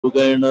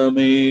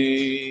ഗണമേ.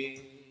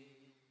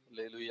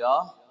 Hallelujah,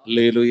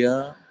 hallelujah,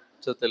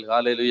 ഉച്ചത്തിൽ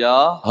hallelujah,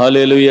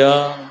 hallelujah,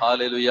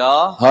 hallelujah,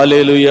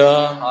 hallelujah,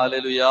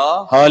 hallelujah.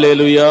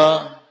 Hallelujah.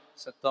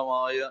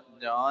 ശക്തമായ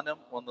ജ്ഞാനം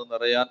ഒന്ന്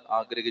നിറയാൻ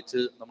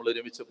ആഗ്രഹിച്ച് നമ്മൾ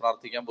ഒരുമിച്ച്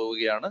പ്രാർത്ഥിക്കാൻ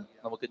പോവുകയാണ്.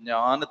 നമുക്ക്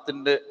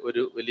ജ്ഞാനത്തിന്റെ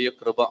ഒരു വലിയ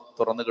കൃപ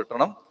തുറന്നു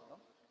കിട്ടണം.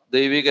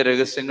 ദൈവിക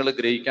രഹസ്യങ്ങൾ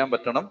ഗ്രഹിക്കാൻ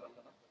പറ്റണം.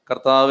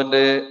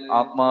 കർത്താവിൻ്റെ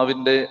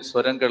ആത്മാവിൻ്റെ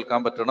സ്വരം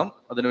കേൾക്കാൻ പറ്റണം.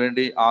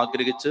 അതിനുവേണ്ടി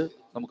ആഗ്രഹിച്ച്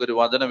നമുക്കൊരു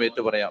വചനം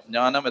ഏറ്റു പറയാം.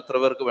 ജ്ഞാനം എത്ര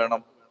പേർക്ക്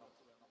വേണം?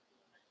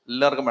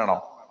 എല്ലാവർക്കും വേണോ?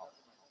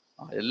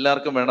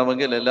 എല്ലാവർക്കും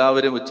വേണമെങ്കിൽ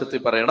എല്ലാവരും ഉച്ചത്തിൽ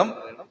പറയണം.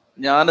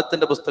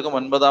 ജ്ഞാനത്തിന്റെ പുസ്തകം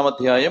 9-ാം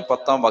അധ്യായം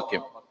 10-ാം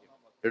വാക്യം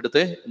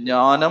എടുത്തേ.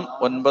 ജ്ഞാനം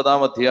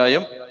 9-ാം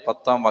അധ്യായം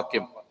 10-ാം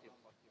വാക്യം.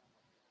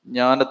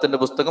 ജ്ഞാനത്തിന്റെ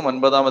പുസ്തകം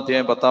 9-ാം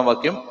അധ്യായം 10-ാം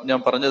വാക്യം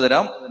ഞാൻ പറഞ്ഞു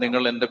തരാം.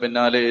 നിങ്ങൾ എൻ്റെ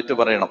പിന്നാലെ ഏറ്റു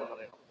പറയണം.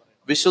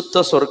 വിശുദ്ധ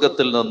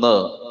സ്വർഗത്തിൽ നിന്ന്,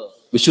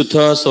 വിശുദ്ധ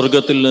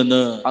സ്വർഗത്തിൽ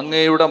നിന്ന്,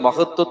 അങ്ങയുടെ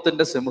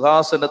മഹത്വത്തിന്റെ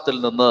സിംഹാസനത്തിൽ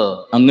നിന്ന്,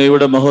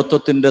 അങ്ങയുടെ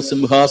മഹത്വത്തിന്റെ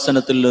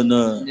സിംഹാസനത്തിൽ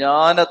നിന്ന്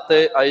ജ്ഞാനത്തെ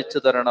അയച്ചു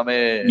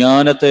തരണമേ.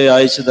 ജ്ഞാനത്തെ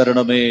അയച്ചു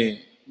തരണമേ.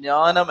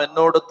 ജ്ഞാനം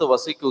എന്നോടൊത്ത്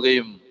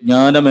വസിക്കുകയും,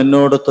 ജ്ഞാനം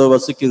എന്നോടൊത്ത്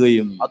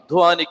വസിക്കുകയും,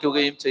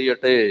 അധ്വാനിക്കുകയും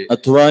ചെയ്യട്ടെ.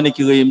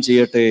 അധ്വാനിക്കുകയും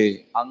ചെയ്യട്ടെ.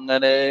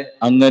 അങ്ങനെ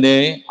അങ്ങനെ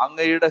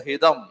അങ്ങയുടെ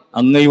ഹിതം,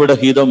 അങ്ങയുടെ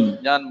ഹിതം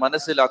ഞാൻ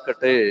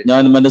മനസ്സിലാക്കട്ടെ.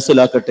 ഞാൻ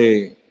മനസ്സിലാക്കട്ടെ.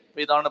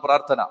 ഇതാണ്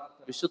പ്രാർത്ഥന.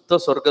 വിശുദ്ധ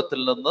സ്വർഗത്തിൽ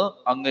നിന്ന്,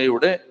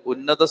 അങ്ങയുടെ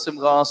ഉന്നത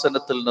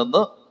സിംഹാസനത്തിൽ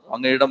നിന്ന്,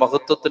 അങ്ങയുടെ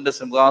മഹത്വത്തിന്റെ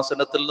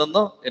സിംഹാസനത്തിൽ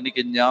നിന്ന്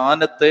എനിക്ക്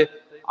ജ്ഞാനത്തെ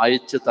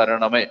അയച്ചു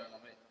തരണമേ.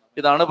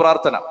 ഇതാണ്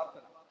പ്രാർത്ഥന.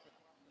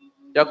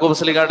 യാക്കോബ്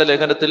ശ്ലീഹായുടെ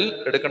ലേഖനത്തിൽ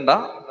എടുക്കണ്ട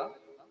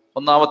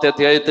 1-ാമത്തെ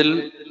അധ്യായത്തിൽ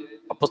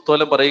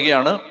അപ്പോസ്തലൻ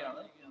പറയുകയാണ്,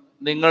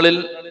 നിങ്ങളിൽ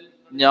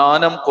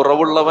ജ്ഞാനം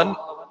കുറവുള്ളവൻ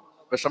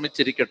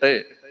വിഷമിച്ചിരിക്കട്ടെ,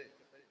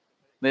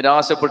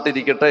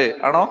 നിരാശപ്പെട്ടിരിക്കട്ടെ.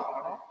 ആണോ?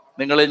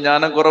 നിങ്ങളിൽ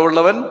ജ്ഞാനം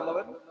കുറവുള്ളവൻ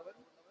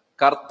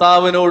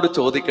കർത്താവിനോട്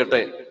ചോദിക്കട്ടെ.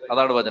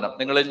 അതാണ് വചനം.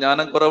 നിങ്ങളിൽ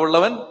ജ്ഞാനം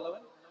കുറവുള്ളവൻ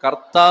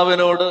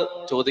കർത്താവിനോട്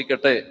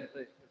ചോദിക്കട്ടെ.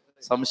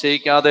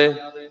 സംശയിക്കാതെ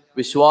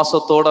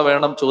വിശ്വാസത്തോടെ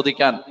വേണം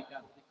ചോദിക്കാൻ.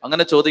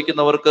 അങ്ങനെ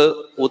ചോദിക്കുന്നവർക്ക്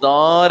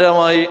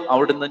ഉദാരമായി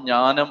അവിടുന്ന്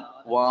ജ്ഞാനം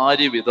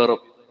വാരി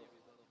വിതറും.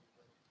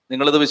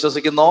 നിങ്ങളിത്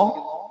വിശ്വസിക്കുന്നോ?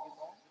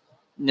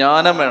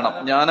 ജ്ഞാനം വേണം.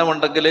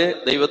 ജ്ഞാനമുണ്ടെങ്കിലേ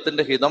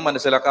ദൈവത്തിന്റെ ഹിതം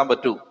മനസ്സിലാക്കാൻ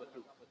പറ്റൂ.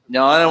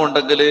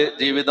 ജ്ഞാനമുണ്ടെങ്കിലേ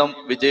ജീവിതം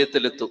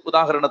വിജയത്തിലെത്തൂ.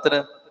 ഉദാഹരണത്തിന്,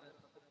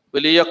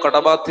 വലിയ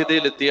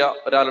കടബാധ്യതയിലെത്തിയ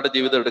ഒരാളുടെ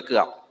ജീവിതം എടുക്കുക.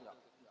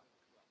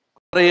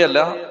 പറയല്ല,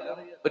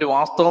 ഒരു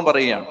വാസ്തവം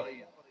പറയുകയാണ്.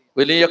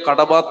 വലിയ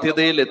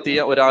കടബാധ്യതയിലെത്തിയ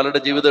ഒരാളുടെ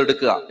ജീവിതം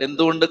എടുക്കുക.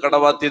 എന്തുകൊണ്ട്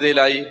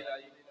കടബാധ്യതയിലായി?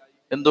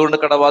 എന്തുകൊണ്ട്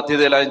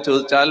കടബാധ്യതയിലായെന്ന്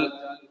ചോദിച്ചാൽ,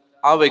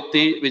 ആ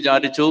വ്യക്തി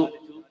വിചാരിച്ചു,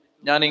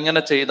 ഞാൻ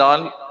ഇങ്ങനെ ചെയ്താൽ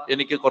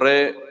എനിക്ക് കുറെ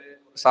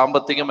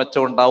സാമ്പത്തിക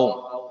മെച്ചം ഉണ്ടാവും.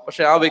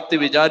 പക്ഷെ ആ വ്യക്തി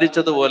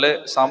വിചാരിച്ചതുപോലെ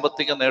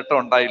സാമ്പത്തിക നേട്ടം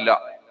ഉണ്ടായില്ല.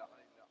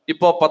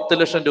 ഇപ്പോ 10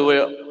 ലക്ഷം രൂപ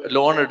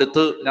ലോൺ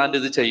എടുത്ത് ഞാൻ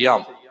ഇത്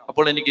ചെയ്യാം,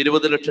 അപ്പോൾ എനിക്ക്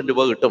 20 ലക്ഷം രൂപ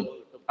കിട്ടും.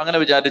 അങ്ങനെ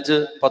വിചാരിച്ച്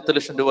 10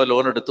 ലക്ഷം രൂപ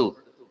ലോൺ എടുത്തു.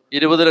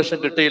 20 ലക്ഷം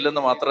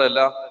കിട്ടിയില്ലെന്ന് മാത്രമല്ല,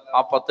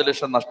 ആ 10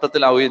 ലക്ഷം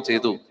നഷ്ടത്തിലാവുകയും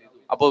ചെയ്തു.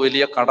 അപ്പോൾ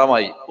വലിയ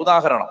കടമായി.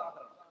 ഉദാഹരണം.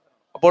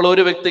 അപ്പോൾ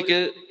ഒരു വ്യക്തിക്ക്,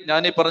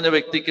 ഞാൻ ഈ പറഞ്ഞ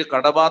വ്യക്തിക്ക്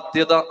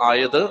കടബാധ്യത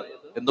ആയത്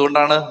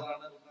എന്തുകൊണ്ടാണ്?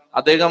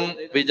 അദ്ദേഹം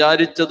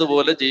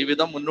വിചാരിച്ചതുപോലെ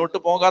ജീവിതം മുന്നോട്ട്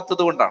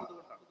പോകാത്തത് കൊണ്ടാണ്.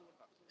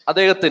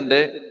 അദ്ദേഹത്തിന്റെ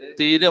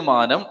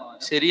തീരുമാനം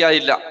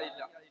ശരിയായില്ല.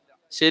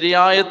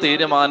 ശരിയായ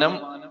തീരുമാനം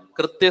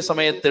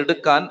കൃത്യസമയത്ത്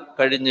എടുക്കാൻ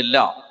കഴിഞ്ഞില്ല.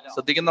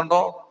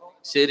 ശ്രദ്ധിക്കുന്നുണ്ടോ?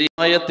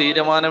 ശരിയായ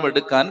തീരുമാനം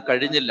എടുക്കാൻ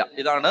കഴിഞ്ഞില്ല.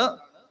 ഇതാണ്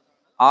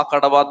ആ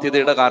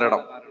കടബാധ്യതയുടെ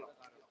കാരണം.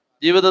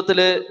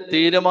 ജീവിതത്തിലെ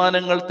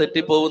തീരുമാനങ്ങൾ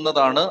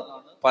തെറ്റിപ്പോകുന്നതാണ്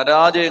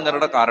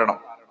പരാജയങ്ങളുടെ കാരണം.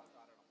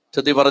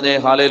 ചൊല്ലി പറഞ്ഞേ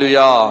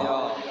ഹല്ലേലൂയാ,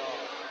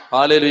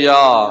 ഹല്ലേലൂയാ.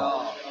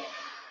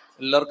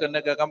 എല്ലാവർക്കും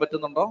എന്നെ കേൾക്കാൻ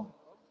പറ്റുന്നുണ്ടോ?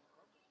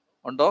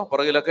 ഉണ്ടോ?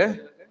 പുറകിലൊക്കെ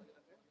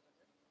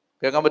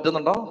കേൾക്കാൻ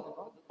പറ്റുന്നുണ്ടോ?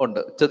 ഉണ്ട്.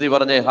 ചൊല്ലി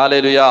പറഞ്ഞേ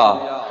ഹല്ലേലൂയാ,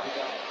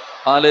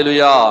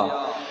 ഹല്ലേലൂയാ,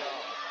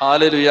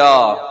 ഹല്ലേലൂയാ,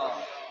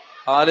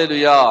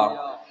 ഹല്ലേലൂയാ.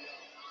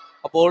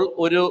 അപ്പോൾ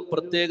ഒരു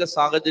പ്രത്യേക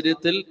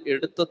സാഹചര്യത്തിൽ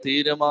എടുത്ത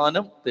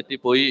തീരുമാനം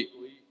തെറ്റിപ്പോയി.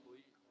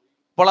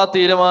 അപ്പോൾ ആ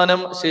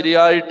തീരുമാനം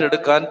ശരിയായിട്ട്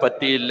എടുക്കാൻ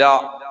പറ്റിയില്ല.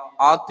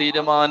 ആ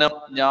തീരുമാനം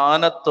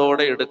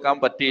ജ്ഞാനത്തോടെ എടുക്കാൻ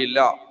പറ്റിയില്ല.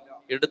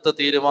 എടുത്ത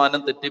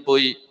തീരുമാനം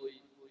തെറ്റിപ്പോയി.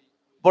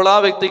 അപ്പോൾ ആ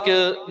വ്യക്തിക്ക്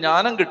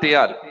ജ്ഞാനം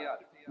കിട്ടിയാൽ,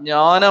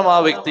 ജ്ഞാനം ആ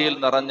വ്യക്തിയിൽ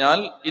നിറഞ്ഞാൽ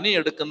ഇനി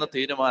എടുക്കുന്ന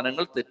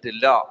തീരുമാനങ്ങൾ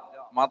തെറ്റില്ല.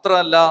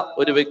 മാത്രമല്ല,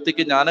 ഒരു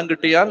വ്യക്തിക്ക് ജ്ഞാനം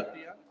കിട്ടിയാൽ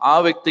ആ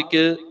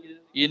വ്യക്തിക്ക്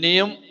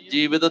ഇനിയും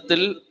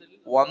ജീവിതത്തിൽ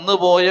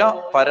വന്നുപോയ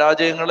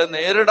പരാജയങ്ങളെ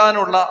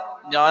നേരിടാനുള്ള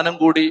ജ്ഞാനം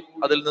കൂടി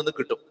അതിൽ നിന്ന്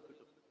കിട്ടും.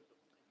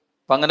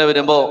 അപ്പൊ അങ്ങനെ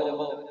വരുമ്പോ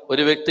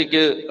ഒരു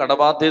വ്യക്തിക്ക്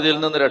കടബാധ്യതയിൽ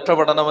നിന്ന്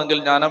രക്ഷപ്പെടണമെങ്കിൽ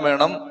ജ്ഞാനം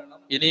വേണം.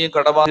 ഇനിയും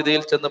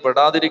കടബാധ്യതയിൽ ചെന്ന്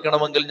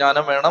പെടാതിരിക്കണമെങ്കിൽ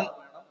ജ്ഞാനം വേണം.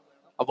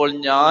 അപ്പോൾ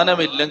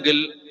ജ്ഞാനമില്ലെങ്കിൽ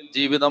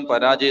ജീവിതം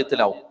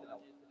പരാജയത്തിലാവും.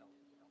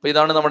 അപ്പൊ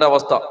ഇതാണ് നമ്മുടെ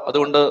അവസ്ഥ.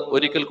 അതുകൊണ്ട്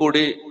ഒരിക്കൽ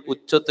കൂടി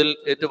ഉച്ചത്തിൽ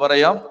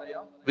ഏറ്റുപറയാം.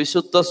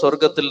 വിശുദ്ധ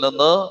സ്വർഗത്തിൽ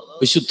നിന്ന്,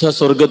 വിശുദ്ധ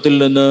സ്വർഗത്തിൽ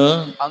നിന്ന്,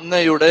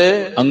 അങ്ങയുടെ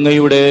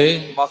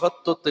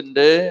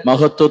മഹത്വത്തിന്റെ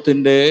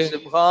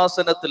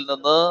സിംഹാസനത്തിൽ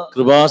നിന്ന്,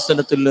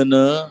 കൃപാസനത്തിൽ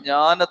നിന്ന്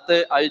ജ്ഞാനത്തെ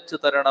അയച്ചു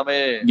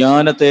തരണമേ.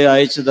 ജ്ഞാനത്തെ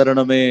അയച്ചു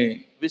തരണമേ.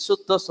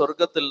 വിശുദ്ധ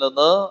സ്വർഗത്തിൽ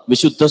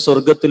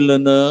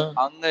നിന്ന്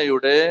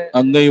അങ്ങയുടെ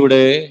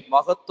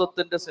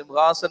മഹത്വത്തിന്റെ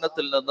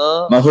സിംഹാസനത്തിൽ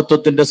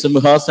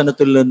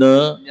നിന്ന്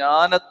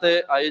ജ്ഞാനത്തെ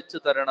അയച്ചു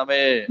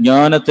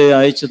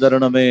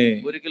തരണമേ.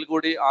 ഒരിക്കൽ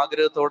കൂടി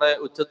ആഗ്രഹത്തോടെ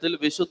ഉച്ചത്തിൽ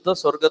വിശുദ്ധ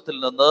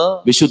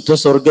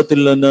സ്വർഗത്തിൽ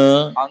നിന്ന്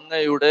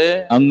അങ്ങയുടെ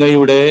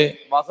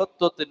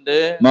മഹത്വത്തിന്റെ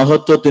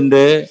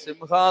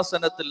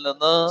സിംഹാസനത്തിൽ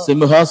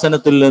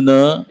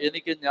നിന്ന്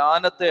എനിക്ക്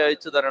ജ്ഞാനത്തെ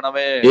അയച്ചു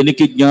തരണമേ.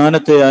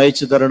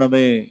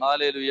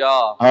 ഹല്ലേലൂയാ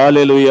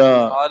ഹല്ലേലൂയാ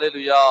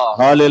ഹല്ലേലൂയാ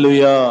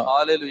ഹല്ലേലൂയാ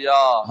ഹല്ലേലൂയാ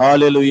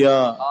ഹല്ലേലൂയാ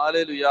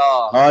ഹല്ലേലൂയാ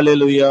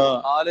ഹല്ലേലൂയാ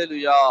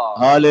ഹല്ലേലൂയാ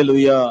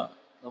ഹല്ലേലൂയാ.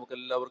 നമുക്ക്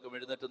എല്ലാവർക്കും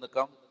എഴുന്നേറ്റ്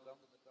നിൽക്കാം.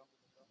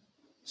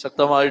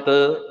 ശക്തമായിട്ട്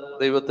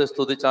ദൈവത്തെ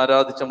സ്തുതിച്ച്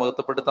ആരാധിച്ച്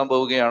മഹത്വപ്പെടുത്താൻ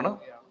പോവുകയാണ്.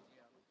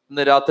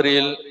 ഇന്ന്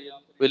രാത്രിയിൽ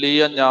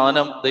വലിയ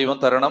ജ്ഞാനം ദൈവം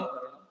തരണം,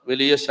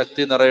 വലിയ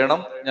ശക്തി നിറയണം.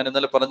 ഞാൻ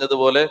ഇന്നലെ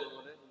പറഞ്ഞതുപോലെ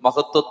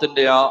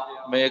മഹത്വത്തിന്റെ ആ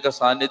മേഘ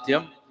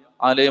സാന്നിധ്യം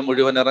ആലയം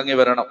മുഴുവൻ ഇറങ്ങി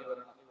വരണം.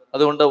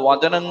 അതുകൊണ്ട്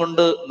വചനം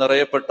കൊണ്ട്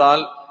നിറയപ്പെട്ടാൽ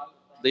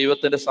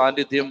ദൈവത്തിന്റെ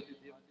സാന്നിധ്യം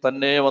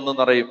തന്നെ വന്ന്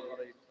നിറയും.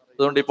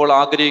 അതുകൊണ്ട് ഇപ്പോൾ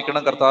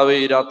ആഗ്രഹിക്കണം, കർത്താവേ,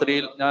 ഈ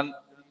രാത്രിയിൽ ഞാൻ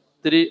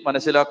ഇത്തിരി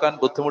മനസ്സിലാക്കാൻ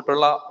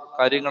ബുദ്ധിമുട്ടുള്ള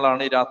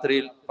കാര്യങ്ങളാണ് ഈ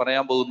രാത്രിയിൽ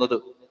പറയാൻ പോകുന്നത്.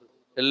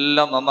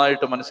 എല്ലാം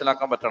നന്നായിട്ട്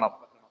മനസ്സിലാക്കാൻ പറ്റണം.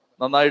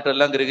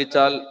 നന്നായിട്ടെല്ലാം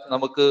ഗ്രഹിച്ചാൽ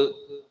നമുക്ക്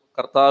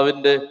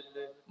കർത്താവിൻ്റെ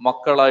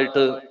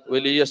മക്കളായിട്ട്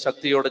വലിയ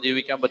ശക്തിയോടെ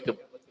ജീവിക്കാൻ പറ്റും.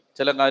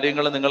 ചില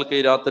കാര്യങ്ങൾ നിങ്ങൾക്ക്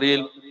ഈ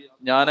രാത്രിയിൽ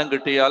ജ്ഞാനം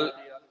കിട്ടിയാൽ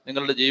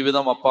നിങ്ങളുടെ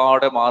ജീവിതം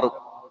അപ്പാടെ മാറും.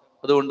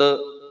 അതുകൊണ്ട്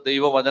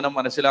ദൈവവചനം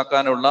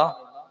മനസ്സിലാക്കാനുള്ള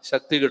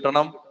ശക്തി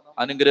കിട്ടണം,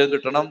 അനുഗ്രഹം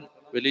കിട്ടണം,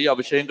 വലിയ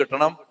അഭിഷേകം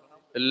കിട്ടണം.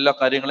 എല്ലാ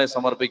കാര്യങ്ങളെയും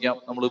സമർപ്പിക്കാം.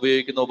 നമ്മൾ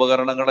ഉപയോഗിക്കുന്ന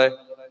ഉപകരണങ്ങളെ,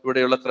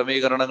 ഇവിടെയുള്ള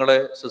ക്രമീകരണങ്ങളെ,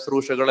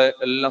 ശുശ്രൂഷകളെ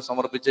എല്ലാം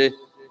സമർപ്പിച്ച്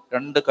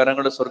 2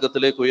 കരങ്ങൾ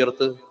സ്വർഗത്തിലേക്ക്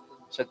ഉയർത്ത്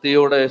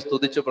ശക്തിയോടെ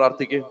സ്തുതിച്ച്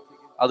പ്രാർത്ഥിക്കും.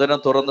 അതിനെ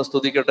തുറന്ന്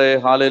സ്തുതിക്കട്ടെ.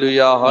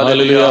 Hallelujah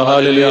hallelujah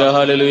hallelujah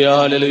hallelujah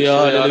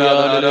hallelujah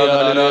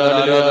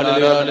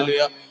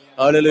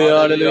Hallelujah,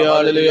 hallelujah,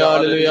 hallelujah,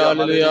 hallelujah, hallelujah,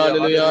 hallelujah,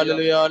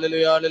 hallelujah,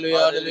 hallelujah,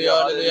 hallelujah,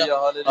 hallelujah,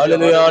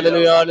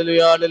 hallelujah,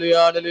 hallelujah,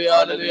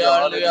 hallelujah, hallelujah,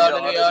 hallelujah,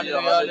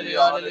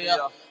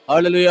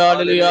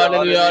 hallelujah,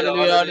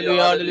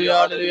 hallelujah,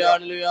 hallelujah,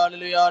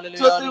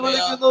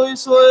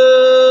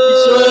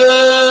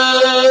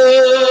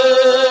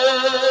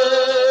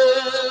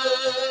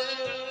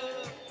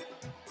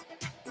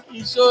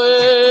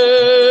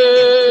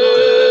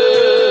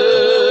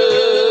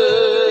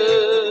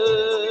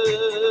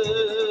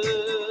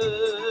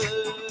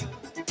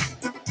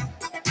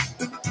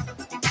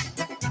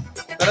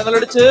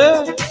 കരങ്ങളടിച്ച്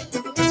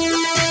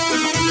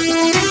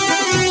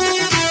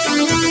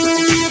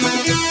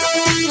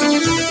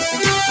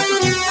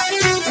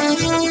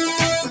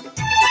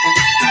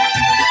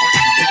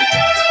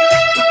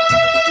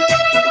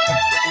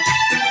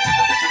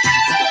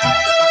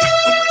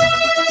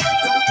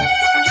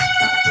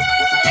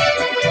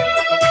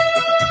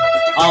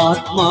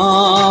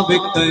ആത്മാവെ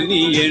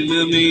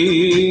കനിയണമേ,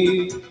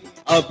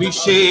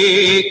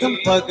 അഭിഷേകം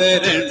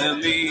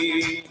പകരണമേ.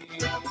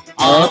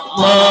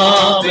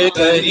 ആത്മാവെ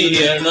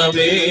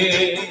കരിയണമേ,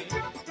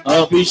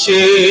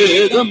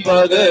 അഭിഷേകം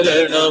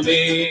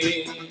പകരണമേ.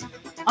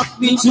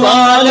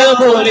 അഗ്നിജ്വാല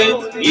പോലെ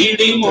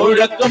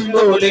ഇടിമുഴക്കം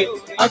പോലെ,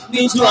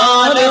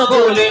 അഗ്നിജ്വാല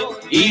പോലെ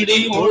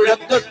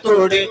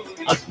ഇടിമുഴക്കത്തോടെ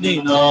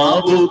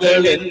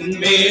അഗ്നിനാവുകൾ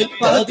എന്മേൽ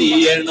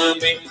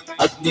പതിയണമേ,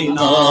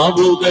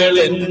 അഗ്നിനാവുകൾ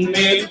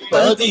എന്മേൽ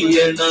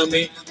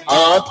പതിയണമേ.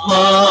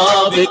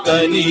 ആത്മാവെ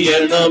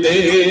കനിയണമേ,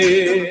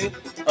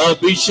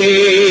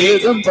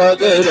 അഭിഷേകം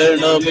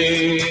പകരണമേ.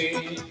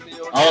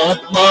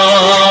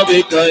 ആത്മാവെ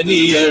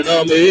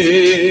കനിയണമേ,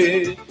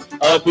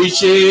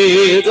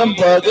 അഭിഷേകം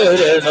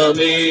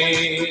പകരണമേ.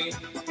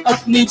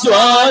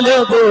 അഗ്നിജ്വാല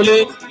പോലെ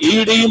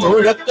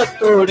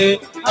ഇടിമുഴക്കത്തോടെ,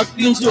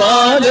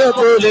 അഗ്നിജ്വാല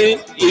പോലെ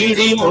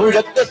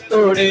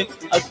ഇടിമുഴക്കത്തോടെ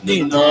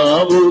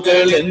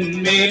അഗ്നിനാവുകൾ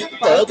എന്മേൽ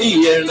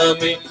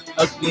പതിയണമേ,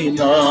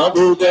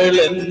 അഗ്നിനാവുകൾ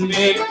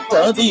എന്മേൽ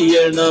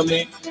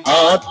പതിയണമേ.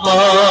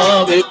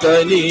 ആത്മാവെ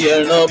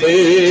കനിയണമേ,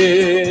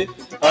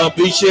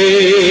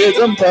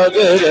 അഭിഷേകം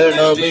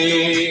പകരണമേ.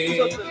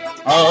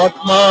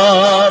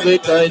 ആത്മാവെ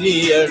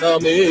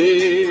കനിയണമേ,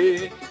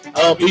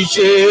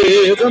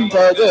 അഭിഷേകം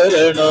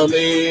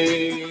പകരണമേ.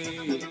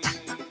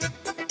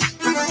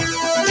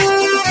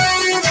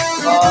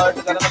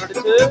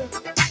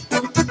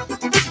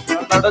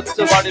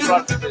 കണ്ണടച്ച് പാടി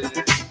പ്രാർത്ഥിച്ച്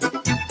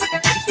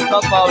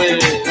പരിശുദ്ധാത്മാവേ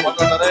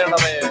വന്ന്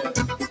നിറയണമേ,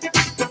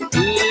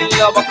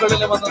 എല്ലാ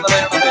മക്കളിലും വന്ന്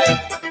നിറയണമേ.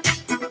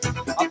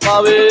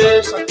 ആത്മാവേ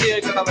ശക്തി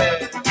അയക്കണമേ,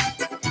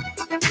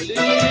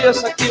 വലിയ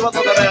ശക്തി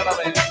വന്ന്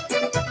നിറയണമേ.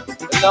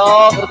 എല്ലാ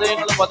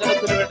ഹൃദയങ്ങളും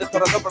വചനത്തിന് വേണ്ടി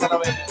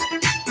തുറക്കപ്പെടണമേ.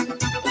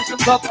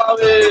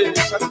 പരിശുദ്ധാത്മാവേ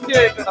ശക്തി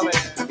അയക്കണമേ.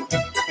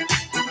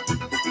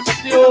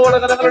 ശക്തിയോടെ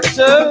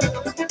കരങ്ങളടിച്ച്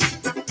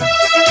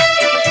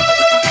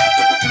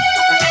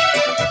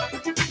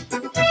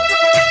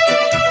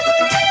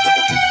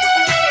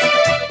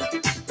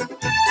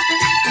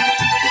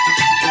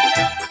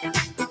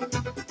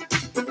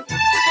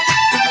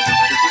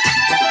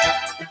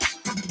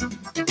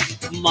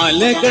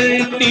മലകൾ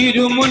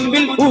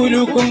തിരുമുൻപിൽ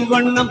ഉരുകും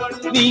വണ്ണം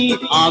നീ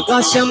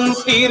ആകാശം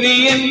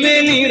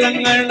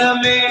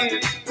തിരിയെന്നേലിറങ്ങണമേ.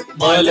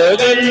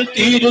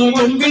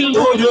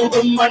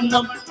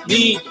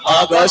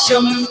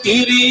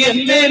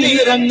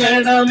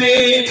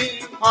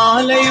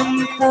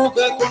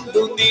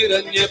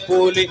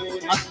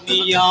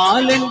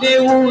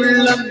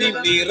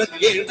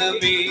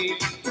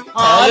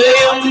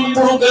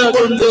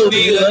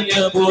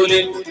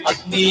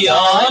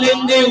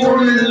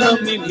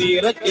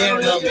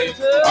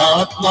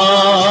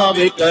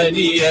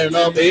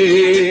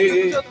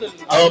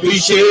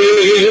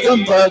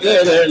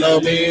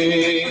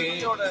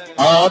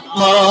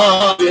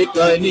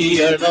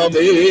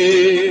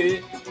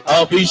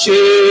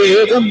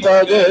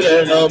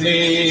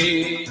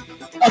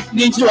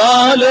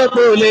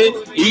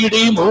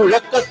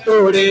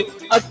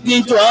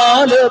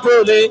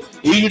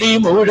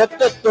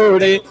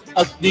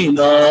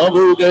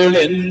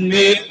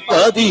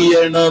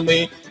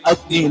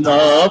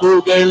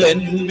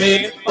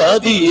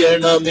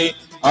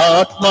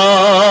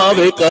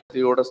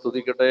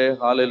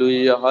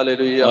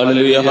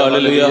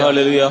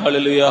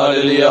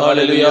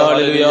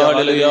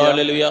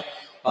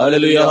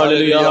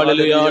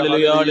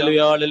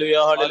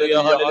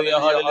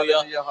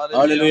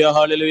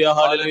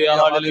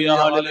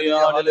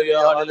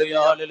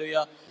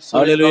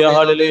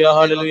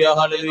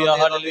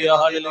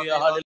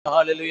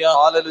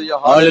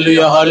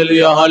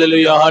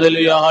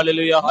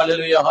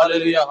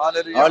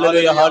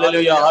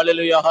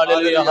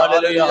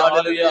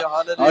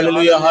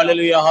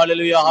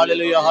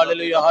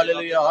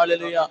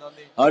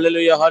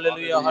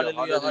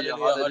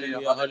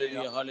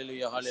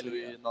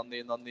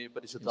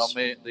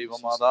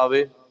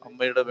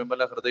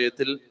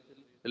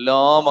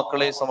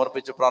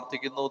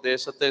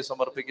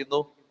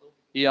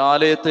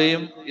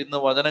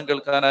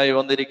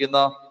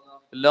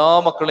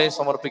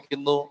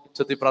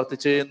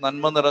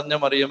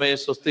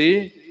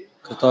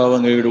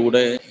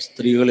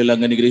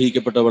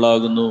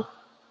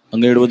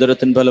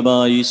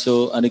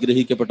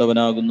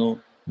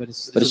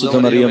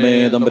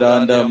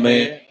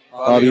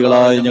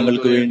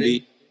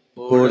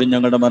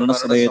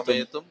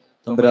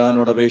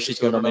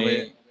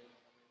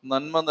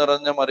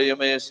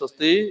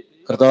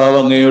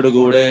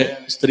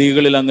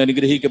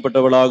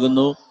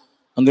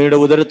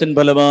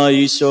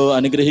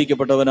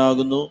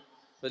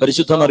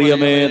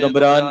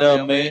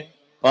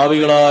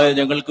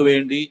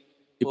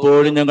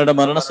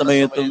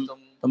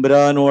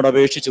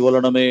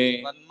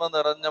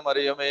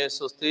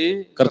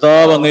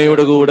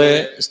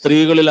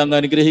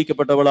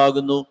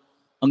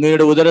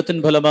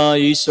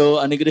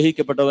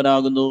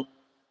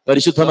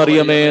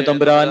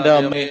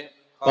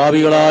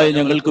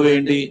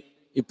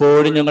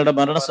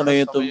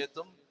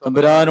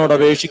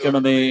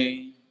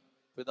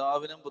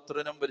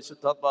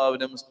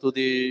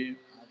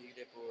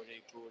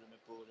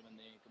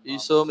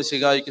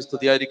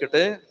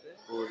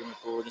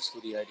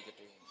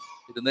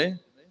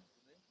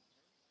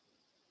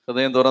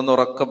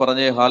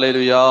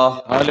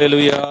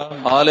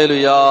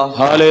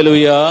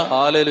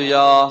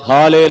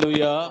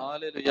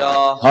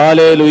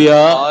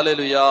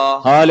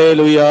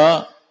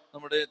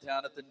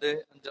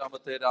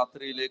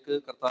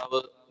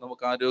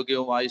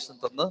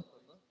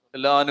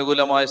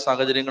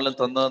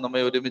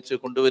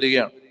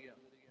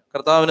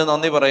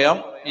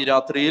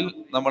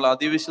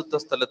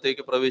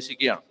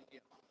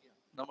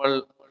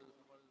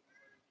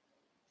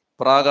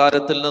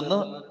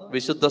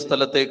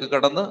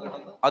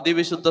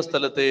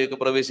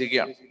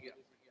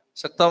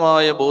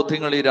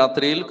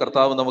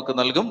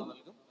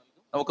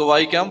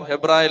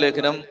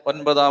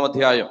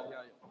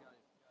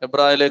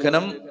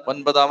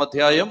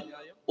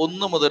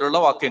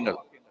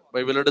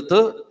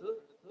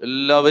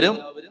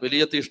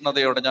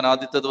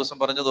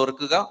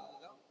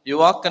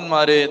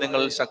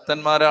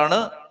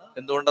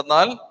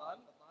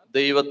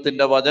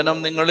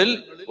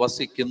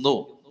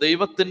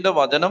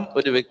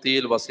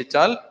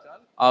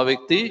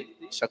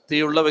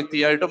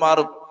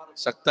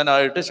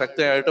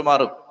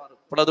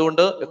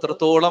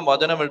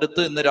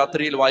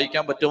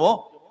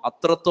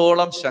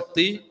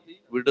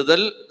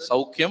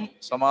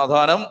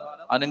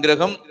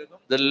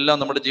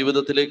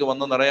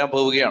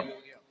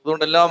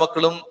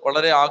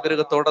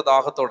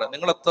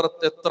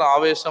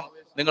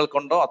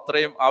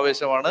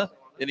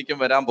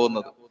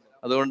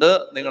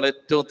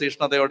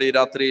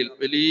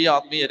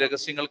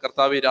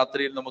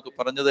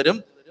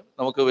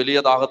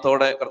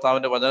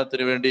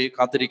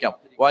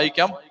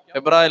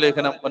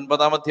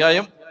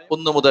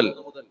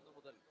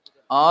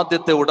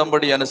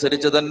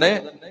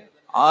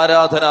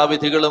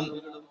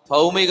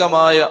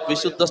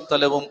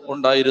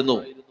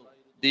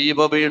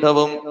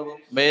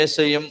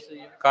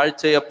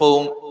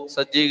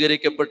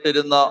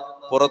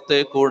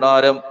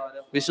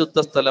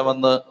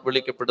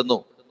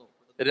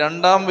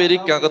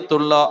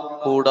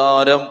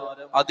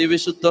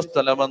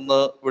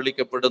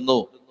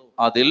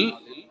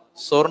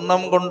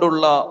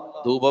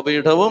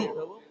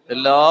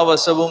 എല്ലാ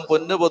വശവും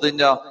പൊന്നു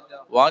പൊതിഞ്ഞ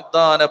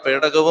വാഗ്ദാന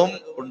പേടകവും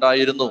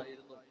ഉണ്ടായിരുന്നു.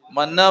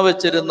 മന്ന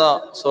വെച്ചിരുന്ന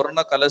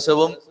സ്വർണ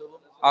കലശവും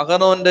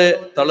അഹരോന്റെ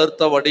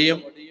തളിർത്ത വടിയും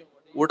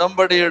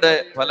ഉടമ്പടിയുടെ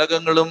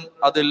ഫലകങ്ങളും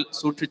അതിൽ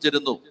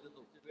സൂക്ഷിച്ചിരുന്നു.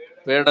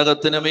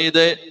 പേടകത്തിന്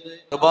മീതെ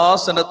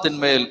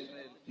കൃപാസനത്തിന്മേൽ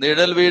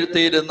നിഴൽ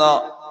വീഴ്ത്തിയിരുന്ന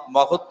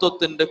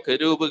മഹത്വത്തിന്റെ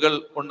കെരൂബുകൾ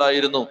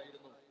ഉണ്ടായിരുന്നു.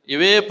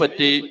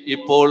 ഇവയെപ്പറ്റി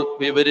ഇപ്പോൾ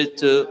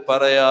വിവരിച്ച്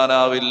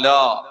പറയാനാവില്ല.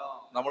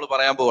 നമ്മൾ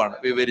പറയാൻ പോവാണ്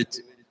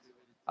വിവരിച്ച്.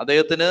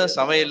 അദ്ദേഹത്തിന്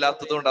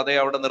സമയമില്ലാത്തത് കൊണ്ട്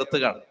അദ്ദേഹം അവിടെ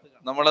നിർത്തുകയാണ്.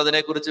 നമ്മൾ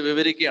അതിനെക്കുറിച്ച്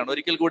വിവരിക്കുകയാണ്.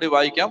 ഒരിക്കൽ കൂടി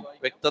വായിക്കാം,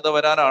 വ്യക്തത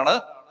വരാനാണ്.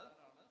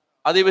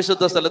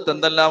 അതിവിശുദ്ധ സ്ഥലത്ത്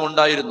എന്തെല്ലാം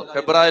ഉണ്ടായിരുന്നു?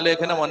 ഹെബ്രായ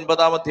ലേഖനം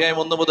 9-ാം അധ്യായം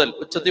 1 മുതൽ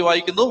ഉച്ചത്തിൽ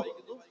വായിക്കുന്നു.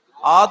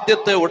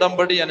 ആദ്യത്തെ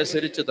ഉടമ്പടി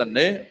അനുസരിച്ച്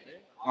തന്നെ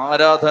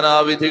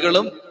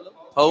ആരാധനാവിധികളും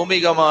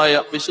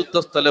ഭൗമികമായ വിശുദ്ധ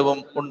സ്ഥലവും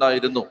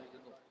ഉണ്ടായിരുന്നു.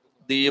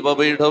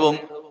 ദീപപീഠവും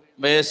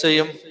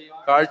മേശയും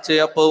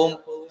കാഴ്ചയപ്പവും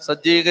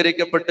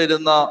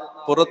സജ്ജീകരിക്കപ്പെട്ടിരുന്ന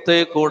പുറത്തെ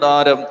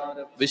കൂടാരം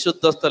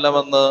വിശുദ്ധ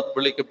സ്ഥലമെന്ന്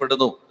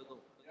വിളിക്കപ്പെടുന്നു.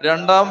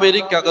 രണ്ടാം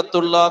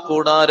വരിക്കകത്തുള്ള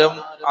കൂടാരം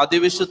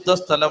അതിവിശുദ്ധ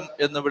സ്ഥലം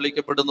എന്ന്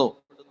വിളിക്കപ്പെടുന്നു.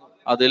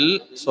 അതിൽ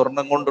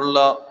സ്വർണം കൊണ്ടുള്ള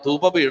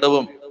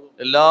ധൂപപീഠവും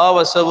എല്ലാ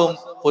വശവും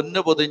പൊന്നു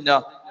പൊതിഞ്ഞ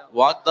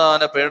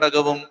വാഗ്ദാന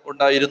പേടകവും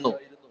ഉണ്ടായിരുന്നു.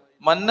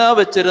 മന്ന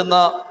വെച്ചിരുന്ന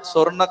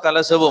സ്വർണ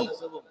കലശവും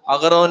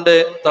അഹരോന്റെ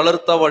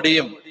തളിർത്ത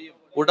വടിയും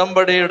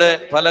ഉടമ്പടിയുടെ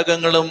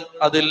ഫലകങ്ങളും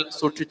അതിൽ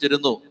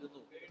സൂക്ഷിച്ചിരുന്നു.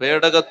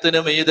 പേടകത്തിന്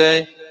മീതെ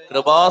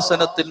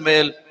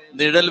കൃപാസനത്തിന്മേൽ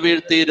നിഴൽ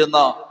വീഴ്ത്തിയിരുന്ന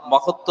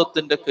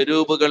മഹത്വത്തിന്റെ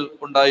കെരൂബുകൾ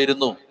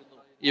ഉണ്ടായിരുന്നു.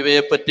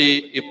 ഇവയെപ്പറ്റി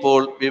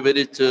ഇപ്പോൾ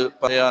വിവരിച്ച്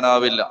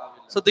പറയാനാവില്ല.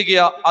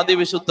 ശ്രദ്ധിക്കുക,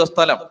 അതിവിശുദ്ധ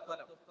സ്ഥലം.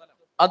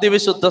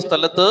 അതിവിശുദ്ധ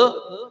സ്ഥലത്ത്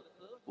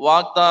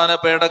വാഗ്ദാന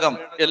പേടകം,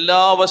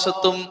 എല്ലാ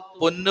വശത്തും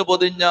പൊന്നു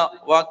പൊതിഞ്ഞ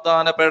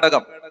വാഗ്ദാന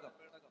പേടകം.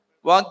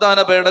 വാഗ്ദാന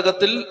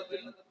പേടകത്തിൽ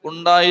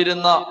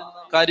ഉണ്ടായിരുന്ന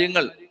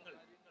കാര്യങ്ങൾ,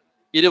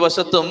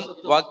 ഇരുവശത്തും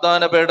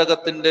വാഗ്ദാന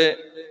പേടകത്തിന്റെ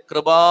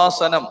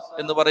കൃപാസനം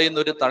എന്ന് പറയുന്ന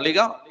ഒരു തളിക,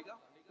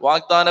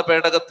 വാഗ്ദാന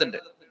പേടകത്തിന്റെ,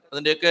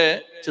 അതിന്റെയൊക്കെ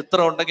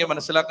ചിത്രം ഉണ്ടെങ്കിൽ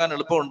മനസ്സിലാക്കാൻ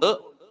എളുപ്പമുണ്ട്.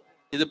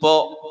 ഇതിപ്പോ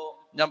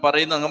ഞാൻ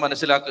പറയുന്ന അങ്ങ്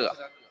മനസ്സിലാക്കുക.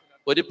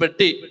 ഒരു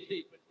പെട്ടി,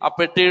 ആ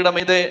പെട്ടിയുടെ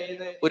മീതെ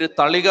ഒരു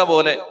തളിക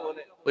പോലെ,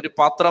 ഒരു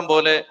പാത്രം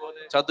പോലെ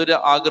ചതുര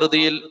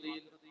ആകൃതിയിൽ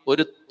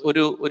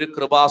ഒരു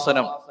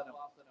കൃപാസനം.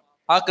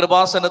 ആ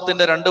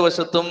കൃപാസനത്തിന്റെ രണ്ടു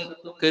വശത്തും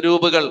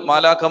കെരൂബുകൾ,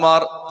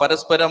 മാലാഖമാർ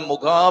പരസ്പരം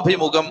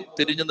മുഖാഭിമുഖം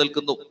തിരിഞ്ഞു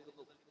നിൽക്കുന്നു.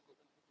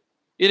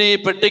 ഇനി ഈ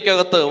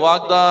പെട്ടിക്കകത്ത്,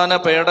 വാഗ്ദാന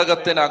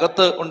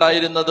പേടകത്തിനകത്ത്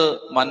ഉണ്ടായിരുന്നത്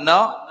മന്ന,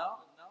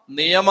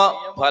 നിയമ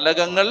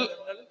ഫലകങ്ങൾ,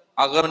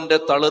 അഹറിന്റെ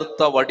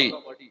തളിർത്ത വടി.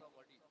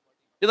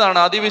 ഇതാണ്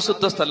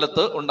അതിവിശുദ്ധ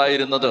സ്ഥലത്ത്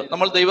ഉണ്ടായിരുന്നത്.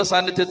 നമ്മൾ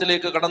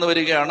ദൈവസാന്നിധ്യത്തിലേക്ക് കടന്നു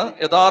വരികയാണ്.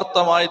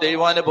 യഥാർത്ഥമായ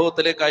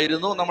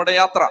ദൈവാനുഭവത്തിലേക്കായിരുന്നു നമ്മുടെ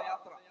യാത്ര.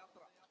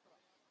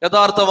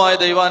 യഥാർത്ഥമായ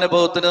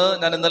ദൈവാനുഭവത്തിന്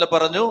ഞാൻ ഇന്നലെ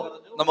പറഞ്ഞു,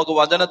 നമുക്ക്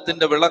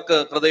വചനത്തിന്റെ വിളക്ക്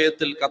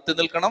ഹൃദയത്തിൽ കത്തി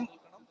നിൽക്കണം.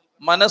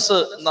 മനസ്സ്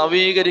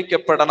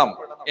നവീകരിക്കപ്പെടണം.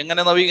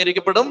 എങ്ങനെ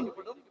നവീകരിക്കപ്പെടും?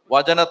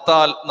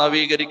 വചനത്താൽ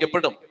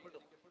നവീകരിക്കപ്പെടും.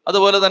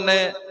 അതുപോലെ തന്നെ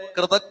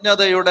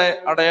കൃതജ്ഞതയുടെ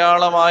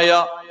അടയാളമായ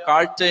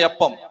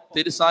കാഴ്ചയപ്പം,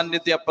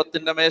 തിരുസാന്നിധ്യ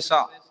അപ്പത്തിന്റെ മേശ,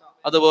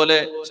 അതുപോലെ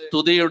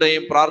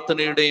സ്തുതിയുടെയും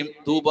പ്രാർത്ഥനയുടെയും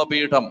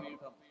ധൂപപീഠം.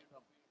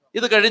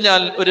 ഇത്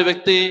കഴിഞ്ഞാൽ ഒരു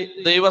വ്യക്തി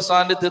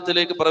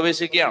ദൈവസാന്നിധ്യത്തിലേക്ക്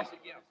പ്രവേശിക്കുകയാണ്.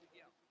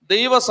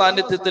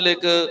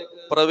 ദൈവസാന്നിധ്യത്തിലേക്ക്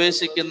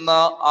പ്രവേശിക്കുന്ന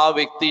ആ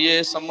വ്യക്തിയെ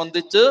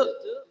സംബന്ധിച്ച്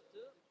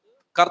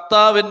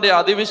കർത്താവിന്റെ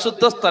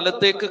അതിവിശുദ്ധ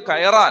സ്ഥലത്തേക്ക്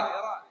കയറാൻ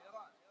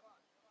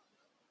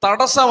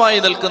തടസ്സമായി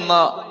നിൽക്കുന്ന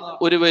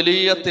ഒരു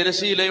വലിയ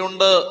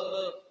തിരശീലയുണ്ട്.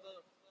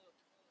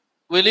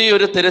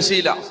 വലിയൊരു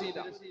തിരശീല.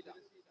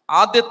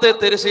 ആദ്യത്തെ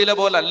തിരശീല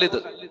പോലെ അല്ല ഇത്.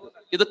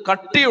 ഇത്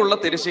കട്ടിയുള്ള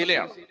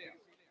തിരശീലയാണ്.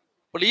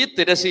 അപ്പോൾ ഈ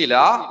തിരശീല,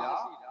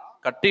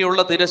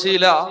 കട്ടിയുള്ള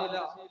തിരശീല,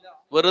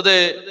 വെറുതെ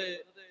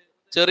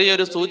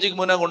ചെറിയൊരു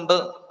സൂചിമുന കൊണ്ട്,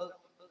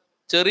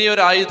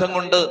 ചെറിയൊരു ആയുധം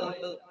കൊണ്ട്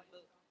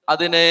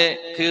അതിനെ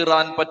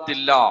കീറാൻ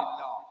പറ്റില്ല.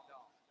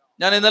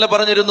 ഞാൻ ഇന്നലെ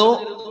പറഞ്ഞിരുന്നു,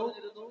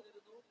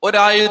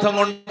 ഒരായുധം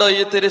കൊണ്ട്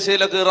ഈ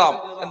തിരശീല കീറാം.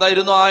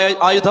 എന്തായിരുന്നു ആ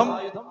ആയുധം?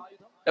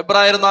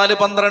 എബ്രായർ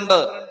 4:12,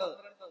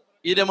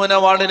 ഇരുമുന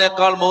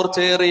വാളിനേക്കാൾ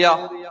മൂർച്ചയേറിയ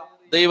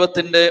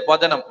ദൈവത്തിന്റെ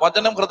വചനം.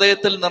 വചനം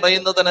ഹൃദയത്തിൽ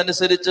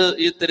നിറയുന്നതിനനുസരിച്ച്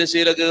ഈ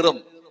തിരശീല കീറും.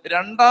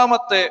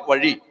 രണ്ടാമത്തെ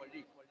വഴി,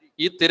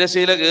 ഈ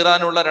തിരശീല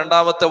കീറാനുള്ള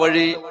രണ്ടാമത്തെ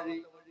വഴി,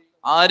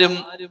 ആരും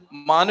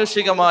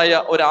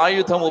മാനുഷികമായ ഒരു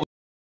ആയുധം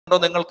ഉപയോഗിക്കുന്നുണ്ടോ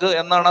നിങ്ങൾക്ക്?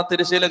 എന്നാണ് ആ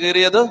തിരശീല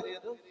കീറിയത്?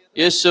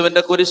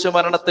 യേശുവിന്റെ കുരിശു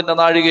മരണത്തിന്റെ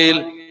നാഴികയിൽ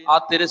ആ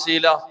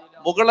തിരശീല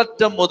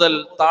മുകളറ്റം മുതൽ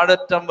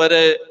താഴറ്റം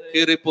വരെ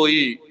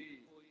കീറിപ്പോയി.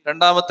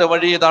 രണ്ടാമത്തെ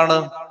വഴി ഇതാണ്.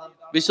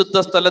 വിശുദ്ധ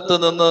സ്ഥലത്ത്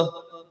നിന്ന്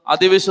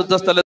അതിവിശുദ്ധ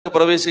സ്ഥലത്ത്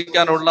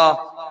പ്രവേശിക്കാനുള്ള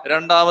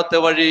രണ്ടാമത്തെ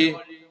വഴി,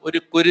 ഒരു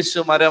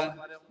കുരിശു മരം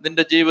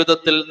നിന്റെ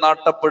ജീവിതത്തിൽ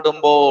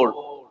നാട്ടപ്പെടുമ്പോൾ,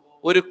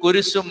 ഒരു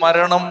കുരിശു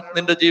മരണം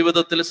നിന്റെ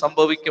ജീവിതത്തിൽ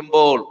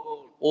സംഭവിക്കുമ്പോൾ,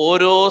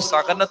 ഓരോ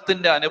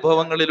സഹനത്തിന്റെ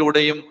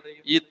അനുഭവങ്ങളിലൂടെയും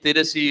ഈ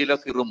തിരശീല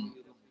കീറും.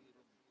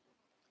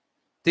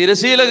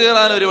 തിരശീല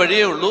കീറാൻ ഒരു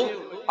വഴിയേ ഉള്ളൂ.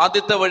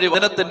 ആദ്യത്തെ വഴി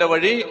വചനത്തിന്റെ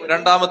വഴി,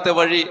 രണ്ടാമത്തെ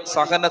വഴി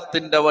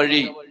സഹനത്തിന്റെ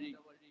വഴി.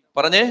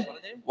 പറഞ്ഞേ,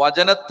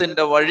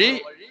 വചനത്തിന്റെ വഴി,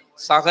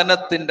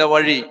 സഹനത്തിന്റെ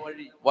വഴി.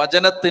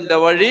 വചനത്തിന്റെ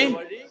വഴി,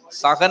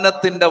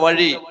 സഹനത്തിന്റെ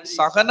വഴി.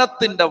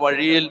 സഹനത്തിന്റെ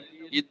വഴിയിൽ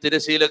ഈ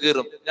തിരശീല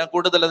കീറും. ഞാൻ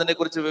കൂടുതൽ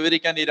അതിനെക്കുറിച്ച്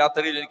വിവരിക്കാൻ ഈ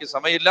രാത്രിയിൽ എനിക്ക്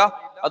സമയമില്ല.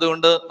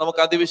 അതുകൊണ്ട്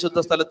നമുക്ക് അതിവിശുദ്ധ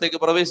സ്ഥലത്തേക്ക്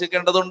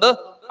പ്രവേശിക്കേണ്ടതുണ്ട്.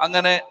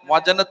 അങ്ങനെ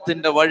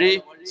വചനത്തിന്റെ വഴി,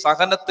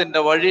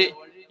 സഹനത്തിന്റെ വഴി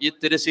ഈ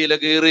തിരശീല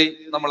കീറി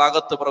നമ്മൾ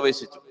അകത്ത്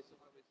പ്രവേശിച്ചു.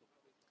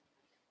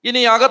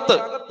 ഇനി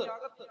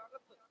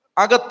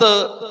അകത്ത്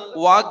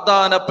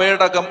വാഗ്ദാന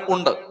പേടകം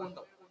ഉണ്ട്.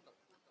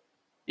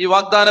 ഈ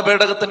വാഗ്ദാന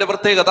പേടകത്തിന്റെ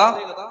പ്രത്യേകത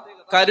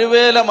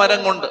കരുവേല മരം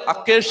കൊണ്ട്,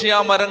 അക്കേഷ്യ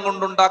മരം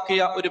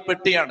കൊണ്ടുണ്ടാക്കിയ ഒരു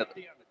പെട്ടിയാണിത്.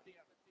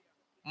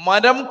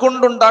 മരം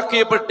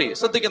കൊണ്ടുണ്ടാക്കിയ പെട്ടി,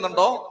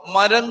 ശ്രദ്ധിക്കുന്നുണ്ടോ?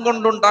 മരം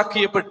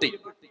കൊണ്ടുണ്ടാക്കിയ പെട്ടി.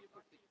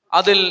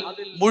 അതിൽ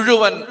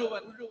മുഴുവൻ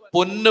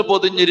പൊന്ന്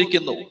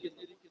പൊതിഞ്ഞിരിക്കുന്നു.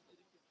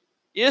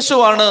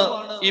 യേശുവാണ്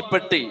ഈ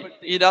പെട്ടി.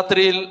 ഈ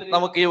രാത്രിയിൽ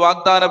നമുക്ക് ഈ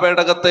വാഗ്ദാന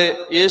പേടകത്തെ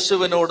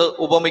യേശുവിനോട്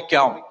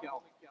ഉപമിക്കാം.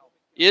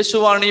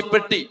 യേശുവാണ് ഈ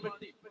പെട്ടി,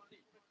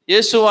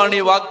 യേശുവാണ്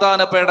ഈ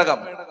വാഗ്ദാന പേടകം.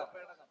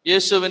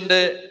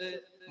 യേശുവിന്റെ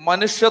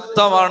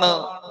മനുഷ്യത്വമാണ്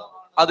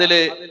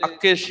അതിലെ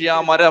അക്കേഷ്യ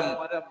മരം.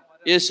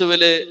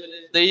 യേശുവിലെ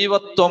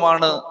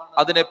ദൈവത്വമാണ്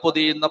അതിനെ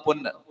പൊതിയുന്ന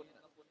പൊന്ന്.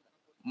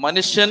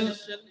 മനുഷ്യൻ,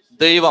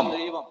 ദൈവം,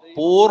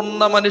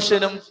 പൂർണ്ണ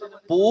മനുഷ്യനും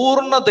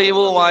പൂർണ്ണ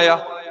ദൈവവുമായ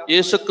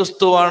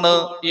യേശുക്രിസ്തുവാണ്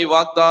ഈ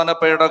വാഗ്ദാന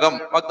പേടകം.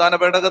 വാഗ്ദാന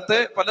പേടകത്തെ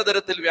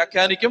പലതരത്തിൽ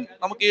വ്യാഖ്യാനിക്കും.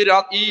 നമുക്ക്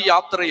ഈ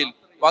യാത്രയിൽ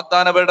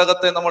വാഗ്ദാന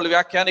പേടകത്തെ നമ്മൾ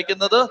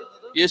വ്യാഖ്യാനിക്കുന്നത്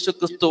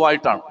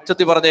യേശുക്രിസ്തുവായിട്ടാണ്.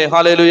 ചെത്തി പറഞ്ഞേ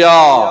ഹല്ലേലൂയാ,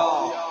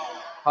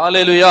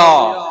 ഹല്ലേലൂയാ.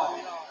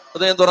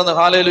 ഹൃദയം തുറന്ന്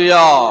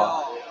ഹല്ലേലൂയാ.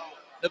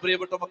 എന്റെ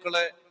പ്രിയപ്പെട്ട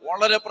മക്കളെ,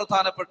 വളരെ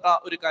പ്രധാനപ്പെട്ട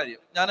ഒരു കാര്യം,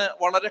 ഞാൻ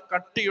വളരെ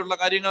കട്ടിയുള്ള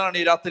കാര്യങ്ങളാണ്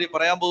ഈ രാത്രി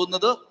പറയാൻ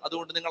പോകുന്നത്.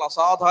 അതുകൊണ്ട് നിങ്ങൾ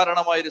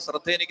അസാധാരണമായ ഒരു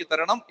ശ്രദ്ധ എനിക്ക്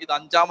തരണം. ഇത്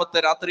 5ാമത്തെ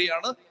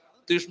രാത്രിയാണ്.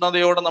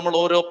 തീഷ്ണതയോടെ നമ്മൾ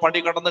ഓരോ പടി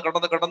കടന്ന്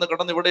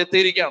ഇവിടെ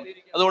എത്തിയിരിക്കുകയാണ്.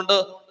 അതുകൊണ്ട്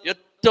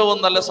ഏറ്റവും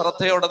നല്ല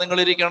ശ്രദ്ധയോടെ നിങ്ങൾ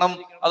ഇരിക്കണം.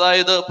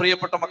 അതായത്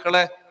പ്രിയപ്പെട്ട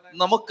മക്കളെ,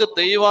 നമുക്ക്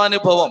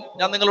ദൈവാനുഭവം,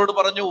 ഞാൻ നിങ്ങളോട്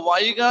പറഞ്ഞു,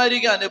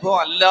 വൈകാരിക അനുഭവം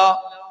അല്ല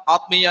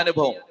ആത്മീയ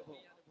അനുഭവം.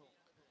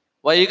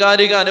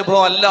 വൈകാരിക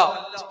അനുഭവം അല്ല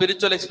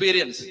സ്പിരിച്വൽ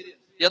എക്സ്പീരിയൻസ്.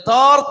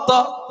 യഥാർത്ഥ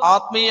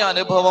ആത്മീയ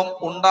അനുഭവം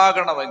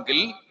ഉണ്ടാകണമെങ്കിൽ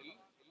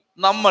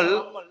നമ്മൾ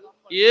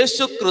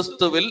യേശു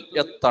ക്രിസ്തുവിൽ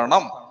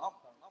എത്തണം,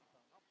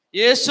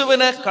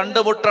 യേശുവിനെ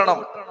കണ്ടുമുട്ടണം.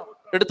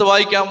 എടുത്തു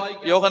വായിക്കാം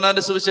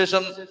യോഹന്നാന്റെ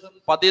സുവിശേഷം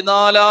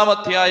 14-ാം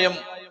അധ്യായം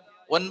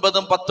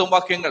 9-10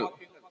 വാക്യങ്ങൾ.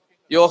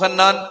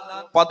 യോഹന്നാൻ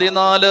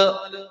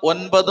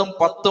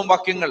 14:9-10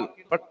 വാക്യങ്ങൾ.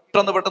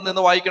 പെട്ടെന്ന്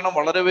നിന്ന് വായിക്കണം,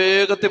 വളരെ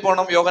വേഗത്തിൽ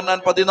പോകണം. യോഹന്നാൻ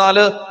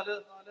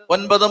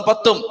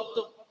 14:9-10.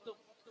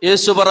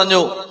 യേശു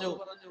പറഞ്ഞു,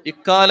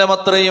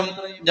 ഇക്കാലമത്രയും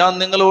ഞാൻ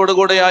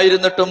നിങ്ങളോടുകൂടെ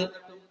ആയിരുന്നിട്ടും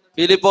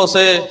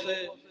ഫിലിപ്പോസേ,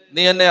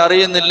 നീ എന്നെ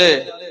അറിയുന്നില്ലേ?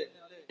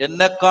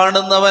 എന്നെ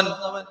കാണുന്നവൻ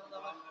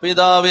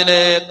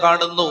പിതാവിനെ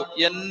കാണുന്നു.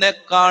 എന്നെ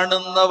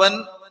കാണുന്നവൻ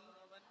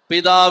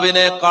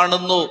പിതാവിനെ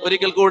കാണുന്നു.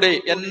 ഒരിക്കൽ കൂടി,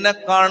 എന്നെ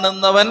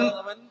കാണുന്നവൻ,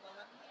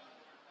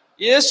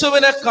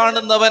 യേശുവിനെ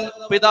കാണുന്നവൻ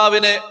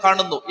പിതാവിനെ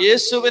കാണുന്നു.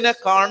 യേശുവിനെ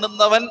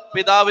കാണുന്നവൻ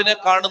പിതാവിനെ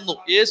കാണുന്നു.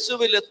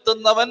 യേശുവിൽ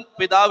എത്തുന്നവൻ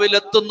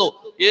പിതാവിലെത്തുന്നു.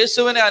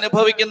 യേശുവിനെ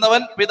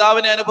അനുഭവിക്കുന്നവൻ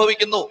പിതാവിനെ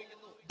അനുഭവിക്കുന്നു.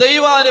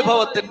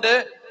 ദൈവാനുഭവത്തിന്റെ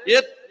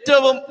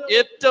ഏറ്റവും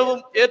ഏറ്റവും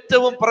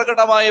ഏറ്റവും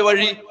പ്രകടമായ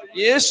വഴി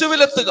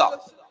യേശുവിലെത്തുക.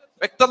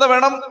 വ്യക്തത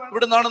വേണം.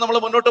 ഇവിടുന്നാണ് നമ്മൾ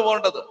മുന്നോട്ട്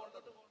പോകേണ്ടത്.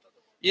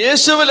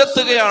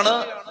 യേശുവിലെത്തുകയാണ്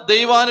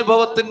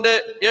ദൈവാനുഭവത്തിന്റെ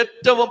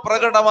ഏറ്റവും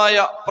പ്രകടമായ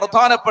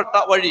പ്രധാനപ്പെട്ട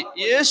വഴി.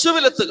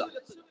 യേശുവിലെത്തുക,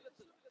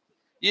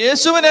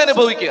 യേശുവിനെ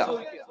അനുഭവിക്കുക,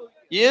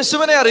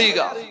 യേശുവിനെ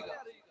അറിയുക,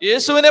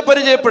 യേശുവിനെ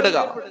പരിചയപ്പെടുക,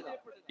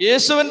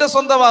 യേശുവിന്റെ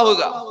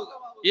സ്വന്തമാവുക,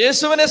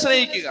 യേശുവിനെ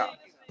സ്നേഹിക്കുക.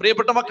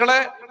 പ്രിയപ്പെട്ട മക്കളെ,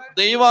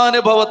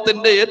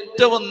 ദൈവാനുഭവത്തിന്റെ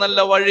ഏറ്റവും നല്ല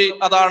വഴി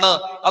അതാണ്.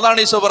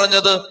 ഈശോ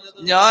പറഞ്ഞത്,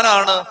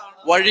 ഞാനാണ്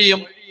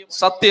വഴിയും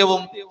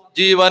സത്യവും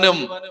ജീവനും.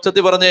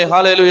 ചെത്തി പറഞ്ഞേ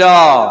ഹല്ലേലൂയാ.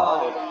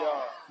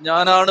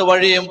 ഞാനാണ്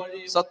വഴിയും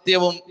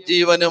സത്യവും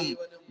ജീവനും.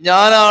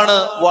 ഞാനാണ്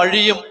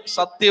വഴിയും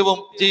സത്യവും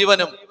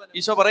ജീവനും.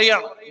 ഈശോ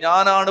പറയുകയാണ്,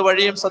 ഞാനാണ്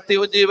വഴിയും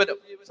സത്യവും ജീവനും.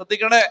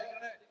 ശ്രദ്ധിക്കണേ.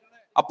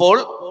 അപ്പോൾ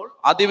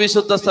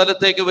അതിവിശുദ്ധ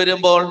സ്ഥലത്തേക്ക്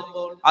വരുമ്പോൾ,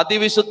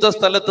 അതിവിശുദ്ധ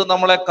സ്ഥലത്ത്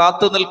നമ്മളെ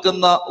കാത്തു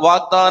നിൽക്കുന്ന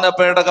വാഗ്ദാന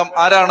പേടകം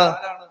ആരാണ്?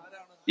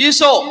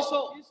 ഈശോ.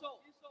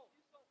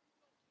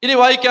 ഇനി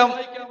വായിക്കാം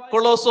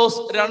കൊളോസോസ്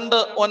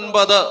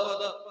 2:9.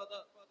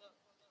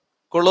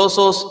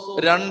 കൊളോസോസ്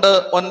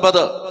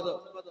 2:9.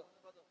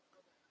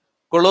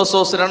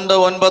 കൊളോസോസ്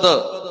 2:9.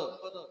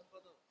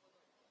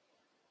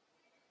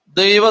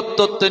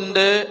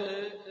 ദൈവത്വത്തിന്റെ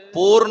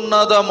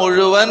പൂർണ്ണത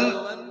മുഴുവൻ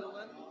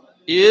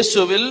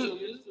യേശുവിൽ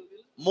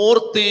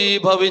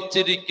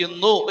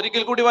മൂർത്തീഭവിച്ചിരിക്കുന്നു.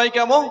 ഒരിക്കൽ കൂടി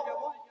വായിക്കാമോ?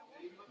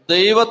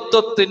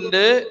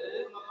 ദൈവത്വത്തിന്റെ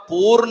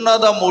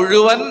പൂർണ്ണത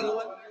മുഴുവൻ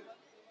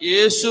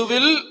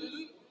യേശുവിൽ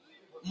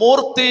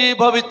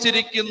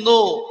മൂർത്തീഭവിച്ചിരിക്കുന്നു.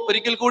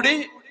 ഒരിക്കൽ കൂടി,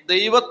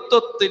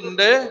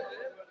 ദൈവത്വത്തിന്റെ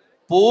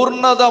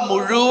പൂർണ്ണത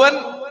മുഴുവൻ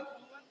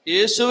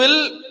യേശുവിൽ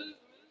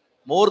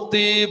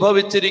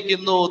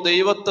മൂർത്തീഭവിച്ചിരിക്കുന്നു.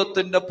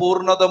 ദൈവത്വത്തിന്റെ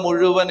പൂർണ്ണത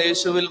മുഴുവൻ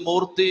യേശുവിൽ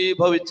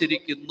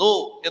മൂർത്തീഭവിച്ചിരിക്കുന്നു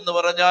എന്ന്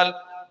പറഞ്ഞാൽ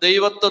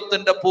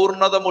ദൈവത്വത്തിന്റെ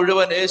പൂർണ്ണത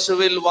മുഴുവൻ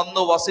യേശുവിൽ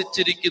വന്നു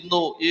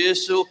വസിച്ചിരിക്കുന്നു.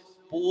 യേശു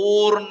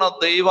പൂർണ്ണ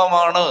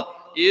ദൈവമാണ്.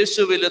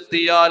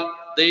 യേശുവിലെത്തിയാൽ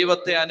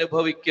ദൈവത്തെ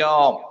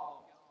അനുഭവിക്കാം.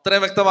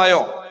 ഇത്രയും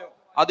വ്യക്തമായോ?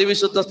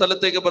 അതിവിശുദ്ധ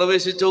സ്ഥലത്തേക്ക്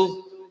പ്രവേശിച്ചു.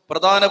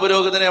 പ്രധാന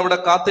പുരോഹിതനെ അവിടെ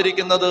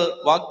കാത്തിരിക്കുന്നത്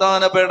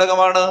വാഗ്ദാന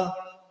പേടകമാണ്.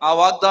 ആ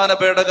വാഗ്ദാന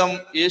പേടകം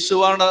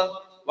യേശുവാണ്.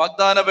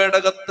 വാഗ്ദാന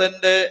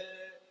പേടകത്തിന്റെ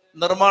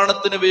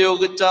നിർമ്മാണത്തിന്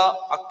ഉപയോഗിച്ച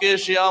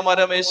അക്കേഷ്യ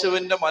മരം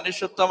യേശുവിന്റെ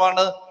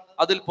മനുഷ്യത്വമാണ്.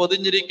 അതിൽ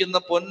പൊതിഞ്ഞിരിക്കുന്ന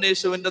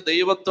പൊന്നേശുവിന്റെ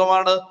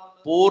ദൈവത്വമാണ്.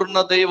 പൂർണ്ണ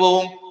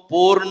ദൈവവും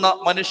പൂർണ്ണ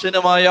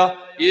മനുഷ്യനുമായ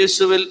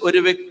യേശുവിൽ ഒരു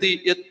വ്യക്തി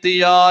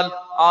എത്തിയാൽ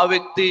ആ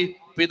വ്യക്തി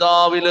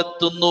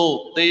പിതാവിലെത്തുന്നു,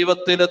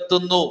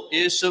 ദൈവത്തിലെത്തുന്നു.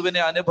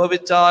 യേശുവിനെ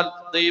അനുഭവിച്ചാൽ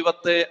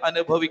ദൈവത്തെ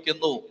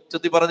അനുഭവിക്കുന്നു.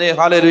 ചൊല്ലി പറഞ്ഞേ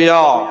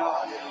ഹല്ലേലൂയാ,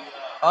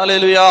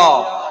 ഹല്ലേലൂയാ,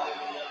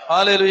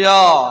 ഹല്ലേലൂയാ.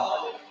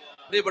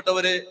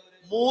 പ്രിയപ്പെട്ടവരെ,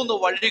 3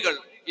 വഴികൾ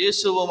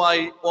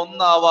യേശുവുമായി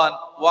ഒന്നാവാൻ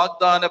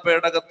വാഗ്ദാന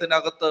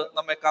പേടകത്തിനകത്ത്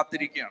നമ്മെ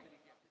കാത്തിരിക്കുകയാണ്.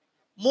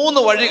 3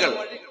 വഴികൾ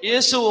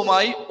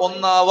യേശുവുമായി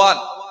ഒന്നാവാൻ,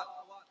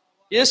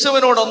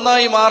 യേശുവിനോട്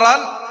ഒന്നായി മാറാൻ,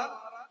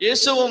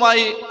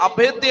 യേശുവുമായി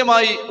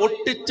അഭേദ്യമായി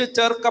ഒട്ടിച്ചു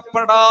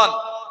ചേർക്കപ്പെടാൻ,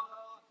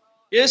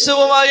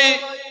 യേശുവുമായി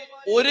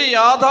ഒരു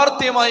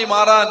യാഥാർത്ഥ്യമായി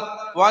മാറാൻ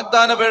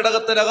വാഗ്ദാന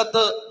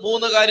പേടകത്തിനകത്ത്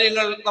 3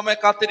 കാര്യങ്ങൾ നമ്മെ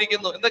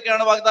കാത്തിരിക്കുന്നു.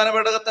 എന്തൊക്കെയാണ് വാഗ്ദാന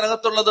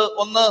പേടകത്തിനകത്തുള്ളത്?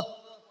 1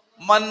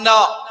 മന്ന,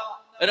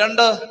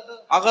 2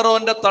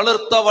 അഹറോന്റെ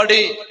തളിർത്ത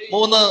വടി,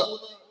 3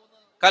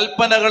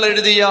 കൽപ്പനകൾ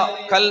എഴുതിയ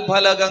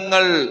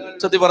കൽഫലകങ്ങൾ.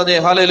 ചൊല്ലി പറഞ്ഞേ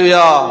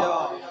ഹല്ലേലൂയാ,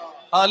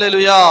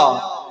 ഹല്ലേലൂയാ,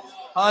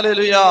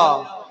 ഹല്ലേലൂയാ.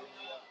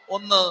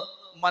 1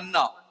 മന്ന.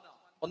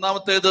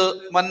 ഒന്നാമത്തേത്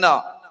മന്ന.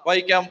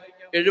 വായിക്കാം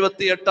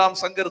 78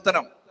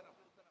 സങ്കീർത്തനം.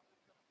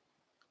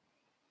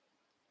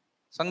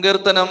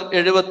 സങ്കീർത്തനം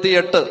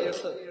 78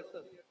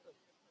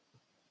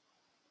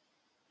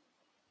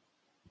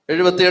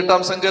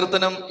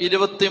 സങ്കീർത്തനം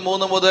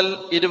 23 മുതൽ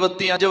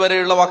 25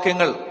 വരെയുള്ള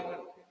വാക്യങ്ങൾ.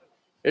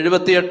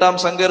 78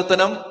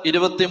 സങ്കീർത്തനം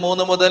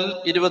 23 മുതൽ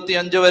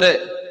 25 വരെ.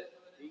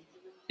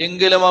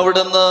 എങ്കിലും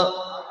അവിടുന്ന്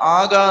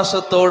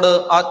ആകാശത്തോട്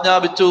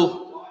ആജ്ഞാപിച്ചു,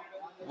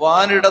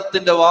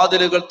 വാനിടത്തിന്റെ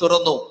വാതിലുകൾ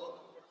തുറന്നു.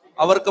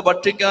 അവർക്ക്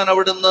ഭക്ഷിക്കാൻ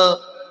അവിടുന്ന്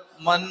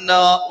മന്ന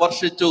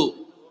വർഷിച്ചു.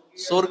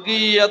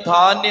 സ്വർഗീയ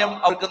ധാന്യം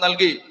അവർക്ക്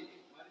നൽകി.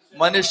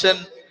 മനുഷ്യൻ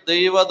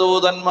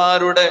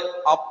ദൈവദൂതന്മാരുടെ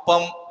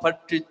അപ്പം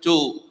ഭക്ഷിച്ചു.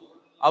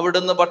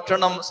 അവിടുന്ന്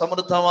ഭക്ഷണം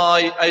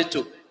സമൃദ്ധമായി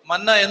അയച്ചു.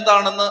 മന്ന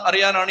എന്താണെന്ന്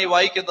അറിയാനാണ് ഈ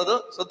വായിക്കുന്നത്.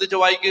 ശ്രദ്ധിച്ച്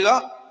വായിക്കുക.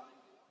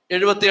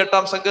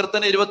 78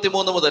 സങ്കീർത്തനം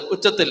 23 മുതൽ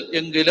ഉച്ചത്തിൽ.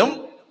 എങ്കിലും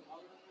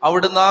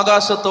അവിടുന്ന്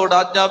ആകാശത്തോട്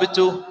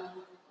ആജ്ഞാപിച്ചു,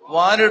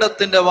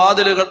 വാനിടത്തിന്റെ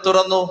വാതിലുകൾ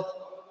തുറന്നു.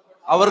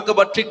 അവർക്ക്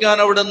ഭക്ഷിക്കാൻ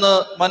അവിടുന്ന്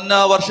മന്ന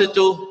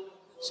വർഷിച്ചു.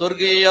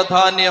 സ്വർഗീയ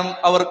ധാന്യം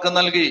അവർക്ക്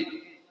നൽകി.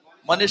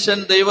 മനുഷ്യൻ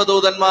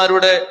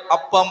ദൈവദൂതന്മാരുടെ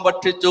അപ്പം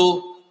ഭക്ഷിച്ചു.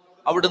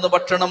 അവിടുന്ന്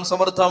ഭക്ഷണം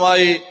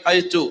സമൃദ്ധമായി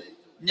അയച്ചു.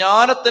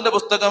 ജ്ഞാനത്തിന്റെ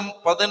പുസ്തകം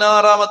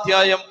 16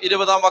 അധ്യായം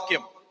 20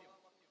 വാക്യം.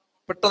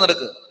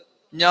 പെട്ടെന്നെടുക്ക്.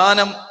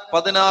 ജ്ഞാനം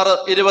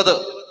 16:20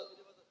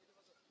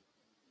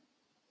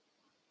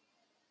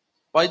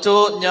 വായിച്ചോ.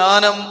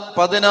 ജ്ഞാനം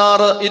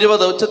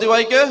 16:20 ഉച്ചത്തി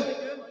വായിക്ക്.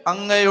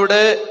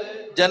 അങ്ങയുടെ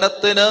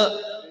ജനത്തിന്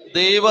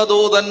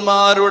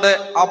ദൈവദൂതന്മാരുടെ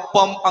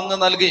അപ്പം അങ്ങ്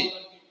നൽകി.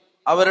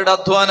 അവരുടെ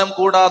അധ്വാനം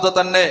കൂടാതെ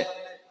തന്നെ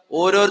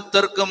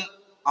ഓരോരുത്തർക്കും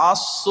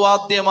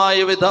ആസ്വാദ്യമായ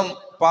വിധം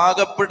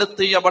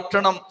പാകപ്പെടുത്തിയ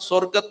ഭക്ഷണം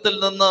സ്വർഗത്തിൽ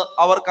നിന്ന്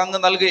അവർക്ക് അങ്ങ്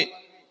നൽകി.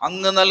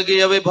 അങ്ങ്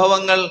നൽകിയ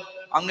വിഭവങ്ങൾ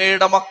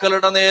അങ്ങയുടെ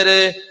മക്കളുടെ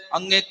നേരെ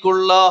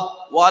അങ്ങേക്കുള്ള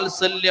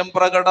വാത്സല്യം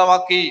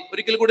പ്രകടമാക്കി.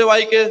 ഒരിക്കൽ കൂടി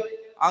വായിക്ക്.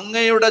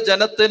 അങ്ങയുടെ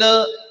ജനത്തിന്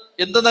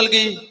എന്ത്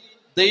നൽകി?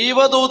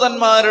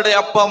 ദൈവദൂതന്മാരുടെ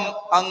അപ്പം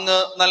അങ്ങ്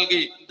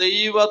നൽകി.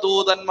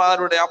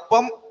 ദൈവദൂതന്മാരുടെ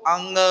അപ്പം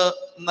അങ്ങ്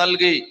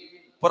നൽകി.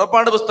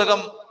 പുറപ്പാട് പുസ്തകം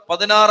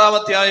 16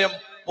 അധ്യായം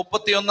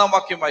 31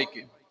 വാക്യം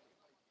വായിക്കും.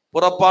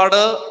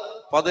 പുറപ്പാട്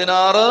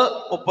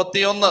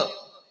 16:31.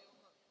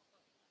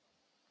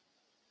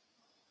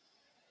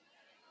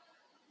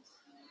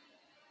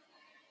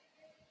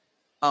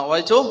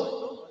 വായിച്ചോ.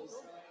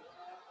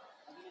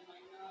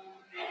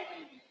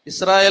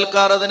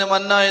 ഇസ്രായേൽക്കാർ അതിന്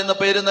മന്ന എന്ന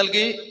പേര്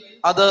നൽകി.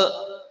 അത്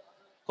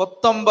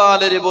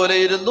കൊത്തമ്പാലരി പോലെ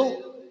ഇരുന്നു,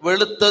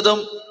 വെളുത്തതും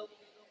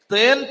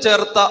തേൻ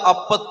ചേർത്ത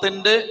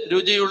അപ്പത്തിന്റെ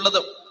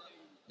രുചിയുള്ളതും.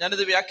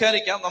 ഞാനിത്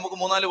വ്യാഖ്യാനിക്കാം. നമുക്ക്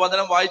 3-4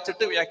 വചനം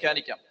വായിച്ചിട്ട്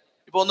വ്യാഖ്യാനിക്കാം.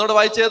 ഇപ്പൊ ഒന്നുകൂടെ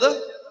വായിച്ചത്.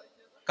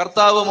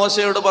 കർത്താവ്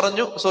മോശയോട്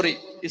പറഞ്ഞു,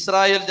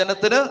 ഇസ്രായേൽ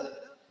ജനത്തിന്,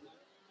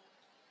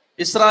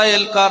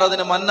 ഇസ്രായേൽക്കാർ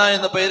അതിന് മന്ന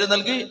എന്ന പേര്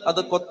നൽകി.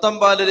 അത്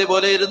കൊത്തമ്പാലരി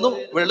പോലെ ഇരുന്നു,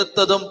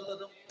 വെളുത്തതും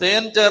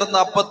തേൻ ചേർന്ന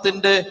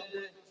അപ്പത്തിന്റെ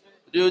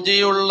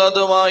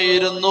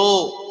രുചിയുള്ളതുമായിരുന്നു.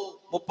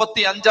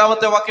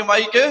 35 വാക്യം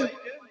വായിക്ക്.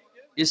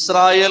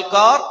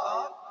 ഇസ്രായേൽക്കാർ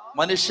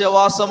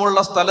മനുഷ്യവാസമുള്ള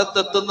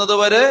സ്ഥലത്തെത്തുന്നത്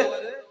വരെ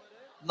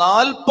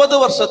 40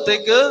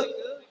 വർഷത്തേക്ക്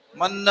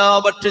മന്ന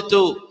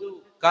ഭക്ഷിച്ചു.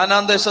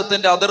 കാനാൻ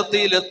ദേശത്തിന്റെ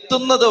അതിർത്തിയിൽ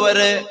എത്തുന്നത്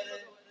വരെ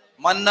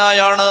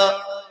മന്നായാണ്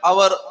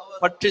അവർ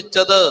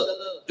ഭക്ഷിച്ചത്.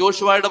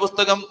 ജോഷുവയുടെ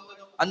പുസ്തകം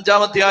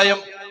 5 അധ്യായം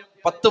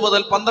 10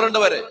 മുതൽ 12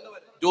 വരെ.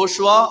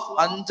 ജോഷുവ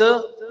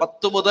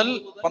 5:10 മുതൽ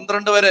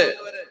 12 വരെ.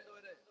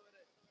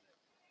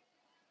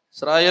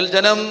 ഇസ്രായേൽ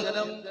ജനം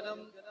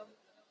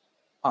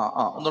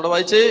ഒന്നുകൂടെ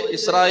വായിച്ചേ.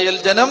 ഇസ്രായേൽ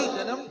ജനം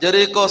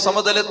ജെറീക്കോ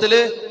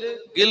സമതലത്തിലെ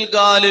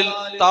ഗിൽഗാലിൽ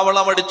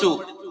താവളമടിച്ചു.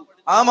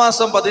 ആ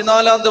മാസം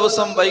 14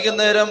 ദിവസം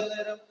വൈകുന്നേരം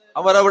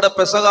അവർ അവിടെ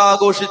പെസഹ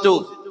ആഘോഷിച്ചു.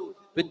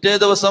 പിറ്റേ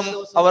ദിവസം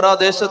അവർ ആ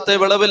ദേശത്തെ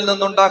വിളവിൽ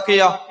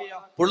നിന്നുണ്ടാക്കിയ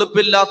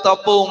പുളിപ്പില്ലാത്ത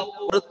അപ്പവും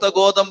വറുത്ത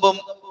ഗോതമ്പും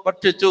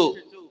ഭക്ഷിച്ചു.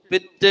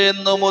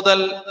 പിറ്റേന്നു മുതൽ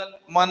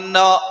മന്ന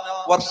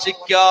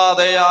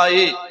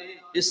വർഷിക്കാതെയായി.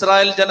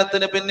 ഇസ്രായേൽ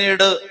ജനത്തിന്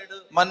പിന്നീട്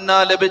മന്ന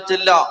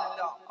ലഭിച്ചില്ല.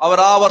 അവർ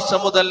ആ വർഷം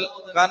മുതൽ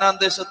കാനാൻ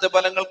ദേശത്തെ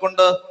ഫലങ്ങൾ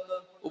കൊണ്ട്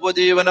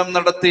ഉപജീവനം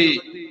നടത്തി.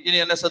 ഇനി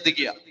എന്നെ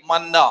ശ്രദ്ധിക്കുക.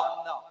 മന്ന.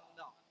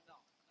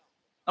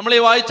 നമ്മൾ ഈ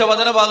വായിച്ച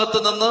വചനഭാഗത്ത്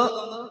നിന്ന്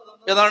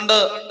ഏതാണ്ട്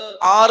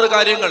 6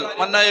 കാര്യങ്ങൾ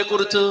മന്നയെ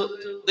കുറിച്ച്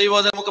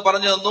ദൈവവചനം നമുക്ക്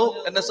പറഞ്ഞു തന്നു.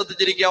 എന്നെ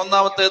ശ്രദ്ധിച്ചിരിക്കുക.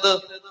 ഒന്നാമത്തേത്,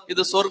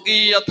 ഇത്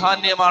സ്വർഗീയ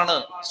ധാന്യമാണ്.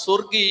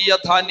 സ്വർഗീയ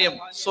ധാന്യം,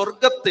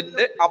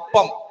 സ്വർഗത്തിന്റെ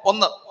അപ്പം.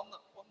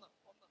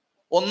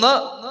 ഒന്ന്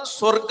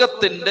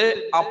സ്വർഗത്തിന്റെ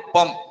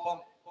അപ്പം.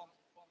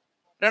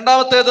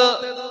 രണ്ടാമത്തേത്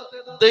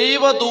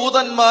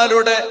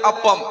ദൈവദൂതന്മാരുടെ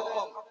അപ്പം.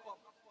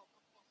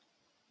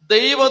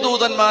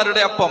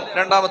 ദൈവദൂതന്മാരുടെ അപ്പം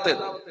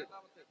രണ്ടാമത്തേത്.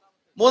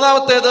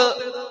 മൂന്നാമത്തേത്,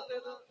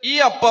 ഈ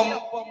അപ്പം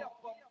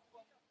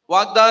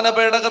വാഗ്ദാന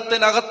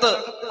പേടകത്തിനകത്ത്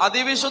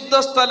അതിവിശുദ്ധ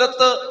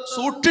സ്ഥലത്ത്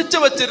സൂക്ഷിച്ചു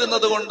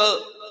വച്ചിരുന്നത് കൊണ്ട്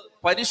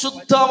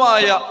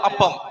പരിശുദ്ധമായ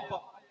അപ്പം.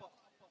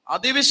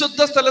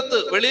 അതിവിശുദ്ധ സ്ഥലത്ത്,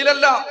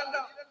 വെളിയിലല്ല,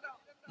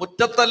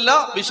 മുറ്റത്തല്ല,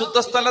 വിശുദ്ധ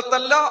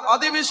സ്ഥലത്തല്ല,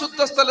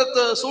 അതിവിശുദ്ധ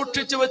സ്ഥലത്ത്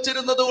സൂക്ഷിച്ചു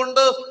വച്ചിരുന്നത്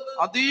കൊണ്ട്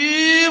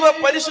അതീവ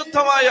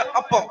പരിശുദ്ധമായ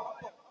അപ്പം.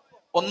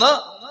 ഒന്ന്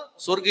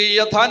സ്വർഗീയ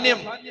ധാന്യം,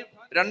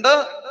 2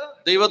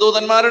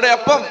 ദൈവദൂതന്മാരുടെ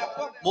അപ്പം,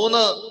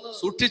 3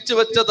 സൂക്ഷിച്ചു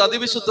വെച്ചത്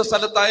അതിവിശുദ്ധ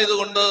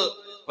സ്ഥലത്തായതുകൊണ്ട്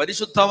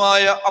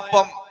പരിശുദ്ധമായ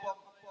അപ്പം.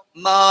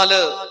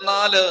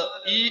 4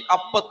 ഈ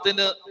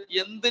അപ്പത്തിന്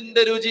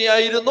എന്തിന്റെ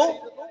രുചിയായിരുന്നു?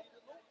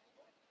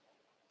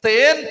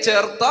 തേൻ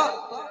ചേർത്ത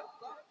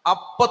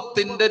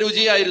അപ്പത്തിന്റെ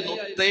രുചിയായിരുന്നു.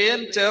 തേൻ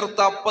ചേർത്ത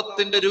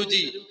അപ്പത്തിന്റെ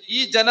രുചി. ഈ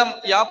ജനം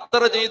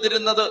യാത്ര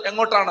ചെയ്തിരുന്നത്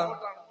എങ്ങോട്ടാണ്?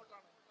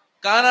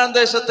 കാനാൻ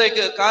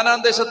ദേശത്തേക്ക്. കാനാൻ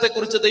ദേശത്തെ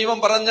കുറിച്ച് ദൈവം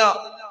പറഞ്ഞ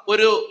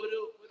ഒരു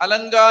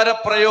അലങ്കാര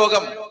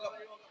പ്രയോഗം,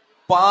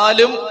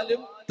 പാലും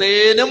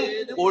തേനും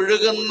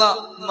ഒഴുകുന്ന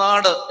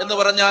നാട് എന്ന്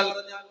പറഞ്ഞാൽ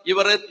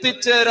ഇവർ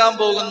എത്തിച്ചേരാൻ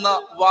പോകുന്ന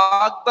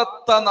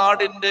വാഗ്ദത്ത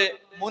നാടിന്റെ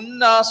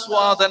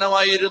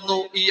മുന്നാസ്വാദനമായിരുന്നു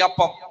ഈ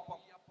അപ്പം.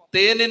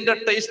 തേനിന്റെ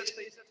ടേസ്റ്റ്.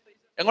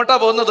 എങ്ങോട്ടാ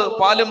പോകുന്നത്?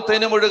 പാലും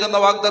തേനും ഒഴുകുന്ന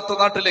വാഗ്ദത്ത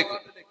നാട്ടിലേക്ക്.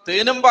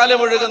 തേനും പാലും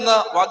ഒഴുകുന്ന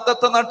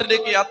വാഗ്ദത്ത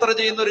നാട്ടിലേക്ക് യാത്ര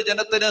ചെയ്യുന്ന ഒരു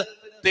ജനത്തിന്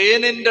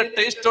തേനിന്റെ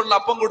ടേസ്റ്റ് ഉള്ള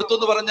അപ്പം കൊടുത്തു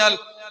എന്ന് പറഞ്ഞാൽ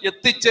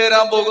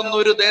എത്തിച്ചേരാൻ പോകുന്ന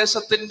ഒരു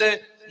ദേശത്തിന്റെ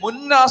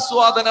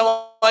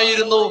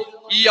മുന്നാസ്വാദനമായിരുന്നു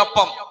ഈ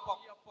അപ്പം.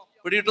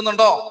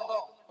 പിടിയിട്ടുന്നുണ്ടോ?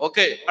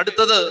 ഓക്കെ.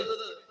 അടുത്തത്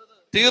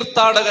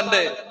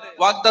തീർത്ഥാടകന്റെ,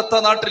 വാഗ്ദത്ത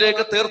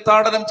നാട്ടിലേക്ക്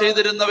തീർത്ഥാടനം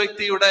ചെയ്തിരുന്ന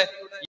വ്യക്തിയുടെ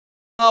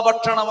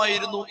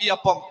ഭക്ഷണമായിരുന്നു ഈ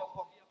അപ്പം.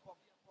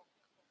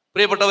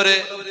 പ്രിയപ്പെട്ടവരെ,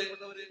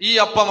 ഈ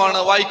അപ്പമാണ്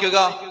വായിക്കുക.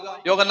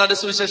 യോഹന്നാന്റെ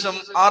സുവിശേഷം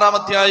 6-ാം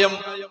അധ്യായം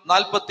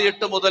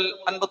 48 മുതൽ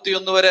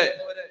 51 വരെ.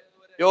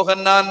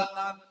 യോഹന്നാൻ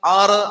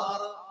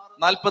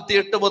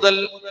 6:48 മുതൽ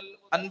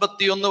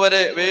 51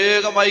 വരെ.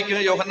 വേഗം വായിക്കുക.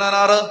 യോഹന്നാൻ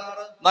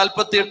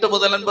 6:48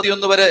 മുതൽ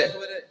 51 വരെ.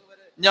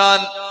 ഞാൻ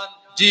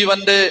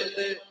ജീവന്റെ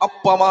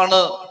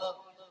അപ്പമാണ്.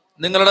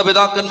 നിങ്ങളുടെ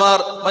പിതാക്കന്മാർ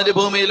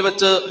മരുഭൂമിയിൽ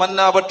വെച്ച് മന്ന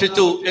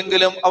ഭക്ഷിച്ചു,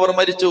 എങ്കിലും അവർ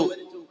മരിച്ചു.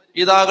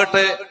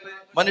 ഇതാകട്ടെ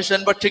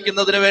മനുഷ്യൻ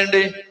ഭക്ഷിക്കുന്നതിന്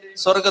വേണ്ടി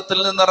സ്വർഗത്തിൽ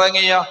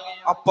നിന്നിറങ്ങിയ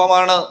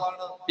അപ്പമാണ്.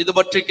 ഇത്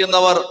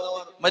ഭക്ഷിക്കുന്നവർ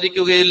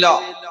മരിക്കുകയില്ല.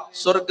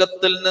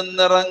 സ്വർഗത്തിൽ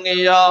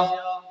നിന്നിറങ്ങിയ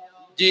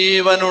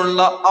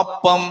ജീവനുള്ള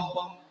അപ്പം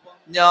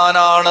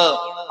ഞാനാണ്.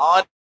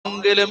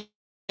 ആരെങ്കിലും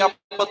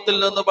അപ്പത്തിൽ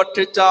നിന്ന്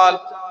ഭക്ഷിച്ചാൽ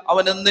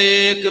അവൻ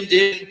എന്നേക്കും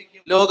ജീവൻ.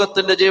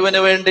 ലോകത്തിന്റെ ജീവന്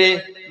വേണ്ടി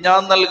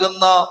ഞാൻ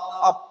നൽകുന്ന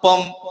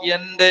അപ്പം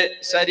എന്റെ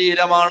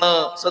ശരീരമാണ്.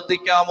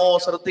 ശ്രദ്ധിക്കാമോ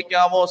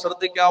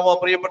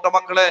പ്രിയപ്പെട്ട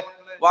മക്കളെ?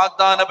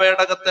 വാഗ്ദാന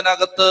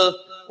പേടകത്തിനകത്ത്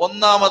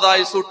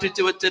ഒന്നാമതായി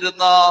സൂക്ഷിച്ചു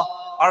വെച്ചിരുന്ന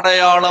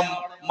അടയാളം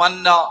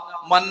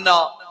മന്ന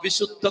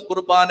വിശുദ്ധ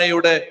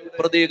കുർബാനയുടെ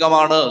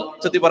പ്രതീകമാണ്.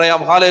 ചെത്തി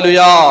പറയാം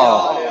ഹല്ലേലൂയാ,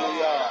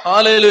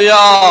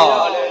 ഹല്ലേലൂയാ.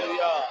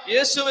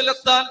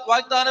 യേശുവിലെത്താൻ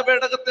വാഗ്ദാന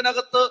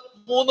പേടകത്തിനകത്ത്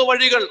 3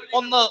 വഴികൾ.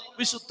 ഒന്ന്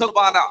വിശുദ്ധ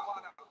കുർബാന.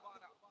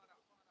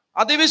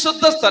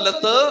 അതിവിശുദ്ധ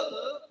സ്ഥലത്ത്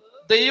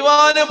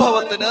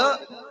ദൈവാനുഭവത്തിന്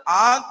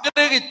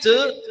ആഗ്രഹിച്ച്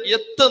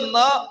എത്തുന്ന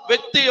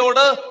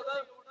വ്യക്തിയോട്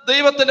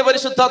ദൈവത്തിന്റെ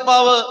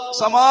പരിശുദ്ധാത്മാവ്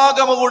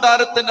സമാഗമ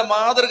കൂടാരത്തിന്റെ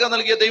മാതൃക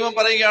നൽകിയ ദൈവം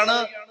പറയുകയാണ്,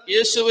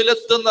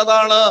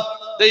 യേശുവിലെത്തുന്നതാണ്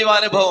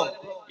ദൈവാനുഭവം.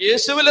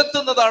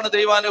 യേശുവിലെത്തുന്നതാണ്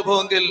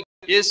ദൈവാനുഭവമെങ്കിൽ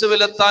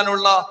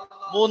യേശുവിലെത്താനുള്ള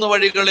 3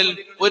 വഴികളിൽ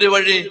ഒരു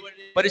വഴി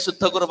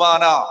പരിശുദ്ധ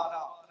കുർബാന.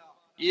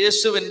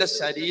 യേശുവിന്റെ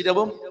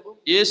ശരീരവും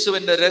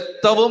യേശുവിന്റെ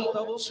രക്തവും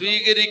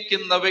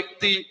സ്വീകരിക്കുന്ന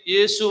വ്യക്തി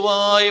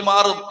യേശുവായി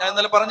മാറും. ഞാൻ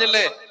ഇന്നലെ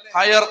പറഞ്ഞില്ലേ,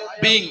 higher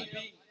being,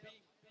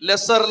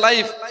 lesser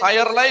life,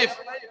 higher life.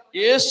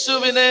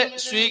 യേശുവിനെ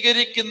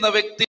സ്വീകരിക്കുന്ന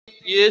വ്യക്തി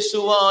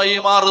യേശുവായി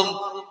മാറും,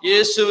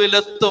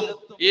 യേശുവിലെത്തും,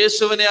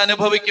 യേശുവിനെ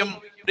അനുഭവിക്കും.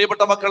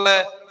 പ്രിയപ്പെട്ട മക്കളെ,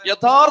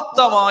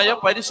 യഥാർത്ഥമായ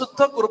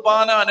പരിശുദ്ധ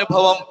കുർബാന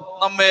അനുഭവം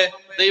നമ്മെ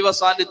ദൈവ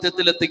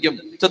സാന്നിധ്യത്തിൽ എത്തിക്കും.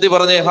 ചൊല്ലി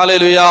പറഞ്ഞേ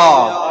ഹല്ലേലൂയാ.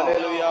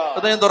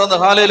 ഹൃദയം തുറന്ന്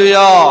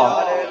ഹല്ലേലൂയാ,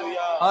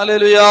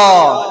 ഹല്ലേലൂയാ,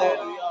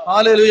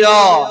 ഹല്ലേലൂയാ,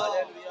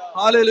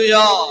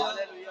 ഹല്ലേലൂയാ.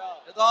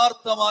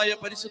 യഥാർത്ഥമായ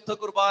പരിശുദ്ധ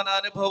കുർബാന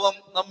അനുഭവം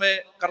നമ്മെ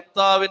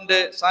കർത്താവിന്റെ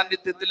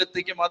സാന്നിധ്യത്തിൽ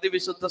എത്തിക്കും,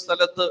 അതിവിശുദ്ധ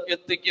സ്ഥലത്ത്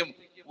എത്തിക്കും.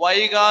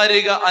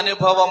 വൈകാരിക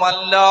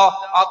അനുഭവമല്ല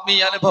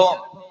ആത്മീയ അനുഭവം.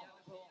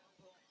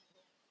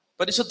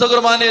 പരിശുദ്ധ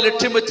കുർബാനയെ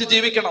ലക്ഷ്യം വെച്ച്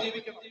ജീവിക്കണം.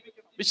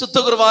 വിശുദ്ധ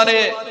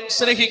കുർബാനയെ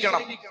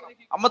സ്നേഹിക്കണം.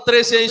 അമ്മ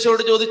ത്രേസ്യ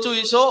ഈശോയോട് ചോദിച്ചു,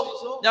 ഈശോ,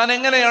 ഞാൻ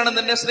എങ്ങനെയാണ്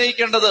നിന്നെ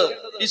സ്നേഹിക്കേണ്ടത്?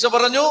 ഈശോ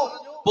പറഞ്ഞു,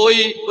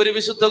 പോയി ഒരു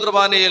വിശുദ്ധ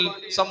കുർബാനയിൽ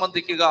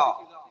സംബന്ധിക്കുക.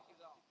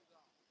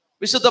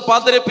 വിശുദ്ധ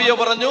പാദ്രി പിയോ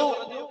പറഞ്ഞു,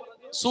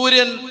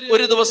 സൂര്യൻ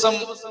ഒരു ദിവസം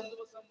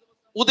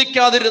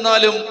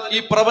ഉദിക്കാതിരുന്നാലും ഈ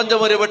പ്രപഞ്ചം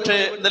ഒരുപക്ഷെ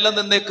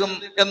നിലനിന്നേക്കും.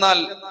 എന്നാൽ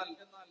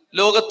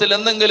ലോകത്തിൽ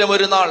എന്തെങ്കിലും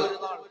ഒരു നാൾ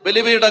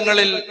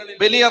ബലിപീഠങ്ങളിൽ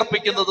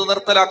ബലിയർപ്പിക്കുന്നത്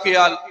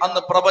നിർത്തലാക്കിയാൽ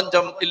അന്ന്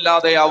പ്രപഞ്ചം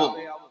ഇല്ലാതെയാവും.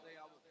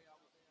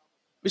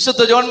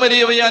 വിശുദ്ധ ജോൺ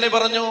മരിയ വിയാനി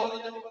പറഞ്ഞു,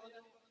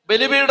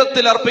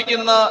 ബലിപീഠത്തിൽ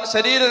അർപ്പിക്കുന്ന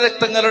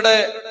ശരീരരക്തങ്ങളുടെ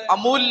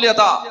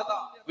അമൂല്യത,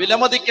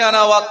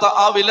 വിലമതിക്കാനാവാത്ത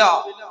ആ വില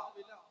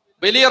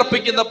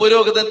ബലിയർപ്പിക്കുന്ന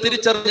പുരോഹിതൻ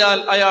തിരിച്ചറിഞ്ഞാൽ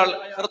അയാൾ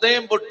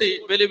ഹൃദയം പൊട്ടി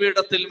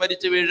ബലിപീഠത്തിൽ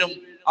മരിച്ചു വീഴും.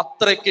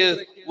 അത്രയ്ക്ക്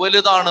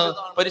വലുതാണ്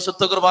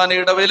പരിശുദ്ധ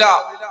കുർബാനയുടെ വില.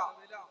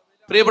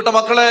 പ്രിയപ്പെട്ട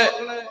മക്കളെ,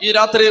 ഈ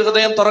രാത്രി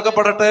ഹൃദയം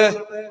തുറക്കപ്പെടട്ടെ.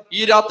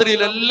 ഈ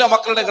രാത്രിയിൽ എല്ലാ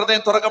മക്കളുടെ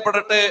ഹൃദയം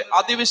തുറക്കപ്പെടട്ടെ.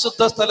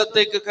 അതിവിശുദ്ധ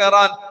സ്ഥലത്തേക്ക്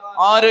കയറാൻ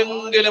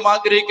ആരെങ്കിലും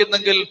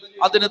ആഗ്രഹിക്കുന്നെങ്കിൽ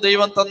അതിന്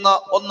ദൈവം തന്ന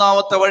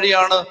ഒന്നാമത്തെ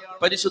വഴിയാണ്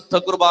പരിശുദ്ധ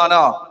കുർബാന.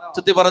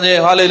 ചുറ്റി പറഞ്ഞേ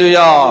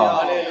ഹല്ലേലൂയാ.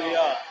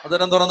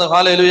 അതിനം തുറന്ന്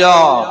ഹല്ലേലൂയാ,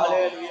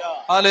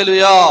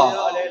 ഹല്ലേലൂയാ,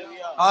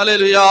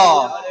 ഹല്ലേലൂയാ,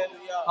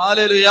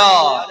 ഹല്ലേലൂയാ,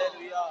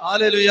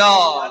 ഹല്ലേലൂയാ.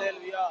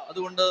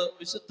 അതുകൊണ്ട്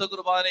വിശുദ്ധ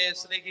കുർബാനയെ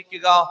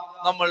സ്നേഹിക്കുക.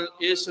 നമ്മൾ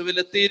യേശുവിൽ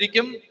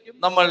എത്തിയിരിക്കും,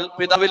 നമ്മൾ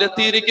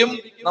പിതാവിലെത്തിയിരിക്കും,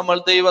 നമ്മൾ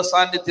ദൈവ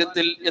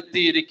സാന്നിധ്യത്തിൽ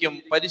എത്തിയിരിക്കും.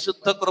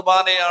 പരിശുദ്ധ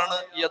കുർബാനയാണ്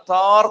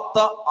യഥാർത്ഥ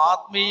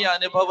ആത്മീയ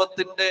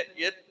അനുഭവത്തിന്റെ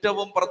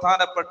ഏറ്റവും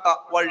പ്രധാനപ്പെട്ട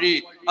വഴി.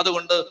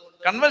 അതുകൊണ്ട്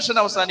കൺവെൻഷൻ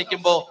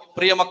അവസാനിക്കുമ്പോ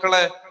പ്രിയ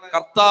മക്കളെ,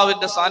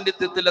 കർത്താവിന്റെ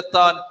സാന്നിധ്യത്തിൽ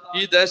എത്താൻ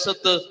ഈ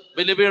ദേശത്ത്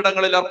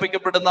ബലിപീഠങ്ങളിൽ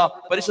അർപ്പിക്കപ്പെടുന്ന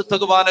പരിശുദ്ധ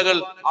കുർബാനകൾ,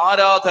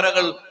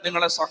 ആരാധനകൾ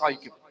നിങ്ങളെ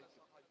സഹായിക്കും.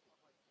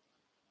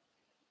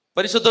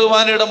 പരിശുദ്ധ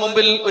കുർബാനയുടെ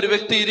മുമ്പിൽ ഒരു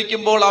വ്യക്തി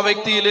ഇരിക്കുമ്പോൾ ആ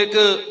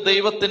വ്യക്തിയിലേക്ക്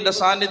ദൈവത്തിന്റെ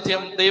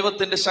സാന്നിധ്യം,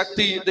 ദൈവത്തിന്റെ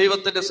ശക്തി,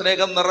 ദൈവത്തിന്റെ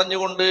സ്നേഹം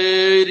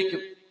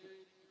നിറഞ്ഞുകൊണ്ടേയിരിക്കും.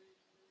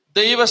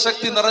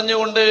 ദൈവശക്തി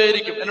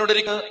നിറഞ്ഞുകൊണ്ടേയിരിക്കും. എന്നോട്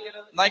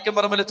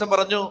നായ്ക്കമ്പറമ്പിൽ അച്ഛൻ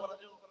പറഞ്ഞു,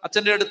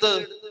 അച്ഛന്റെ അടുത്ത്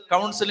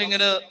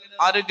കൗൺസിലിങ്ങിന്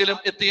ആരെങ്കിലും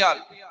എത്തിയാൽ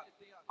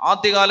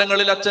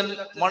ആദ്യകാലങ്ങളിൽ അച്ഛൻ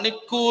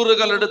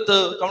മണിക്കൂറുകളെടുത്ത്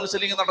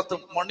കൗൺസിലിംഗ്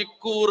നടത്തും.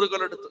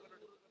 മണിക്കൂറുകളെടുത്ത്,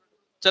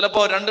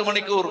 ചിലപ്പോ 2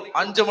 മണിക്കൂർ,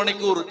 5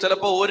 മണിക്കൂർ,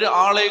 ചിലപ്പോ ഒരു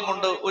ആളെയും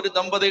കൊണ്ട്, ഒരു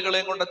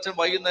ദമ്പതികളെയും കൊണ്ട് അച്ഛൻ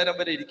വൈകുന്നേരം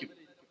വരെ ഇരിക്കും.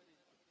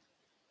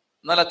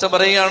 എന്നാൽ അച്ഛൻ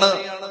പറയുകയാണ്,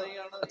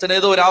 അച്ഛൻ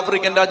ഏതോ ഒരു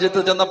ആഫ്രിക്കൻ രാജ്യത്ത്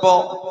ചെന്നപ്പോ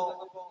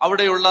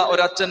അവിടെയുള്ള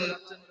ഒരു അച്ഛൻ,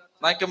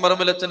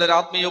 നായ്ക്കമ്പറമ്പിൽ അച്ഛൻ ഒരു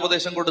ആത്മീയ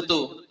ഉപദേശം കൊടുത്തു.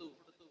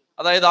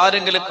 അതായത്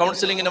ആരെങ്കിലും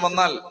കൗൺസിലിങ്ങിന്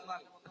വന്നാൽ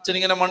അച്ഛൻ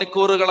ഇങ്ങനെ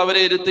മണിക്കൂറുകൾ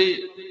അവരെ ഇരുത്തി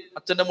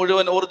അച്ഛന്റെ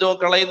മുഴുവൻ ഊർജവും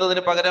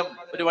കളയുന്നതിന് പകരം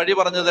ഒരു വഴി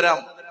പറഞ്ഞു തരാം.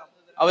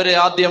 അവരെ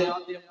ആദ്യം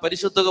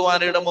പരിശുദ്ധ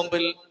കുർബാനയുടെ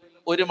മുമ്പിൽ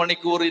 1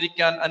 മണിക്കൂർ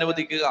ഇരിക്കാൻ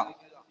അനുവദിക്കുക.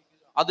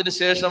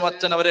 അതിനുശേഷം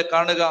അച്ഛൻ അവരെ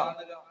കാണുക.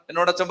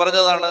 എന്നോട് അച്ഛൻ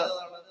പറഞ്ഞതാണ്,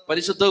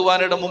 പരിശുദ്ധ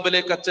കുർബാനയുടെ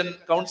മുമ്പിലേക്ക് അച്ഛൻ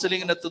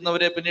കൗൺസിലിങ്ങിന്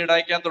എത്തുന്നവരെ പിന്നീട്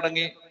അയക്കാൻ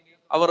തുടങ്ങി.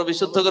 അവർ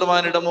വിശുദ്ധ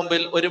കുർബാനയുടെ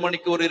മുമ്പിൽ 1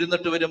 മണിക്കൂർ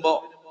ഇരുന്നിട്ട് വരുമ്പോ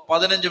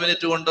 15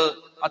 മിനിറ്റ് കൊണ്ട്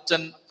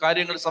അച്ഛൻ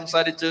കാര്യങ്ങൾ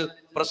സംസാരിച്ച്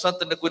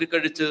പ്രശ്നത്തിന്റെ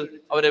കുരുക്കഴിച്ച്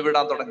അവരെ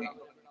വിടാൻ തുടങ്ങി.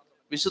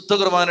 വിശുദ്ധ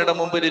കുർബാനയുടെ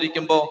മുമ്പിൽ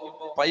ഇരിക്കുമ്പോ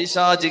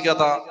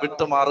പൈശാചികത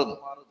വിട്ടുമാറും,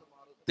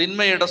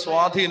 തിന്മയുടെ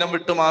സ്വാധീനം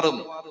വിട്ടുമാറും.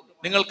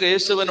 നിങ്ങൾക്ക്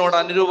യേശുവിനോട്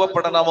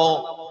അനുരൂപപ്പെടണമോ?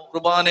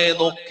 കുർബാനയെ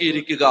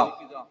നോക്കിയിരിക്കുക.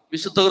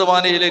 വിശുദ്ധ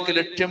കുർബാനയിലേക്ക്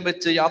ലക്ഷ്യം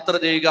വെച്ച് യാത്ര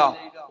ചെയ്യുക.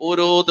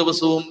 ഓരോ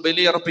ദിവസവും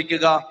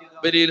ബലിയർപ്പിക്കുക,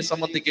 ബലിയിൽ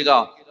സംബന്ധിക്കുക.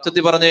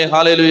 ചെത്തി പറഞ്ഞേ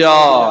ഹല്ലേലൂയാ,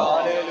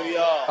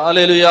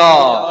 ഹല്ലേലൂയാ.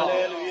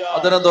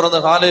 അതിനം തുറന്ന്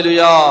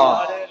ഹല്ലേലൂയാ,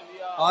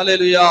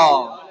 ഹല്ലേലൂയാ.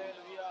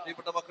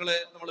 പ്രിയപ്പെട്ട മക്കളെ,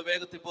 നമ്മൾ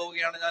വേഗത്തിൽ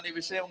പോവുകയാണ്. ഞാൻ ഈ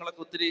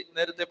വിഷയങ്ങളൊക്കെ ഒത്തിരി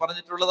നേരത്തെ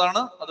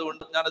പറഞ്ഞിട്ടുള്ളതാണ്,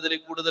 അതുകൊണ്ട് ഞാൻ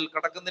അതിലേക്ക് കൂടുതൽ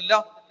കടക്കുന്നില്ല.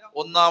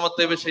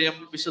 ഒന്നാമത്തെ വിഷയം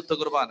വിശുദ്ധ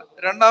കുർബാന.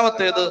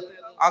 രണ്ടാമത്തേത്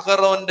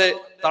അഹറോന്റെ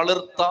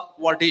തളിർത്ത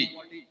വടി.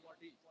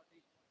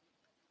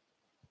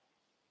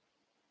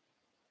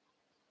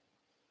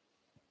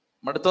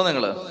 മടുത്തോ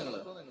നിങ്ങള്?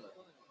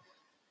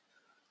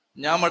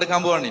 ഞാൻ മടുക്കാൻ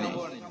പോവാണ്. ഇനി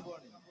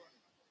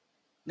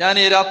ഞാൻ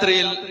ഈ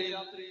രാത്രിയിൽ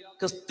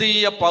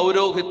ക്രിസ്തീയ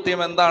പൗരോഹിത്യം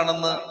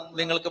എന്താണെന്ന്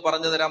നിങ്ങൾക്ക്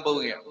പറഞ്ഞു തരാൻ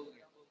പോവുകയാണ്.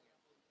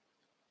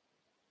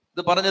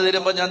 ഇത് പറഞ്ഞു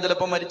തരുമ്പോ ഞാൻ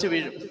ചിലപ്പോൾ മരിച്ചു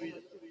വീഴും.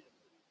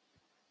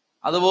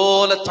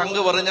 അതുപോലെ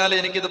ചങ്ക് പറഞ്ഞാൽ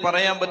എനിക്കിത്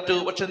പറയാൻ പറ്റൂ.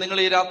 പക്ഷെ നിങ്ങൾ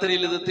ഈ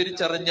രാത്രിയിൽ ഇത്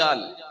തിരിച്ചറിഞ്ഞാൽ,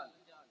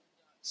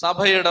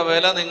 സഭയുടെ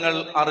വില നിങ്ങൾ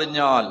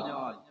അറിഞ്ഞാൽ,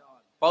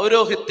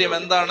 പൗരോഹിത്യം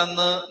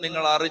എന്താണെന്ന്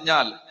നിങ്ങൾ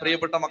അറിഞ്ഞാൽ,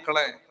 പ്രിയപ്പെട്ട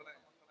മക്കളെ,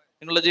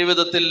 നിങ്ങളുടെ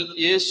ജീവിതത്തിൽ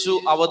യേശു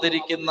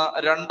അവതരിക്കുന്ന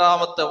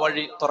രണ്ടാമത്തെ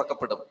വഴി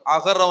തുറക്കപ്പെടും.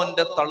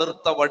 അഹറോന്റെ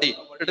തളിർത്ത വടി.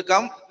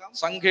 എടുക്കാം,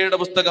 സംഖ്യയുടെ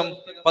പുസ്തകം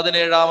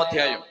 17-ാം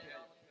അധ്യായം.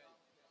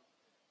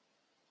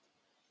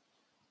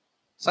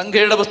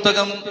 സംഖ്യയുടെ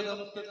പുസ്തകം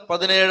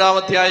 17-ാം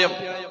അധ്യായം.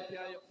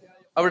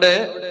 അവിടെ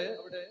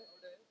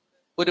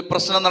ഒരു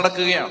പ്രശ്നം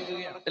നടക്കുകയാണ്.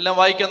 എല്ലാം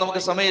വായിക്കാൻ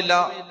നമുക്ക് സമയമില്ല,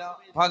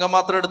 ഭാഗം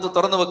മാത്രം എടുത്ത്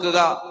തുറന്നു വെക്കുക.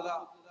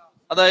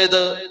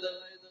 അതായത്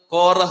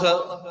കോറഹ്,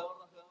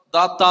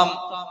 ദാത്താം,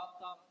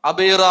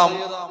 അബീറാം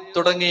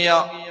തുടങ്ങിയ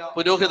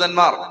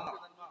പുരോഹിതന്മാർ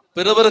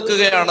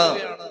പിറുപിറുക്കുകയാണ്.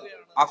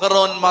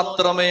 അഹറോൻ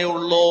മാത്രമേ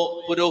ഉള്ളൂ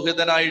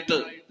പുരോഹിതനായിട്ട്?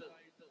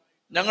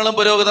 ഞങ്ങളും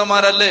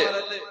പുരോഹിതന്മാരല്ലേ?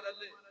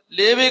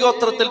 ലേവി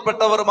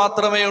ഗോത്രത്തിൽപ്പെട്ടവർ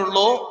മാത്രമേ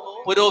ഉള്ളൂ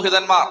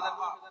പുരോഹിതന്മാർ.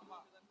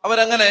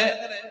 അവരങ്ങനെ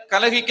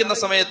കലഹിക്കുന്ന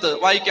സമയത്ത്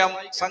വായിക്കാം,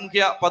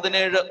 സംഖ്യ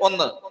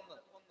 17:1.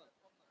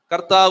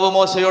 കർത്താവ്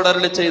മോശയോട്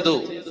അരുളി ചെയ്തു,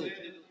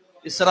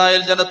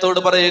 ഇസ്രായേൽ ജനത്തോട്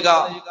പറയുക,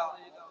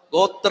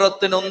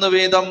 ഗോത്രത്തിനൊന്ന്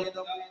വീതം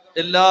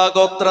എല്ലാ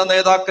ഗോത്ര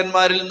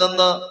നേതാക്കന്മാരിൽ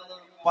നിന്ന്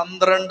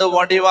 12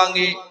 വടി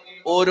വാങ്ങി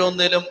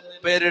ഓരോന്നിലും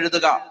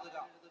പേരെഴുതുക.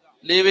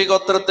 ലേവി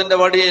ഗോത്രത്തിന്റെ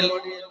വടിയിൽ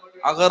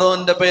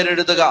അഹറോന്റെ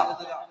പേരെഴുതുക.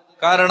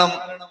 കാരണം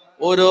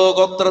ഓരോ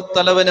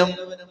ഗോത്രത്തലവനും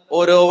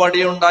ഓരോ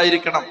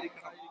വടിയുണ്ടായിരിക്കണം.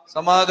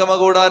 സമാഗമ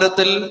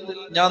കൂടാരത്തിൽ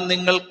ഞാൻ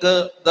നിങ്ങൾക്ക്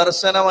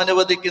ദർശനം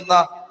അനുവദിക്കുന്ന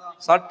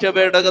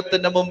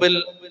സാക്ഷ്യപേടകത്തിന്റെ മുമ്പിൽ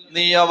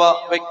നീ അവ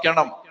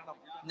വെക്കണം.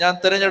 ഞാൻ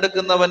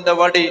തിരഞ്ഞെടുക്കുന്നവന്റെ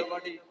വടി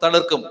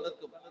തളിർക്കും.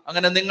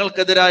 അങ്ങനെ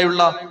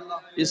നിങ്ങൾക്കെതിരായുള്ള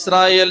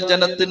ഇസ്രായേൽ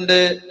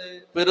ജനത്തിന്റെ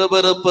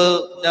പിറുപിറുപ്പ്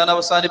ഞാൻ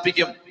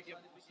അവസാനിപ്പിക്കും.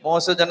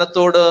 മോശ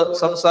ജനത്തോട്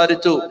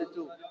സംസാരിച്ചു.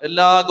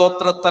 എല്ലാ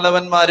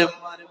ഗോത്രത്തലവന്മാരും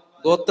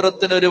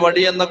ഗോത്രത്തിനൊരു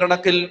വടി എന്ന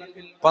കണക്കിൽ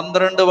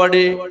 12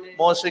 വടി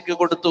മോശയ്ക്ക്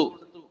കൊടുത്തു.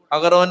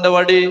 അഹരോന്റെ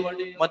വടി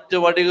മറ്റു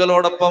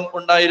വടികളോടൊപ്പം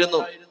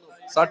ഉണ്ടായിരുന്നു.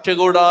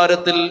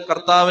 സാക്ഷ്യകൂടാരത്തിൽ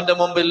കർത്താവിന്റെ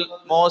മുമ്പിൽ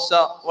മോശ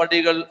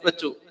വടികൾ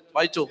വെച്ചു.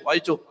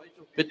 വായിച്ചു.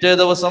 പിറ്റേ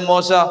ദിവസം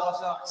മോശ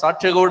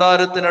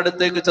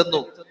സാക്ഷ്യകൂടാരത്തിനടുത്തേക്ക്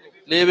ചെന്നു.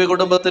 ലേവ്യ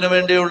കുടുംബത്തിന്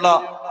വേണ്ടിയുള്ള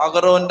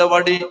അഹരോന്റെ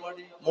വടി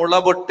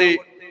മുളപൊട്ടി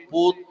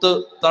പൂത്ത്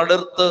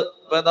തളിർത്ത്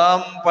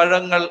ബദാം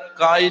പഴങ്ങൾ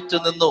കായ്ച്ചു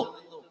നിന്നു.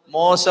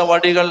 മോശ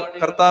വടികൾ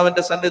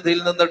കർത്താവിന്റെ സന്നിധിയിൽ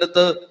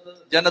നിന്നെടുത്ത്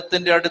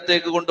ജനത്തിന്റെ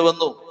അടുത്തേക്ക്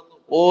കൊണ്ടുവന്നു.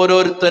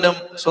 ഓരോരുത്തരും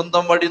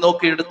സ്വന്തം വടി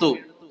നോക്കിയെടുത്തു.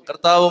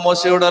 കർത്താവ്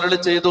മോശയോട് അരുളി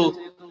ചെയ്തു,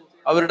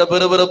 അവരുടെ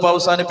പിറുപിറുപ്പ്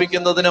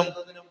അവസാനിപ്പിക്കുന്നതിനും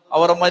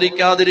അവർ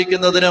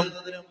മരിക്കാതിരിക്കുന്നതിനും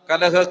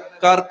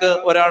കലഹക്കാർക്ക്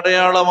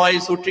ഒരടയാളമായി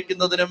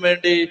സൂക്ഷിക്കുന്നതിനും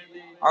വേണ്ടി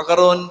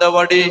അഹരോന്റെ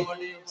വടി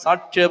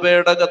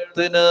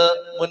സാക്ഷ്യപേടകത്തിന്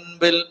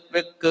മുൻപിൽ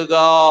വെക്കുക.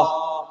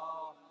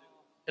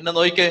 എന്നെ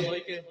നോയിക്കേ,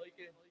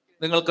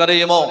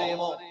 നിങ്ങൾക്കറിയുമോ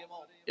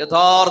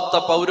യഥാർത്ഥ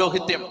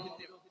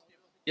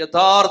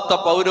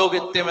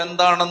പൗരോഹിത്യം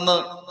എന്താണെന്ന്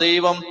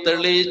ദൈവം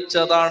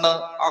തെളിയിച്ചതാണ്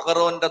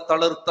അഹരോന്റെ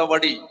തളിർത്ത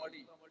വടി.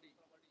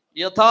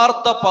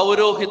 യഥാർത്ഥ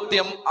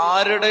പൗരോഹിത്യം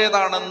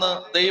ആരുടേതാണെന്ന്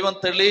ദൈവം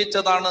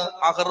തെളിയിച്ചതാണ്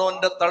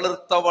അഹരോന്റെ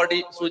തളിർത്ത വടി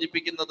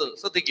സൂചിപ്പിക്കുന്നത്.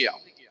 ശ്രദ്ധിക്കുക.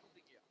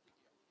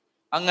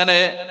 അങ്ങനെ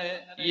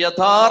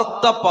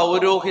യഥാർത്ഥ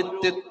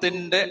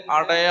പൗരോഹിത്യത്തിന്റെ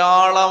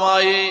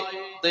അടയാളമായി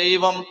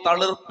ദൈവം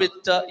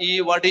തളിർപ്പിച്ച ഈ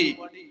വടി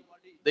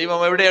ദൈവം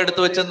എവിടെ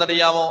അടുത്ത്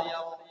വെച്ചെന്നറിയാമോ?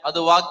 അത്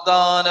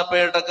വാഗ്ദാന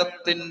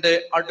പേടകത്തിന്റെ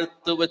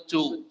അടുത്ത്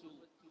വെച്ചു.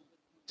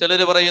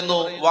 ചിലര് പറയുന്നു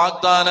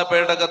വാഗ്ദാന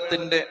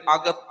പേടകത്തിന്റെ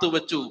അകത്ത്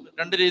വെച്ചു.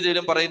 2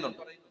 രീതിയിലും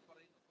പറയുന്നുണ്ട്.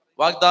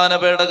 വാഗ്ദാന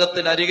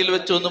പേടകത്തിന് അരികിൽ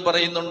വെച്ചു എന്നും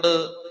പറയുന്നുണ്ട്,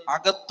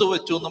 അകത്ത്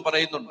വെച്ചു എന്നും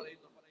പറയുന്നുണ്ട്.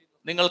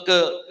 നിങ്ങൾക്ക്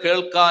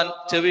കേൾക്കാൻ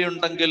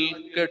ചെവിയുണ്ടെങ്കിൽ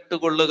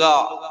കേട്ടുകൊള്ളുക.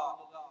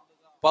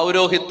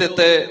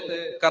 പൗരോഹിത്യത്തെ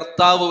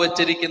കർത്താവ്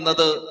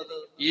വെച്ചിരിക്കുന്നത്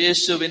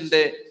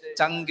യേശുവിന്റെ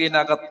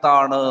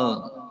ചങ്കിനകത്താണ്.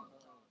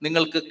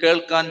 നിങ്ങൾക്ക്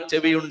കേൾക്കാൻ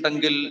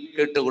ചെവിയുണ്ടെങ്കിൽ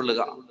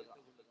കേട്ടുകൊള്ളുക.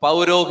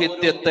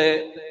 പൗരോഹിത്യത്തെ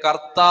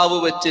കർത്താവ്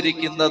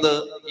വെച്ചിരിക്കുന്നത്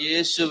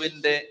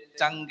യേശുവിന്റെ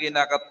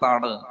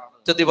ചങ്കിനകത്താണ്.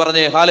 ചെത്തി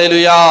പറഞ്ഞേ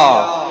ഹല്ലേലൂയാ,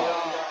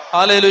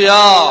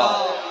 ഹല്ലേലൂയാ,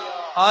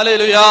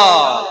 ഹല്ലേലൂയാ.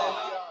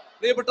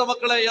 പ്രിയപ്പെട്ട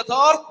മക്കളെ,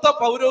 യഥാർത്ഥ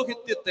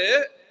പൗരോഹിത്യത്തെ,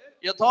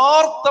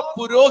 യഥാർത്ഥ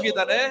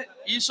പുരോഹിതനെ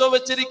ഈശോ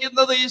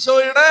വെച്ചിരിക്കുന്നത്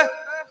ഈശോയുടെ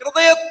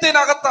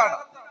ഹൃദയത്തിനകത്താണ്.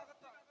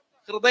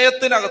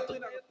 ഹൃദയത്തിനകത്ത്.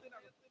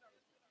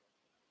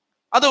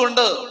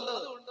 അതുകൊണ്ട്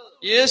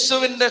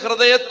യേശുവിന്റെ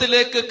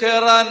ഹൃദയത്തിലേക്ക്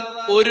കയറാൻ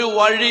ഒരു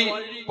വഴി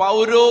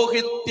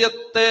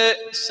പൗരോഹിത്യത്തെ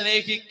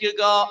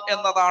സ്നേഹിക്കുക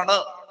എന്നതാണ്.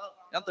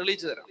 ഞാൻ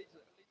തെളിയിച്ചു തരാം.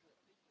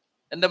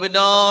 എന്റെ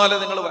പിന്നാലെ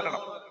നിങ്ങൾ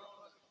വരണം.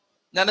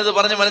 ഞാനിത്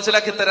പറഞ്ഞ്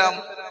മനസ്സിലാക്കി തരാം.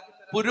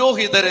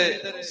 പുരോഹിതരെ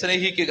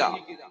സ്നേഹിക്കുക,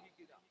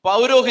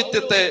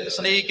 പൗരോഹിത്യത്തെ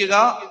സ്നേഹിക്കുക.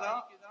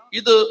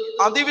 ഇത്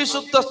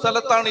അതിവിശുദ്ധ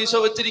സ്ഥലത്താണ് ഈശോ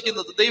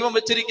വെച്ചിരിക്കുന്നത്. ദൈവം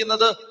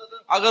വെച്ചിരിക്കുന്നത്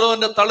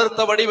അഹരോന്റെ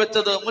തളിർത്ത വടി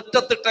വെച്ചത്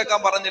മുറ്റത്തിട്ടേക്കാൻ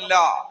പറഞ്ഞില്ല,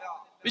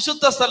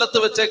 വിശുദ്ധ സ്ഥലത്ത്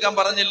വെച്ചേക്കാൻ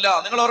പറഞ്ഞില്ല.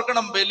 നിങ്ങൾ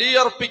ഓർക്കണം,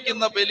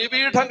 ബലിയർപ്പിക്കുന്ന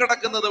ബലിപീഠം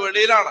കിടക്കുന്നത്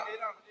വെളിയിലാണ്.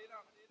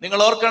 നിങ്ങൾ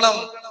ഓർക്കണം,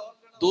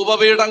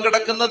 ധൂപപീഠം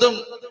കിടക്കുന്നതും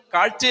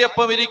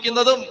കാഴ്ചയപ്പം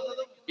ഇരിക്കുന്നതും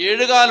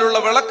 7 കാലുള്ള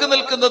വിളക്ക്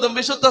നിൽക്കുന്നതും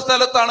വിശുദ്ധ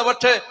സ്ഥലത്താണ്.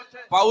 പക്ഷെ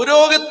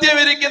പൗരോഹിത്യം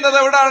ഇരിക്കുന്നത്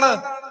എവിടാണ്?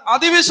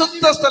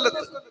 അതിവിശുദ്ധ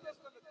സ്ഥലത്ത്.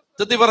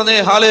 ചെത്തി പറഞ്ഞേ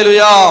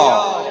ഹല്ലേലൂയാ,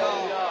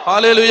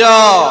 ഹല്ലേലൂയാ,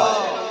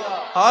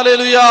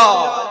 ഹല്ലേലൂയാ.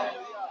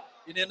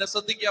 ഇനി എന്നെ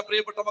ശ്രദ്ധിക്കുക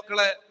പ്രിയപ്പെട്ട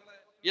മക്കളെ.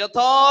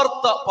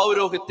 യഥാർത്ഥ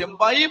പൗരോഹിത്യം,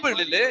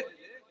 ബൈബിളിലെ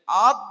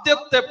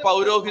ആദ്യത്തെ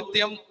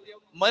പൗരോഹിത്യം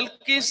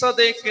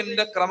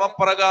മൽക്കീസദേക്കിന്റെ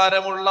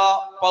ക്രമപ്രകാരമുള്ള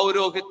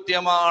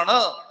പൗരോഹിത്യമാണ്.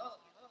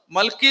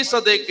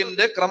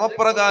 മൽക്കീസദേക്കിന്റെ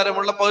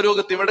ക്രമപ്രകാരമുള്ള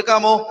പൗരോഹിത്യം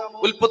എടുക്കാമോ?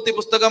 ഉൽപ്പത്തി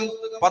പുസ്തകം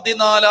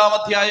 14-ാം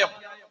അധ്യായം.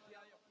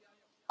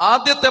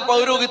 ആദ്യത്തെ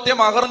പൗരോഹിത്യം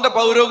അഹരോന്റെ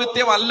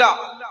പൗരോഹിത്യം അല്ല.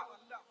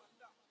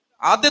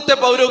 ആദ്യത്തെ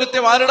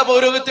പൗരോഹിത്യം ആരുടെ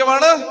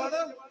പൗരോഹിത്യമാണ്?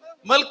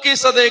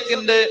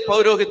 മൽക്കീസദേക്കിന്റെ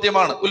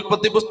പൗരോഹിത്യമാണ്.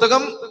 ഉൽപ്പത്തി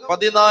പുസ്തകം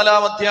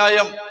 14-ാം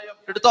അധ്യായം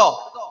എടുത്തോ.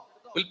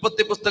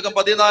 ഉൽപ്പത്തി പുസ്തകം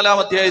 14-ാം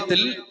അധ്യായത്തിൽ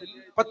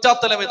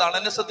പശ്ചാത്തലം ഇതാണ്.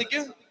 എന്നെ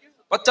ശ്രദ്ധിക്കൂ.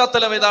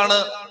 പശ്ചാത്തലം ഇതാണ്.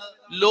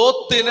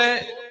 ലോത്തിനെ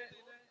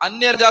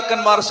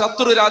അന്യരാജാക്കന്മാർ,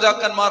 ശത്രു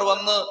രാജാക്കന്മാർ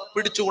വന്ന്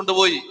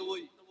പിടിച്ചുകൊണ്ടുപോയി.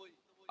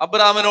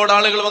 അബ്രാമിനോട്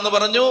ആളുകൾ വന്ന്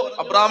പറഞ്ഞു,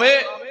 അബ്രാമേ,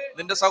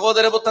 നിന്റെ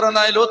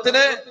സഹോദരപുത്രനായ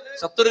ലോത്തിനെ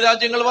ശത്രു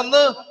രാജ്യങ്ങൾ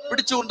വന്ന്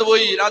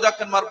പിടിച്ചുകൊണ്ടുപോയി,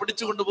 രാജാക്കന്മാർ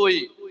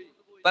പിടിച്ചുകൊണ്ടുപോയി.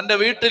 തന്റെ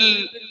വീട്ടിൽ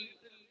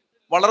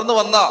വളർന്നു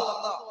വന്ന,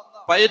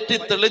 പയറ്റി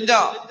തെളിഞ്ഞ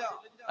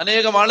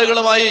അനേകം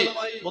ആളുകളുമായി,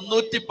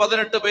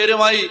 318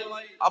 പേരുമായി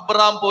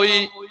അബ്രാം പോയി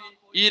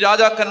ഈ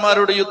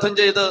രാജാക്കന്മാരോട് യുദ്ധം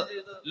ചെയ്ത്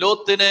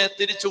ലോത്തിനെ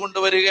തിരിച്ചു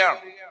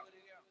കൊണ്ടുവരികയാണ്.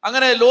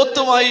 അങ്ങനെ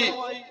ലോത്തുമായി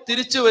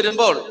തിരിച്ചു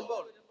വരുമ്പോൾ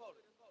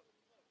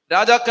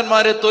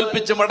രാജാക്കന്മാരെ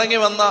തോൽപ്പിച്ച് മടങ്ങി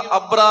വന്ന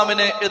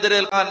അബ്രാമിനെ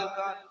എതിരേൽക്കാൻ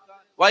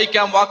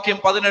വായിക്കാം വാക്യം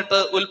 18,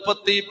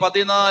 ഉൽപ്പത്തി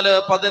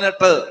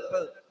 14:18.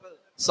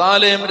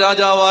 സാലേം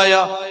രാജാവായ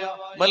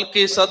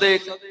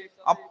മൽക്കീസദേക്ക്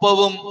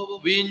അപ്പവും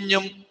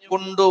വീഞ്ഞും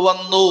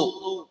കൊണ്ടുവന്നു.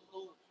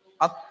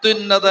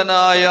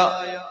 അത്യുന്നതനായ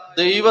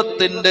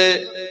ദൈവത്തിന്റെ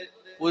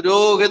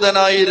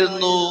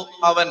പുരോഹിതനായിരുന്നു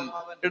അവൻ.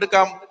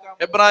 എടുക്കാം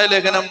എബ്രായ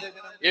ലേഖനം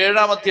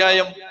 7-ാം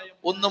അധ്യായം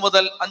 1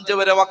 മുതൽ 5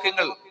 വരെ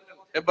വാക്യങ്ങൾ.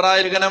 എബ്രായ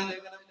ലേഖനം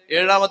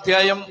 7-ാം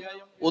അധ്യായം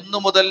 1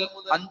 മുതൽ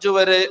 5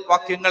 വരെ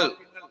വാക്യങ്ങൾ.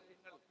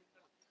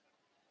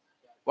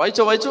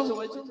 വായിച്ചോ.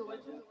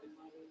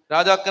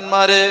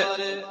 രാജാക്കന്മാരെ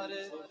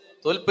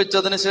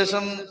തോൽപ്പിച്ചതിന്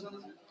ശേഷം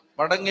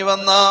മടങ്ങി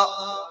വന്ന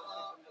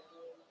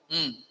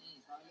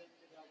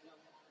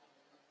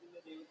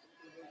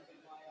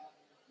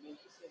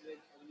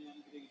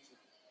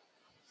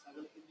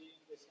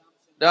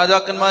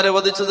രാജാക്കന്മാരെ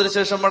വധിച്ചതിന്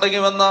ശേഷം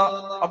മടങ്ങി വന്ന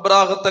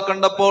അബ്രാഹത്തെ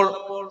കണ്ടപ്പോൾ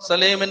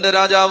സലേമിന്റെ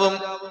രാജാവും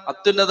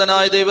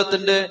അത്യുന്നതനായ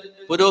ദൈവത്തിന്റെ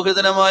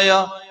പുരോഹിതനുമായ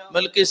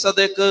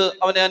മൽക്കീസദേക്ക്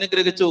അവനെ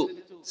അനുഗ്രഹിച്ചു.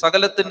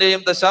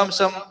 സകലത്തിന്റെയും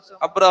ദശാംശം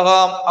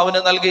അബ്രഹാം അവന്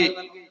നൽകി.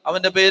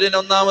 അവന്റെ പേരിന്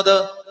ഒന്നാമത്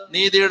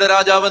നീതിയുടെ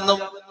രാജാവെന്നും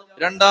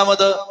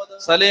രണ്ടാമത്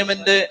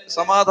സലേമിന്റെ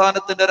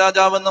സമാധാനത്തിന്റെ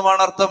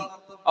രാജാവെന്നുമാണ് അർത്ഥം.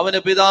 അവന്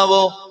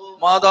പിതാവോ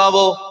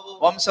മാതാവോ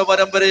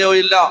വംശപരമ്പരയോ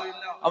ഇല്ല.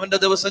 അവന്റെ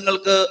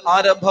ദിവസങ്ങൾക്ക്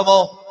ആരംഭമോ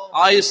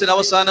ആയുസ്സിന്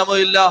അവസാനമോ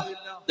ഇല്ല.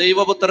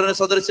 ദൈവപുത്രന്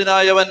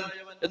സദൃശനായവൻ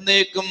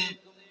എന്നേക്കും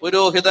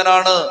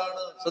പുരോഹിതനാണ്.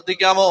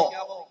 ശ്രദ്ധിക്കാമോ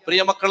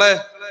പ്രിയമക്കളെ?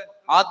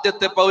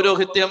 ആദ്യത്തെ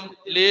പൗരോഹിത്യം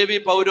ലേവി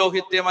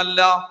പൗരോഹിത്യമല്ല,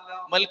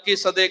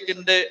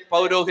 മൽക്കീസദേക്കിന്റെ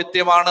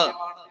പൗരോഹിത്യമാണ്.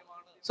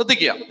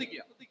 ശ്രദ്ധിക്കുക,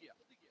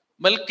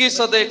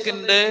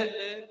 മൽക്കീസദേക്കിന്റെ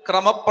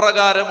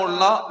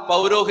ക്രമപ്രകാരമുള്ള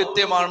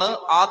പൗരോഹിത്യമാണ്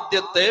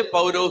ആദ്യത്തെ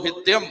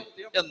പൗരോഹിത്യം.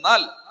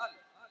 എന്നാൽ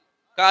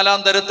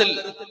കാലാന്തരത്തിൽ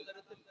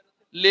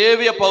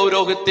ലേവ്യ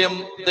പൗരോഹിത്യം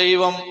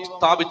ദൈവം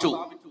സ്ഥാപിച്ചു.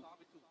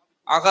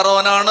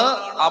 അഹറോനാണ്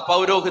ആ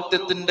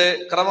പൗരോഹിത്യത്തിന്റെ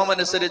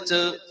ക്രമമനുസരിച്ച്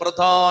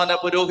പ്രധാന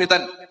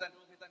പുരോഹിതൻ.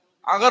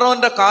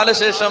 അഹറോന്റെ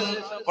കാലശേഷം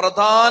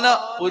പ്രധാന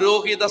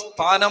പുരോഹിത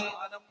സ്ഥാനം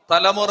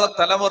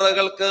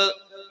തലമുറകൾക്ക്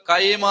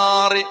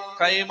കൈമാറി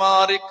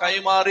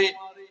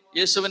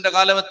യേശുവിന്റെ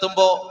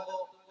കാലമെത്തുമ്പോ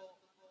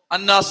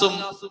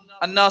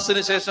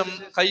അന്നാസിന് ശേഷം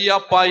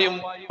കയ്യാപ്പായും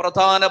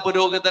പ്രധാന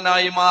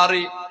പുരോഹിതനായി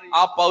മാറി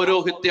ആ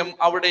പൗരോഹിത്യം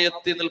അവിടെ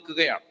എത്തി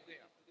നിൽക്കുകയാണ്.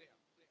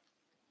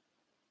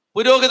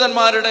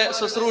 പുരോഹിതന്മാരുടെ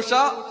ശുശ്രൂഷ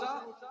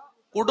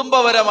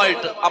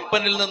കുടുംബപരമായിട്ട്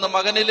അപ്പനിൽ നിന്ന്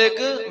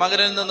മകനിലേക്ക്,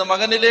 മകനിൽ നിന്ന്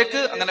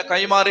മകനിലേക്ക്, അങ്ങനെ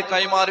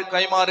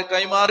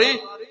കൈമാറി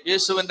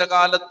യേശുവിന്റെ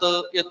കാലത്ത്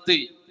എത്തി.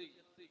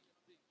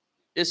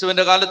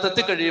 യേശുവിന്റെ കാലത്ത്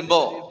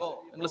എത്തിക്കഴിയുമ്പോ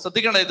നിങ്ങൾ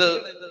ശ്രദ്ധിക്കണം, ഇത്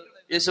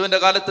യേശുവിന്റെ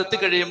കാലത്ത്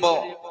എത്തിക്കഴിയുമ്പോ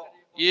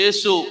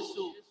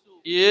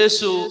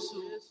യേശു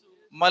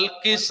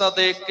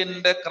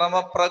മൽക്കീസദേക്കിന്റെ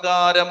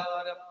ക്രമപ്രകാരം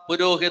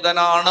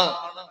പുരോഹിതനാണ്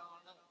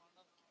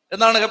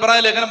എന്നാണ് എബ്രായ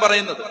ലേഖനം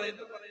പറയുന്നത്.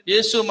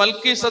 യേശു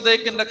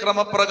മൽക്കീസദേക്കിന്റെ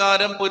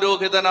ക്രമപ്രകാരം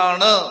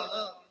പുരോഹിതനാണ്,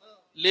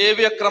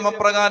 ലേവ്യ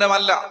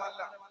ക്രമപ്രകാരമല്ല.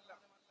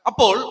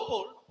 അപ്പോൾ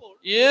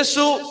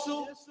യേശു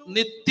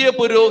നിത്യ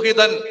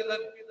പുരോഹിതൻ,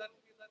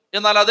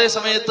 എന്നാൽ അതേ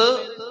സമയത്ത്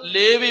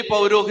ലേവി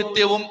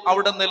പൗരോഹിത്യവും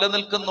അവിടെ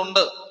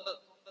നിലനിൽക്കുന്നുണ്ട്.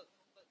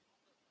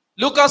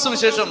 ലൂക്കാസ്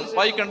വിശേഷം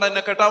വായിക്കണ്ട,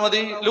 എന്നെ കേട്ടാ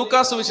മതി.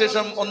 ലൂക്കാസ്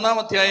വിശേഷം 1-ാം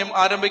അധ്യായം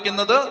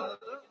ആരംഭിക്കുന്നത്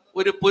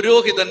ഒരു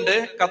പുരോഹിതന്റെ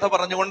കഥ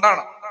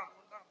പറഞ്ഞുകൊണ്ടാണ്.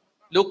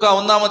 ലൂക്ക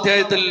 1-ാം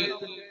അധ്യായത്തിൽ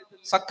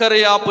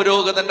സക്കറിയ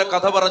പുരോഹിതന്റെ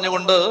കഥ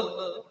പറഞ്ഞുകൊണ്ട്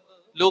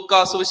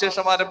ലൂക്കാസ്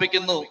വിശേഷം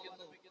ആരംഭിക്കുന്നു.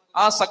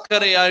 ആ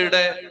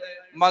സക്കറിയായുടെ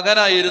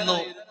മകനായിരുന്നു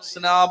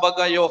സ്നാപക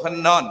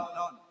യോഹന്നാൻ.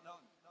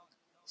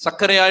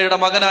 സക്കറിയായുടെ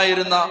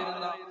മകനായിരുന്ന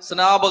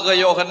സ്നാപക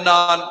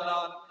യോഹന്നാൻ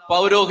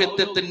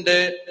പൗരോഹിത്യത്തിന്റെ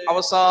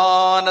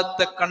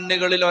അവസാനത്തെ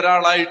കണ്ണികളിൽ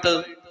ഒരാളായിട്ട്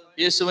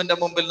യേശുവിന്റെ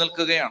മുമ്പിൽ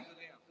നിൽക്കുകയാണ്.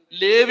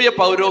 ലേവ്യ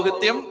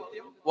പൗരോഹിത്യം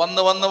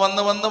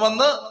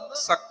വന്ന്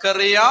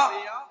സക്കറിയ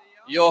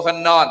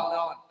യോഹന്നാൻ.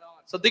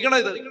 ശ്രദ്ധിക്കണം,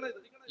 ഇത്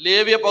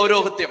ലേവ്യ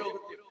പൗരോഹിത്യം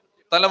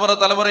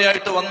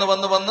തലമുറയായിട്ട്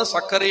വന്ന്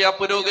സക്കറിയ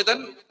പുരോഹിതൻ,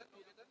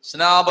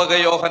 സ്നാപക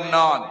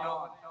യോഹന്നാൻ.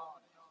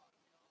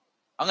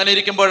 അങ്ങനെ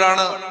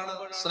ഇരിക്കുമ്പോഴാണ്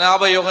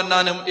സ്നാപക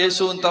യോഹന്നാനും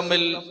യേശുവും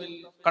തമ്മിൽ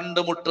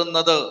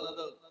കണ്ടുമുട്ടുന്നത്.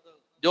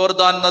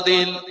 ജോർദാൻ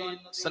നദിയിൽ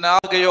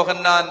സ്നാപക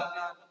യോഹന്നാൻ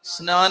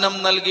സ്നാനം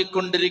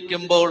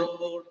നൽകിക്കൊണ്ടിരിക്കുമ്പോൾ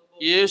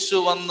യേശു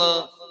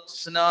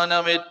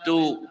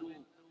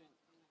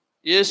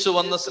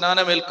വന്ന്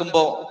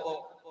സ്നാനമേൽക്കുമ്പോ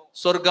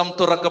സ്വർഗം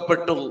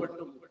തുറക്കപ്പെട്ടു.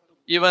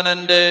 ഇവൻ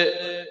എന്റെ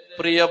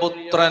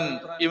പ്രിയപുത്രൻ,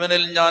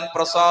 ഇവനിൽ ഞാൻ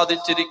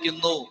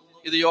പ്രസാദിച്ചിരിക്കുന്നു.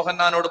 ഇത്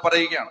യോഹന്നാനോട്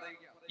പറയുകയാണ്.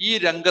 ഈ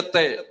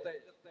രംഗത്തെ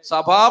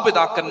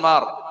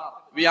സഭാപിതാക്കന്മാർ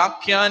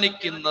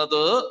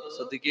വ്യാഖ്യാനിക്കുന്നത്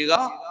ശ്രദ്ധിക്കുക.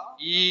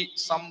 ഈ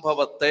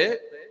സംഭവത്തെ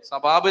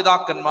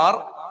സഭാപിതാക്കന്മാർ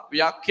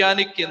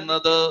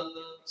വ്യാഖ്യാനിക്കുന്നത്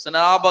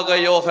സ്നാപക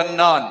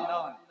യോഹന്നാൻ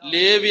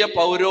ലേവ്യ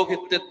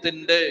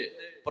പൗരോഹിത്യത്തിന്റെ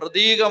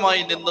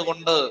പ്രതീകമായി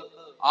നിന്നുകൊണ്ട്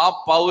ആ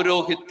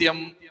പൗരോഹിത്യം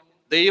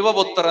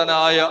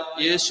ദൈവപുത്രനായ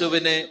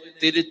യേശുവിനെ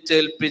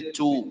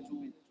തിരിച്ചേൽപ്പിച്ചു.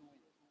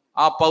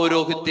 ആ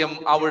പൗരോഹിത്യം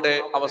അവിടെ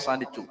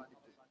അവസാനിച്ചു.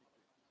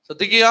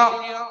 ശ്രദ്ധിക്കുക,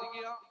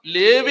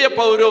 ലേവ്യ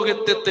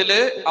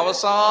പൗരോഹിത്യത്തിലെ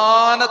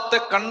അവസാനത്തെ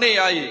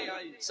കണ്ണിയായി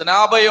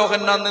സ്നാപക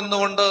യോഹന്നാൻ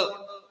നിന്നുകൊണ്ട്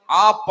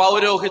ആ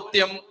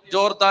പൗരോഹിത്യം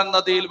ജോർദാൻ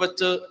നദിയിൽ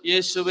വെച്ച്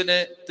യേശുവിനെ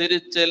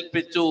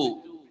തിരിച്ചേൽപ്പിച്ചു.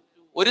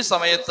 ഒരു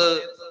സമയത്ത്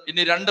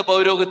ഇനി 2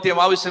 പൗരോഹിത്യം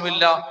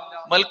ആവശ്യമില്ല.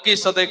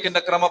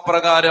 മൽക്കീസദേക്കിന്റെ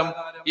ക്രമപ്രകാരം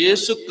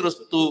യേശു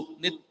ക്രിസ്തു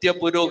നിത്യ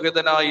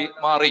പുരോഹിതനായി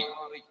മാറി.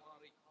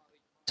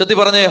 ചത്തി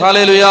പറഞ്ഞേ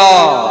ഹല്ലേലൂയാ,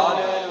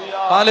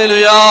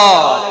 ഹല്ലേലൂയാ,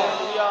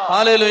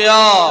 ഹല്ലേലൂയാ.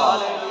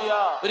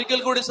 ഒരിക്കൽ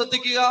കൂടി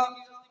ശ്രദ്ധിക്കുക.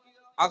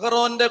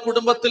 അഹറോന്റെ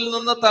കുടുംബത്തിൽ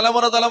നിന്ന്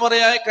തലമുറ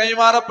തലമുറയായി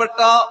കൈമാറപ്പെട്ട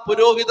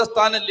പുരോഹിത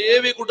സ്ഥാനം,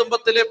 ലേവി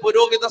കുടുംബത്തിലെ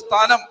പുരോഹിത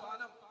സ്ഥാനം,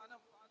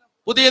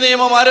 പുതിയ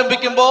നിയമം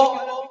ആരംഭിക്കുമ്പോ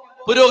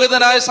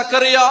പുരോഹിതനായ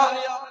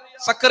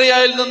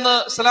സക്കറിയായിൽ നിന്ന്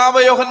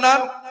സ്നാപക യോഹന്നാൻ,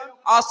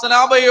 ആ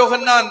സ്നാപക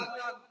യോഹന്നാൻ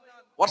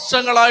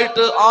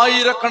വർഷങ്ങളായിട്ട്,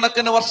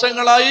 ആയിരക്കണക്കിന്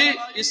വർഷങ്ങളായി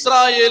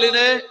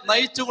ഇസ്രായേലിനെ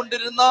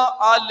നയിച്ചുകൊണ്ടിരുന്ന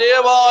ആ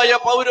ലേവായ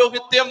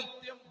പൗരോഹിത്യം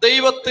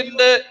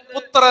ദൈവത്തിന്റെ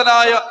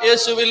പുത്രനായ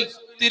യേശുവിൽ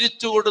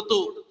തിരിച്ചു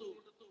കൊടുത്തു.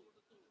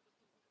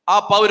 ആ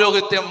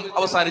പൗരോഹിത്യം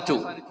അവസാനിച്ചു.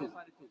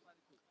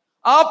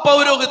 ആ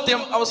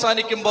പൗരോഹിത്യം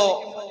അവസാനിക്കുമ്പോ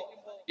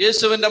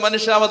യേശുവിന്റെ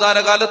മനുഷ്യാവതാര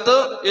കാലത്ത്,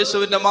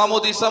 യേശുവിന്റെ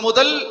മാമോദീസ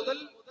മുതൽ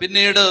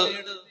പിന്നീട്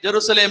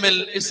ജെറുസലേമിൽ,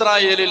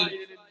 ഇസ്രായേലിൽ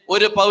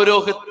ഒരു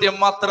പൗരോഹിത്യം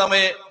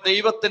മാത്രമേ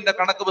ദൈവത്തിന്റെ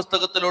കണക്ക്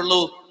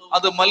പുസ്തകത്തിലുള്ളൂ.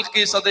 അത്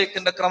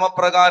മൽക്കീസദേക്കിന്റെ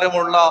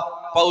ക്രമപ്രകാരമുള്ള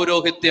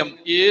പൗരോഹിത്യം.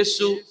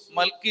 യേശു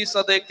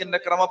മൽക്കീസദേക്കിന്റെ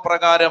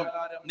ക്രമപ്രകാരം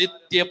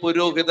നിത്യ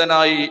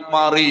പുരോഹിതനായി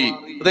മാറി.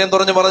 ഹൃദയം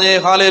തുറഞ്ഞു പറഞ്ഞേ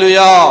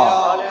ഹല്ലേലൂയാ,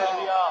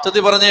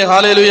 ചത്തി പറഞ്ഞേ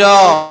ഹല്ലേലൂയാ,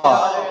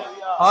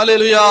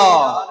 ഹല്ലേലൂയാ,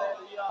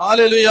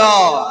 ഹല്ലേലൂയാ.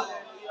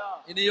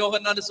 ഇനി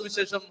യോഹന്നാന്റെ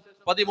സുവിശേഷം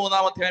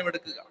 13-ാം അധ്യായം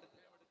എടുക്കുക.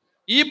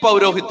 ഈ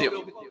പൗരോഹിത്യം,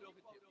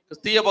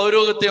 ക്രിസ്തീയ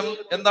പൗരോഹിത്യം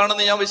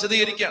എന്താണെന്ന് ഞാൻ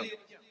വിശദീകരിക്കുകയാണ്.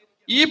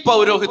 ഈ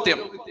പൗരോഹിത്യം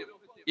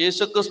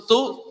യേശുക്രിസ്തു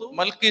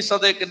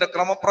മൽക്കീസദേക്കിന്റെ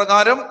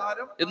ക്രമപ്രകാരം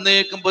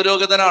എന്നേക്കും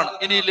പുരോഹിതനാണ്.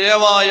 ഇനി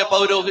ലേവായ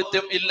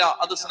പൗരോഹിത്യം ഇല്ല,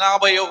 അത്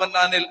സ്നാപക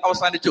യോഹന്നാനിൽ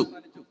അവസാനിച്ചു.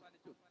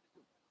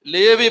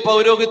 ലേവി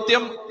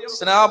പൗരോഹിത്യം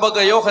സ്നാപക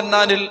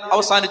യോഹന്നാനിൽ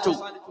അവസാനിച്ചു.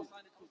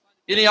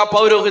 ഇനി ആ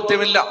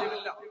പൗരോഹിത്യമില്ല.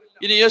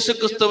 ഇനി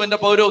യേശുക്രിസ്തുവിന്റെ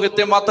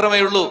പൗരോഹിത്യം മാത്രമേ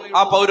ഉള്ളൂ.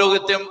 ആ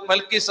പൗരോഹിത്യം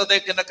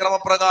മൽക്കീസദേക്കിന്റെ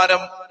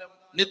ക്രമപ്രകാരം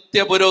നിത്യ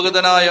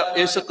പുരോഹിതനായ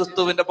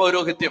യേശുക്രിസ്തുവിന്റെ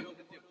പൗരോഹിത്യം.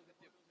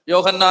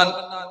 യോഹന്നാൻ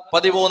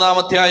 13-ാം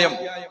അധ്യായം,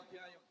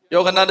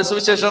 യോഹന്നാന്റെ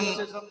സുവിശേഷം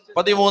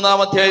 13-ാം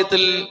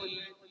അധ്യായത്തിൽ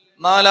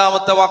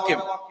 4-ാമത്തെ വാക്യം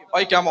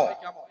വായിക്കാമോ?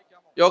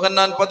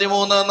 യോഹന്നാൻ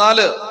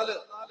 13:4.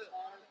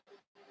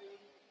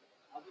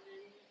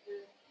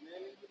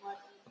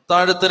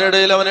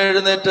 താഴത്തിനിടയിൽ അവൻ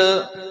എഴുന്നേറ്റ്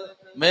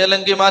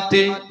മേലങ്കി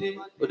മാറ്റി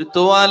ഒരു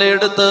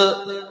തുവാലയെടുത്ത്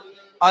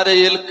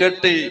അരയിൽ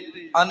കെട്ടി,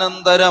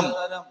 അനന്തരം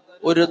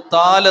ഒരു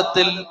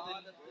താലത്തിൽ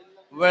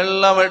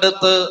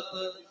വെള്ളമെടുത്ത്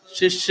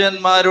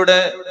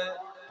ശിഷ്യന്മാരുടെ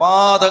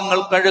പാദങ്ങൾ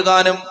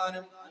കഴുകാനും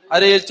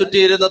അരയിൽ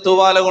ചുറ്റിയിരുന്ന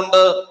തുവാല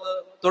കൊണ്ട്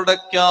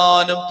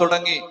തുടയ്ക്കാനും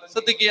തുടങ്ങി.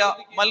 ശ്രദ്ധിക്കുക,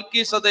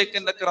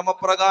 മൽക്കീസദേക്കിന്റെ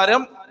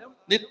ക്രമപ്രകാരം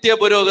നിത്യ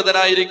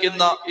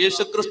പുരോഹിതനായിരിക്കുന്ന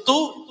യേശുക്രിസ്തു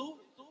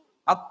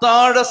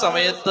അത്താഴ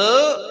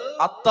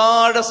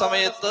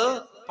സമയത്ത്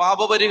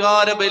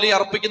പാപപരിഹാര ബലി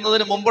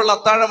അർപ്പിക്കുന്നതിന് മുമ്പുള്ള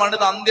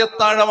അത്താഴമാണിത്.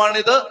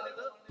 അന്ത്യത്താഴമാണിത്.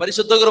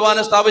 പരിശുദ്ധ കുർബാന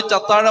സ്ഥാപിച്ച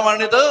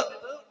അത്താഴമാണിത്.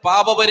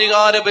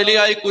 പാപപരിഹാര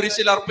ബലിയായി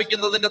കുരിശിൽ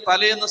അർപ്പിക്കുന്നതിന്റെ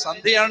തലേന്ന്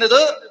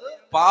സന്ധ്യയാണിത്.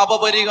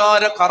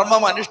 പാപപരിഹാര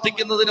കർമ്മം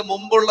അനുഷ്ഠിക്കുന്നതിന്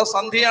മുമ്പുള്ള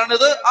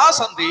സന്ധ്യയാണിത്. ആ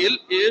സന്ധ്യയിൽ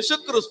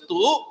യേശുക്രിസ്തു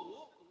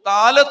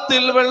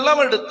താലത്തിൽ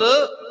വെള്ളമെടുത്ത്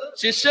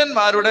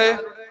ശിഷ്യന്മാരുടെ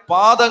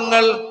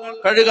പാദങ്ങൾ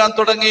കഴുകാൻ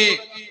തുടങ്ങി.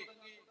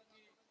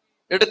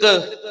 എടുക്ക്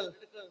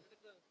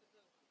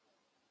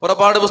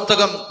പുറപ്പാട്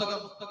പുസ്തകം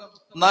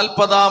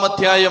 40-ാം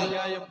അധ്യായം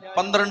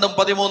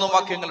 12-13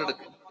 വാക്യങ്ങൾ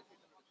എടുക്കും.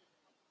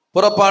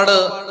 പുറപ്പാട്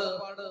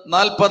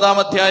 40-ാം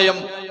അധ്യായം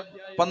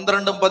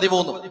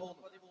 12-13.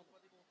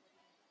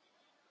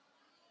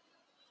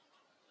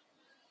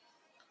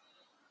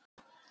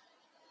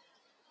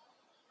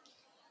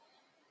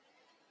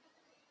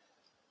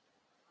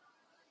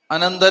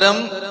 അനന്തരം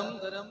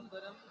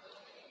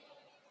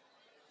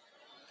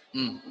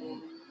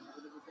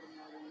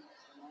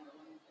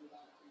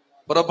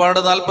പുറപ്പാട്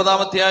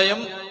 40-ാം അധ്യായം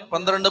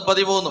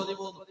 12-13.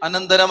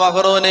 അനന്തരം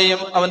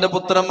അഹറോനെയും അവന്റെ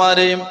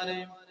പുത്രന്മാരെയും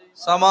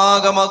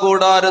സമാഗമ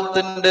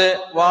കൂടാരത്തിന്റെ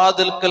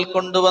വാതിൽക്കൽ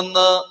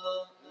കൊണ്ടുവന്ന്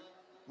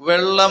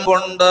വെള്ളം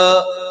കൊണ്ട്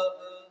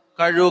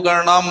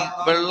കഴുകണം.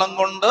 വെള്ളം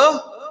കൊണ്ട്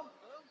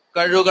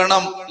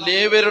കഴുകണം.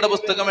 ലേവ്യരുടെ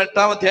പുസ്തകം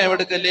 8-ാം അധ്യായം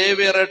എടുക്കുക.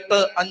 ലേവ്യർ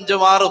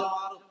 8:5-6.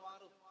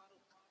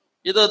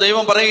 ഇത്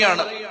ദൈവം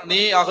പറയുകയാണ്, നീ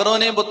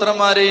അഹറോനെയും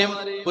പുത്രന്മാരെയും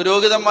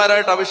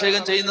പുരോഹിതന്മാരായിട്ട്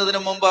അഭിഷേകം ചെയ്യുന്നതിന്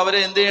മുമ്പ് അവരെ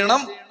എന്ത്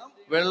ചെയ്യണം?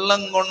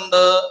 വെള്ളം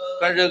കൊണ്ട്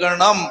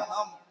കഴുകണം.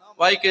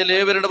 വായിക്കുക,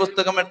 ലേവ്യരുടെ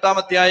പുസ്തകം 8-ാം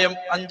അധ്യായം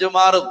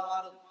 5-6.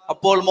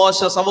 അപ്പോൾ മോശ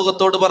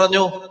സമൂഹത്തോട്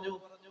പറഞ്ഞു,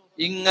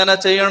 ഇങ്ങനെ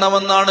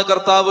ചെയ്യണമെന്നാണ്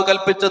കർത്താവ്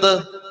കൽപ്പിച്ചത്.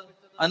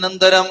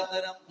 അനന്തരം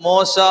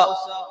മോശ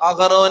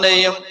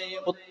അഹറോനെയും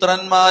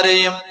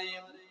പുത്രന്മാരെയും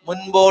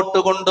മുൻപോട്ട്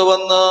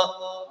കൊണ്ടുവന്ന്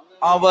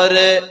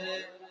അവരെ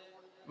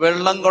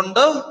വെള്ളം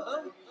കൊണ്ട്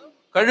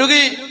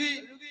കഴുകി.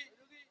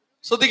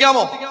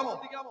 ശ്രദ്ധിക്കാമോ?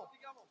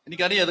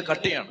 എനിക്കറിയാം അത്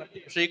കട്ടിയാണ്,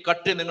 പക്ഷെ ഈ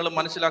കട്ടി നിങ്ങൾ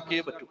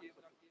മനസ്സിലാക്കിയേ പറ്റൂ.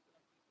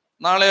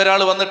 നാളെ ഒരാൾ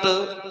വന്നിട്ട്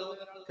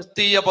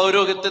ക്രിസ്തീയ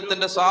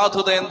പൗരോഹിത്യത്തിന്റെ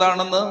സാധുത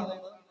എന്താണെന്ന്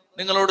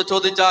നിങ്ങളോട്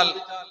ചോദിച്ചാൽ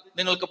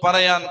നിങ്ങൾക്ക്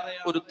പറയാൻ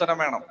ഒരു ഉത്തരം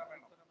വേണം.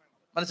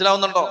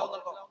 മനസ്സിലാവുന്നുണ്ടോ?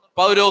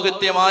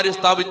 പൗരോഹിത്യം ആര്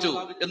സ്ഥാപിച്ചു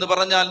എന്ന്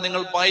പറഞ്ഞാൽ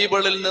നിങ്ങൾ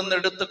ബൈബിളിൽ നിന്ന്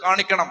എടുത്ത്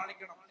കാണിക്കണം.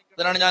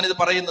 ഇതിനാണ് ഞാനിത്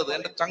പറയുന്നത്.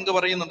 എന്റെ ചങ്ക്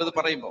പറയുന്നുണ്ട് ഇത്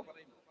പറയുമ്പോൾ.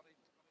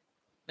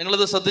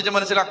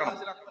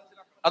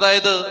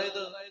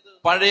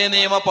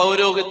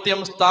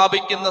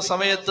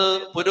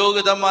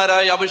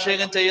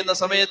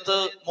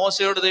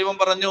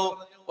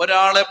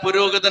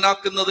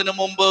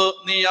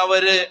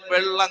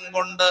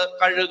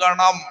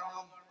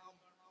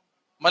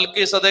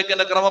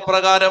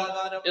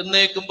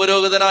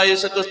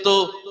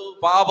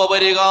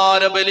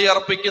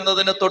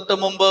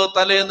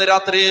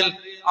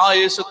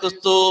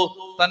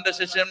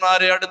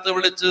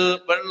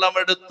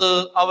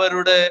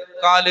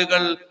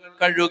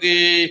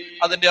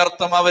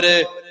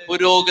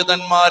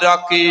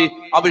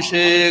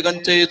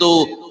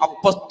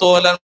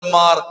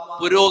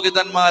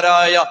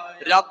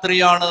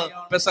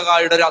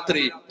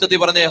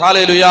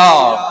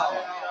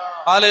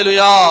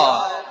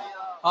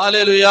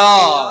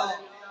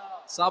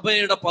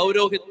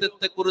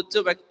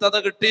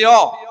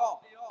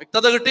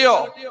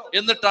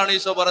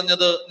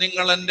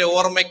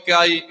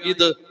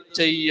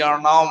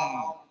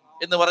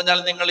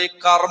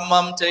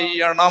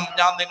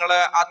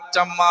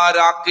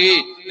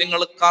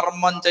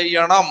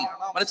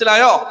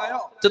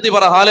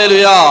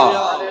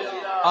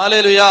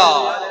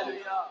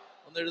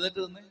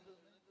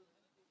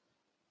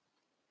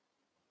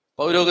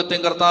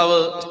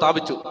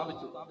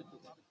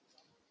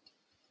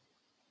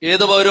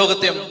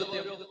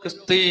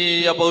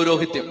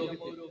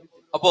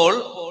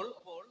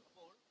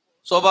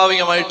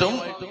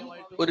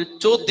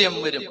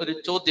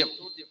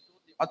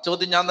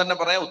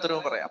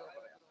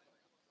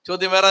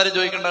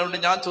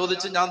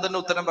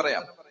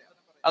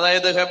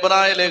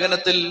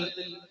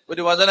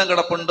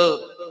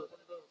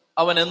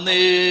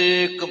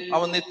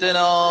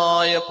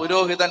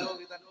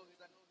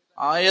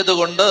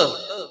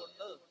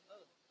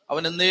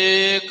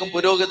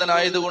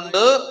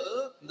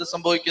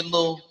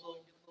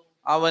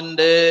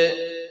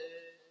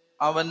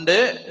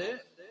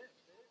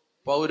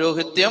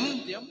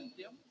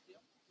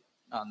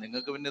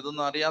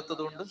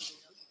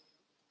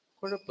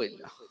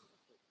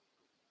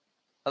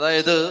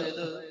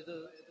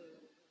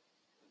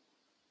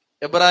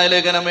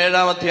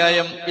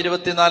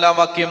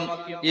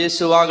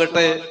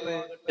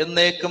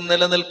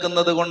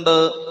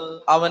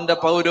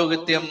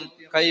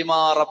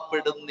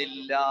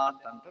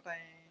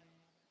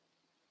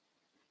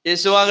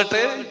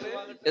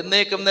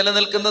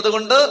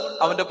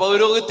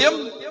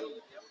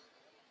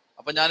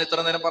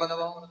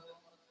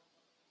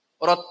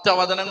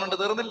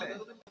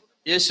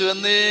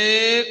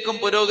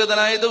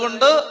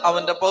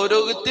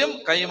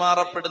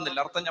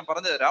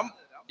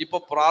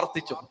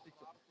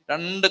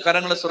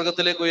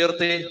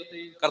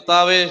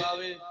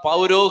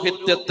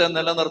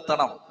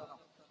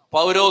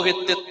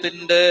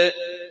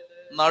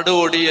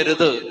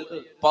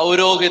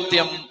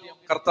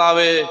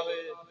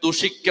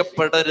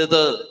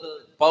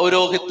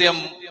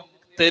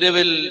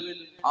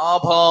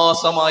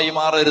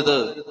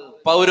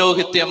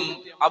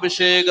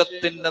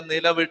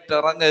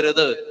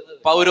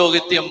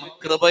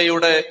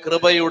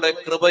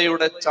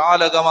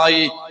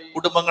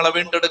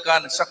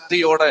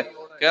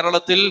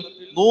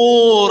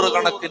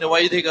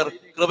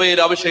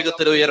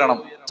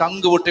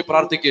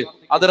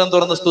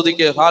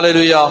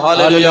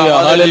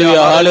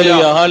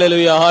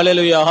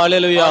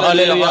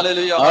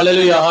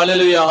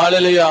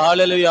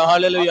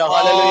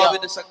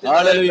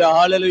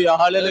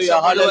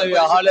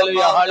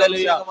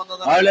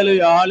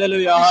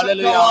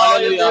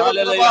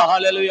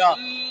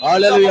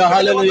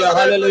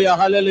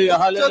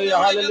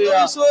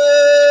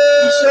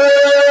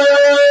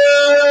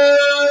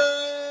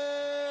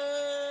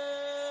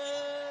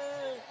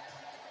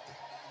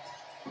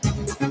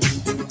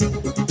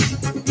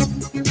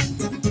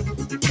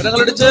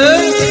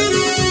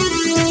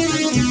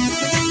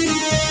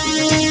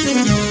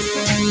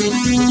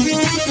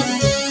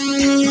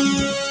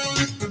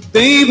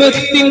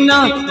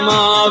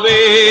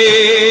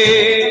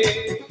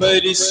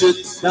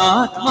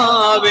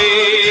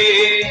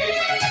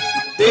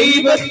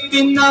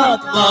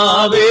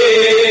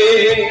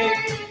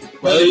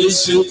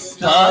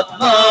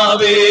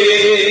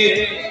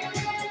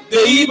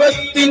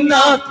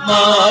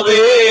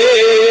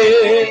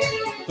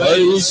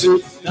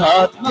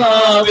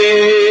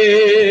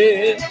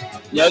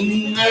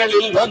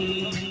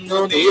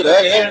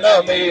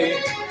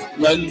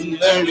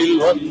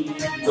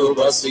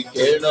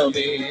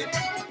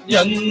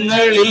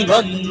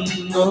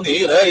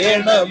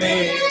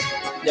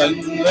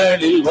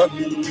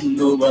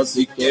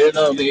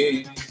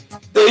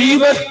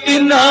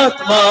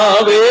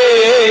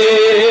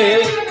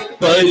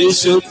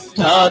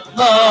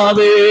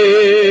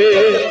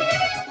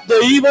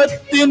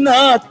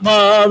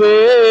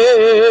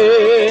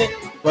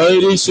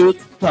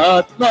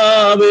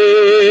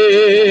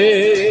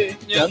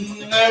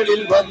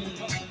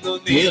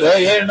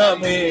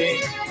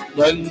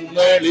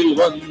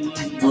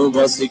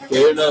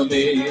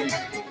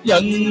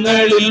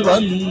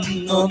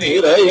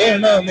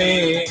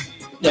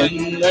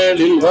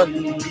 ഞങ്ങളിൽ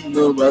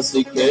വന്നു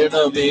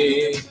വസിക്കണമേ.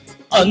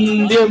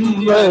 അന്ത്യം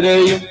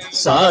വരെയും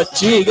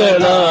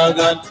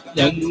സാക്ഷികളാകാൻ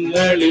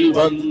ഞങ്ങളിൽ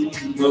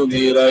വന്നു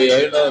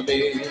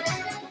നിറയണമേ.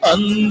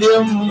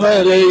 അന്ത്യം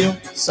വരെയും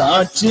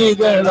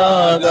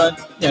സാക്ഷികളാകാൻ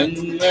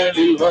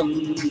ഞങ്ങളിൽ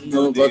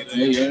വന്നു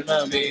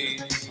വസിക്കണമേ.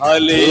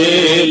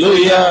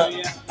 Hallelujah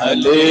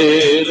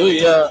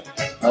hallelujah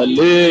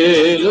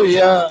hallelujah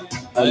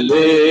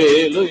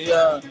hallelujah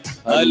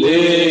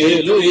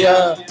hallelujah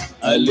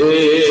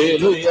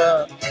hallelujah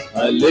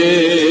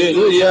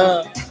hallelujah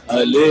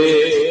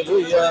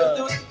hallelujah.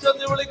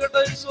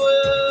 വിളിക്കട്ടെ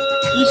ഈശോയേ,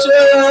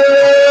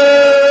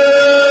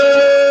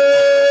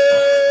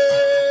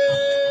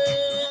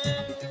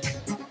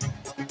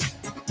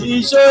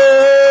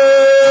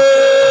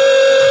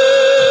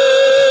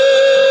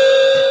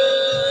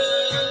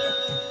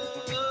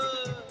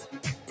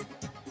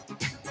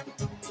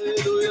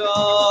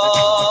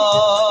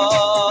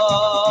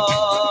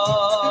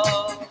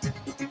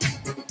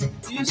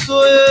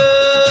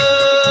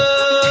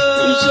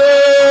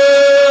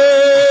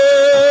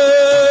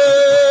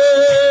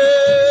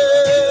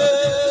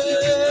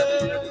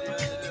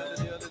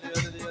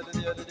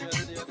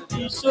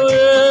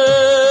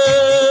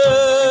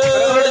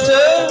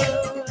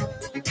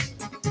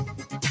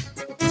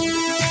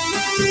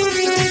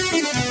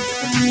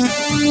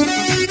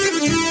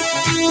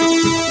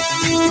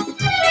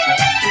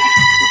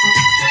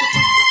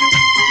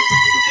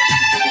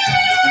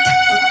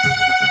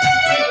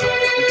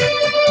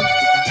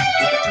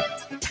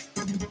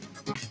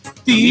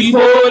 തീ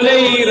പോലെ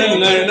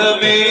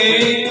ഇറങ്ങണമേ,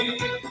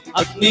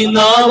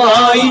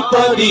 അഗ്നിനാവായി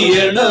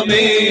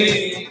പതിയണമേ,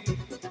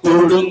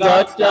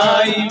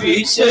 കൊടുങ്കാറ്റായി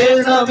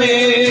വീശണമേ,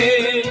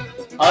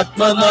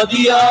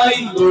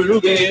 ആത്മനദിയായി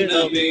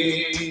ഒഴുകണമേ.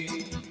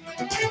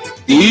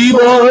 തീ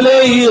പോലെ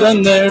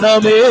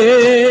ഇറങ്ങണമേ,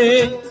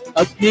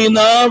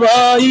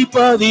 അഗ്നിനാവായി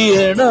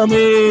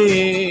പതിയണമേ,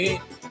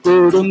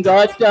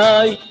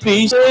 കൊടുങ്കാറ്റായി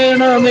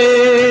വീശണമേ,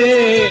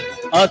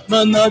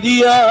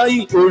 ആത്മനദിയായി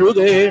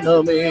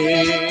ഒഴുകണമേ.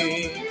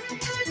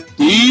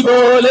 തീ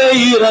പോലെ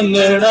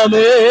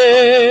ഇറങ്ങണമേ,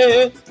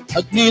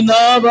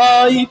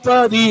 അഗ്നിനാവായി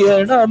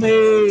പതിയണമേ,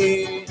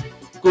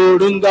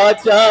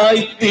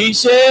 കൊടുങ്കാറ്റായി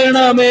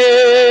വീശണമേ,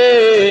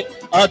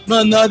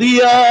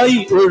 ആത്മനദിയായി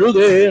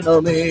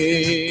ഒഴുകണമേ.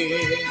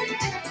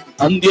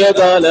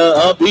 അന്ത്യകാല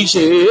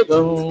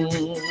അഭിഷേകം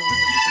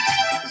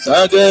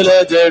സകല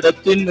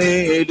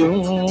ജഡത്തിന്മേലും,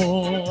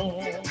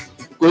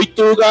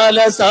 കൊയ്ത്തുകാല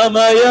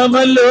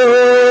സമയമല്ലോ,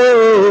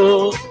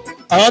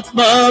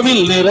 ആത്മാവിൽ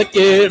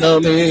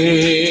നിറയ്ക്കണമേ.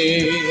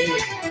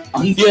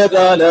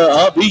 അന്ത്യകാല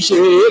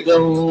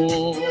അഭിഷേകം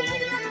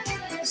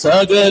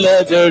സകല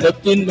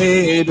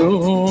ജഡത്തിന്മേലും,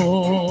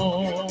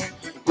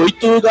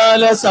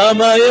 കൊയ്ത്തുകാല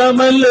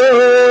സമയമല്ലോ,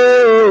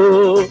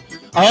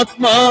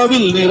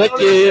 ആത്മാവിൽ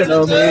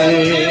നിറയ്ക്കണമേ.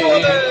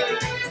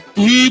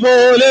 തീ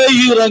പോലെ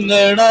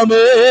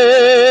ഇറങ്ങണമേ,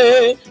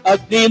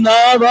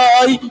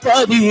 അഗ്നിനാവായി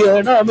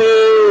പതിയണമേ,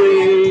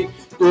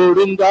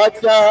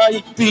 കൊടുങ്കാറ്റായി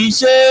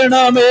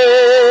വീശണമേ,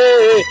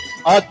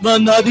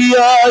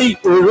 ആത്മനദിയായി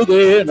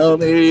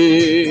ഒഴുകണമേ.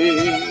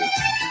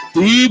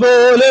 തീ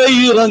പോലെ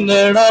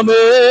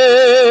ഇറങ്ങണമേ,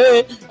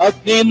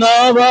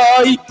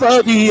 അഗ്നിനാവായി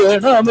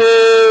പതിയണമേ,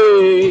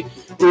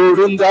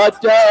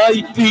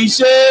 കൊടുങ്കാറ്റായി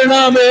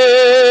വീശണമേ,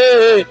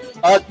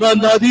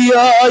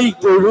 ആത്മനദിയായി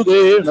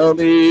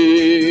ഒഴുകണമേ.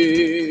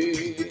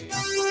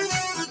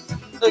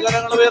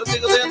 കരങ്ങൾ ഉയർത്തി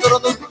ഹൃദയം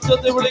തുറന്ന്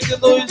ഉച്ചത്തിൽ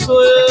വിളിക്കുന്നു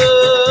ഈശോയേ,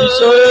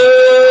 ഈശോയേ,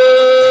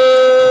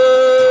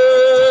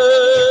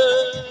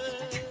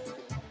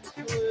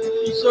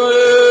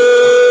 ഈശോയേ,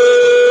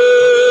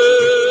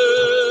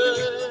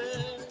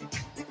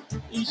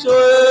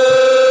 ഈശോയേ,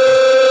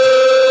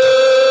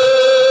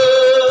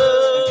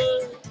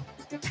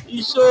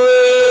 ഈശോയേ.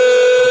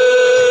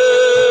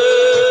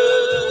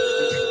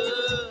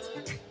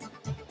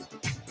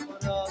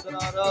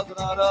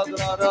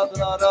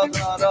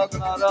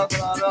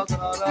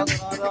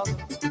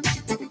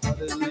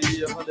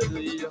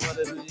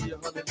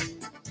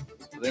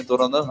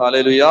 തുറന്ന്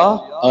ഹല്ലേലൂയ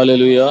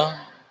ഹല്ലേലൂയ.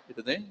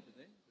 ഇരുന്നേ.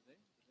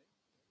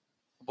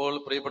 അപ്പോൾ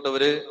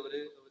പ്രിയപ്പെട്ടവര്,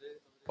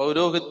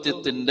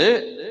 പൗരോഹിത്യത്തിന്റെ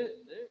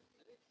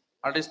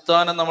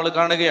അടിസ്ഥാനം നമ്മൾ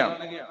കാണുകയാണ്.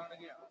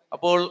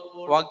 അപ്പോൾ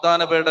വാഗ്ദാന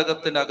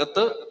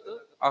പേടകത്തിനകത്ത്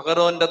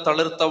അഹരോന്റെ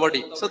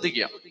തളിർത്തവടി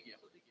ശ്രദ്ധിക്കുക.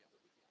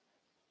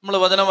 നമ്മൾ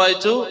വചനം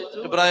വായിച്ചു.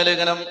 ഇബ്രായ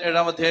ലേഖനം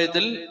 7-ാം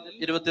അധ്യായത്തിൽ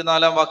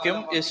 24-ാം വാക്യം,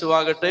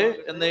 യേശുവാകട്ടെ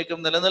എന്നേക്കും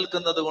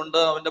നിലനിൽക്കുന്നത് കൊണ്ട്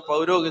അവന്റെ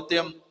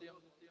പൗരോഹിത്യം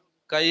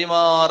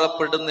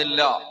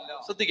കൈമാറപ്പെടുന്നില്ല.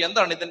 ശ്രദ്ധിക്കുക,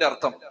 എന്താണ് ഇതിന്റെ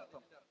അർത്ഥം?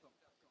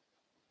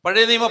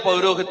 പഴയ നിയമ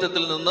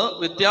പൗരോഹിത്യത്തിൽ നിന്ന്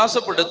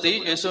വ്യത്യാസപ്പെടുത്തി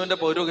യേശുവിന്റെ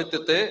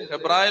പൗരോഹിത്യത്തെ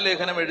ഹെബ്രായ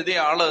ലേഖനം എഴുതിയ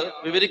ആള്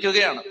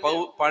വിവരിക്കുകയാണ്.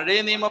 പഴയ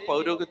നിയമ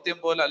പൗരോഹിത്യം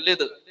പോലെ അല്ല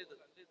ഇത്.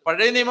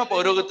 പഴയ നിയമ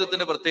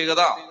പൗരോഹിത്യത്തിന്റെ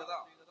പ്രത്യേകത,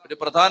 ഒരു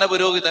പ്രധാന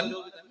പുരോഹിതൻ,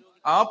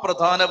 ആ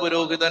പ്രധാന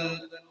പുരോഹിതൻ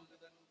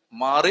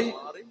മാറി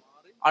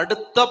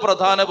അടുത്ത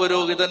പ്രധാന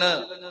പുരോഹിതന്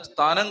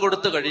സ്ഥാനം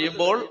കൊടുത്തു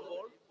കഴിയുമ്പോൾ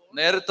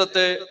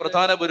നേരത്തെ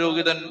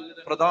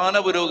പ്രധാന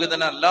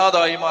പുരോഹിതൻ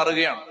അല്ലാതായി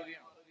മാറുകയാണ്.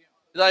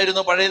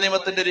 ഇതായിരുന്നു പഴയ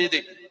നിയമത്തിന്റെ രീതി.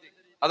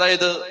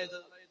 അതായത്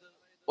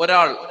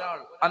ഒരാൾ,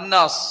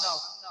 അന്നാസ്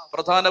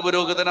പ്രധാന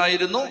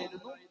പുരോഹിതനായിരുന്നു.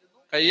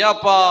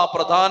 കയ്യാപ്പ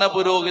പ്രധാന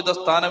പുരോഹിത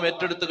സ്ഥാനം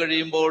ഏറ്റെടുത്തു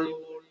കഴിയുമ്പോൾ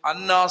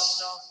അന്നാസ്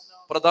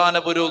പ്രധാന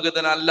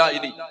പുരോഹിതനല്ല,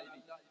 ഇനി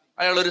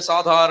അയാൾ ഒരു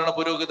സാധാരണ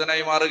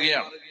പുരോഹിതനായി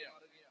മാറുകയാണ്.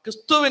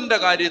 ക്രിസ്തുവിന്റെ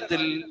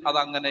കാര്യത്തിൽ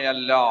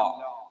അതങ്ങനെയല്ല.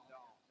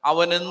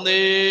 അവൻ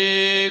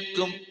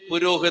എന്നേക്കും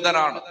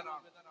പുരോഹിതനാണ്.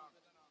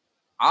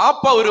 ആ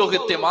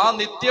പൗരോഹിത്യം, ആ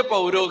നിത്യ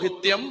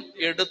പൗരോഹിത്യം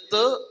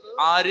എടുത്ത്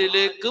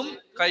ആരിലേക്കും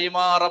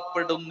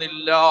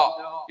കൈമാറപ്പെടുന്നില്ല.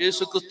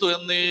 യേശു ക്രിസ്തു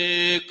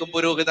എന്നേക്കും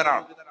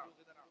പുരോഹിതനാണ്.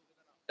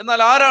 എന്നാൽ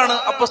ആരാണ്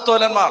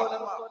അപ്പസ്തോലന്മാർ?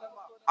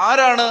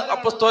 ആരാണ്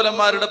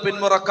അപ്പസ്തോലന്മാരുടെ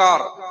പിന്മുറക്കാർ?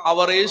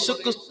 അവർ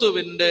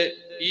യേശുക്രിസ്തുവിന്റെ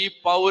ഈ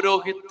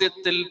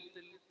പൗരോഹിത്യത്തിൽ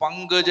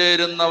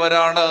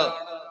പങ്കുചേരുന്നവരാണ്.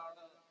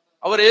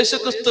 അവർ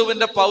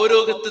യേശുക്രിസ്തുവിന്റെ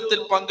പൗരോഹിത്യത്തിൽ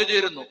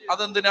പങ്കുചേരുന്നു.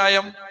 അതെന്ത്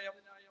ന്യായം?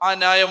 ആ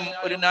ന്യായം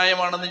ഒരു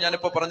ന്യായമാണെന്ന്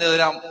ഞാനിപ്പോ പറഞ്ഞു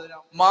തരാം.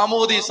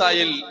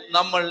 മാമോദീസായിൽ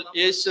നമ്മൾ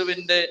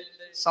യേശുവിന്റെ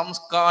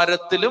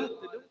സംസ്കാരത്തിലും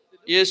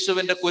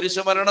യേശുവിന്റെ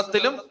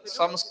കുരിശുമരണത്തിലും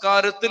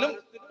സംസ്കാരത്തിലും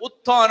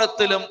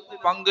ഉത്ഥാനത്തിലും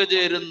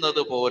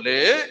പങ്കുചേരുന്നത് പോലെ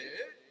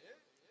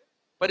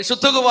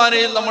പരിശുദ്ധ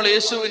കുർബാനയിൽ നമ്മൾ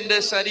യേശുവിന്റെ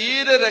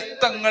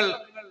ശരീരരക്തങ്ങൾ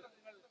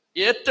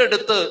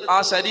ഏറ്റെടുത്ത് ആ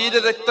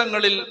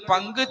ശരീരരക്തങ്ങളിൽ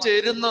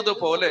പങ്കുചേരുന്നത്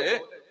പോലെ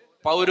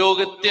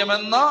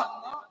പൗരോഹിത്യമെന്ന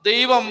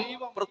ദൈവം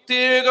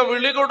പ്രത്യേക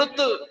വിളി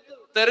കൊടുത്ത്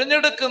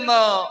തെരഞ്ഞെടുക്കുന്ന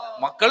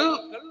മക്കൾ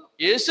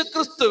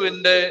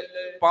യേശുക്രിസ്തുവിന്റെ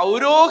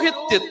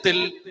പൗരോഹിത്യത്തിൽ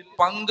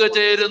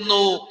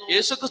പങ്കുചേരുന്നു.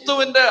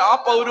 യേശുക്രിസ്തുവിന്റെ ആ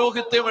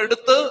പൗരോഹിത്യം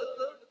എടുത്ത്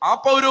ആ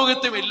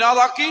പൗരോഹിത്യം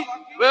ഇല്ലാതാക്കി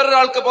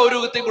വേറൊരാൾക്ക്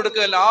പൗരോഹിത്യം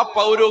കൊടുക്കുകയല്ല. ആ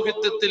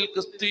പൗരോഹിത്യത്തിൽ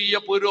ക്രിസ്തീയ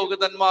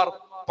പുരോഹിതന്മാർ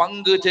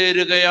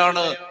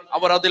പങ്കുചേരുകയാണ്.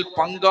 അവർ അതിൽ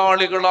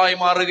പങ്കാളികളായി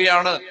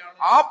മാറുകയാണ്.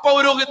 ആ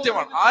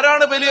പൗരോഹിത്യമാണ്.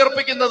 ആരാണ്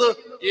ബലിയർപ്പിക്കുന്നത്?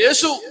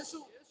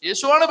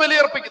 യേശുവാണ്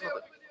ബലിയർപ്പിക്കുന്നത്.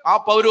 ആ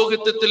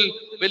പൗരോഹിത്യത്തിൽ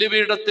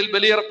ബലിപീഠത്തിൽ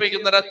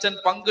ബലിയർപ്പിക്കുന്ന ഒരച്ഛൻ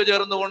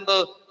പങ്കുചേർന്നുകൊണ്ട്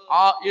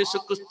ആ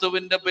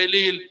യേശുക്രിസ്തുവിന്റെ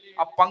ബലിയിൽ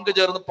ആ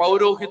പങ്കുചേർന്ന്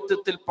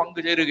പൗരോഹിത്യത്തിൽ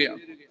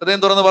പങ്കുചേരുകയാണ്. ഹൃദയം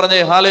തുറന്ന് പറഞ്ഞേ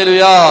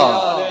ഹല്ലേലൂയാ,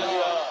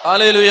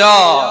 ഹല്ലേലൂയാ,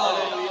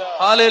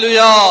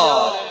 ഹല്ലേലൂയാ.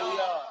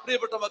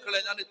 പ്രിയപ്പെട്ട മക്കളെ,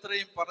 ഞാൻ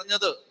ഇത്രയും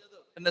പറഞ്ഞത്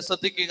എന്നെ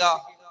ശ്രദ്ധിക്കുക.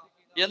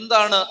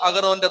 എന്താണ്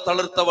അഹരോന്റെ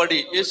തളിർത്ത വടി?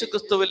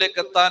 യേശുക്രിസ്തുവിലേക്ക്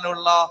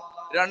എത്താനുള്ള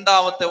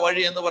രണ്ടാമത്തെ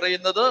വഴി എന്ന്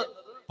പറയുന്നത്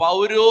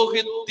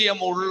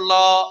പൗരോഹിത്യമുള്ള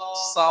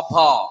സഭ.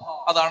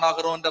 അതാണ്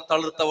അഹരോന്റെ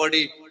തളിർത്ത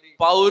വടി.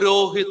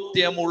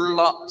 പൗരോഹിത്യമുള്ള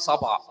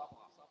സഭ.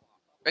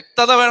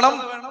 വ്യക്തത വേണം.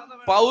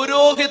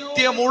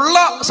 പൗരോഹിത്യമുള്ള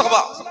സഭ.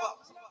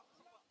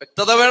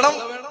 വ്യക്തത വേണം.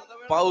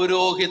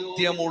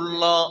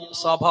 പൗരോഹിത്യമുള്ള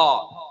സഭ.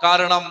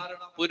 കാരണം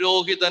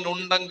പുരോഹിതൻ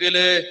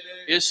ഉണ്ടെങ്കിലേ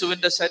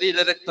യേശുവിന്റെ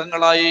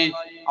ശരീരരക്തങ്ങളായി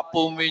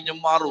അപ്പവും വീഞ്ഞും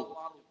മാറൂ.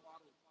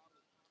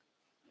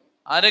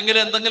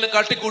 ആരെങ്കിലും എന്തെങ്കിലും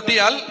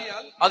കാട്ടിക്കൂട്ടിയാൽ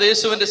അത്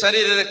യേശുവിന്റെ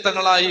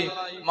ശരീരരക്തങ്ങളായി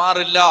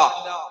മാറില്ല.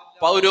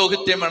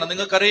 പൗരോഹിത്യം വേണം.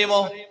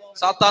 നിങ്ങൾക്കറിയുമോ,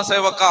 സാത്താൻ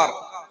സേവക്കാർ,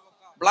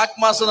 ബ്ലാക്ക്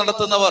മാസ്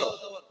നടത്തുന്നവർ,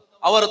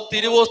 അവർ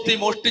തിരുവോസ്തി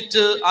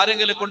മോഷ്ടിച്ച്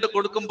ആരെങ്കിലും കൊണ്ട്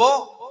കൊടുക്കുമ്പോ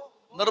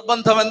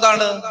നിർബന്ധം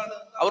എന്താണ്?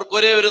 അവർക്ക്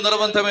ഒരേ ഒരു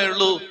നിർബന്ധമേ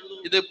ഉള്ളൂ,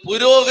 ഇത്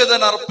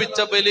പുരോഹിതൻ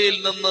അർപ്പിച്ച ബലിയിൽ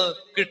നിന്ന്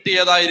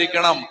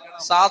കിട്ടിയതായിരിക്കണം.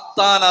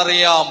 സാത്താൻ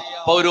അറിയാം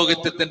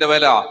പൗരോഹിത്യത്തിന്റെ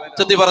വില.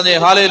 ചെത്തി പറഞ്ഞേ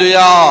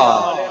ഹല്ലേലൂയാ,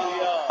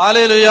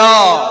 ഹല്ലേലൂയാ.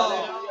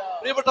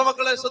 പ്രിയപ്പെട്ട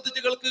മക്കളെ,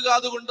 ശ്രദ്ധിച്ച് കേൾക്കുക.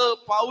 അതുകൊണ്ട്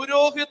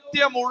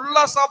പൗരോഹിത്യമുള്ള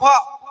സഭ,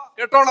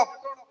 കേട്ടോണം,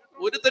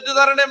 ഒരു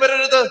തെറ്റിദ്ധാരണയും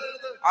വരരുത്.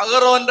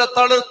 അഹരോന്റെ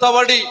തളിർത്ത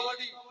വടി,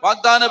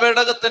 വാഗ്ദാന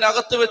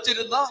പേടകത്തിനകത്ത്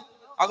വെച്ചിരുന്ന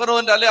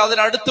അഹരോന്റെ അല്ലെ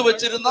അതിനടുത്ത്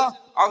വെച്ചിരുന്ന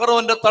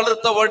അഹരോന്റെ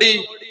തളിർത്ത വടി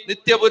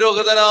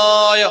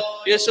നിത്യപുരോഹിതനായ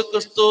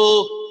യേശുക്രിസ്തു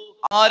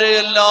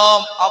ആരെയെല്ലാം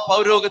ആ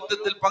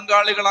പൗരോഹിത്യത്തിൽ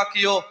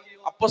പങ്കാളികളാക്കിയോ,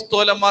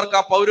 അപ്പസ്തോലന്മാർക്ക്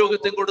ആ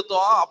പൗരോഹിത്യം കൊടുത്തു.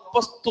 ആ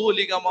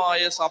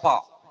അപ്പസ്തോലികമായ സഭ,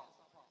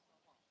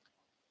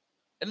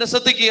 എന്നെ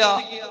ശ്രദ്ധിക്കുക,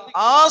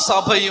 ആ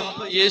സഭയും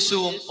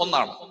യേശുവും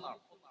ഒന്നാണ്.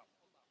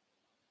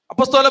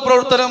 അപ്പസ്തോല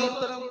പ്രവർത്തനം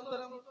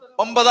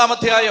 9-ാം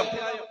അധ്യായം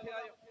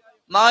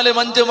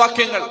 4-5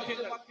 വാക്യങ്ങൾ.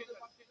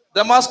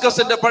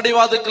 ദമാസ്കസിന്റെ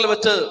പടിവാതിൽക്കൽ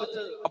വെച്ച്,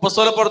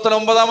 അപ്പസ്തോല പ്രവർത്തനം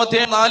 9-ാം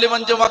അധ്യായം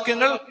 4-5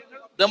 വാക്യങ്ങൾ.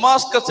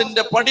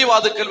 ദമാസ്കസിന്റെ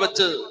പടിവാതിൽക്കൽ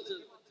വെച്ച്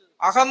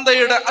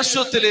അഹന്തയുടെ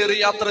അശ്വത്തിലേറി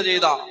യാത്ര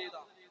ചെയ്ത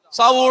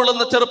സൗൾ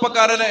എന്ന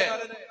ചെറുപ്പക്കാരനെ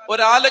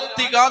ഒരു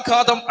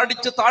ആലക്തികാഘാതം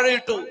അടിച്ച്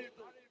താഴെയിട്ടു.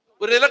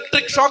 ഒരു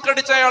ഇലക്ട്രിക് ഷോക്ക്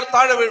അടിച്ച അയാൾ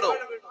താഴെ വീണു.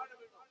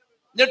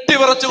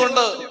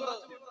 ഞെട്ടിവിറച്ചുകൊണ്ട്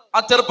ആ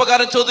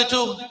ചെറുപ്പക്കാരൻ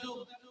ചോദിച്ചു,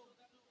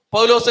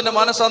 പൗലോസിന്റെ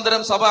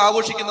മാനസാന്തരം സഭ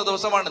ആഘോഷിക്കുന്ന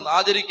ദിവസമാണിത്,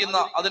 ആചരിക്കുന്ന,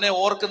 അതിനെ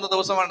ഓർക്കുന്ന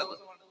ദിവസമാണിത്.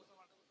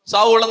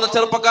 സൗൾ എന്ന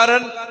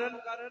ചെറുപ്പക്കാരൻ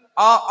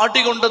ആ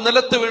അടി കൊണ്ട്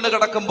നിലത്ത് വീണ്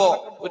കിടക്കുമ്പോ,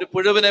 ഒരു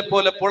പുഴുവിനെ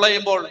പോലെ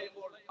പുളയുമ്പോൾ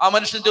ആ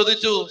മനുഷ്യൻ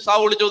ചോദിച്ചു,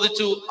 സൗൾ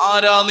ചോദിച്ചു,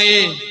 ആരാ നീ?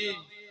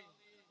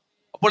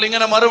 അപ്പോൾ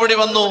ഇങ്ങനെ മറുപടി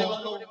വന്നു,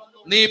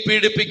 നീ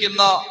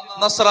പീഡിപ്പിക്കുന്ന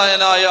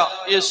നസ്രായനായ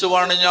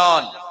യേശുവാണ്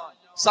ഞാൻ.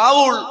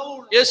 സൗൾ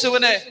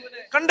യേശുവിനെ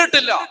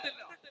കണ്ടിട്ടില്ല.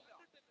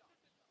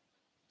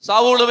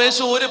 സൗളും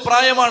യേശു ഒരു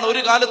പ്രായമാണ്,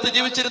 ഒരു കാലത്ത്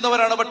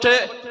ജീവിച്ചിരുന്നവരാണ്. പക്ഷേ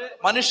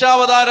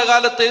മനുഷ്യാവതാര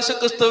കാലത്ത്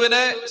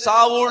യേശുക്രിസ്തുവിനെ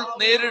സൗൾ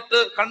നേരിട്ട്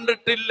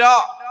കണ്ടിട്ടില്ല.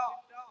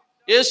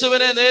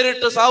 യേശുവിനെ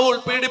നേരിട്ട് സൗൾ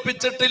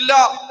പീഡിപ്പിച്ചിട്ടില്ല.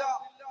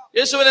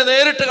 യേശുവിനെ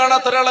നേരിട്ട്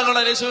കാണാത്ത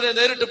ഒരാളാണ് യേശുവിനെ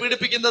നേരിട്ട്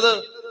പീഡിപ്പിക്കുന്നത്.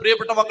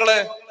 പ്രിയപ്പെട്ട മക്കളെ,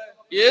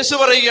 യേശു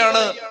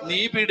പറയുകയാണ്, നീ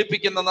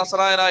പീഡിപ്പിക്കുന്ന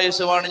നസ്രായനായ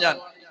യേശുവാണ് ഞാൻ.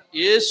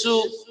 യേശു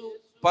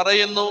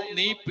പറയുന്നു,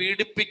 നീ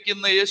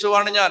പീഡിപ്പിക്കുന്ന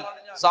യേശുവാണ് ഞാൻ.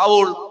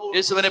 സൗൾ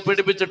യേശുവിനെ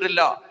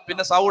പീഡിപ്പിച്ചിട്ടില്ല.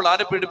 പിന്നെ സൗൾ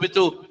ആരെ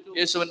പീഡിപ്പിച്ചു?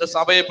 യേശുവിന്റെ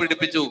സഭയെ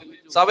പീഡിപ്പിച്ചു.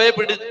 സഭയെ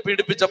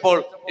പീഡിപ്പിച്ചപ്പോൾ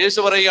യേശു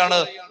പറയുകയാണ്,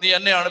 നീ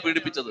എന്നെയാണ്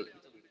പീഡിപ്പിച്ചത്.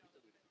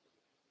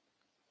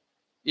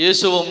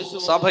 യേശുവും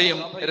സഭയും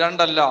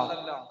രണ്ടല്ല,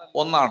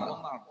 ഒന്നാണ്.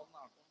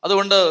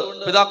 അതുകൊണ്ട്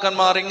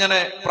പിതാക്കന്മാർ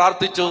ഇങ്ങനെ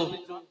പ്രാർത്ഥിച്ചു,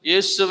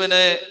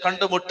 യേശുവിനെ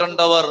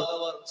കണ്ടുമുട്ടേണ്ടവർ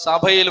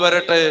സഭയിൽ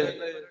വരട്ടെ,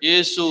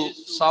 യേശു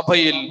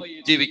സഭയിൽ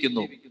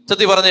ജീവിക്കുന്നു.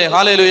 ചത്തി പറഞ്ഞേ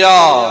ഹല്ലേലൂയാ,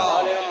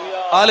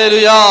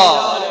 ഹല്ലേലൂയാ.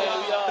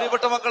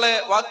 പ്രിയപ്പെട്ട മക്കളെ,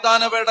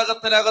 വാഗ്ദാന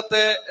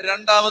പേടകത്തിനകത്തെ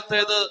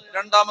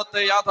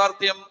രണ്ടാമത്തെ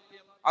യാഥാർത്ഥ്യം,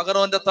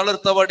 അഹരോന്റെ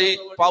തളിർത്ത വടി,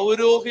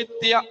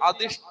 പൗരോഹിത്യ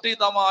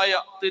അധിഷ്ഠിതമായ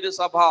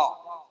തിരുസഭ.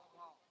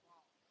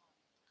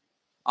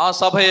 ആ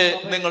സഭയെ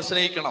നിങ്ങൾ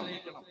സ്നേഹിക്കണം.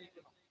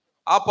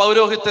 ആ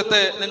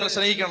പൗരോഹിത്യത്തെ നിങ്ങൾ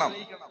സ്നേഹിക്കണം.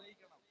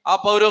 ആ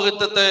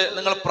പൗരോഹിത്യത്തെ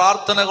നിങ്ങൾ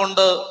പ്രാർത്ഥന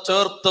കൊണ്ട്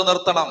ചേർത്ത്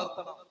നിർത്തണം.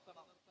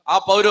 ആ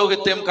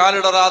പൗരോഹിത്യം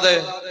കാലിടറാതെ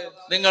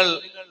നിങ്ങൾ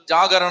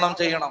ജാഗരണം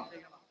ചെയ്യണം.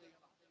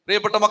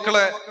 പ്രിയപ്പെട്ട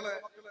മക്കളെ,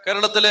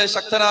 കേരളത്തിലെ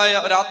ശക്തനായ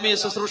ഒരു ആത്മീയ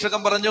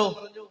ശുശ്രൂഷകൻ പറഞ്ഞു,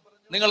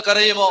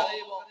 നിങ്ങൾക്കറിയുമോ,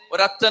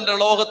 ഒരച്ഛന്റെ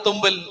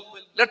ലോകത്തുമ്പിൽ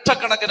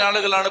ലക്ഷക്കണക്കിന്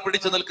ആളുകളാണ്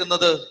പിടിച്ചു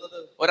നിൽക്കുന്നത്.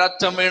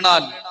 ഒരച്ഛൻ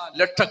വീണാൽ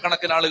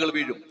ലക്ഷക്കണക്കിന് ആളുകൾ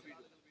വീഴും.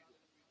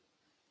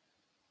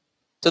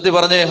 ചത്തി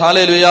പറഞ്ഞേ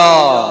ഹല്ലേലൂയാ.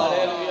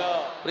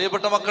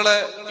 പ്രിയപ്പെട്ട മക്കളെ,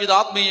 ഇത്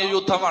ആത്മീയ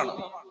യുദ്ധമാണ്.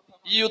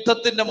 ഈ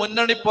യുദ്ധത്തിന്റെ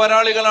മുന്നണി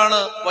പോരാളികളാണ്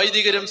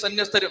വൈദികരും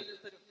സന്യസ്തരും.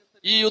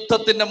 ഈ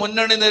യുദ്ധത്തിന്റെ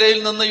മുന്നണി നിരയിൽ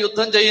നിന്ന്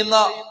യുദ്ധം ചെയ്യുന്ന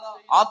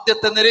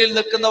ആദ്യത്തെ നിരയിൽ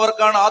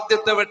നിൽക്കുന്നവർക്കാണ്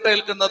ആദ്യത്തെ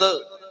വെട്ടേൽക്കുന്നത്.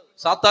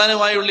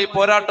 സാത്താനുമായുള്ള ഈ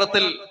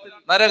പോരാട്ടത്തിൽ,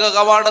 നരക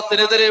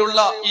കവാടത്തിനെതിരെയുള്ള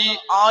ഈ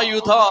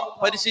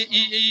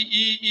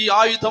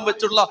ആയുധം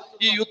വെച്ചുള്ള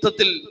ഈ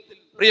യുദ്ധത്തിൽ,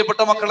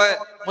 പ്രിയപ്പെട്ട മക്കളെ,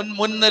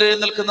 മുൻനിരയിൽ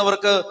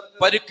നിൽക്കുന്നവർക്ക്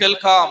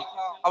പരിക്കേൽക്കാം,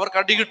 അവർക്ക്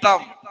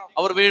അടികിട്ടാം.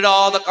 അവർ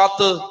വീഴാതെ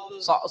കാത്ത്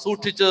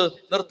സൂക്ഷിച്ച്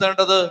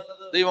നിർത്തേണ്ടത്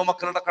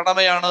ദൈവമക്കളുടെ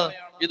കടമയാണ്.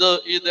 ഇത്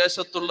ഈ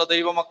ദേശത്തുള്ള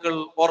ദൈവമക്കൾ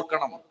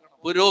ഓർക്കണം.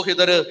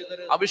 പുരോഹിതര്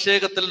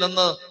അഭിഷേകത്തിൽ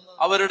നിന്ന്,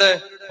 അവരുടെ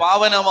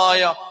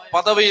പാവനമായ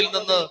പദവിയിൽ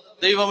നിന്ന്,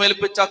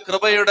 ദൈവമേൽപ്പിച്ച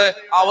കൃപയുടെ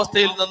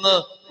അവസ്ഥയിൽ നിന്ന്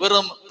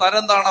വെറും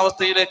തരംതാണ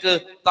അവസ്ഥയിലേക്ക്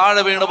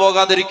താഴെ വീണു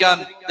പോകാതിരിക്കാൻ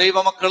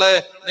ദൈവമക്കളെ,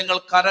 നിങ്ങൾ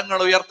കരങ്ങൾ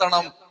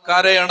ഉയർത്തണം,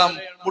 കരയണം,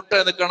 മുട്ട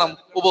നിൽക്കണം,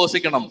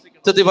 ഉപവസിക്കണം.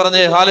 ചെത്തി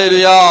പറഞ്ഞേ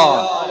ഹല്ലേലൂയാ,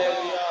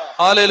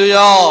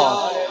 ഹല്ലേലൂയാ,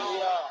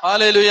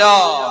 ഹല്ലേലൂയാ.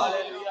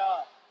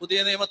 പുതിയ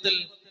നിയമത്തിൽ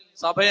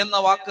സഭ എന്ന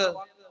വാക്ക്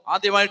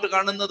ആദ്യമായിട്ട്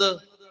കാണുന്നത്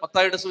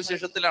മത്തായിയുടെ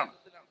സുവിശേഷത്തിലാണ്.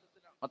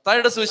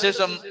 മത്തായിയുടെ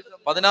സുവിശേഷം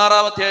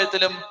 16-ാം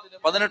അധ്യായത്തിലും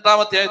 18-ാം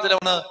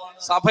അധ്യായത്തിലുമാണ്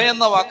സഭ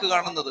എന്ന വാക്ക്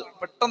കാണുന്നത്.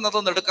 പെട്ടെന്ന്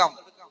അതൊന്ന് എടുക്കാം.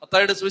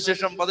 മത്തായിയുടെ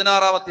സുവിശേഷം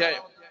 16-ാം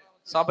അധ്യായം.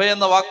 സഭ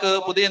എന്ന വാക്ക്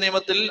പുതിയ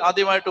നിയമത്തിൽ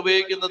ആദ്യമായിട്ട്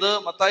ഉപയോഗിക്കുന്നത്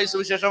മത്തായി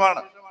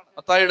സുവിശേഷമാണ്.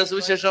 മത്തായിയുടെ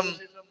സുവിശേഷം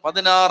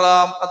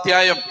 16-ാം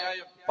അധ്യായം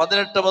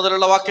 18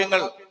 മുതലുള്ള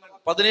വാക്യങ്ങൾ,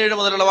 17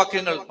 മുതലുള്ള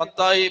വാക്യങ്ങൾ.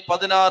 മത്തായി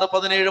 16,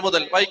 17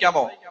 മുതൽ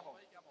വായിക്കാമോ?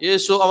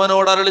 യേശു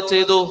അവനോട് അരുളി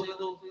ചെയ്തു,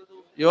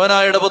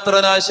 യോനായുടെ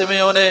പുത്രനായ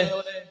ശിമയോനെ,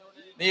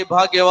 നീ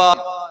ഭാഗ്യവാൻ.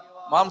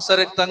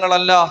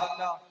 മാംസരക്തങ്ങളല്ല,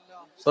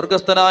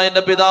 സ്വർഗസ്ഥനായ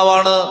എന്റെ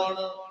പിതാവാണ്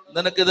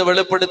നിനക്കിത്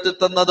വെളിപ്പെടുത്തി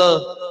തന്നത്.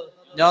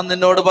 ഞാൻ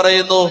നിന്നോട്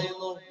പറയുന്നു,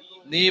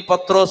 നീ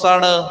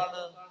പത്രോസാണ്.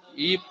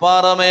 ഈ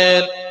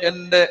പാറമേൽ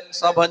എന്റെ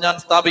സഭ ഞാൻ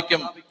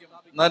സ്ഥാപിക്കും.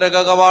 നരക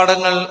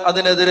കവാടങ്ങൾ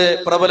അതിനെതിരെ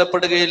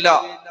പ്രബലപ്പെടുകയില്ല.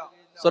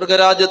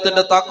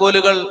 സ്വർഗരാജ്യത്തിന്റെ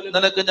താക്കോലുകൾ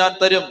നിനക്ക് ഞാൻ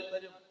തരും.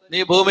 നീ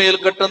ഭൂമിയിൽ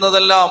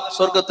കെട്ടുന്നതെല്ലാം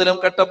സ്വർഗത്തിലും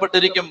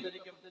കെട്ടപ്പെട്ടിരിക്കും.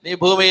 നീ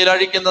ഭൂമിയിൽ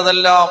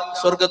അഴിക്കുന്നതെല്ലാം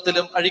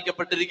സ്വർഗത്തിലും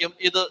അഴിക്കപ്പെട്ടിരിക്കും.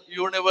 ഇത്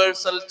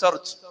യൂണിവേഴ്സൽ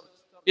ചർച്ച്,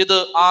 ഇത്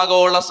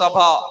ആഗോള സഭ.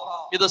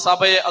 ഇത്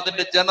സഭയെ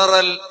അതിന്റെ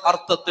ജനറൽ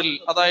അർത്ഥത്തിൽ,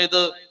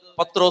 അതായത്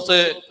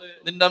പത്രോസേ,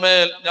 നിന്റെ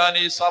മേൽ ഞാൻ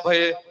ഈ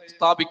സഭയെ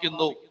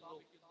സ്ഥാപിക്കുന്നു.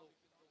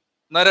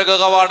 നരക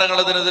കവാടങ്ങൾ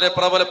അതിനെതിരെ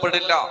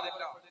പ്രബലപ്പെടില്ല.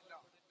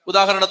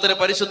 ഉദാഹരണത്തിന്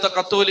പരിശുദ്ധ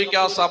കത്തോലിക്ക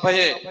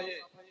സഭയെ,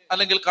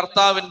 അല്ലെങ്കിൽ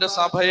കർത്താവിന്റെ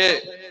സഭയെ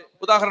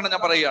ഉദാഹരണം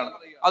ഞാൻ പറയുകയാണ്,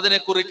 അതിനെ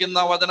കുറിക്കുന്ന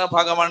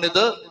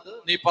വചനഭാഗമാണിത്.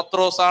 നീ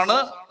പത്രോസാണ്,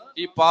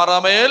 ഈ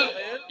പാറമേൽ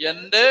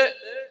എന്റെ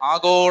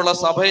ആഗോള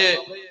സഭയെ,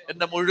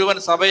 എന്റെ മുഴുവൻ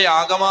സഭയെ,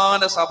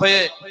 ആഗമാന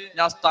സഭയെ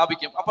ഞാൻ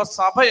സ്ഥാപിക്കും. അപ്പൊ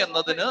സഭ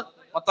എന്നതിന്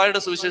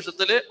മത്തായിയുടെ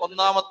സുവിശേഷത്തിലെ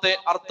ഒന്നാമത്തെ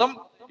അർത്ഥം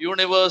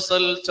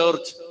യൂണിവേഴ്സൽ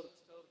ചർച്ച്.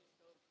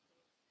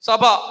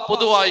 സഭ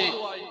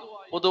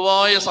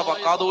പൊതുവായ സഭ,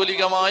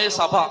 കാതോലികമായ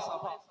സഭ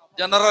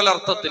ജനറൽ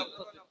അർത്ഥത്തിൽ.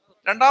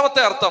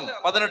 രണ്ടാമത്തെ അർത്ഥം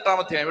 18-ാം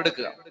അധ്യായം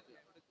എടുക്കുക.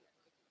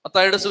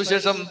 മത്തായിയുടെ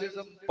സുവിശേഷം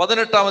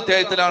 18-ാം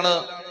അധ്യായത്തിലാണ്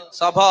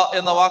സഭ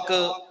എന്ന വാക്ക്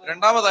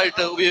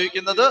രണ്ടാമതായിട്ട്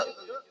ഉപയോഗിക്കുന്നത്.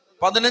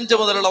 15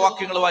 മുതലുള്ള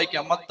വാക്യങ്ങൾ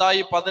വായിക്കാം.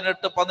 മത്തായി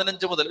 18,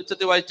 15 മുതൽ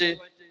ഉച്ചത്തിൽ വായിച്ച്,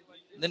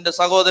 നിന്റെ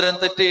സഹോദരൻ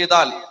തെറ്റ്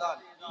ചെയ്താൽ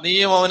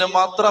നീയും അവനും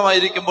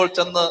മാത്രമായിരിക്കുമ്പോൾ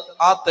ചെന്ന്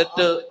ആ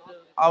തെറ്റ്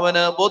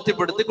അവന്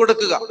ബോധ്യപ്പെടുത്തി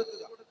കൊടുക്കുക.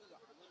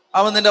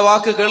 അവൻ നിന്റെ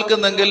വാക്ക്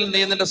കേൾക്കുന്നെങ്കിൽ നീ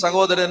നിന്റെ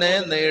സഹോദരനെ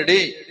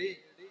നേടി.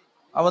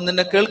 അവൻ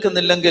നിന്നെ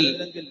കേൾക്കുന്നില്ലെങ്കിൽ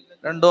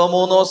 2 or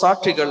 3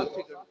 സാക്ഷികൾ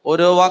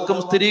ഓരോ വാക്കും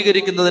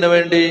സ്ഥിരീകരിക്കുന്നതിന്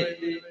വേണ്ടി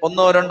 1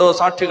 or 2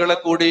 സാക്ഷികളെ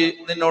കൂടി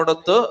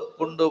നിന്നോടൊത്ത്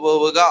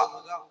കൊണ്ടുപോവുക.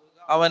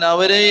 അവൻ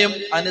അവരെയും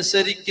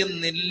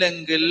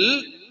അനുസരിക്കുന്നില്ലെങ്കിൽ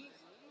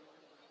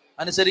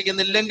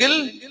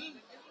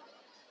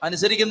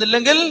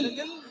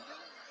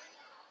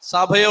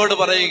സഭയോട്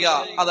പറയുക.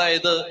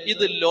 അതായത്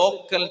ഇത്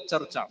ലോക്കൽ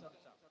ചർച്ചാണ്.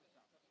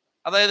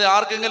 അതായത്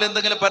ആർക്കെങ്കിലും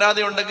എന്തെങ്കിലും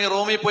പരാതി ഉണ്ടെങ്കിൽ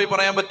റോമിൽ പോയി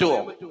പറയാൻ പറ്റുമോ?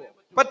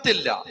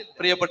 പറ്റില്ല.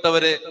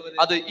 പ്രിയപ്പെട്ടവരെ,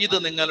 ഇത്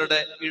നിങ്ങളുടെ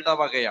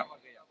ഇടവകയാണ്.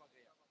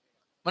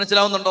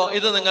 മനസ്സിലാവുന്നുണ്ടോ?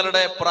 ഇത്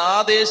നിങ്ങളുടെ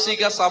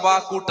പ്രാദേശിക സഭാ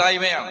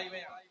കൂട്ടായ്മയാണ്.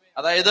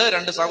 അതായത്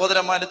രണ്ട്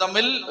സഹോദരന്മാര്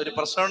തമ്മിൽ ഒരു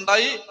പ്രശ്നം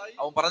ഉണ്ടായി,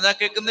 അവൻ പറഞ്ഞാൽ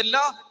കേൾക്കുന്നില്ല,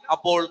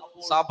 അപ്പോൾ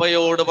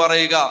സഭയോട്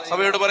പറയുക.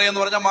 സഭയോട് പറയുക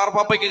എന്ന് പറഞ്ഞാൽ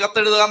മാർപ്പാപ്പയ്ക്ക്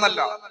കത്തെഴുതുക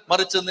എന്നല്ല,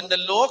 മറിച്ച് നിന്റെ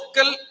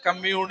ലോക്കൽ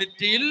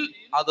കമ്മ്യൂണിറ്റിയിൽ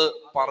അത്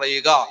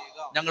പറയുക.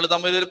 ഞങ്ങൾ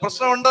തമ്മിൽ ഒരു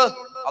പ്രശ്നമുണ്ട്,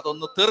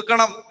 അതൊന്ന്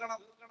തീർക്കണം.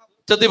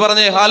 ചെത്തി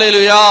പറഞ്ഞേ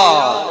ഹല്ലേലൂയാ.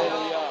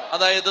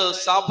 അതായത്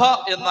സഭ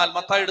എന്നാൽ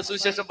മത്തായിയുടെ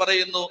സുവിശേഷം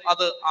പറയുന്നു,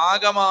 അത്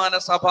ആഗമന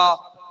സഭ,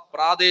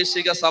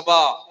 പ്രാദേശിക സഭ,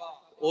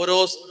 ഓരോ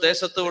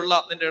ദേശത്തുമുള്ള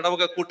നിന്റെ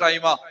ഇടവക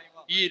കൂട്ടായ്മ.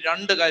 ഈ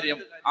രണ്ട് കാര്യം,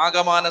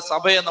 ആഗമന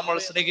സഭയെ നമ്മൾ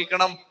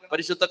സ്നേഹിക്കണം.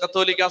 പരിശുദ്ധ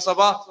കത്തോലിക്ക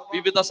സഭ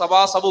വിവിധ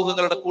സഭാ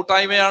സമൂഹങ്ങളുടെ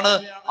കൂട്ടായ്മയാണ്.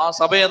 ആ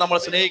സഭയെ നമ്മൾ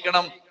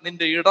സ്നേഹിക്കണം.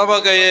 നിന്റെ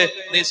ഇടവകയെ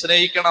നീ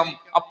സ്നേഹിക്കണം.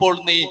 അപ്പോൾ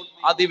നീ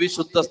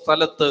അതിവിശുദ്ധ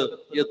സ്ഥലത്ത്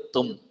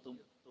എത്തും.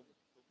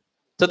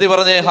 ചെത്തി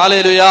പറഞ്ഞേ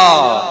ഹല്ലേലൂയാ,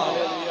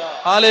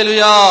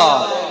 ഹല്ലേലൂയാ,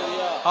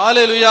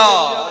 ഹല്ലേലൂയാ.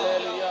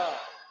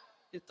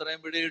 ഇത്രയും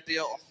പിടി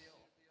കിട്ടിയോ?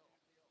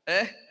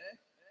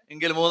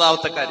 എങ്കിൽ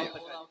മൂന്നാമത്തെ കാര്യം.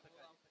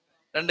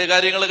 രണ്ട്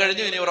കാര്യങ്ങൾ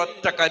കഴിഞ്ഞു, ഇനി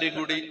ഒരൊറ്റ കാര്യം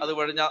കൂടി.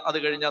 അത്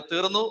കഴിഞ്ഞാൽ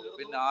തീർന്നു.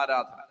 പിന്നെ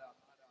ആരാധന.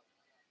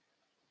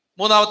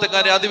 മൂന്നാമത്തെ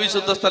കാര്യം,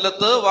 അതിവിശുദ്ധ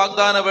സ്ഥലത്ത്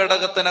വാഗ്ദാന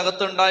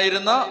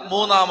പേടകത്തിനകത്തുണ്ടായിരുന്ന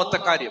മൂന്നാമത്തെ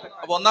കാര്യം.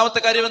 അപ്പൊ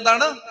ഒന്നാമത്തെ കാര്യം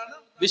എന്താണ്?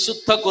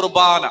 വിശുദ്ധ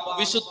കുർബാന.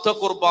 വിശുദ്ധ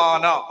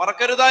കുർബാന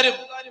മറക്കരുതാരും.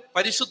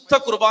 പരിശുദ്ധ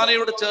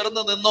കുർബാനയോട്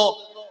ചേർന്ന് നിന്നോ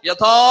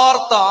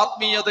യഥാർത്ഥ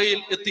ആത്മീയതയിൽ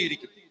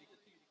എത്തിയിരിക്കും.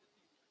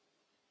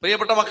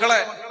 പ്രിയപ്പെട്ട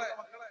മക്കളെ,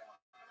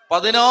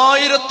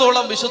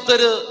 10,000-ഓളം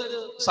വിശുദ്ധര്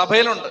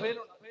സഭയിലുണ്ട്.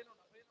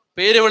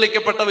 പേര്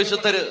വിളിക്കപ്പെട്ട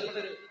വിശുദ്ധര്.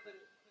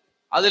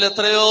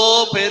 അതിലെത്രയോ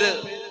പേര്,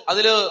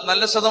 അതില്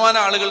നല്ല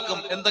ശതമാനം ആളുകൾക്കും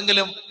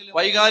എന്തെങ്കിലും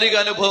വൈകാരിക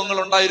അനുഭവങ്ങൾ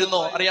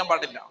ഉണ്ടായിരുന്നോ അറിയാൻ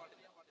പാടില്ല.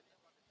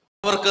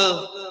 അവർക്ക്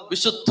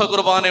വിശുദ്ധ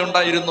കുർബാന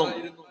ഉണ്ടായിരുന്നു.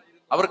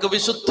 അവർക്ക്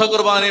വിശുദ്ധ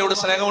കുർബാനയോട്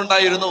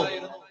സ്നേഹമുണ്ടായിരുന്നു.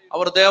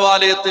 അവർ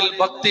ദേവാലയത്തിൽ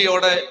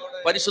ഭക്തിയോടെ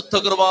പരിശുദ്ധ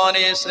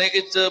കുർബാനയെ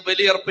സ്നേഹിച്ച്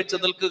ബലിയർപ്പിച്ച്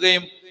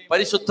നിൽക്കുകയും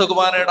പരിശുദ്ധ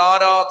കുർബാനയുടെ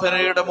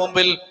ആരാധനയുടെ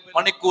മുമ്പിൽ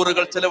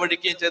മണിക്കൂറുകൾ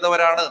ചെലവഴിക്കുകയും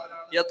ചെയ്തവരാണ്.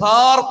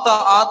 യഥാർത്ഥ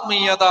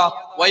ആത്മീയത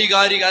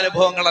വൈകാരിക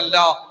അനുഭവങ്ങളല്ല.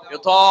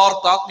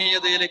 യഥാർത്ഥ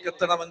ആത്മീയതയിലേക്ക്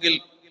എത്തണമെങ്കിൽ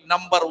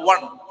നമ്പർ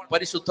 1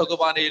 പരിശുദ്ധ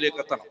കുർബാനയിലേക്ക്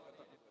എത്തണം.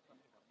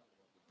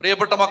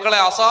 പ്രിയപ്പെട്ട മക്കളെ,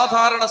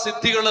 അസാധാരണ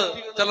സിദ്ധികള്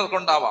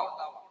ചിലർക്കുണ്ടാവാം.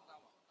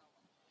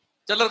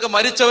 ചിലർക്ക്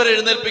മരിച്ചവരെ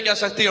എഴുന്നേൽപ്പിക്കാൻ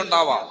ശക്തി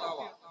ഉണ്ടാവാം.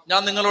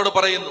 ഞാൻ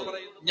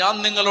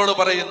നിങ്ങളോട്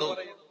പറയുന്നു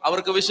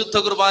അവർക്ക് വിശുദ്ധ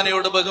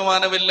കുർബാനയോട്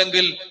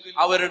ബഹുമാനമില്ലെങ്കിൽ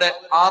അവരുടെ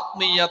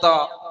ആത്മീയത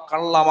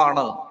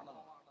കള്ളമാണ്.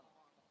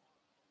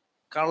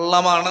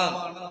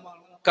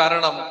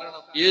 കാരണം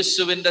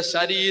യേശുവിന്റെ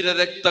ശരീര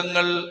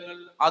രക്തങ്ങൾ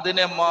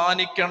അതിനെ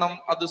മാനിക്കണം,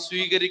 അത്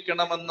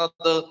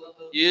സ്വീകരിക്കണമെന്നത്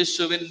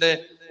യേശുവിന്റെ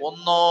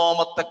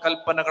ഒന്നാമത്തെ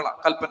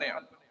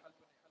കൽപ്പനയാണ്.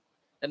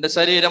 എന്റെ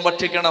ശരീരം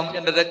ഭക്ഷിക്കണം,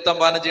 എന്റെ രക്തം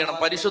പാനം ചെയ്യണം.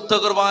 പരിശുദ്ധ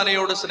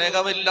കുർബാനയോട്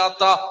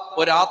സ്നേഹമില്ലാത്ത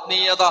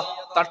ഒരാത്മീയത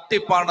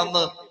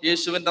തട്ടിപ്പാണെന്ന്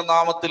യേശുവിന്റെ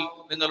നാമത്തിൽ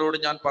നിങ്ങളോട്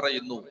ഞാൻ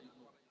പറയുന്നു.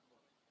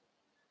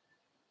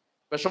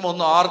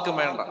 വിഷമൊന്നും ആർക്കും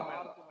വേണ്ട.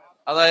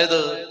 അതായത്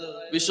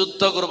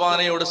വിശുദ്ധ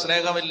കുർബാനയോട്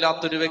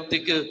സ്നേഹമില്ലാത്തൊരു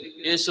വ്യക്തിക്ക്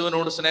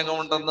യേശുവിനോട്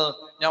സ്നേഹമുണ്ടെന്ന്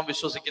ഞാൻ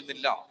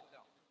വിശ്വസിക്കുന്നില്ല.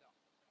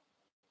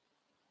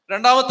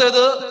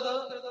 രണ്ടാമത്തേത്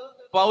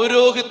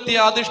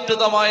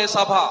പൗരോഹിത്യാധിഷ്ഠിതമായ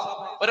സഭ.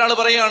 ഒരാൾ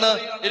പറയാണ്,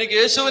 എനിക്ക്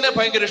യേശുവിനെ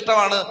ഭയങ്കര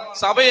ഇഷ്ടമാണ്,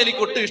 സഭയെ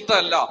എനിക്ക് ഒട്ടും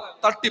ഇഷ്ടമല്ല.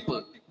 തട്ടിപ്പ്.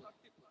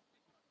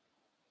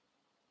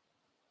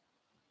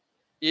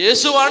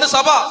 യേശുവാണ്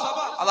സഭ.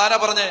 അതാരാ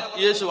പറഞ്ഞേ?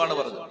 യേശുവാണ്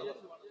പറഞ്ഞത്.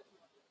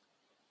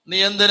 നീ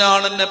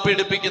എന്തിനാണ് എന്നെ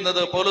പീഡിപ്പിക്കുന്നത്?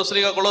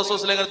 പൗലോസ്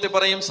കൊളോസ്യോസ് ലേഖനത്തിൽ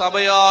പറയും,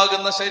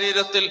 സഭയാകുന്ന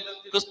ശരീരത്തിൽ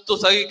ക്രിസ്തു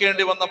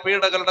സഹിക്കേണ്ടി വന്ന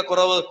പീഡകളുടെ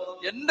കുറവ്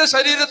എന്റെ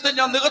ശരീരത്തിൽ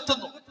ഞാൻ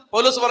നികത്തുന്നു.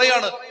 പൗലോസ്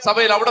പറയാണ്,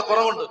 സഭയിൽ അവിടെ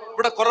കുറവുണ്ട്,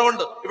 ഇവിടെ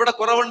കുറവുണ്ട്, ഇവിടെ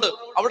കുറവുണ്ട്,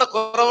 അവിടെ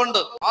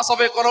കുറവുണ്ട്, ആ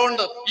സഭയെ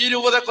കുറവുണ്ട്, ഈ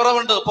രൂപതയെ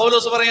കുറവുണ്ട്.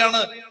 പൗലോസ്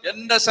പറയാണ്,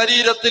 എന്റെ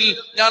ശരീരത്തിൽ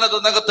ഞാനത്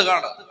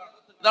നികത്തുകയാണ്.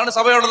 ഇതാണ്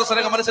സഭയോടുള്ള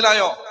സ്നേഹം.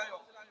 മനസ്സിലായോ?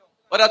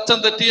 ഒരച്ഛൻ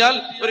തെറ്റിയാൽ,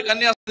 ഒരു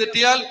കന്യാസ്ത്രീ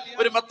തെറ്റിയാൽ,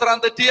 ഒരു മെത്രാൻ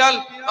തെറ്റിയാൽ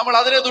നമ്മൾ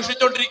അതിനെ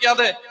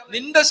ദുഷിച്ചോണ്ടിരിക്കാതെ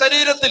നിന്റെ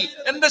ശരീരത്തിൽ,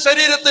 എന്റെ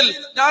ശരീരത്തിൽ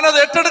ഞാനത്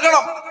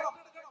ഏറ്റെടുക്കണം.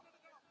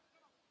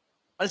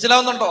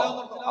 മനസ്സിലാവുന്നുണ്ടോ?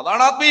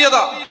 അതാണ് ആത്മീയത.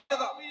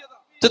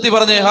 ചെത്തി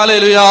പറഞ്ഞേ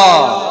ഹല്ലേലൂയാ,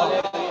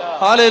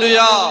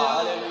 ഹല്ലേലൂയാ.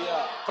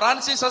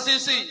 ഫ്രാൻസിസ്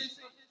അസീസി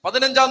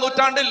 15-ാം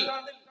നൂറ്റാണ്ടിൽ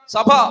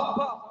സഭ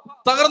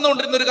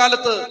തകർന്നുകൊണ്ടിരുന്ന ഒരു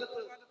കാലത്ത്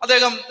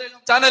അദ്ദേഹം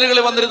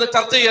ചാനലുകളിൽ വന്നിരുന്ന്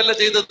ചർച്ച ചെയ്യല്ല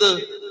ചെയ്തത്.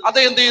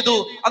 അദ്ദേഹം എന്ത് ചെയ്തു?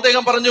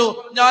 അദ്ദേഹം പറഞ്ഞു,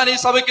 ഞാൻ ഈ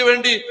സഭയ്ക്ക്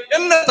വേണ്ടി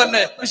എന്നെ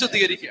തന്നെ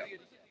വിശുദ്ധീകരിക്കുക.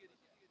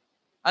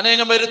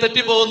 അനേകം പേര്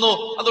തെറ്റിപ്പോകുന്നു,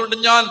 അതുകൊണ്ട്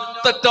ഞാൻ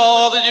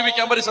തെറ്റാതെ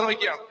ജീവിക്കാൻ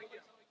പരിശ്രമിക്കുകയാണ്.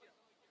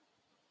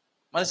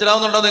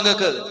 മനസ്സിലാവുന്നുണ്ടോ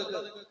നിങ്ങൾക്ക്?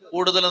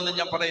 കൂടുതലൊന്നും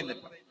ഞാൻ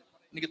പറയുന്നില്ല.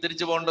 എനിക്ക്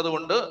തിരിച്ചു പോകേണ്ടത്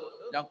കൊണ്ട്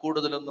ഞാൻ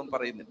കൂടുതലൊന്നും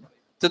പറയുന്നില്ല.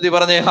 ചെത്തി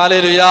പറഞ്ഞേ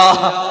ഹല്ലേലൂയാ,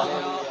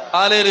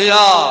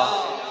 ഹല്ലേലൂയാ.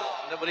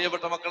 എന്റെ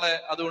പ്രിയപ്പെട്ട മക്കളെ,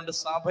 അതുകൊണ്ട്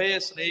സഭയെ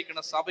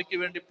സ്നേഹിക്കണം, സഭയ്ക്ക്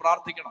വേണ്ടി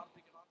പ്രാർത്ഥിക്കണം.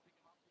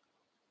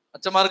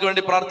 അച്ഛന്മാർക്ക്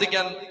വേണ്ടി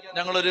പ്രാർത്ഥിക്കാൻ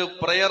ഞങ്ങളൊരു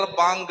പ്രയർ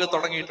ബാങ്ക്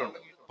തുടങ്ങിയിട്ടുണ്ട്.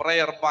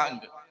 Prayer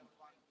bank.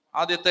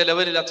 ആദ്യത്തെ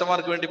ലെവലിൽ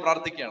അച്ഛന്മാർക്ക് വേണ്ടി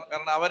പ്രാർത്ഥിക്കുകയാണ്.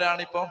 കാരണം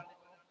അവരാണിപ്പോ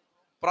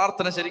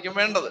പ്രാർത്ഥന ശരിക്കും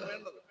വേണ്ടത്.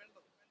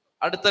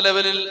 അടുത്ത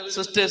ലെവലിൽ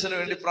സിസ്റ്റേഴ്സിന്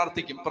വേണ്ടി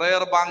പ്രാർത്ഥിക്കും,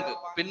 പ്രയർ ബാങ്ക്.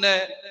 പിന്നെ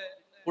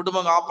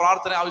കുടുംബം ആ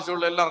പ്രാർത്ഥന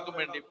ആവശ്യമുള്ള എല്ലാവർക്കും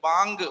വേണ്ടി.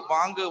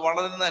 ബാങ്ക്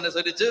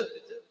വളരുന്നതനുസരിച്ച്,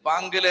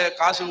 ബാങ്കിലെ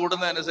കാശ്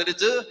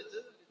കൂടുന്നതനുസരിച്ച്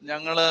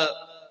ഞങ്ങള്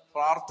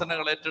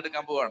പ്രാർത്ഥനകൾ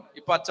ഏറ്റെടുക്കാൻ പോവാണ്.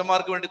 ഇപ്പൊ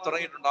അച്ഛന്മാർക്ക് വേണ്ടി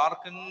തുടങ്ങിയിട്ടുണ്ട്.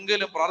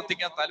 ആർക്കെങ്കിലും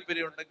പ്രാർത്ഥിക്കാൻ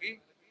താല്പര്യം ഉണ്ടെങ്കിൽ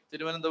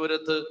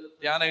തിരുവനന്തപുരത്ത്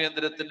ധ്യാന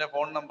കേന്ദ്രത്തിന്റെ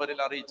ഫോൺ നമ്പറിൽ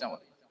അറിയിച്ചാൽ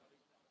മതി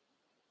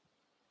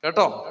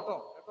കേട്ടോ.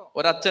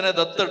 ഒരച്ഛനെ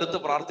ദത്തെടുത്ത്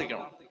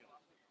പ്രാർത്ഥിക്കണം.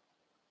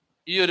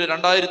 ഈ ഒരു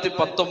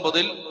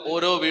 2019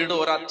 ഓരോ വീടും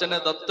ഒരച്ഛനെ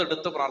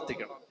ദത്തെടുത്ത്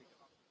പ്രാർത്ഥിക്കണം.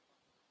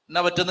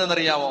 എന്നാ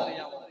പറ്റുന്നതെന്നറിയാമോ?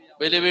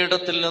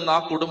 ബലിപീഠത്തിൽ നിന്ന് ആ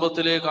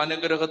കുടുംബത്തിലേക്ക്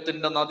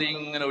അനുഗ്രഹത്തിന്റെ നദി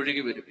ഇങ്ങനെ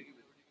ഒഴുകി വരും.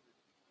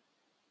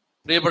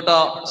 പ്രിയപ്പെട്ട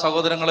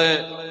സഹോദരങ്ങളെ,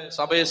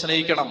 സഭയെ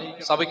സ്നേഹിക്കണം,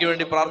 സഭയ്ക്ക്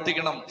വേണ്ടി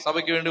പ്രാർത്ഥിക്കണം,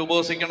 സഭയ്ക്ക് വേണ്ടി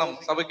ഉപവസിക്കണം,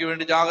 സഭയ്ക്ക്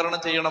വേണ്ടി ജാഗരണം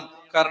ചെയ്യണം.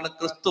 കാരണം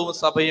ക്രിസ്തുവും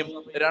സഭയും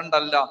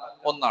രണ്ടല്ല,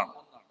 ഒന്നാണ്.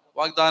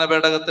 വാഗ്ദാന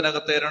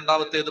പേടകത്തിനകത്തെ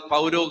രണ്ടാമത്തേത്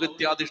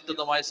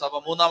പൗരോഹിത്യാധിഷ്ഠിതമായ സഭ,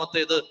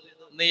 മൂന്നാമത്തേത്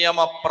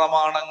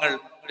നിയമപ്രമാണങ്ങൾ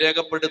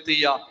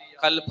രേഖപ്പെടുത്തിയ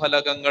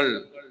കൽഫലകങ്ങൾ.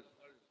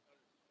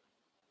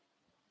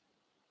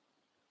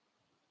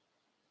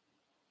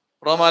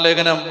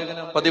 റോമാലേഖനം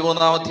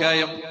 13-ാം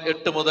അധ്യായം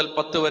 8 മുതൽ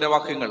 10 വരെ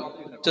വാക്യങ്ങൾ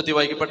ഉച്ചത്തി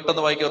വായിക്കും,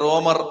 പെട്ടെന്ന് വായിക്കും.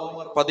 റോമർ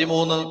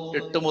 13,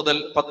 8 മുതൽ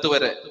 10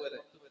 വരെ.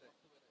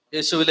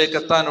 യേശുവിലേക്ക്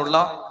എത്താനുള്ള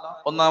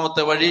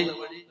ഒന്നാമത്തെ വഴി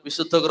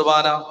വിശുദ്ധ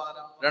കുർബാന,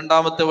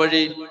 രണ്ടാമത്തെ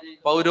വഴി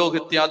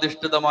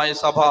പൗരോഹിത്യാധിഷ്ഠിതമായ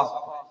സഭ,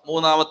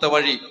 മൂന്നാമത്തെ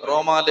വഴി.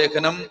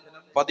 റോമാലേഖനം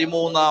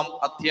 13-ാം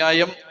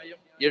അധ്യായം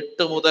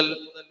 8 മുതൽ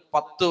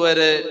 10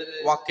 വരെ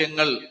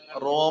വാക്യങ്ങൾ.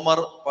 റോമർ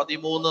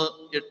 13,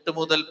 8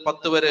 മുതൽ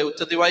 10 വരെ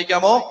ഉച്ചത്തി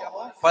വായിക്കാമോ?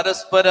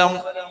 പരസ്പരം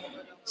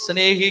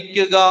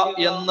സ്നേഹിക്കുക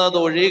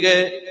എന്നതൊഴികെ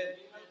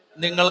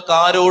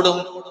നിങ്ങൾക്കാരോടും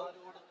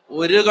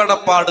ഒരു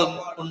കടപ്പാടും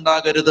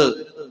ഉണ്ടാകരുത്.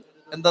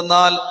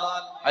 എന്തെന്നാൽ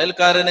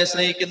അയൽക്കാരനെ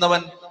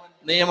സ്നേഹിക്കുന്നവൻ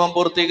നിയമം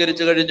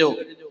പൂർത്തീകരിച്ചു കഴിഞ്ഞു.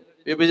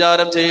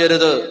 വ്യഭിചാരം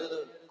ചെയ്യരുത്,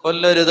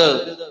 കൊല്ലരുത്,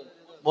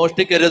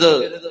 മോഷ്ടിക്കരുത്,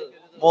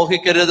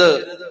 മോഹിക്കരുത്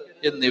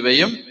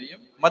എന്നിവയും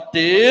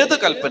മറ്റേത്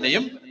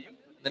കൽപ്പനയും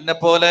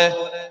നിന്നെപ്പോലെ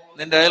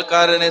നിന്റെ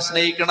അയൽക്കാരനെ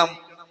സ്നേഹിക്കണം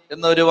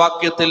എന്നൊരു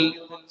വാക്യത്തിൽ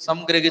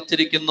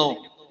സംഗ്രഹിച്ചിരിക്കുന്നു.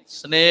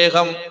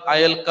 സ്നേഹം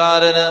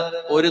അയൽക്കാരന്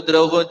ഒരു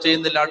ദ്രോഹവും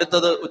ചെയ്യുന്നില്ല.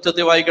 അടുത്തത്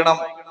ഉച്ചത്തിൽ വായിക്കണം.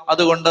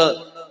 അതുകൊണ്ട്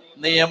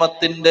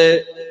നിയമത്തിന്റെ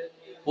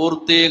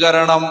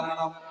പൂർത്തീകരണം.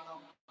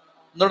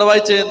 ഒന്നുകൂടെ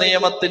വായിച്ചേ,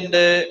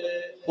 നിയമത്തിന്റെ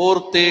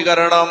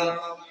പൂർത്തീകരണം.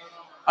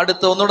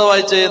 അടുത്ത ഒന്നുകൂടെ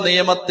വായിച്ചേ,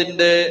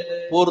 നിയമത്തിന്റെ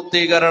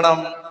പൂർത്തീകരണം.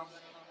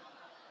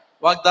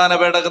 വാഗ്ദാന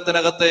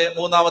പേടകത്തിനകത്തെ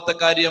മൂന്നാമത്തെ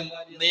കാര്യം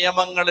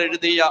നിയമങ്ങൾ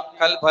എഴുതിയ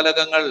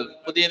കൽഫലകങ്ങൾ.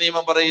 പുതിയ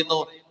നിയമം പറയുന്നു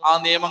ആ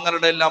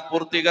നിയമങ്ങളുടെ എല്ലാം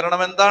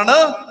പൂർത്തീകരണം എന്താണ്?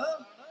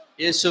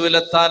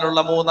 യേശുവിലെത്താനുള്ള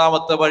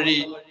മൂന്നാമത്തെ വഴി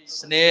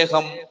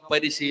സ്നേഹം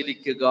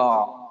പരിശീലിക്കുക.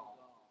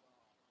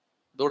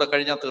 ഇതൂടെ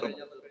കഴിഞ്ഞാൽ തീർന്നു.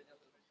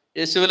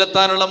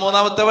 യേശുവിലെത്താനുള്ള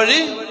മൂന്നാമത്തെ വഴി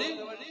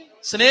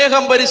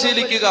സ്നേഹം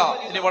പരിശീലിക്കുക.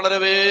 ഇനി വളരെ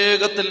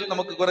വേഗത്തിൽ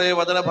നമുക്ക് കുറെ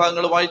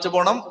വചനഭാഗങ്ങൾ വായിച്ചു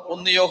പോണം.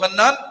 1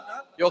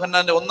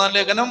 യോഹന്നാന്റെ 1-ാം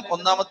ലേഖനം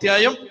 1-ാം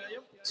അധ്യായം,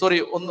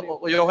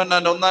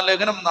 യോഹന്നാന്റെ 1-ാം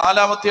ലേഖനം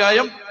 4-ാം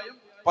അധ്യായം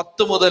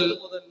 10 മുതൽ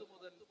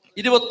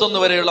 21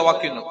 വരെയുള്ള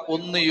വാക്യങ്ങൾ.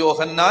 1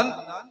 യോഹന്നാൻ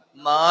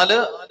 4,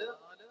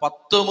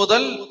 10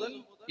 മുതൽ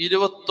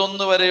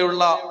 21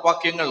 വരെയുള്ള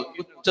വാക്യങ്ങൾ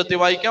ഉച്ചത്തി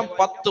വായിക്കാം.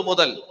 10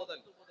 മുതൽ.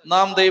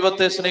 നാം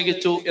ദൈവത്തെ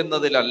സ്നേഹിച്ചു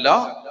എന്നതിലല്ല,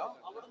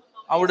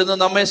 അവിടുന്ന്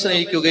നമ്മെ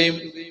സ്നേഹിക്കുകയും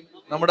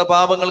നമ്മുടെ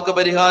പാപങ്ങൾക്ക്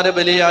പരിഹാര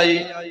ബലിയായി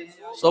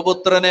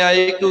സ്വപുത്രനെ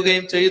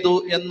അയക്കുകയും ചെയ്തു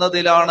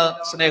എന്നതിലാണ്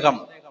സ്നേഹം.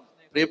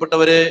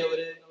 പ്രിയപ്പെട്ടവരെ,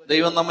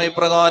 ദൈവം നമ്മെ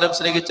ഇപ്രകാരം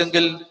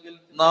സ്നേഹിച്ചെങ്കിൽ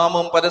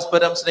നാമും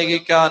പരസ്പരം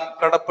സ്നേഹിക്കാൻ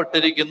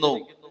കടപ്പെട്ടിരിക്കുന്നു.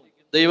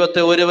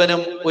 ദൈവത്തെ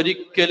ഒരുവനും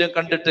ഒരിക്കലും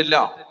കണ്ടിട്ടില്ല.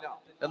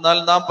 എന്നാൽ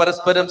നാം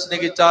പരസ്പരം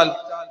സ്നേഹിച്ചാൽ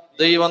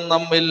ദൈവം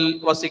നമ്മിൽ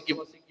വസിക്കും.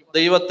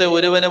 ദൈവത്തെ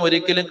ഒരുവനും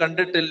ഒരിക്കലും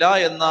കണ്ടിട്ടില്ല,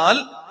 എന്നാൽ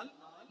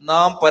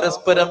നാം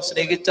പരസ്പരം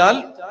സ്നേഹിച്ചാൽ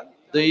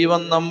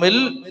ദൈവം നമ്മിൽ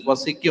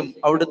വസിക്കും.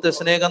 അവിടുത്തെ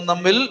സ്നേഹം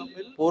നമ്മിൽ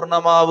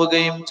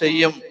പൂർണ്ണമാവുകയും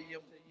ചെയ്യും.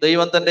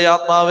 ദൈവം തന്റെ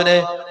ആത്മാവിനെ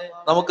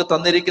നമുക്ക്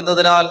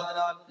തന്നിരിക്കുന്നതിനാൽ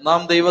നാം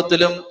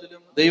ദൈവത്തിലും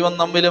ദൈവം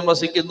നമ്മിലും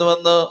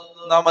വസിക്കുന്നുവെന്ന്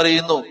നാം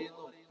അറിയുന്നു.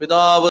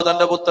 പിതാവ്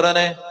തന്റെ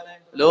പുത്രനെ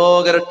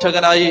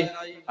ലോകരക്ഷകനായി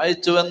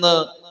അയച്ചുവെന്ന്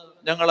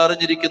ഞങ്ങൾ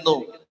അറിഞ്ഞിരിക്കുന്നു.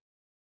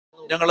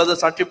 ഞങ്ങളത്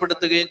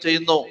സാക്ഷ്യപ്പെടുത്തുകയും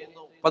ചെയ്യുന്നു.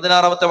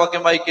 16-ാമത്തെ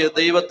വാക്യം വായിക്കുക.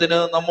 ദൈവത്തിന്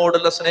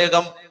നമ്മോടുള്ള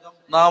സ്നേഹം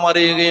നാം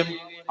അറിയുകയും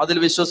അതിൽ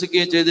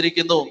വിശ്വസിക്കുകയും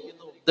ചെയ്തിരിക്കുന്നു.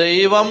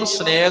 ദൈവം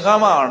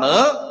സ്നേഹമാണ്.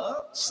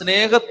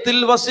 സ്നേഹത്തിൽ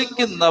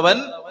വസിക്കുന്നവൻ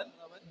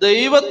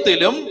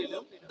ദൈവത്തിലും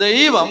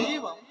ദൈവം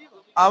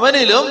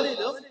അവനിലും.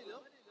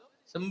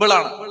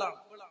 സിമ്പിളാണ്.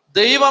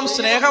 ദൈവം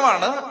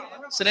സ്നേഹമാണ്.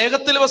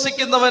 സ്നേഹത്തിൽ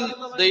വസിക്കുന്നവൻ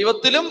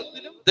ദൈവത്തിലും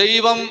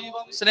ദൈവം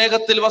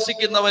സ്നേഹത്തിൽ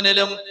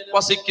വസിക്കുന്നവനിലും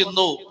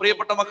വസിക്കുന്നു.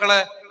 പ്രിയപ്പെട്ട മക്കളെ,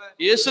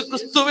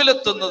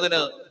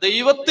 യേശുക്രിസ്തുവിലെത്തുന്നതിന്,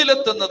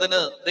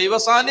 ദൈവത്തിലെത്തുന്നതിന്, ദൈവ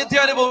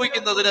സാന്നിധ്യം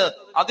അനുഭവിക്കുന്നതിന്,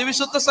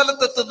 അതിവിശുദ്ധ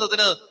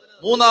സ്ഥലത്തെത്തുന്നതിന്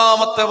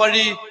മൂന്നാമത്തെ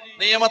വഴി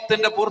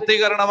നിയമത്തിന്റെ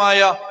പൂർത്തീകരണമായ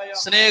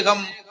സ്നേഹം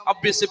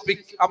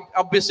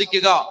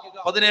അഭ്യസിക്കുക.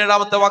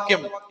 17-ാമത്തെ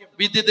വാക്യം.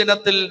 വിധി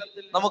ദിനത്തിൽ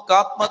നമുക്ക്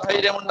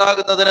ആത്മധൈര്യം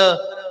ഉണ്ടാകുന്നതിന്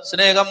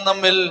സ്നേഹം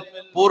നമ്മിൽ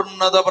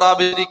പൂർണ്ണത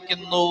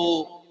പ്രാപിക്കുന്നു.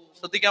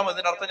 ശ്രദ്ധിക്കാമോ?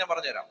 ഇതിനർത്ഥം ഞാൻ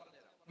പറഞ്ഞുതരാം.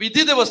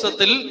 വിധി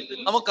ദിവസത്തിൽ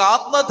നമുക്ക്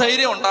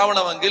ആത്മധൈര്യം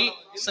ഉണ്ടാവണമെങ്കിൽ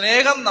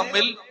സ്നേഹം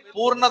നമ്മിൽ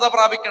പൂർണ്ണത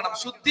പ്രാപിക്കണം.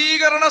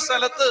 ശുദ്ധീകരണ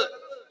സ്ഥലത്ത്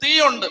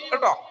തീയുണ്ട്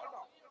കേട്ടോ.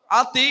 ആ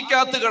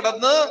തീക്കകത്ത്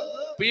കിടന്ന്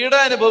പീഡ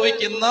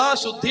അനുഭവിക്കുന്ന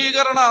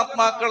ശുദ്ധീകരണ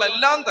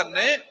ആത്മാക്കളെല്ലാം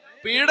തന്നെ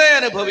പീഡ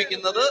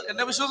അനുഭവിക്കുന്നത്,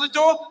 എന്നെ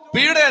വിശ്വസിച്ചോ,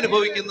 പീഡ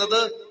അനുഭവിക്കുന്നത്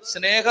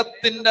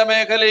സ്നേഹത്തിന്റെ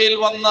മേഖലയിൽ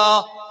വന്ന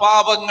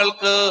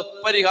പാപങ്ങൾക്ക്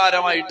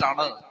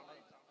പരിഹാരമായിട്ടാണ്.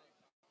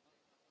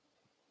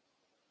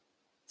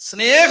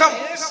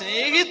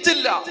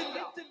 സ്നേഹിച്ചില്ല,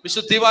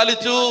 വിശുദ്ധി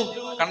പാലിച്ചു,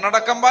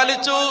 കണ്ണടക്കം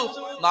പാലിച്ചു,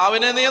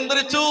 നാവിനെ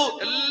നിയന്ത്രിച്ചു,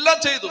 എല്ലാം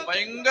ചെയ്തു,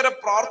 ഭയങ്കര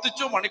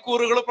പ്രാർത്ഥിച്ചു,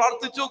 മണിക്കൂറുകൾ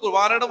പ്രാർത്ഥിച്ചു,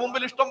 കുർബാനയുടെ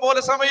മുമ്പിൽ ഇഷ്ടം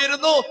പോലെ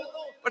സമയമായിരുന്നു.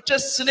 പക്ഷെ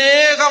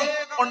സ്നേഹം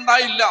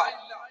ഉണ്ടായില്ല.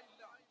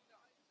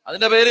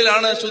 അതിന്റെ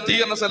പേരിലാണ്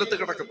ശുദ്ധീകരണ സ്ഥലത്ത്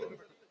കിടക്കുന്നത്.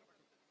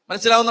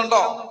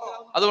 മനസ്സിലാവുന്നുണ്ടോ?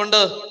 അതുകൊണ്ട്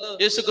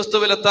യേശു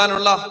ക്രിസ്തുവിൽ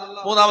എത്താനുള്ള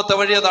മൂന്നാമത്തെ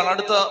വഴി അതാണ്.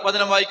 അടുത്ത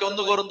വചനം വായിക്കാം.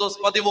 1 കൊരിന്തോസ്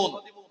 13.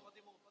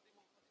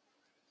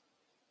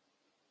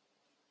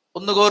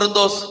 1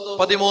 കൊരിന്തോസ്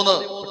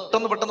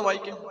 13 പെട്ടെന്ന്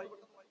വായിക്കാം.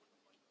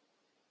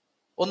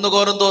 1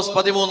 കൊരിന്തോസ്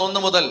 13 1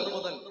 മുതൽ.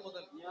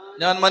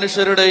 ഞാൻ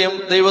മനുഷ്യരുടെയും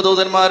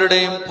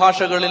ദൈവദൂതന്മാരുടെയും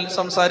ഭാഷകളിൽ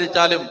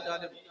സംസാരിച്ചാലും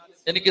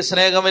എനിക്ക്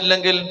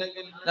സ്നേഹമില്ലെങ്കിൽ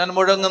ഞാൻ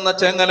മുഴങ്ങുന്ന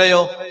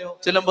ചെങ്ങലയോ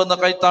ചിലമ്പുന്ന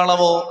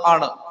കൈത്താളമോ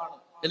ആണ്.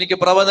 എനിക്ക്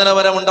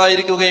പ്രവചനപരം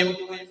ഉണ്ടായിരിക്കുകയും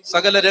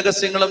സകല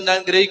രഹസ്യങ്ങളും ഞാൻ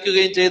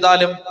ഗ്രഹിക്കുകയും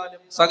ചെയ്താലും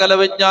സകല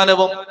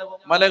വിജ്ഞാനവും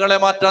മലകളെ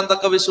മാറ്റാൻ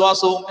തക്ക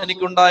വിശ്വാസവും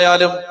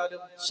എനിക്കുണ്ടായാലും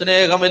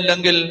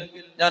സ്നേഹമില്ലെങ്കിൽ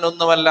ഞാൻ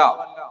ഒന്നുമല്ല.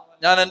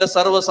 ഞാൻ എന്റെ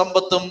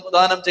സർവ്വസമ്പത്തും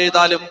ദാനം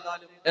ചെയ്താലും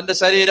എന്റെ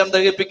ശരീരം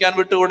ദഹിപ്പിക്കാൻ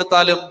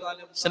വിട്ടുകൊടുത്താലും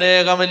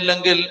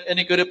സ്നേഹമില്ലെങ്കിൽ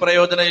എനിക്കൊരു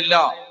പ്രയോജനമില്ല.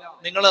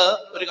 നിങ്ങൾ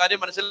ഒരു കാര്യം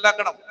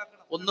മനസ്സിലാക്കണം.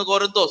 1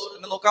 കൊരിന്തോസ്,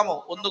 എന്നെ നോക്കാമോ?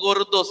 1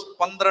 കൊരിന്തോസ്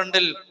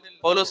 12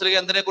 പൗലോസ്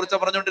എന്തിനെ കുറിച്ചാ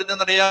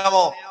പറഞ്ഞുകൊണ്ടിരുന്നതെന്ന്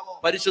അറിയാമോ?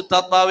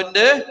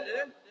 പരിശുദ്ധാത്മാവിന്റെ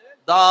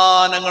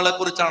ദാനങ്ങളെ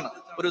കുറിച്ചാണ്.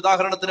 ഒരു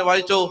ഉദാഹരണത്തിന്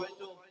വായിച്ചോ,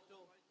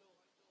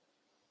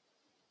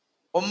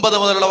 9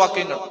 മുതലുള്ള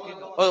വാക്യങ്ങൾ,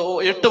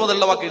 8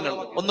 മുതലുള്ള വാക്യങ്ങൾ.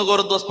 1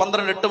 കൊരിന്തോസ്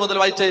 12 8 മുതൽ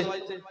വായിച്ചേ.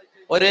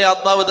 ഒരേ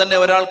ആത്മാവ് തന്നെ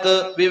ഒരാൾക്ക്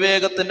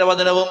വിവേകത്തിന്റെ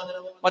വചനവും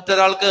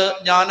മറ്റൊരാൾക്ക്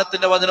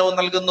ജ്ഞാനത്തിന്റെ വചനവും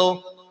നൽകുന്നു.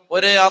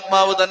 ഒരേ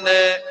ആത്മാവ് തന്നെ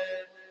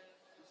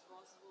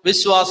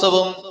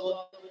വിശ്വാസവും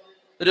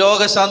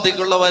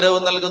രോഗശാന്തിക്കുള്ള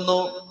വരവും നൽകുന്നു.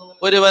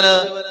 ഒരുവന്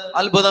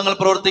അത്ഭുതങ്ങൾ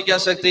പ്രവർത്തിക്കാൻ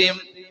ശക്തിയും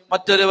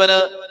മറ്റൊരുവന്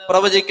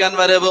പ്രവചിക്കാൻ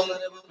വരവും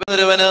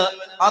വേറൊരുവന്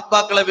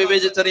ആത്മാക്കളെ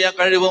വിവേചിച്ചറിയാൻ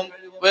കഴിവും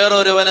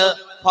വേറൊരുവന്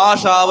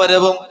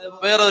ഭാഷാവരവും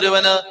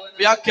വേറൊരുവന്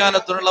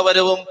വ്യാഖ്യാനത്തിനുള്ള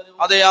വരവും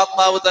അതേ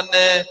ആത്മാവ്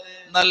തന്നെ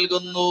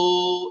നൽകുന്നു.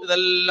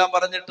 ഇതെല്ലാം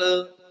പറഞ്ഞിട്ട്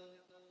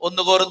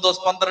 1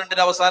 കൊരിന്തോസ്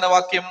 12 അവസാന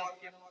വാക്യം.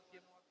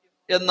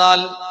 എന്നാൽ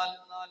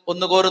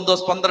 1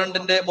 കൊരിന്തോസ്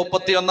 12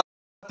 31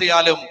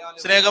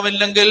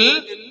 സ്നേഹമില്ലെങ്കിൽ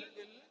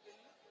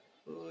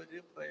ഒരു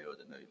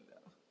പ്രയോജനമില്ല.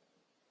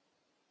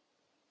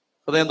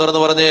 ഹൃദയം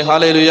തുറന്ന് പറഞ്ഞേ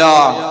ഹല്ലേലൂയാ,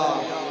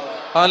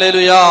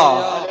 ഹല്ലേലൂയാ.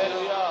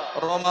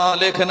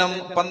 റോമാലേഖനം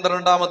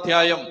 12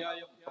 അധ്യായം,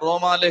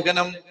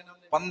 റോമാലേഖനം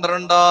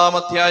 12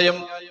 അധ്യായം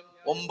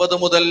 9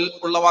 മുതൽ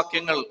ഉള്ള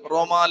വാക്യങ്ങൾ.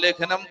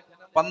 റോമാലേഖനം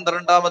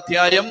 12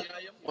 അധ്യായം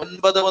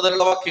 9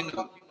 മുതലുള്ള വാക്യങ്ങൾ.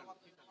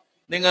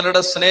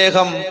 നിങ്ങളുടെ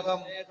സ്നേഹം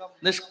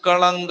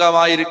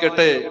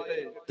നിഷ്കളങ്കമായിരിക്കട്ടെ.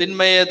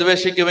 തിന്മയെ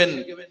ദ്വേഷിക്കുവിൻ,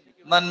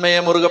 നന്മയെ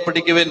മുറുകെ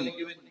പിടിക്കുവിൻ.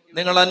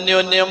 നിങ്ങൾ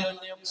അന്യോന്യം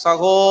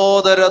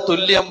സഹോദര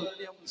തുല്യം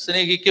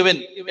സ്നേഹിക്കുവിൻ.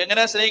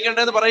 എങ്ങനെ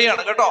സ്നേഹിക്കേണ്ടതെന്ന്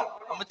പറയുകയാണ് കേട്ടോ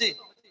അമ്മച്ചി.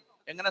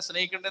 എങ്ങനെ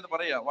സ്നേഹിക്കേണ്ടതെന്ന്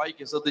പറയാ,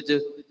 വായിക്കുക ശ്രദ്ധിച്ച്.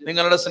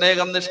 നിങ്ങളുടെ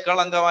സ്നേഹം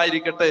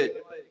നിഷ്കളങ്കമായിരിക്കട്ടെ.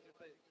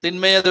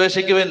 തിന്മയെ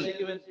ദ്വേഷിക്കുവിൻ,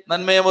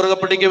 നന്മയെ മുറുകെ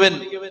പിടിക്കുവിൻ.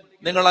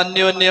 നിങ്ങൾ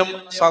അന്യോന്യം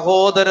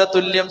സഹോദര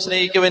തുല്യം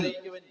സ്നേഹിക്കുവിൻ.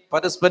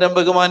 പരസ്പരം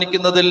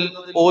ബഹുമാനിക്കുന്നതിൽ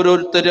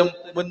ഓരോരുത്തരും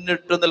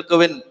മുന്നിട്ട്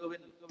നിൽക്കുവിൻ.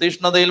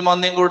 തീഷ്ണതയിൽ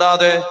മാന്യം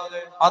കൂടാതെ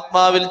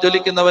ആത്മാവിൽ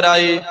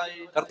ജ്വലിക്കുന്നവരായി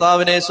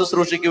കർത്താവിനെ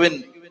ശുശ്രൂഷിക്കുവിൻ.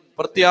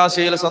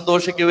 പ്രത്യാശയിൽ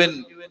സന്തോഷിക്കുവിൻ.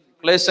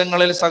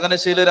 ക്ലേശങ്ങളിൽ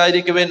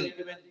സഹനശീലരായിരിക്കുവിൻ.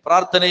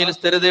 പ്രാർത്ഥനയിൽ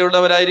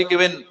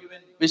സ്ഥിരതയുള്ളവരായിരിക്കുവിൻ.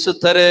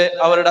 വിശുദ്ധരെ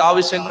അവരുടെ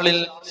ആവശ്യങ്ങളിൽ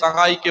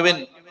സഹായിക്കുവിൻ.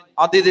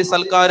 അതിഥി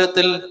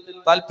സൽക്കാരത്തിൽ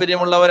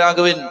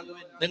താല്പര്യമുള്ളവരാകുവിൻ.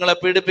 നിങ്ങളെ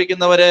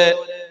പീഡിപ്പിക്കുന്നവരെ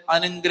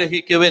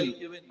അനുഗ്രഹിക്കുവിൻ.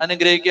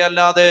 അനുഗ്രഹിക്കുക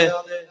അല്ലാതെ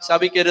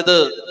ശപിക്കരുത്.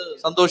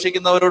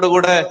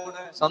 സന്തോഷിക്കുന്നവരോടുകൂടെ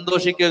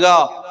സന്തോഷിക്കുക,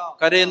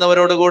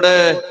 കരയുന്നവരോടുകൂടെ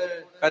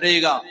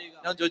കരയുക.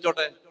 ഞാൻ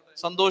ചോദിച്ചോട്ടെ,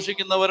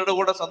 സന്തോഷിക്കുന്നവരുടെ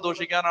കൂടെ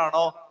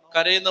സന്തോഷിക്കാനാണോ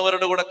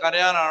കരയുന്നവരുടെ കൂടെ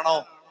കരയാനാണോ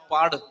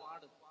പാട്?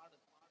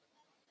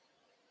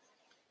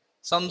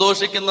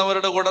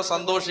 സന്തോഷിക്കുന്നവരുടെ കൂടെ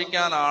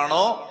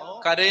സന്തോഷിക്കാനാണോ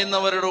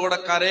കരയുന്നവരുടെ കൂടെ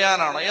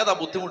കരയാനാണോ? ഏതാ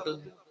ബുദ്ധിമുട്ട്?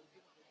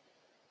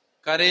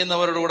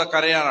 കരയുന്നവരുടെ കൂടെ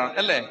കരയാനാണ്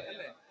അല്ലേ?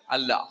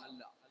 അല്ല.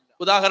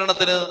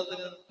 ഉദാഹരണത്തിന്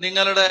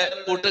നിങ്ങളുടെ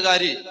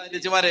കൂട്ടുകാരി,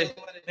 ചേച്ചിമാരെ,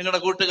 നിങ്ങളുടെ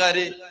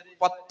കൂട്ടുകാരി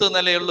 10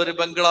 നിലയുള്ള ഒരു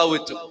ബംഗ്ലാവ്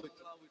വെച്ചു.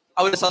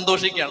 അവര്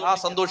സന്തോഷിക്കുകയാണ്. ആ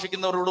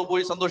സന്തോഷിക്കുന്നവരോട്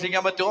പോയി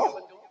സന്തോഷിക്കാൻ പറ്റുമോ?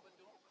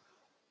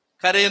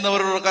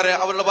 കരയുന്നവരോട്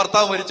അവരുടെ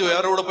ഭർത്താവ് മരിച്ചുപോയി,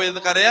 അവരോട് പോയി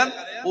കരയാൻ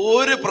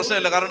ഒരു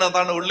പ്രശ്നമില്ല. കാരണം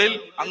എന്താണ്, ഉള്ളിൽ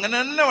അങ്ങനെ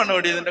തന്നെ വേണം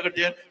എടി ഇതിന്റെ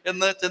കെട്ടിയാൻ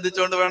എന്ന്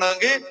ചിന്തിച്ചുകൊണ്ട്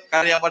വേണമെങ്കിൽ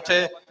കരയാം. പക്ഷെ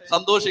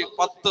സന്തോഷി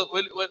 10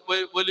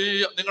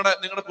 വലിയ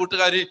നിങ്ങളുടെ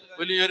കൂട്ടുകാരി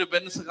വലിയൊരു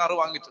ബെൻസ് കാർ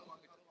വാങ്ങിച്ചു.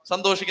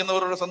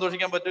 സന്തോഷിക്കുന്നവരോട്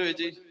സന്തോഷിക്കാൻ പറ്റുമോ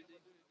ചേച്ചി?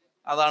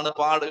 അതാണ്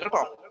പാട്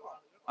കേട്ടോ.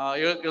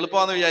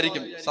 എളുപ്പമാണെന്ന്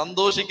വിചാരിക്കും.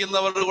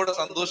 സന്തോഷിക്കുന്നവരുടെ കൂടെ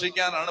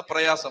സന്തോഷിക്കാനാണ്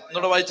പ്രയാസം.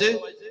 എന്നോട് വായിച്ച്.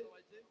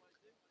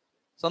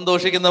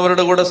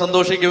 സന്തോഷിക്കുന്നവരുടെ കൂടെ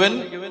സന്തോഷിക്കുവിൻ,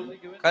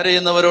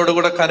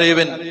 കരയുന്നവരോടുകൂടെ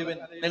കരയുവിൻ.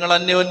 നിങ്ങൾ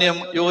അന്യോന്യം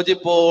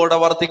യോജിപ്പോടെ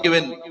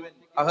വർത്തിക്കുവിൻ.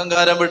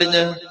 അഹങ്കാരം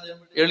വെടിഞ്ഞ്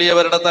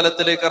എളിയവരുടെ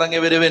തലത്തിലേക്ക് ഇറങ്ങി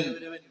വരുവിൻ.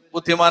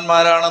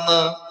 ബുദ്ധിമാന്മാരാണെന്ന്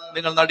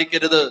നിങ്ങൾ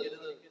നടിക്കരുത്.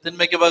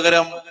 തിന്മയ്ക്ക്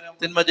പകരം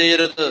തിന്മ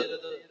ചെയ്യരുത്.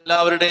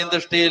 എല്ലാവരുടെയും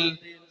ദൃഷ്ടിയിൽ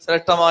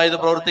ശ്രേഷ്ഠമായത്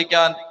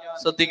പ്രവർത്തിക്കാൻ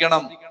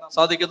ശ്രദ്ധിക്കണം.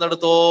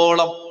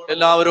 സാധിക്കുന്നിടത്തോളം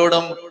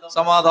എല്ലാവരോടും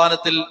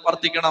സമാധാനത്തിൽ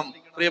വർത്തിക്കണം.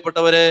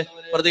 പ്രിയപ്പെട്ടവരെ,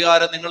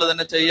 പ്രതികാരം നിങ്ങൾ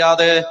തന്നെ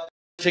ചെയ്യാതെ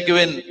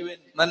രക്ഷിക്കുവിൻ,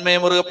 നന്മയെ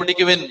മുറുകെ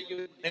പിടിക്കുവിൻ,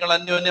 നിങ്ങൾ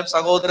അന്യോന്യം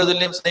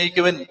സഹോദരതുല്യം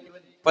സ്നേഹിക്കുവിൻ,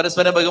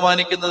 പരസ്പരം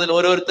ബഹുമാനിക്കുന്നതിൽ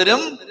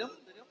ഓരോരുത്തരും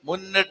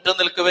മുന്നിട്ട്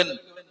നിൽക്കുവിൻ.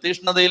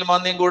 തീഷ്ണതയിൽ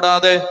മാന്യം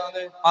കൂടാതെ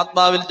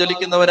ആത്മാവിൽ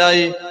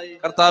ജ്വലിക്കുന്നവരായി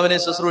കർത്താവിനെ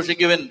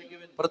ശുശ്രൂഷിക്കുവിൻ.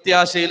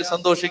 പ്രത്യാശയിൽ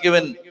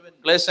സന്തോഷിക്കുവിൻ.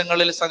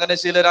 ക്ലേശങ്ങളിൽ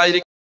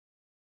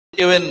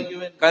സഹനശീലരായിരിക്കുവിൻ.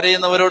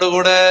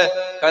 കരയുന്നവരോടുകൂടെ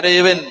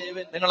കരയുവിൻ.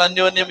 നിങ്ങൾ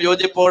അന്യോന്യം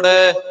യോജിപ്പോടെ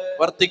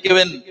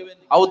വർത്തിക്കുവിൻ.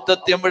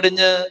 ഔദ്ധത്യം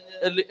വെടിഞ്ഞ്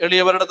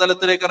എളിയവരുടെ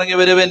തലത്തിലേക്ക് ഇറങ്ങി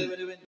വരുവിൻ.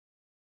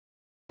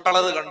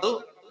 കളറ് കണ്ടു,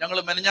 ഞങ്ങൾ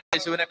മെനഞ്ഞ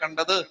യേശുവിനെ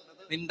കണ്ടത്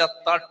നിന്റെ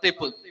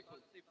തട്ടിപ്പ്.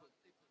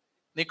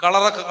 നീ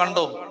കളറൊക്കെ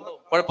കണ്ടു,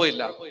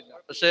 കുഴപ്പമില്ല,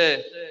 പക്ഷേ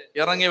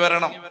ഇറങ്ങി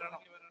വരണം.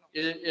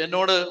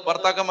 എന്നോട്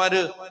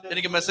ഭർത്താക്കന്മാര്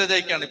എനിക്ക് മെസ്സേജ്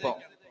അയക്കാണ്. ഇപ്പൊ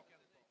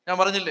ഞാൻ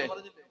പറഞ്ഞില്ലേ,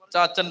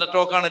 അച്ഛന്റെ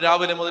ടോക്കാണ്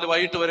രാവിലെ മുതൽ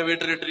വൈകിട്ട് വരെ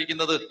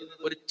വീട്ടിലിട്ടിരിക്കുന്നത്,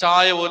 ഒരു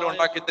ചായ പോലും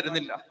ഉണ്ടാക്കി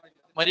തരുന്നില്ല,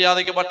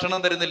 മര്യാദയ്ക്ക് ഭക്ഷണം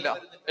തരുന്നില്ല,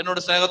 എന്നോട്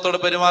സ്നേഹത്തോടെ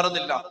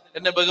പെരുമാറുന്നില്ല,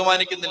 എന്നെ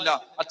ബഹുമാനിക്കുന്നില്ല.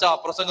 അച്ഛാ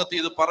പ്രസംഗത്തിൽ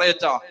ഇത്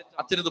പറയച്ചാ,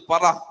 അച്ഛനിത്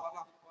പറ,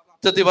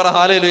 അച്ഛത്തി പറ,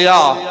 ഹല്ലേലൂയാ.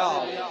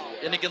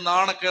 എനിക്ക്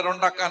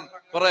നാണക്കേടുണ്ടാക്കാൻ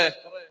കുറെ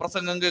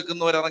പ്രസംഗം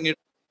കേൾക്കുന്നവരിറങ്ങി.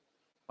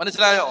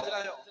 മനസ്സിലായോ?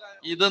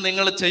 ഇത്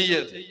നിങ്ങൾ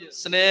ചെയ്യ്.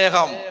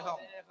 സ്നേഹം,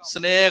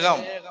 സ്നേഹം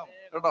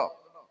കേട്ടോ.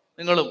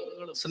 നിങ്ങളും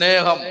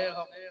സ്നേഹം,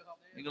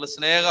 നിങ്ങൾ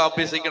സ്നേഹം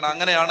അഭ്യസിക്കണം.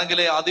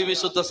 അങ്ങനെയാണെങ്കിലേ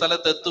അതിവിശുദ്ധ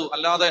സ്ഥലത്തെത്തൂ.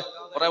 അല്ലാതെ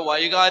കുറെ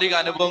വൈകാരിക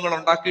അനുഭവങ്ങൾ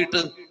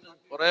ഉണ്ടാക്കിയിട്ട്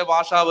കുറെ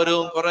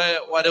ഭാഷാവരവും കുറെ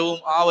വരവും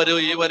ആ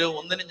വരവും ഈ വരവും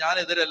ഒന്നിനും ഞാൻ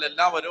എതിരല്ല,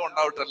 എല്ലാ വരവും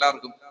ഉണ്ടാവട്ടെ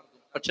എല്ലാവർക്കും.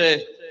 പക്ഷേ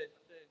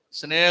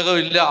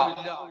സ്നേഹമില്ല,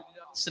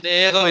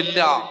 സ്നേഹമില്ല.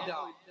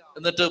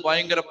 എന്നിട്ട്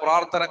ഭയങ്കര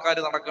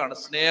പ്രാർത്ഥനക്കാര് നടക്കാണ്,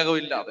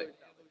 സ്നേഹമില്ലാതെ.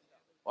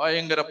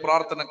 ഭയങ്കര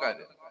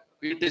പ്രാർത്ഥനക്കാര്.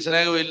 വീട്ടിൽ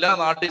സ്നേഹമില്ല,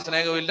 നാട്ടിൽ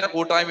സ്നേഹമില്ല,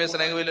 കൂട്ടായ്മ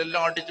സ്നേഹമില്ല,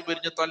 എല്ലാം അടിച്ചു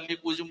പിരിഞ്ഞ് തല്ലി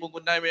കുശുമ്പും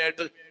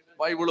കുന്നായ്മയായിട്ട്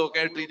ബൈബിളും ഒക്കെ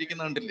ആയിട്ട്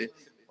ഇരിക്കുന്നുണ്ടില്ലേ?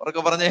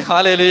 അവരൊക്കെ പറഞ്ഞേ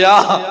ഹല്ലേലൂയാ,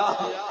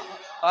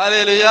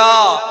 ഹല്ലേലൂയാ.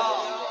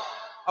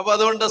 അപ്പൊ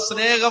അതുകൊണ്ട്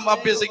സ്നേഹം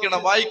അഭ്യസിക്കണം.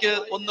 വായിക്ക്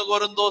 1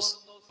 കൊരിന്തോസ്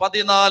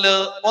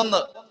 14:1.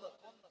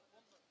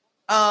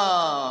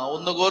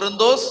 1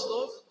 കൊരിന്തോസ്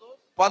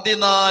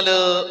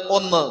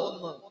 14:1.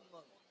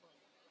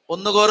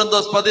 1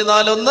 കൊരിന്തോസ്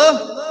 14:1.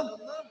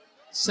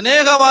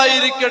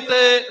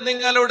 സ്നേഹമായിരിക്കട്ടെ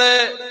നിങ്ങളുടെ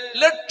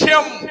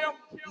ലക്ഷ്യം.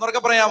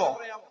 എന്നൊക്കെ പറയാമോ?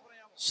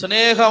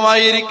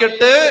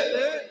 സ്നേഹമായിരിക്കട്ടെ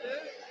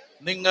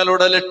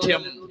നിങ്ങളുടെ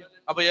ലക്ഷ്യം.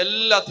 അപ്പൊ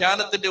എല്ലാ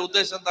ധ്യാനത്തിന്റെ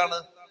ഉദ്ദേശം എന്താണ്?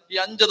 ഈ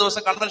 5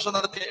 ദിവസം കൺവെൻഷൻ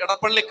നടത്തി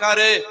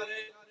എടപ്പള്ളിക്കാരെ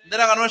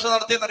എന്തിനാ കൺവെൻഷൻ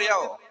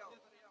നടത്തിയെന്നറിയാവോ?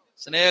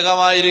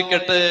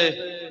 സ്നേഹമായിരിക്കട്ടെ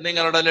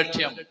നിങ്ങളുടെ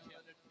ലക്ഷ്യം.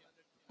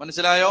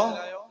 മനസ്സിലായോ?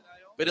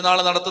 പെരുന്നാൾ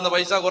നടത്തുന്ന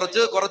പൈസ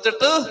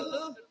കുറച്ചിട്ട്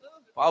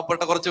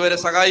പാവപ്പെട്ട കുറച്ചുപേരെ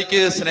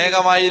സഹായിക്ക്.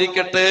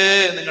 സ്നേഹമായിരിക്കട്ടെ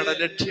നിങ്ങളുടെ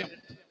ലക്ഷ്യം.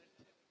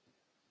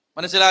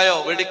 മനസ്സിലായോ?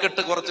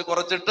 വെടിക്കെട്ട്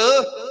കുറച്ചിട്ട്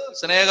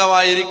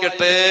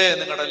സ്നേഹമായിരിക്കട്ടെ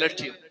നിങ്ങളുടെ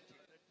ലക്ഷ്യം.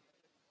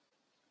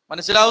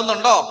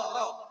 മനസ്സിലാവുന്നുണ്ടോ?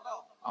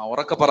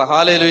 ഉറക്കെ പറ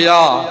ഹല്ലേലൂയാ,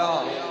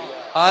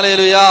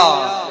 ഹല്ലേലൂയാ.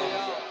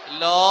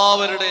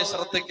 എല്ലാവരുടെയും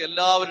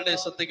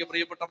ശ്രദ്ധയ്ക്ക്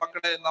പ്രിയപ്പെട്ട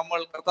മക്കളെ, നമ്മൾ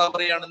കർത്താവ്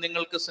പറയാണ്,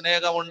 നിങ്ങൾക്ക്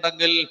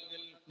സ്നേഹമുണ്ടെങ്കിൽ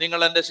നിങ്ങൾ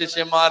എന്റെ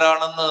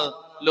ശിഷ്യന്മാരാണെന്ന്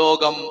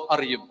ലോകം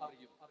അറിയും.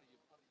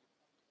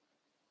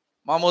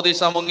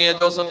 മാമോദീസ മുങ്ങിയ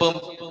ജോസഫും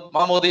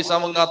മാമോദീസ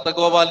മുങ്ങാത്ത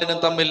ഗോപാലനും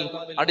തമ്മിൽ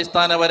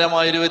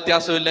അടിസ്ഥാനപരമായൊരു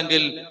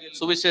വ്യത്യാസമില്ലെങ്കിൽ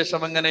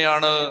സുവിശേഷം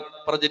എങ്ങനെയാണ്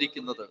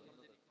പ്രചരിക്കുന്നത്?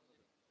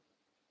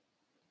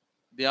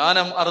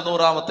 ധ്യാനം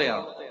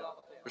 600-ാമത്തെയാണ്,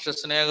 പക്ഷെ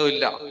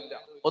സ്നേഹമില്ല.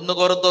 1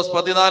 കൊരിന്തോസ്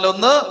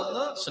 14:1.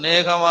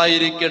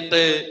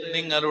 സ്നേഹമായിരിക്കട്ടെ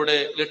നിങ്ങളുടെ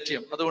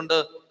ലക്ഷ്യം. അതുകൊണ്ട്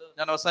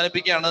ഞാൻ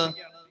അവസാനിപ്പിക്കുകയാണ്.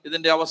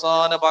 ഇതിന്റെ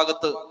അവസാന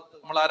ഭാഗത്ത്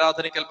നമ്മൾ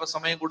ആരാധനയ്ക്ക്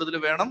അല്പസമയം കൂടുതൽ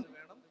വേണം.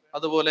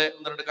 അതുപോലെ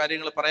 2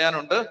 കാര്യങ്ങൾ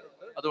പറയാനുണ്ട്.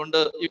 അതുകൊണ്ട്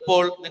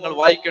ഇപ്പോൾ നിങ്ങൾ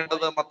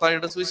വായിക്കേണ്ടത്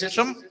മത്തായിയുടെ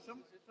സുവിശേഷം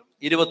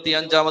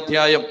 25-ാം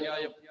അധ്യായം.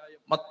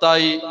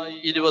 മത്തായി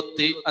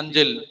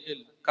 25-ൽ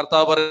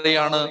കർത്താവ്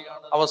പറയുകയാണ്,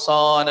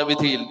 അവസാന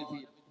വിധിയിൽ,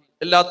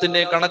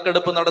 എല്ലാത്തിന്റെയും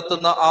കണക്കെടുപ്പ്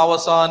നടത്തുന്ന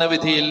അവസാന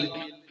വിധിയിൽ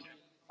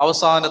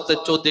അവസാനത്തെ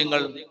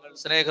ചോദ്യങ്ങൾ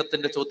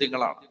സ്നേഹത്തിന്റെ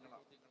ചോദ്യങ്ങളാണ്.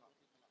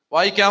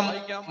 വായിക്കാം.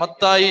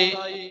 മത്തായി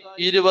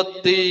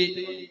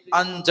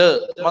 25.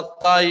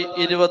 മത്തായി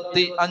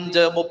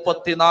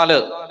 25:34.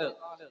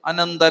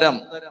 അനന്തരം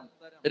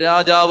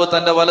രാജാവ്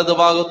തന്റെ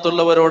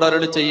വലതുഭാഗത്തുള്ളവരോട്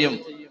അരുളി ചെയ്യും,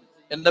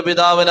 എന്റെ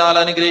പിതാവിനാൽ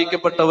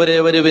അനുഗ്രഹിക്കപ്പെട്ടവരെ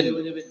വരുവിൻ,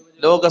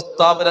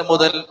 ലോകസ്ഥാപനം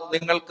മുതൽ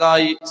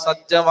നിങ്ങൾക്കായി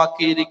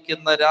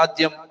സജ്ജമാക്കിയിരിക്കുന്ന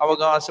രാജ്യം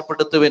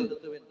അവകാശപ്പെടുത്തുവിൻ.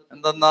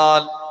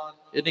 എന്തെന്നാൽ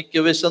എനിക്ക്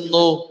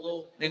വിശന്നു,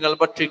 നിങ്ങൾ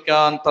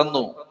ഭക്ഷിക്കാൻ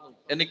തന്നു,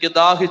 എനിക്ക്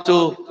ദാഹിച്ചു,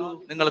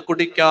 നിങ്ങൾ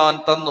കുടിക്കാൻ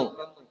തന്നു,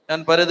 ഞാൻ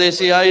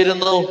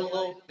പരദേശിയായിരുന്നു,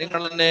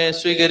 നിങ്ങൾ എന്നെ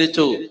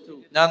സ്വീകരിച്ചു,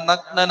 ഞാൻ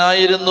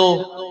നഗ്നനായിരുന്നു,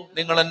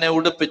 നിങ്ങൾ എന്നെ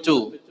ഉടുപ്പിച്ചു,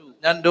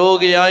 ഞാൻ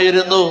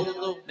രോഗിയായിരുന്നു,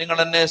 നിങ്ങൾ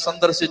എന്നെ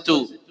സന്ദർശിച്ചു,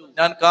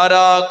 ഞാൻ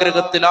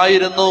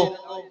കാരാഗൃഹത്തിലായിരുന്നു,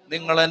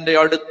 നിങ്ങൾ എന്റെ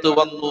അടുത്ത്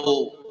വന്നു.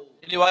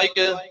 ഇനി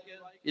വായിക്ക്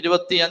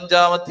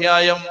 25-ാം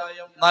അധ്യായം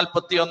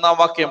 41-ാം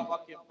വാക്യം.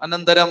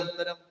 അനന്തരം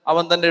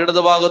അവൻ തന്റെ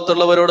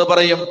ഇടതുഭാഗത്തുള്ളവരോട്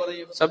പറയും,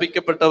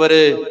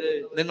 ശപിക്കപ്പെട്ടവരെ,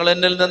 നിങ്ങൾ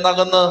എന്നിൽ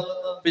നിന്നകന്ന്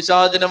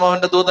പിശാചിനും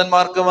അവന്റെ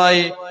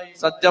ദൂതന്മാർക്കുമായി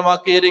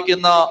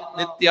സജ്ജമാക്കിയിരിക്കുന്ന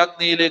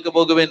നിത്യാഗ്നിയിലേക്ക്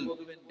പോകുവിൻ.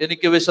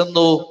 എനിക്ക്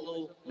വിശന്നു,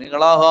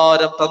 നിങ്ങൾ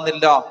ആഹാരം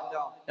തന്നില്ല.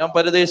 ഞാൻ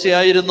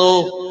പരദേശിയായിരുന്നു,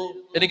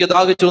 എനിക്ക്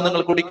ദാഹിച്ചു,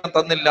 നിങ്ങൾ കുടിക്കാൻ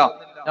തന്നില്ല.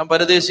 ഞാൻ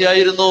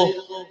പരദേശിയായിരുന്നു,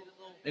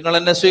 നിങ്ങൾ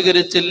എന്നെ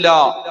സ്വീകരിച്ചില്ല.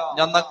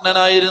 ഞാൻ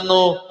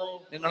നഗ്നനായിരുന്നു,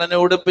 നിങ്ങൾ എന്നെ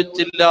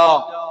ഉടുപ്പിച്ചില്ല.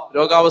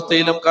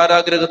 രോഗാവസ്ഥയിലും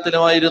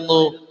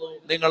കാരാഗ്രഹത്തിലുമായിരുന്നു,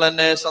 നിങ്ങൾ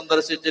എന്നെ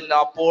സന്ദർശിച്ചില്ല.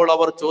 അപ്പോൾ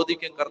അവർ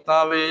ചോദിക്കും,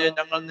 കർത്താവേ,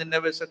 ഞങ്ങൾ നിന്നെ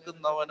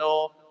വിശക്കുന്നവനോ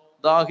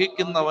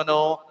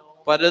ദാഹിക്കുന്നവനോ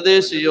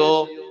പരദേശിയോ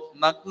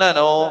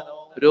നഗ്നനോ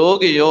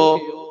രോഗിയോ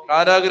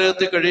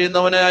കാരാഗ്രഹത്തിൽ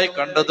കഴിയുന്നവനായി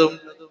കണ്ടതും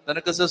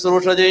നിനക്ക്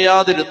ശുശ്രൂഷ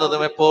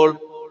ചെയ്യാതിരുന്നതും എപ്പോൾ?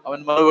 അവൻ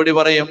മറുപടി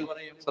പറയും,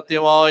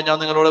 സത്യമായി ഞാൻ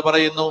നിങ്ങളോട്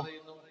പറയുന്നു,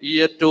 ഈ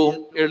ഏറ്റവും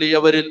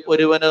എളിയവരിൽ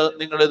ഒരുവന്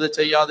നിങ്ങൾ ഇത്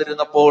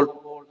ചെയ്യാതിരുന്നപ്പോൾ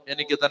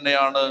എനിക്ക്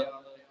തന്നെയാണ്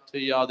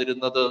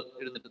ചെയ്യാതിരുന്നത്.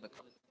 എഴുന്നേറ്റ്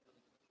നിൽക്കാം.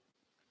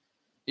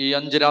 ഈ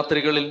 5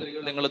 രാത്രികളിൽ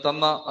നിങ്ങൾ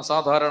തന്ന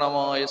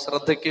അസാധാരണമായ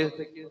ശ്രദ്ധയ്ക്ക്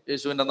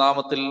യേശുവിന്റെ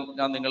നാമത്തിൽ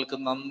ഞാൻ നിങ്ങൾക്ക്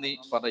നന്ദി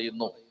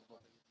പറയുന്നു.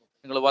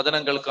 നിങ്ങൾ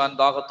വചനം കേൾക്കാൻ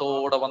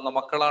ദാഹത്തോടെ വന്ന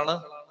മക്കളാണ്.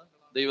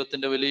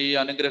 ദൈവത്തിന്റെ വലിയ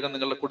അനുഗ്രഹം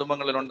നിങ്ങളുടെ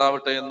കുടുംബങ്ങളിൽ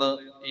ഉണ്ടാവട്ടെ എന്ന്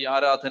ഈ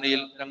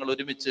ആരാധനയിൽ ഞങ്ങൾ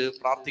ഒരുമിച്ച്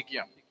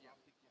പ്രാർത്ഥിക്കുകയാണ്.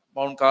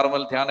 മൗണ്ട്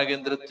കാർമൽ ധ്യാന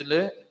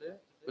കേന്ദ്രത്തിലെ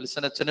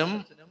വിൽസനച്ചനും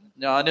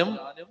ഞാനും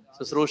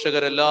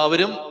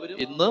ശുശ്രൂഷകരെല്ലാവരും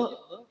ഇന്ന്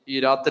ഈ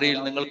രാത്രിയിൽ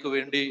നിങ്ങൾക്ക്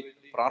വേണ്ടി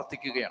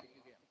പ്രാർത്ഥിക്കുകയാണ്.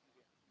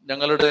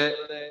 ഞങ്ങളുടെ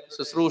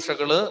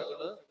ശുശ്രൂഷകള്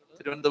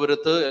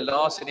തിരുവനന്തപുരത്ത് എല്ലാ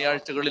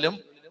ശനിയാഴ്ചകളിലും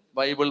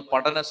ബൈബിൾ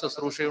പഠന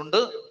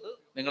ശുശ്രൂഷയുണ്ട്.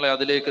 നിങ്ങളെ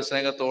അതിലേക്ക്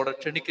സ്നേഹത്തോടെ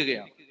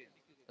ക്ഷണിക്കുകയാണ്.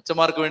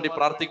 അച്ഛന്മാർക്ക് വേണ്ടി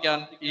പ്രാർത്ഥിക്കാൻ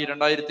ഈ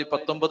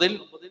 2019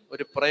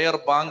 ഒരു പ്രയർ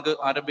ബാങ്ക്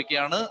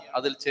ആരംഭിക്കുകയാണ്.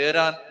 അതിൽ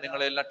ചേരാൻ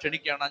നിങ്ങളെല്ലാം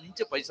ക്ഷണിക്കുകയാണ്.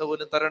 5 പൈസ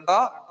പോലും തരണ്ട,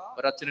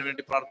 ഒരച്ഛന്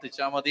വേണ്ടി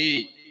പ്രാർത്ഥിച്ചാൽ മതി.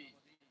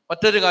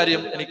 മറ്റൊരു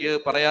കാര്യം എനിക്ക്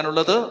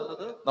പറയാനുള്ളത്,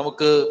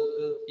 നമുക്ക്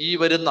ഈ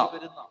വരുന്ന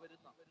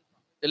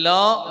എല്ലാ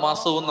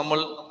മാസവും നമ്മൾ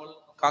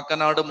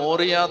കാക്കനാട്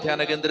മോറിയ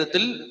ധ്യാന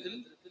കേന്ദ്രത്തിൽ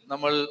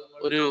നമ്മൾ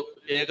ഒരു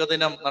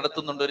ഏകദിനം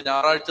നടത്തുന്നുണ്ട്. ഒരു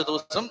ഞായറാഴ്ച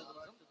ദിവസം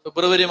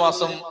ഫെബ്രുവരി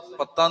മാസം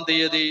 10-ാം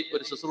തീയതി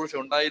ഒരു ശുശ്രൂഷ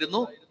ഉണ്ടായിരുന്നു.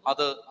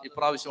 അത്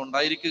ഇപ്രാവശ്യം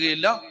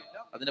ഉണ്ടായിരിക്കുകയില്ല.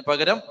 അതിന്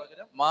പകരം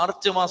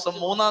മാർച്ച് മാസം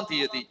 3-ാം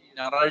തീയതി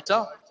ഞായറാഴ്ച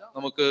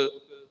നമുക്ക്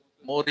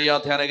മോറിയ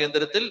ധ്യാന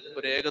കേന്ദ്രത്തിൽ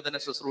ഒരു ഏകദിന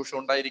ശുശ്രൂഷ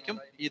ഉണ്ടായിരിക്കും.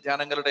 ഈ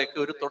ധ്യാനങ്ങളുടെയൊക്കെ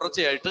ഒരു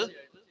തുടർച്ചയായിട്ട്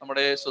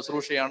നമ്മുടെ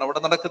ശുശ്രൂഷയാണ്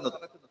അവിടെ നടക്കുന്നത്.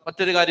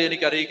 മറ്റൊരു കാര്യം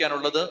എനിക്ക്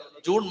അറിയിക്കാനുള്ളത്,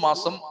 ജൂൺ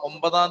മാസം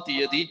 9-ാം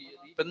തീയതി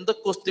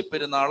പെന്തക്കോസ്തി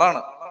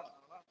പെരുന്നാളാണ്.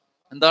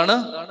 എന്താണ്?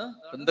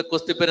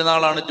 പെന്തക്കോസ്തി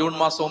പെരുന്നാളാണ് ജൂൺ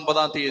മാസം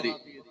 9-ാം തീയതി.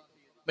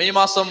 മെയ്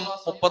മാസം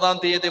 30-ാം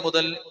തീയതി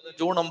മുതൽ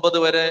ജൂൺ 9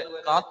 വരെ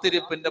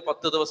കാത്തിരിപ്പിന്റെ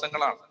 10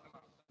 ദിവസങ്ങളാണ്.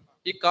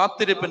 ഈ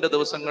കാത്തിരിപ്പിന്റെ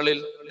ദിവസങ്ങളിൽ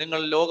നിങ്ങൾ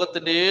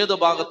ലോകത്തിന്റെ ഏത്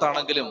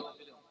ഭാഗത്താണെങ്കിലും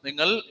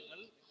നിങ്ങൾ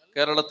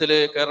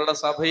കേരള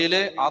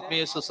സഭയിലെ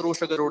ആത്മീയ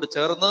ശുശ്രൂഷകരോട്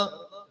ചേർന്ന്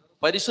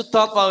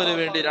പരിശുദ്ധാത്മാവിന്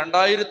വേണ്ടി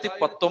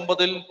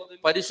 2019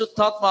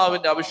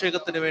 പരിശുദ്ധാത്മാവിന്റെ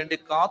അഭിഷേകത്തിന് വേണ്ടി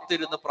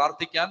കാത്തിരുന്ന്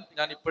പ്രാർത്ഥിക്കാൻ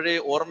ഞാൻ ഇപ്പോഴേ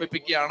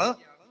ഓർമ്മിപ്പിക്കുകയാണ്.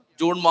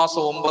 ജൂൺ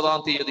മാസം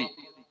 9-ാം തീയതി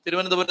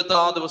തിരുവനന്തപുരത്ത്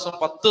ആ ദിവസം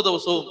 10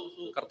 ദിവസവും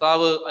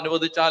കർത്താവ്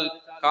അനുവദിച്ചാൽ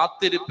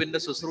കാത്തിരിപ്പിന്റെ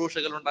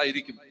ശുശ്രൂഷകൾ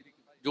ഉണ്ടായിരിക്കും.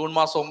 ജൂൺ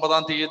മാസം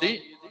 9-ാം തീയതി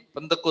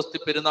പെന്തക്കോസ്തി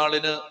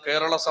പെരുന്നാളിന്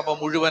കേരള സഭ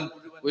മുഴുവൻ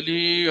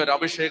വലിയൊരു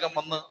അഭിഷേകം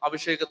വന്ന്,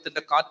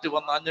 അഭിഷേകത്തിന്റെ കാറ്റ്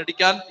വന്ന്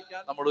ആഞ്ഞടിക്കാൻ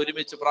നമ്മൾ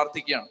ഒരുമിച്ച്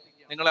പ്രാർത്ഥിക്കുകയാണ്.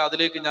 നിങ്ങളെ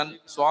അതിലേക്ക് ഞാൻ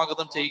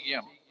സ്വാഗതം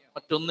ചെയ്യുകയാണ്.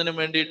 മറ്റൊന്നിനും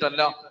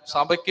വേണ്ടിയിട്ടല്ല,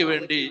 സഭയ്ക്ക്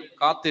വേണ്ടി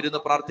കാത്തിരുന്ന്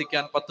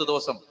പ്രാർത്ഥിക്കാൻ 10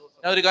 ദിവസം.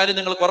 ഞാൻ ഒരു കാര്യം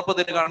നിങ്ങൾക്ക് ഉറപ്പ്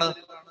തരികയാണ്,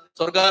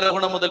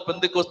 സ്വർഗാരോഹണം മുതൽ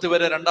പെന്തക്കോസ്തി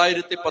വരെ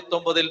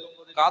 2019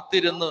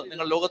 കാത്തിരുന്ന്,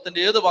 നിങ്ങൾ ലോകത്തിന്റെ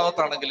ഏത്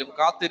ഭാഗത്താണെങ്കിലും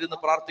കാത്തിരുന്ന്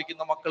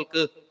പ്രാർത്ഥിക്കുന്ന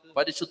മക്കൾക്ക്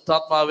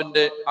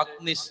പരിശുദ്ധാത്മാവിന്റെ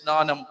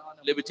അഗ്നിസ്നാനം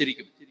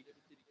ലഭിച്ചിരിക്കും.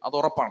 അത്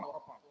ഉറപ്പാണ്.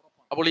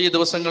 അപ്പോൾ ഈ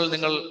ദിവസങ്ങൾ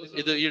നിങ്ങൾ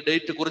ഈ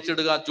ഡേറ്റ്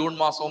കുറിച്ചിടുക. ജൂൺ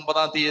മാസം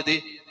 9-ാം തീയതി,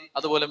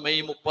 അതുപോലെ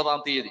മെയ് 30-ാം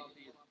തീയതി.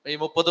 മെയ്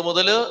 30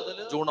 മുതൽ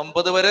ജൂൺ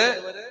 9 വരെ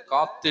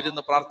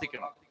കാത്തിരുന്ന്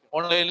പ്രാർത്ഥിക്കണം.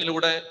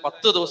 ഓൺലൈനിലൂടെ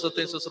 10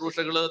 ദിവസത്തെ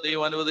ശുശ്രൂഷകള്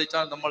ദൈവം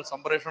അനുവദിച്ചാൽ നമ്മൾ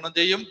സംപ്രേഷണം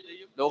ചെയ്യും.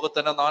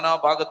 ലോകത്തിന്റെ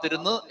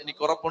നാനാഭാഗത്തിരുന്ന്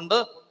എനിക്ക് ഉറപ്പുണ്ട്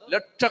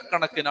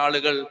ലക്ഷക്കണക്കിന്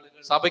ആളുകൾ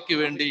സഭയ്ക്ക്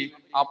വേണ്ടി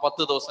ആ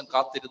 10 ദിവസം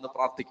കാത്തിരുന്ന്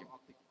പ്രാർത്ഥിക്കും.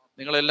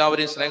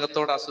 നിങ്ങളെല്ലാവരെയും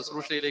സ്നേഹത്തോടെ ആ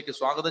ശുശ്രൂഷയിലേക്ക്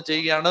സ്വാഗതം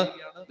ചെയ്യുകയാണ്.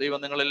 ദൈവം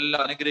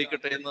നിങ്ങളെല്ലാം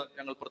അനുഗ്രഹിക്കട്ടെ എന്ന്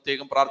ഞങ്ങൾ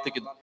പ്രത്യേകം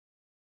പ്രാർത്ഥിക്കുന്നു.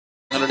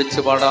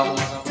 ഞങ്ങളടിച്ച് പാടാം.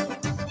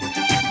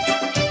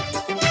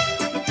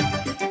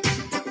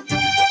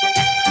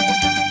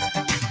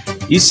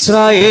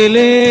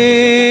 ഇസ്രായേലേ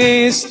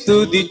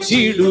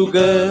സ്തുതിച്ചിടുക,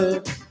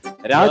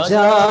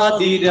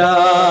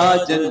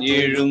 രാജാതിരാജൻ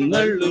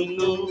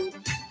എഴുന്നള്ളുന്നു.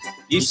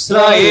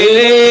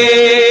 ഇസ്രായേലേ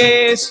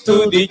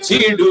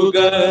സ്തുതിച്ചിടുക,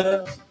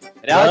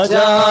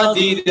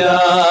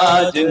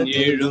 രാജാതിരാജൻ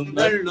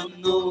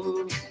എഴുന്നള്ളുന്നു.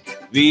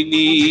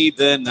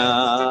 വിനീതന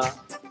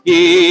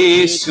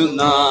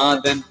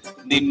യേശുനാഥൻ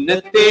നിന്നെ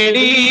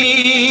തേടി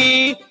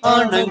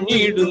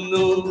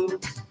അണഞ്ഞിടുന്നു.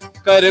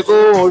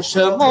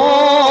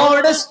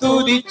 കരഘോഷമോടെ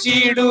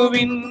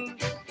സ്തുതിച്ചിടുവിൻ,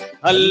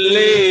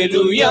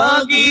 ഹല്ലേലൂയാ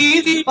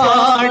ഗീതി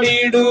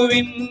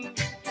പാടിടുവിൻ.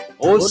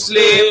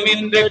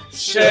 ഓസ്ലേമിൻ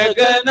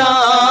രക്ഷകനായവൻ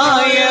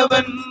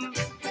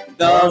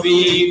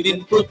ദാവീദിൻ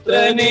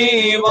പുത്രനെ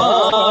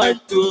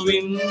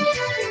വാഴ്ത്തുവിൻ.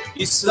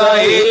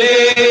 ഇസ്രായേലേ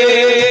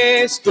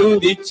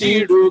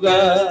സ്തുതിച്ചിടുക,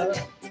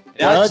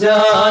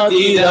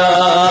 രാജാതിരാജൻ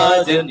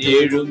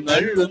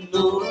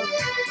എഴുന്നള്ളുന്നു.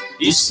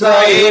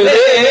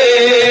 ഇസ്രായേലേ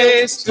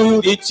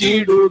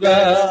സ്തുതിച്ചിടുക,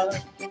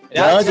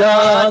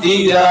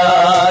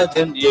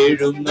 രാജാതിരാജൻ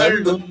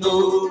എഴുന്നള്ളുന്നു.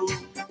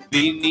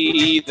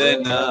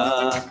 വിനീതന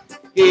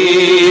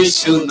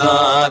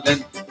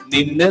യേശുനാഥൻ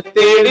നിന്നെ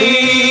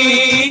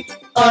തേടി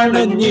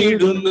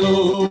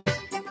അണഞ്ഞിടുന്നു.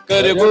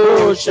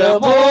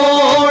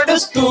 കരഘോഷമോടെ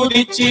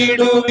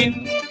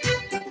സ്തുതിച്ചിടുവിൻ,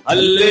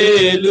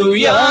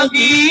 ഹല്ലേലൂയാ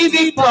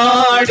ഗീതി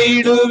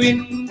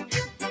പാടിടുവിൻ.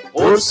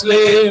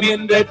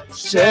 ഓർസ്ലേമിൻ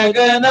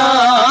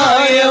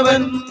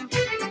രക്ഷകനായവൻ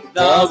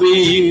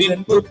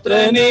ദാവീദിൻ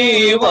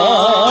പുത്രനെ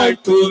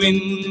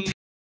വാഴ്ത്തുവിൻ.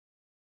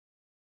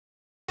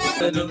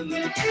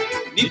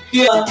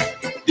 നിത്യ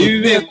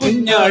ദിവ്യ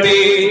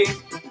കുഞ്ഞാടേ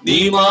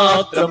നീ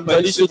മാത്രം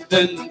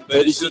പരിശുദ്ധൻ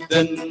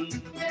പരിശുദ്ധൻ.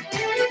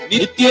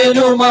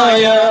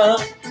 നിത്യനുമായ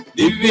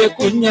ദിവ്യ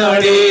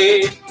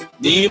കുഞ്ഞാടേ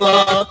നീ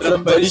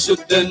മാത്രം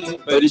പരിശുദ്ധൻ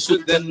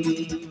പരിശുദ്ധൻ.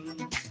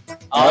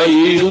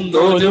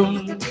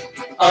 ആയിരുന്നോനും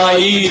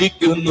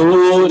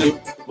ആയിരിക്കുന്നോനും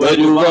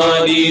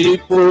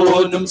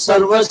വരുവാനിരിപ്പോനും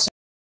സർവശ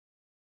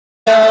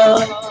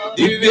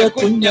ദിവ്യ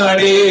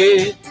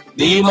കുഞ്ഞാടേ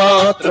നീ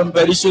മാത്രം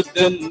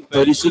പരിശുദ്ധൻ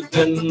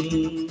പരിശുദ്ധൻ.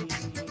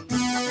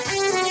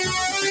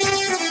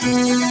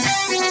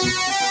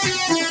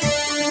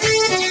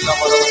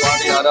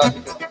 പാടി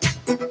ആരാധിക്കണം.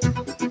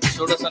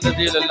 ഈശോയുടെ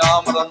സന്നിധിയിൽ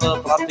എല്ലാം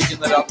മറന്ന്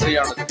പ്രാർത്ഥിക്കുന്ന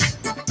രാത്രിയാണ്.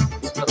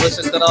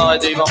 സർവശക്തനായ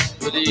ദൈവം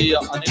വലിയ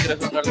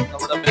അനുഗ്രഹങ്ങൾ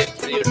നമ്മുടെ മേൽ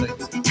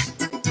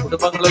ചെയ്യട്ടെ.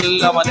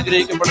 കുടുംബങ്ങളെല്ലാം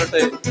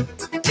അനുഗ്രഹിക്കപ്പെടട്ടെ.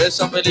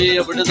 ദേശം വലിയ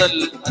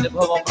വിടുതൽ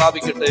അനുഭവം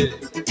പ്രാപിക്കട്ടെ.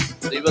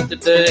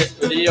 ദൈവത്തിന്റെ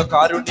വലിയ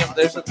കാരുണ്യം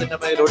ദേശത്തിന്റെ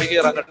മേൽ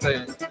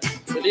ഒഴുകിയിറങ്ങട്ടെ.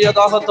 വലിയ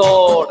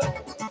ദാഹത്തോടെ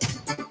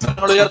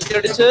ഞങ്ങൾ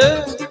ഉയർത്തിയടിച്ച്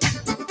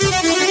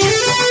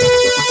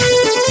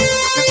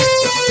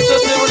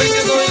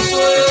വിളിക്കുന്നു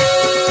ഈശോയെ.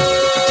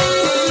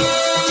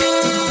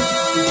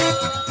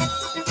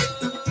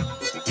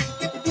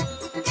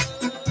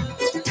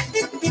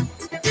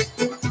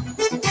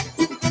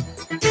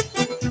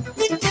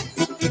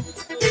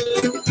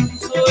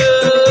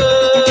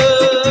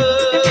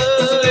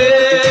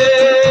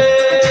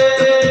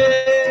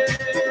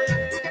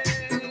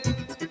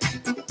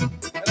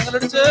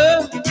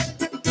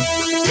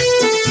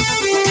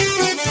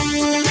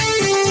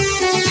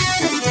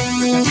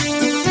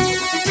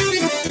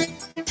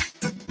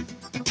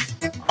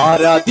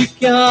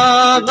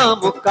 ആരാധിക്കാം,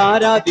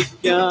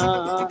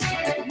 നമുക്കാരാധിക്കാം,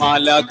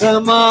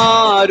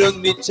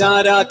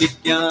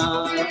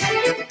 മാലാഖമാരൊന്നിച്ചാരാധിക്കാം.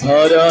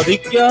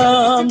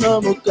 ആരാധിക്കാം,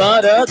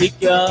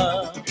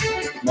 നമുക്കാരാധിക്കാം,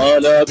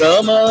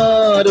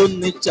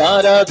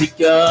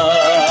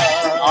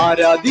 മാലാഖമാരൊന്നിച്ചാരാധിക്കാം.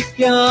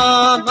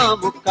 ആരാധിക്കാം,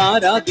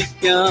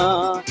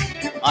 നമുക്കാരാധിക്കാം,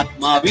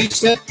 ആത്മാവിൽ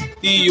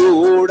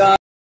ശക്തിയോടെ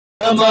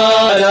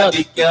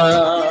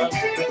ആരാധിക്കാം,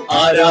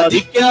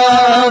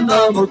 ആരാധിക്കാം,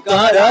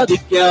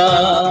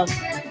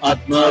 നമുക്കാരാധിക്കാം,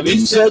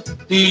 ആത്മാവിൻ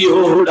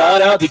ശക്തിയോട്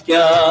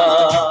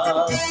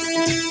ആരാധിക്കാം.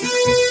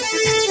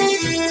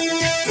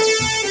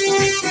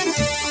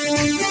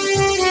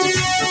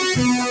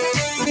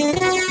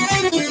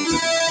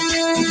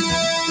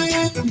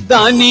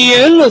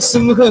 ദാനിയേൽ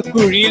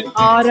സിംഹക്കുഴിയിൽ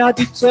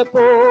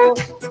ആരാധിച്ചപ്പോ,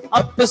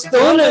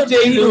 അപ്പസ്തോല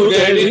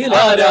ജയിലുകളിൽ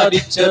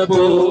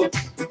ആരാധിച്ചപ്പോ,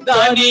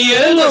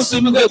 ദാനിയേൽ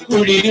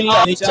സിംഹക്കുഴിയിൽ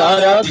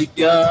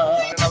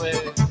ആരാധിക്കാം.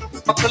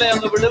 മക്കളെ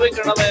അങ്ങ്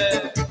വിടുവിക്കണമേ.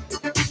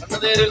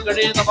 കണ്ണുനീരിൽ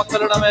കഴിയുന്ന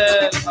മക്കളുടെ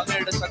മേൽ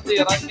അങ്ങയുടെ ശക്തി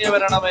ഇറങ്ങി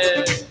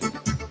വരണമേ.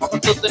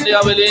 മഹത്വത്തിന്റെ ആ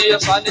വലിയ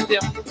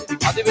സാന്നിധ്യം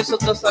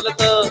അതിവിശുദ്ധ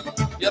സ്ഥലത്ത്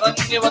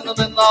ഇറങ്ങി വന്നു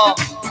നിന്ന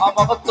ആ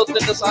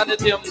മഹത്വത്തിന്റെ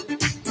സാന്നിധ്യം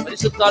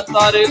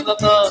പരിശുദ്ധാത്മാരിൽ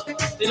നിന്ന്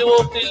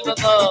തിരുവോത്തിയിൽ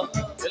നിന്ന്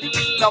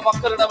എല്ലാ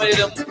മക്കളുടെ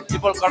മേലും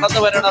ഇപ്പോൾ കടന്നു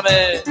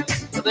വരണമേ.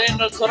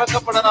 ഹൃദയങ്ങൾ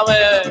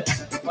തുറക്കപ്പെടണമേ.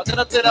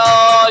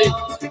 വചനത്തിനായി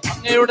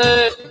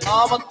അങ്ങയുടെ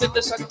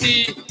നാമത്തിന്റെ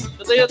ശക്തി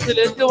ഹൃദയത്തിൽ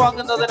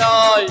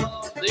ഏറ്റുവാങ്ങുന്നതിനായി,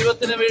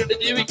 ദൈവത്തിന് വേണ്ടി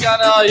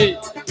ജീവിക്കാനായി,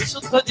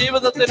 വിശുദ്ധ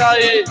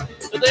ജീവിതത്തിനായി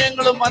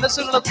ഹൃദയങ്ങളും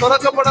മനസ്സുകളും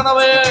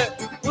തുറക്കപ്പെടണമേ.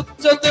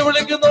 ഉച്ചത്തിൽ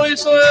വിളിക്കുന്നു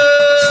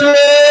ഈശോയെ.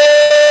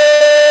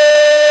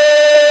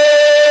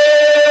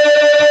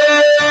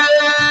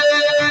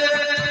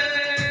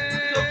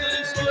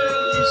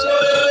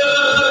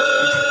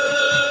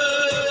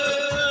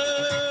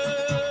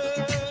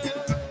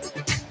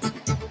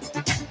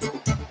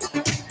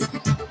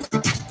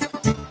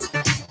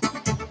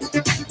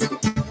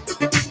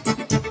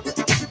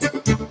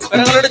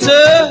 കരങ്ങളടിച്ച്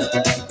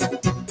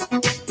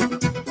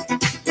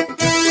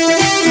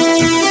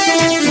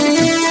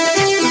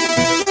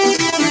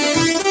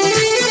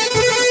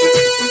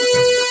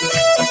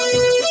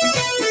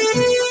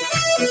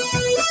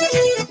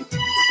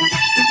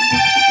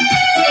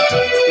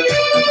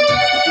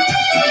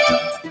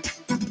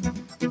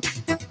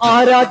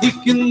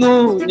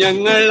ആരാധിക്കുന്നു,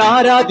 ഞങ്ങൾ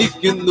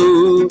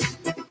ആരാധിക്കുന്നു,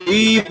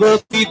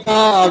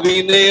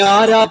 ദൈവപിതാവിനെ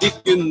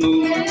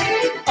ആരാധിക്കുന്നു.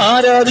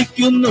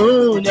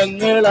 ആരാധിക്കുന്നു,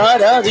 ഞങ്ങൾ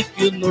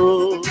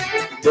ആരാധിക്കുന്നു,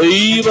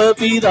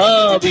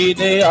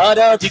 ദൈവപിതാവിനെ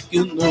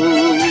ആരാധിക്കുന്നു.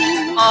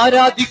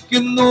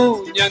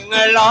 ആരാധിക്കുന്നു,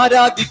 ഞങ്ങൾ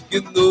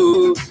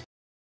ആരാധിക്കുന്നു.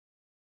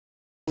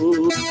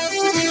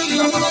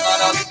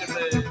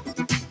 ആരാധിക്കട്ടെ.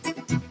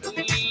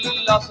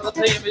 എല്ലാ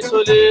ശ്രദ്ധയും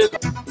ഈശോയിലേക്ക്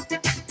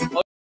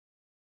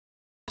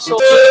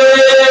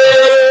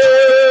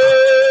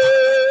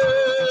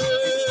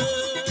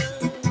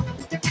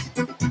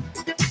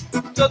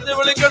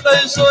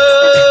വിളിക്കട്ടെ ഈശോയെ.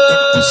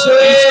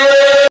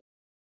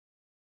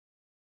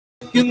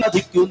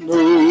 ആരാധിക്കുന്നു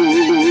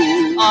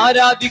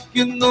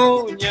ആരാധിക്കുന്നു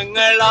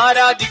ഞങ്ങൾ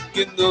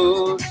ആരാധിക്കുന്നു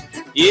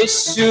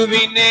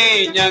യേശുവിനെ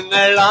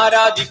ഞങ്ങൾ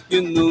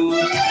ആരാധിക്കുന്നു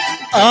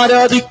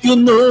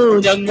ആരാധിക്കുന്നു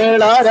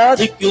ഞങ്ങൾ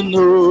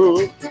ആരാധിക്കുന്നു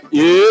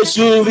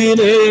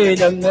യേശുവിനെ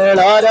ഞങ്ങൾ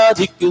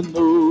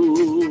ആരാധിക്കുന്നു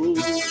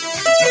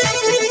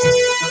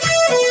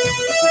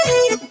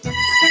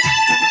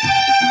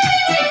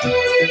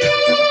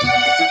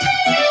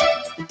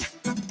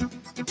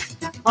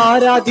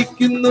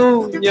ആരാധിക്കുന്നു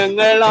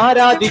ഞങ്ങൾ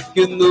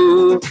ആരാധിക്കുന്നു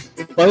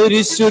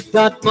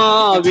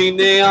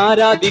പരിശുദ്ധാത്മാവിനെ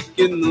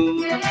ആരാധിക്കുന്നു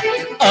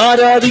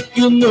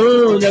ആരാധിക്കുന്നു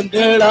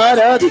ഞങ്ങൾ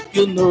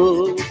ആരാധിക്കുന്നു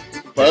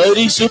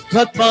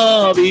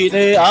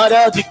പരിശുദ്ധാത്മാവിനെ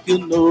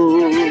ആരാധിക്കുന്നു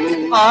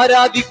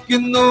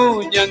ആരാധിക്കുന്നു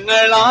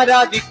ഞങ്ങൾ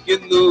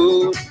ആരാധിക്കുന്നു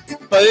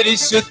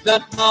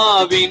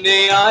പരിശുദ്ധാത്മാവിനെ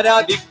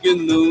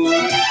ആരാധിക്കുന്നു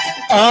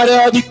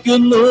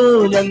ആരാധിക്കുന്നു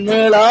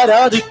ഞങ്ങൾ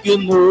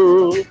ആരാധിക്കുന്നു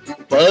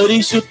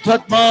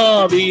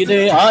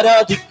പരിശുദ്ധാത്മാവിനെ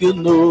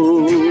ആരാധിക്കുന്നു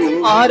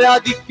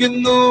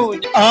ആരാധിക്കുന്നു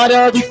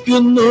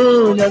ആരാധിക്കുന്നു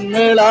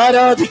ഞങ്ങൾ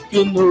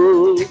ആരാധിക്കുന്നു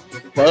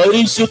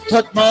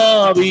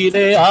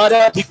പരിശുദ്ധാത്മാവിനെ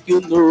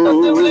ആരാധിക്കുന്നു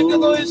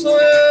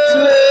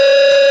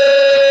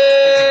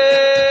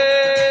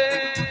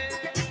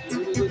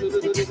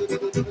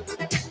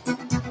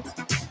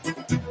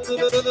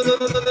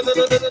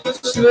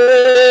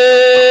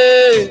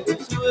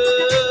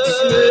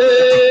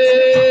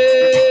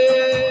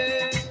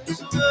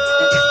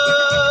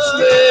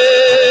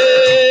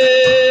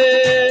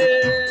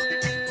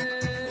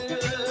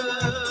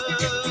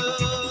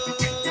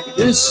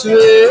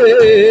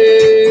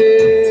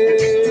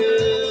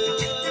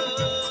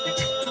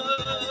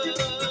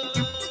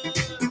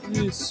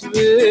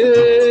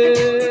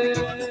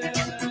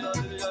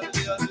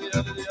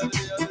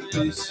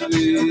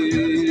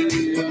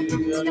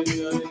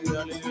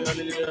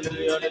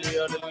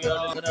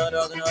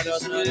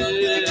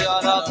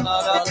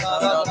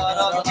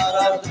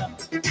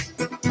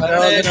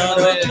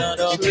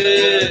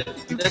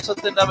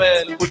ദേശത്തിന്റെ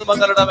മേൽ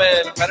കുടുംബങ്ങളുടെ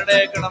മേൽ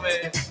കരുണയേക്കണമേ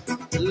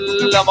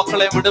എല്ലാ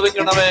മക്കളെയും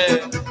വിടുവിക്കണമേ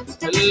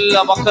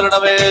എല്ലാ മക്കളുടെ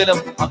മേലും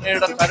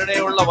അങ്ങയുടെ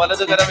കരുണയുള്ള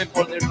വലതുകരം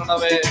ഇപ്പോൾ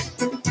നീട്ടണമേ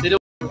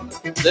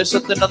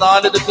ദേശത്തിന്റെ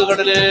 4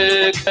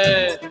 ദിക്കുകളിലേക്ക്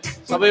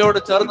സഭയോട്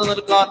ചേർന്ന്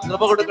നിൽക്കാൻ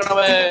കൃപ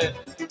കൊടുക്കണമേ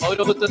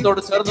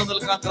പൗരോഹിത്യത്തോട് ചേർന്ന്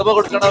നിൽക്കാൻ കൃപ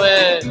കൊടുക്കണമേ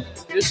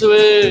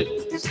യേശുവേ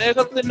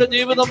സ്നേഹത്തിന്റെ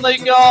ജീവിതം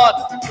നയിക്കാൻ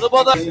കൃപ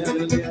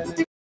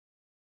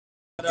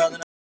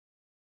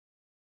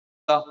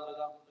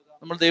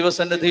നമ്മൾ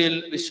ദൈവസന്നിധിയിൽ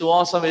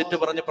വിശ്വാസം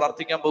ഏറ്റുപറഞ്ഞ്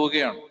പ്രാർത്ഥിക്കാൻ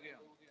പോവുകയാണ്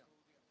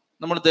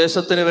നമ്മൾ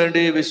ദേശത്തിന്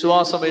വേണ്ടി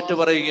വിശ്വാസം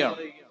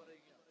ഏറ്റുപറയുകയാണ്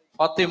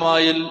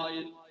ഫാത്തിമയിൽ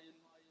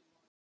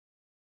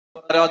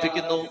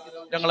ആരാധിക്കുന്നു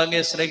ഞങ്ങൾ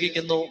അങ്ങയെ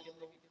സ്നേഹിക്കുന്നു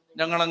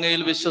ഞങ്ങൾ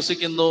അങ്ങയിൽ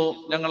വിശ്വസിക്കുന്നു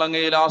ഞങ്ങൾ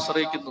അങ്ങയിൽ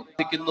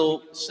ആശ്രയിക്കുന്നു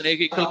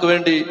സ്നേഹിക്കൾക്ക്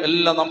വേണ്ടി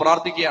എല്ലാം നാം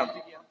പ്രാർത്ഥിക്കുകയാണ്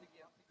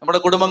നമ്മുടെ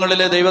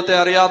കുടുംബങ്ങളിലെ ദൈവത്തെ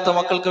അറിയാത്ത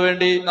മക്കൾക്ക്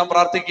വേണ്ടി നാം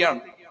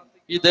പ്രാർത്ഥിക്കുകയാണ്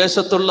ഈ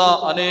ദേശത്തുള്ള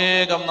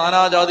അനേകം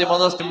നാനാജാതി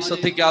മതസ്ഥം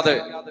ശ്രദ്ധിക്കാതെ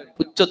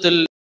ഉച്ചത്തിൽ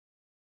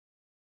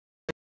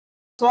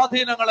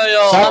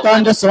സ്വാധീനങ്ങളെയോ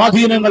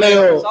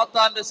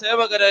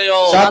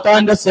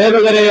സാത്താന്റെ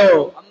സേവകരെയോ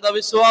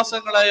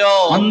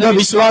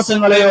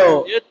അന്ധവിശ്വാസങ്ങളെയോ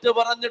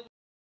ഏറ്റുപറഞ്ഞിട്ട്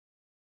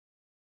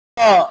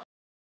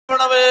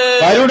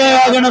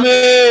കരുണയാകണമേ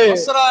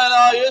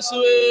നസ്രായനായ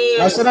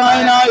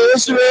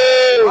യേശുവേ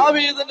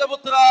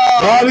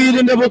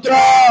ദാവീദിന്റെ പുത്ര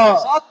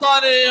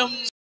സാത്താനെയും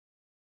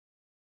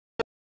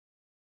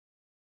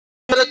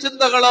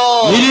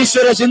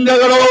നിരീശ്വര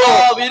ചിന്തകളോ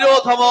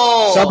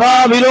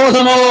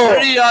സഭാവിരോധമോ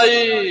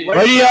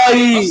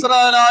വഴിയായി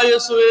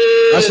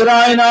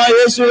നസ്രായനായ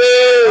യേശുവേ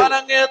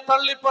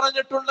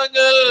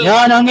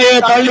ഞാൻ അങ്ങയെ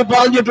തള്ളി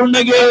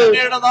പറഞ്ഞിട്ടുണ്ടെങ്കിൽ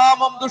അങ്ങയുടെ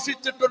നാമം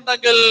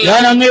ദുഷിച്ചിട്ടുണ്ടെങ്കിൽ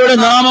ഞാൻ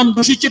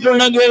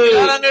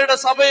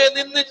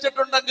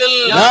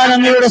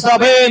അങ്ങയുടെ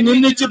സഭയെ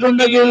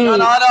നിന്ദിച്ചിട്ടുണ്ടെങ്കിൽ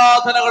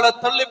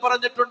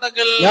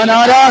ഞാൻ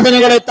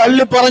ആരാധനകളെ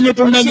തള്ളി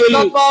പറഞ്ഞിട്ടുണ്ടെങ്കിൽ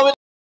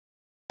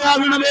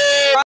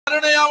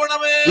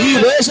കരുണയാവണമേ ഈ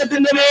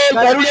ദേശത്തിന്റെ മേൽ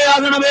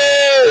കരുണയാകണമേ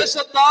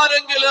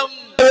ദേശത്താരെങ്കിലും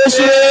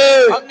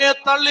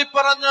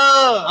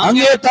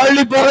അങ്ങയെ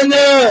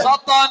തള്ളിപ്പറഞ്ഞ്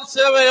സാത്താൻ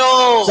സേവയോ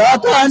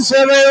സാത്താൻ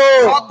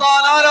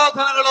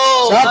ആരാധനകളോ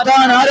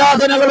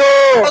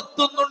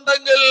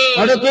നടത്തുന്നുണ്ടെങ്കിൽ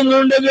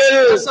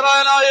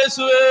നസ്രായനായ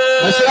യേശുവേ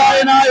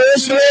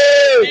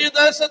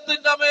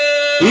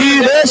ഈ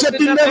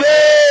ദേശത്തിന്റെ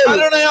മേൽ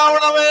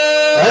കരുണയാവണമേ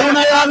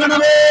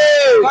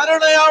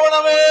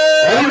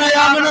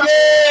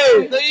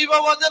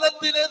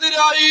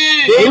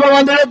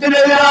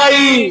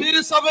ദൈവവചനത്തിനെതിരായി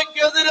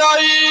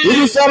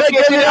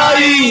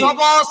തിരുസഭയ്ക്കെതിരായി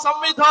സഭാ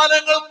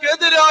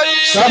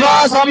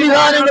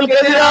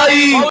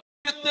സംവിധാനങ്ങൾക്കെതിരായി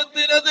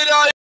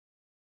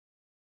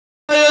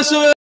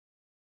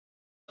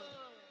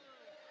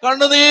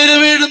കണ്ണുനീര്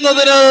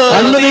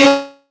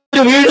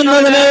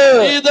വീഴുന്നതിന്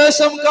ഈ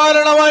ദേശം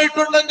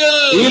കാരണമായിട്ടുണ്ടെങ്കിൽ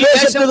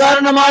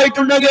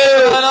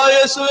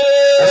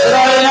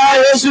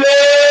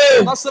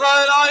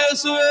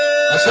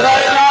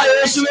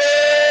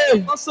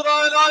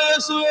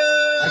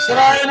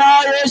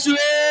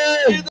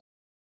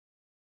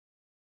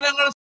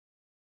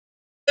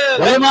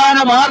വരുമാന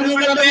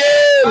മാർഗങ്ങളെ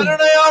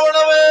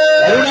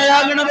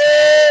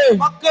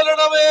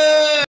മക്കളുടെ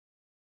മേൽ,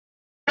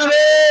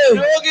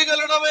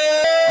 രോഗികളുടെ മേൽ,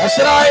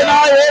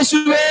 നസ്രായനായ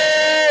യേശുവേ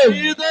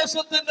ഈ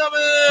ദേശത്തിന്റെ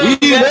മേൽ, ഈ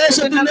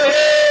ദേശത്തിന്റെ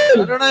മേൽ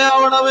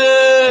കരുണയാവണമേ,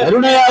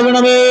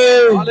 കരുണയാകണമേ.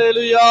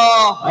 Hallelujah,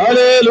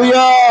 hallelujah,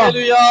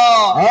 hallelujah,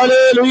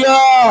 hallelujah,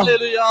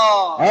 hallelujah.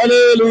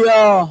 Hallelujah.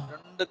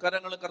 രണ്ട്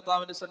കരങ്ങളും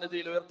കർത്താവിന്റെ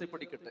സന്നിധിയിൽ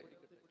ഉയർത്തിപ്പിടിക്കട്ടെ.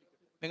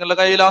 നിങ്ങളുടെ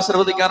കയ്യിൽ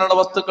ആശീർവദിക്കാനുള്ള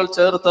വസ്തുക്കൾ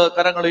ചേർത്ത്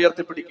കരങ്ങൾ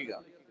ഉയർത്തിപ്പിടിക്കുക.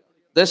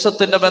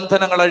 ദേശത്തിന്റെ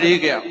ബന്ധനങ്ങൾ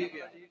അഴിയുകയാണ്.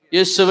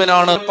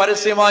 യേശുവിനാണ്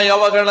പരസ്യമായി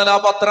അവഗണന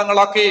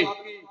പത്രങ്ങളാക്കി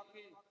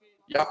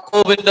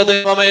യാക്കോബിന്റെ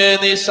ദൈവമേ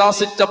നീ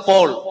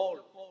ശാസിച്ചപ്പോൾ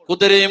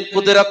കുതിരയും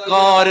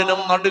കുതിരക്കാരനും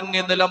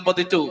നടുങ്ങി നിലം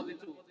പതിച്ചു.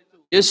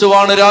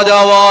 യേശുവാണ്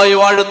രാജാവായി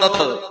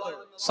വാഴുന്നത്.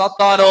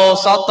 സാത്താനോ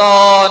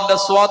സാത്താന്റെ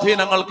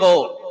സ്വാധീനങ്ങൾക്കോ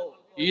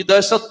ഈ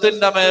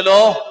ദേശത്തിന്റെ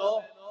മേലോ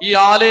ഈ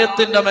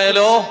ആലയത്തിന്റെ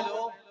മേലോ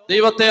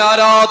ദൈവത്തെ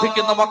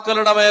ആരാധിക്കുന്ന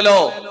മക്കളുടെ മേലോ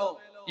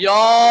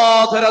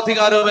യാതൊരു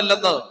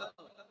അധികാരവുമില്ലെന്ന്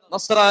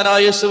നസ്രായനായ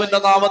യേശുവിന്റെ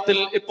നാമത്തിൽ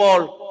ഇപ്പോൾ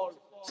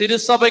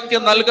തിരുസഭയ്ക്ക്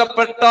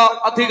നൽകപ്പെട്ട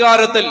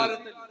അധികാരത്തിൽ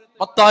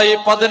മത്തായി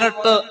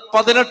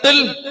 18:18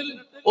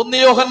 1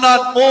 യോഹന്നാൻ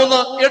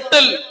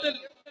 3:8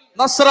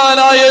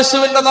 നസ്രായനായ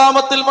യേശുവിന്റെ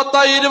നാമത്തിൽ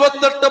മത്തായി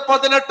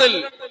 28:18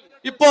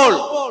 ഇപ്പോൾ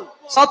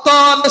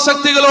സാത്താന്റെ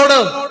ശക്തികളോട്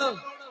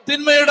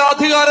തിന്മയുടെ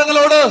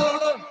അധികാരങ്ങളോട്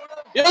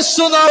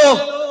യേശുനാമം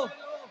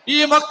ഈ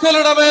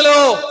മക്കളുടെ മേലോ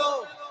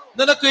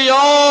നിനക്ക്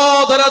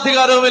യാതൊരു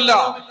അധികാരവുമില്ല.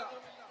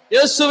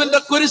 യേശുവിന്റെ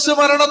കുരിശു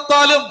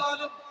മരണത്താലും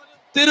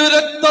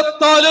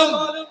തിരുരക്തത്താലും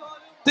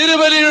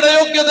തിരുബലിയുടെ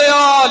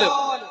യോഗ്യതയാലും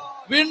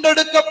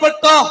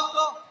വീണ്ടെടുക്കപ്പെട്ട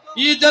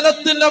ഈ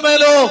ജനത്തിന്റെ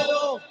മേലോ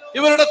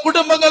ഇവരുടെ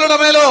കുടുംബങ്ങളുടെ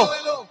മേലോ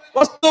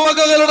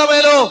വസ്തുവകകളുടെ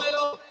മേലോ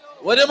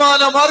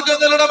വരുമാന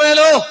മാർഗങ്ങളുടെ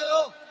മേലോ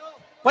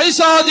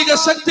പൈശാചിക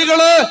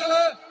ശക്തികളെ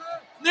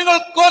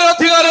നിങ്ങൾക്കൊരു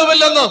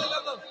അധികാരവുമില്ലെന്ന്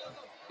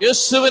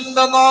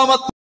യേശുവിന്റെ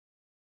നാമത്തിൽ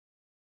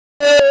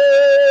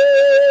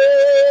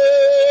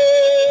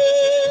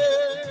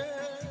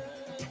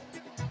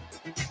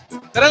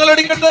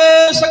കരങ്ങളടിക്കട്ടെ.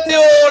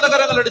 ശക്തിയോടെ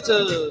കരങ്ങളടിച്ച്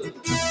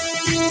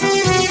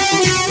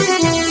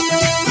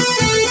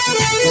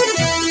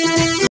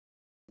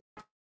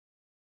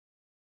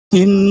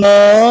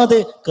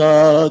തിന്നാതെ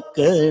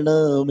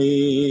കാക്കണമേ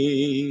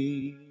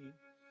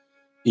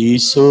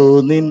ഈശോ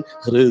നിൻ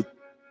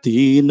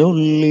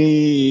ഹൃത്തിനുള്ളിൽ,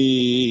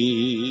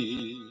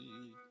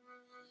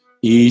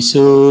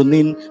 ഈശോ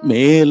നിൻ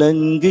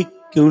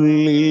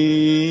മേലങ്കിക്കുള്ളിൽ,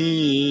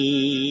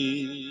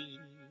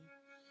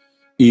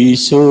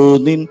 ഈശോ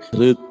നിൻ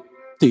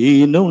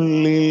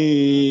ഹൃത്തിനുള്ളിൽ,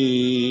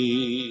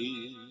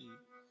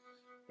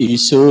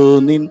 ഈശോ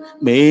നിൻ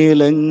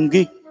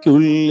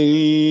മേലങ്കിക്കുള്ളിൽ,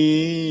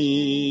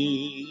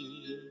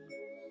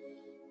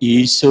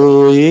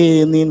 ഈശോയെ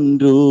നിൻ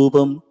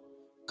രൂപം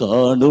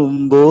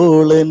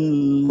കാണുമ്പോൾ എൻ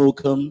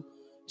മുഖം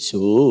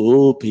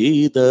ശോഭിതമാകും.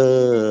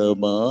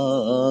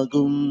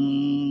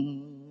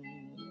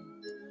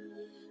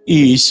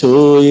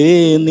 ഈശോയെ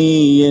നീ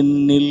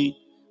എന്നിൽ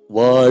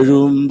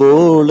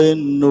വാഴുമ്പോൾ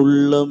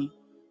എന്നുള്ളം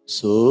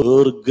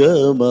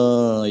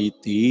സ്വർഗമായി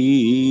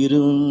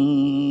തീരും.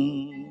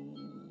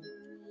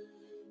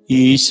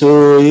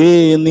 ഈശോയെ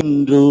നിൻ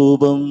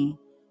രൂപം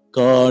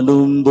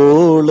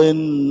കാണുമ്പോൾ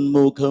എൻ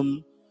മുഖം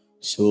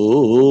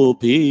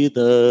ശോഭിതമാകും.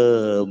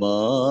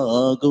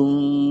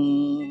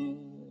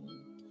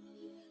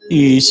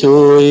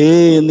 ഈശോയെ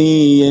നീ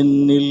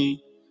എന്നിൽ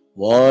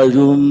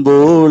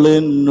വാഴുമ്പോൾ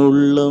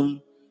എന്നുള്ളം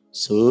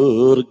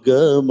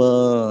സ്വർഗമായി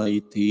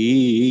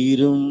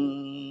തീരും.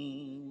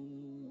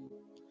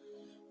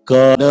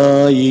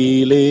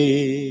 കാനായിലെ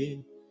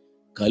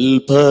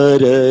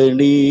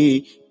കൽഭരണി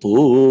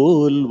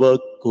പോൽ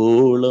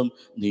വക്കോളം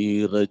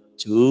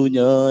നിറച്ചു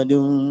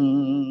ഞാനും,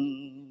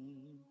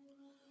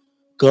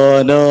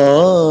 കാനായിലെ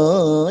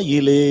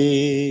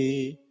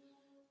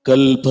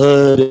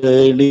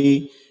കൽഭരണി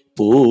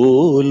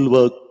പോൽ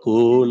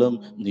വക്കോളം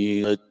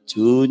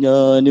നിറച്ചു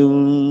ഞാനും.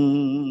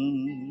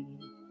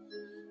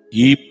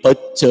 ഈ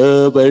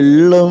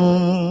പച്ചവെള്ളം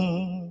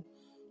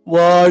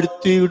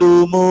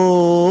വാഴ്ത്തിടുമോ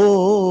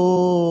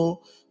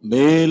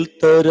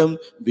മേൽത്തരം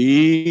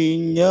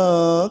വീഞ്ഞാക്കുമോ?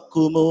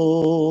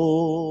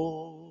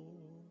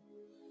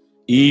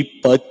 ഈ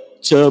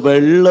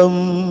പച്ചവെള്ളം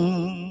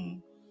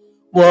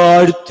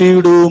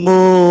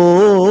വാഴ്ത്തിടുമോ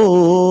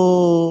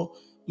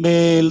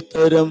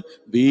മേൽത്തരം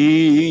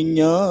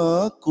വീഞ്ഞാക്കുമോ?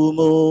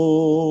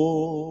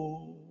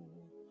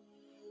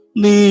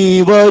 നീ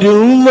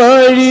വരും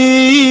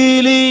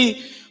വഴിയിലി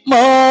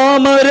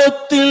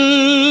മാമരത്തിൽ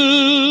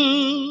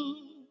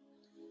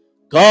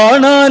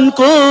കാണാൻ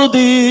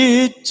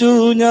കൊതിച്ചു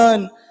ഞാൻ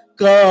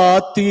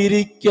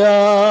കാത്തിരിക്കാം.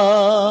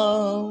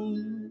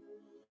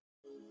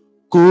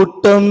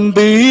 കൂട്ടം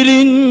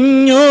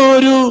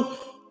പിരിഞ്ഞൊരു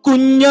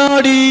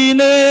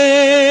കുഞ്ഞാടിനെ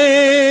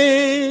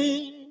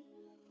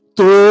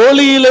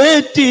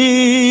തോളിലേറ്റി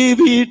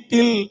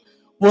വീട്ടിൽ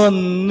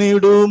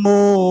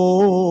വന്നിടുമോ?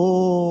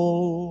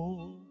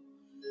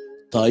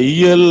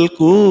 തയ്യൽ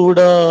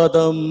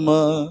കൂടാതമ്മ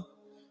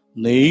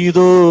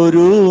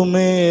നെയ്തൊരു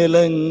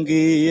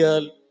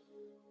മേലങ്കിയാൽ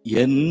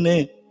എന്നെ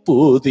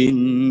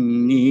പൊതിഞ്ഞിടുമോ?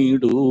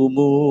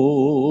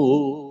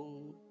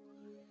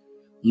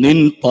 നിൻ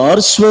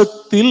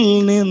പാർശ്വത്തിൽ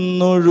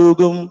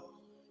നിന്നൊഴുകും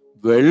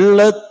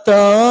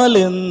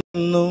വെള്ളത്താലെന്നും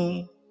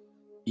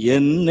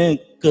എന്നെ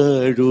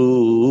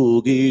കഴുകിടുമോ?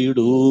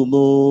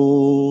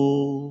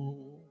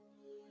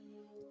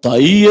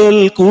 തയ്യൽ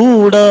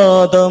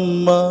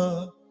കൂടാതമ്മ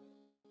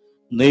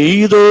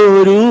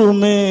നെയ്തൊരു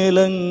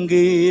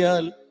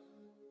മേലങ്കിയാൽ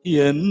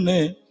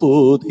എന്നെ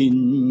പൊതിഞ്ഞിടുമോ?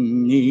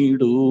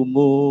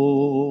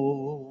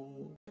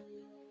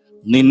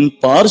 നിൻ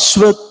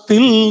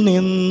പാർശ്വത്തിൽ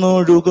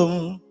നിന്നൊഴുകും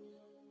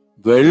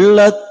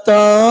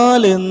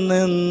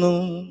വെള്ളത്താലെന്നെന്നും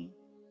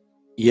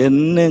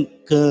എന്നെ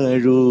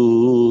കഴുകിടുമോ?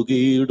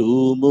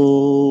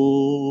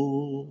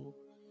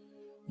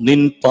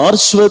 നിൻ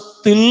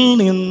പാർശ്വത്തിൽ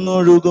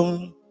നിന്നൊഴുകും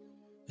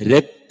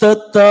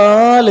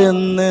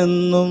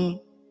രക്തത്താലെന്നെന്നും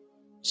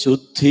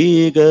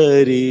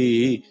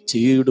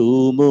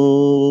ശുദ്ധീകരിച്ചിടുമോ?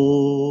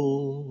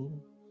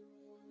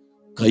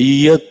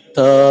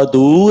 കയ്യെത്താ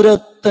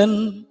ദൂരത്തൻ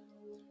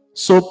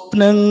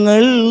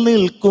സ്വപ്നങ്ങൾ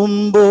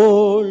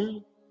നിൽക്കുമ്പോൾ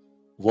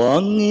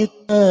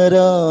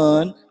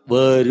വാങ്ങിത്തരാൻ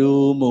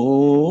വരുമോ?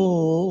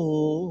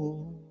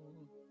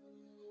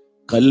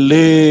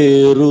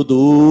 കല്ലേറു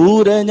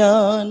ദൂരെ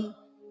ഞാൻ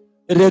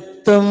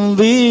രക്തം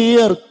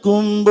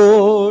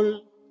വിയർക്കുമ്പോൾ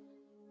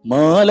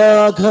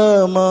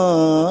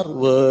മാലാഖമാർ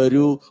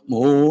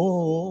വരുമോ?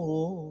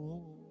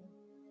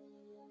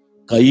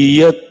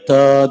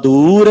 കയ്യെത്താ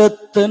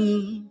ദൂരത്തൻ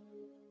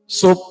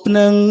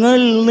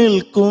സ്വപ്നങ്ങൾ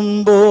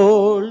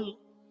നിൽക്കുമ്പോൾ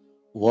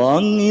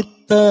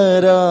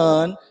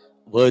വാങ്ങിത്തരാൻ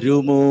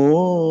വരുമോ?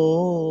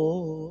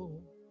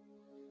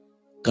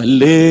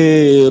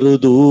 കല്ലേറു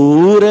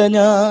ദൂരെ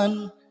ഞാൻ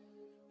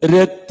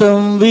രക്തം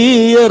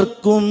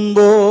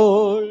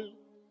വിയർക്കുമ്പോൾ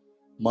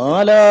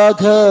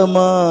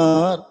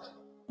മാലാഖമാർ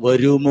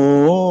വരുമോ?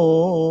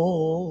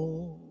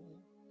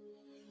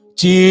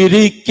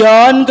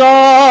 ചിരിക്കാൻ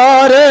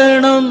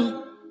കാരണം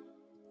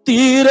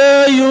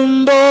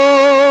തിരയുമ്പോൾ,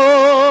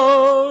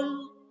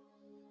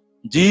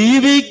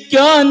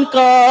 ജീവിക്കാൻ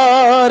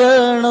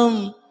കാരണം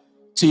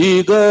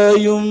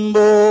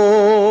ചികയുമ്പോൾ,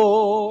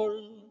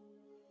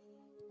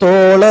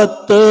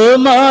 തോളത്ത്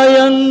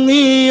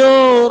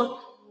മയങ്ങിയോർ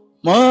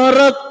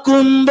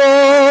മറക്കുമ്പോൾ,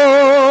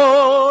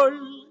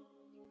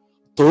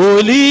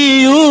 തൊലിയുരിയുമ്പോൾ,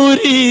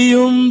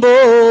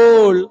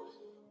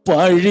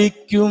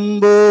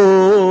 പഴിക്കുമ്പോൾ,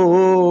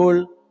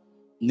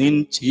 നിൻ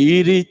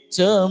ചിരിച്ച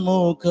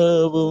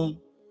മുഖവും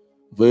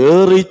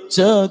വേറിച്ച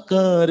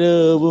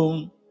കരവും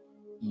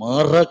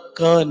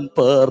മറക്കാൻ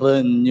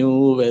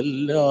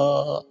പറഞ്ഞുവല്ല.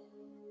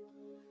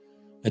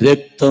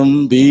 രക്തം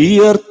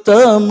വിയർത്ത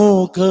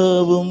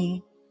മുഖവും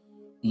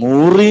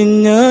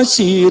മുറിഞ്ഞ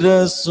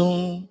ശിരസും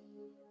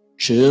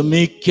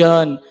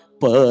ക്ഷമിക്കാൻ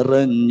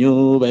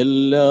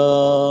പറഞ്ഞുവല്ല.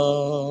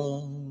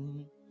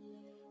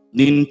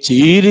 നിൻ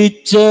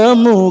ചിരിച്ച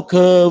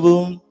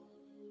മുഖവും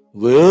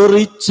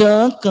വേറിച്ച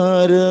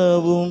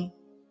കരവും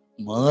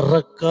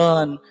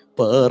മറക്കാൻ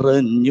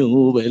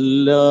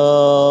പറഞ്ഞുവല്ല.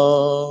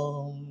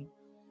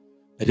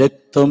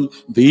 രക്തം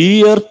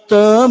വിയർത്ത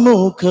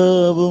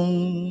മുഖവും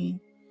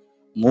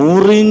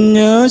മുറിഞ്ഞ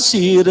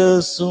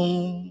ശിരസും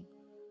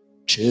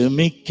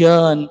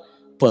ക്ഷമിക്കാൻ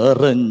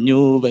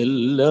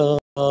പറഞ്ഞുവല്ല.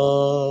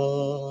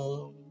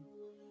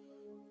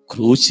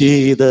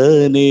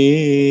 ക്രൂശിതനേ,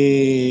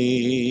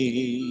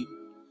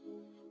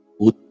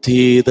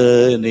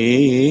 ഉത്ഥിതനേ,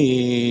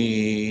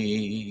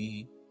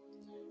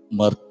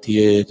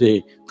 മർത്യരെ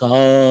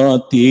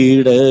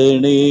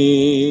കാത്തിടണേ.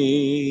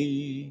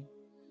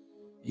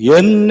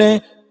 എന്നെ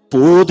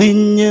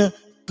പൊതിഞ്ഞ്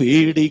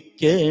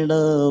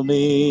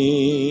പിടിക്കണമേ,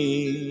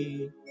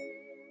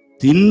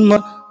 തിന്മ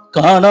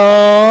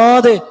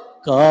കാണാതെ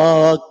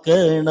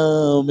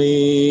കാക്കണമേ.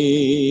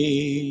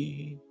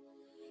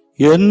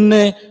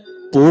 എന്നെ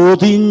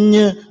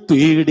പൊതിഞ്ഞ്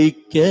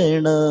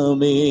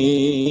പിടിക്കണമേ,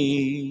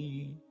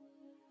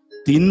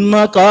 തിന്മ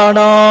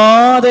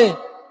കാണാതെ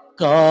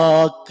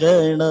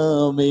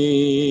കാക്കണമേ.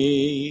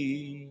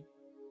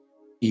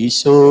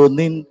 ഈശോ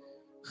നിൻ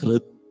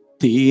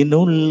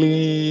ഹൃത്തിനുള്ളിൽ,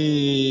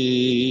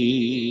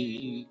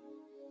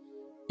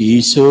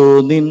 ഈശോ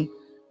നിൻ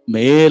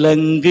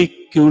മേലങ്കിക്കുള്ളിൽ,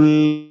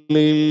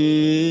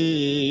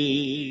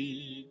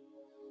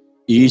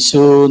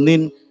 ഈശോ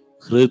നിൻ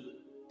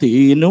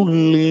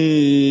ഹൃത്തിനുള്ളിൽ,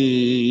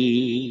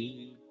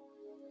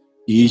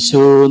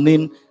 ഈശോ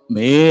നിൻ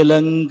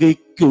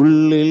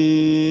മേലങ്കിക്കുള്ളിൽ.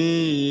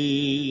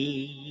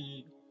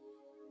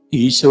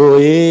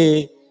 ഈശോയെ,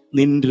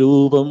 നിൻ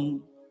രൂപം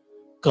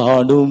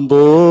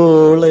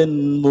കാണുമ്പോൾ എൻ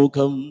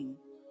മുഖം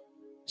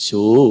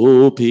ശോഭിതമാകും.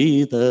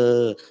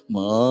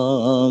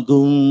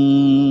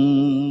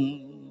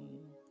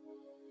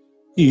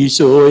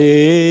 ഈശോയെ,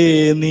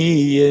 നീ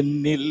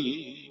എന്നിൽ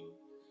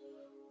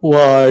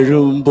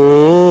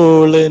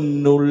വാഴുമ്പോൾ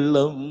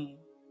എന്നുള്ളം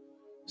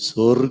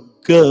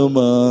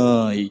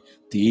സ്വർഗമായി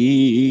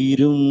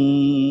തീരും.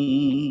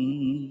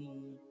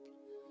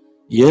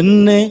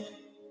 എന്നെ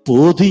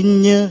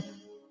പൊതിഞ്ഞ്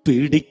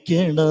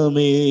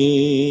പിടിക്കണമേ,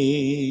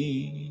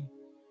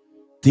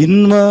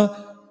 തിന്മ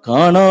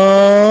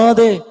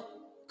കാണാതെ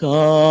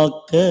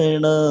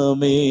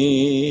കാക്കണമേ.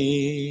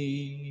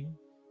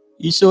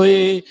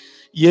 ഈശോയെ,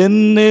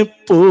 എന്നെ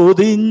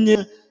പൊതിഞ്ഞ്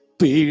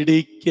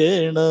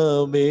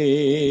പിടിക്കണമേ.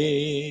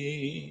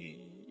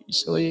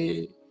 ഈശോയെ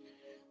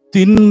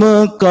തിന്മ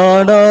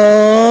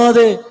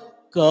കാണാതെ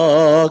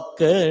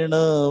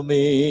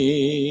കാക്കണമേ.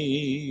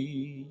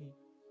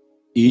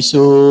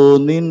 ഈശോ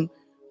നിൻ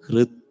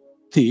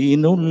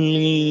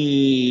ഹൃത്തിനുള്ളിൽ,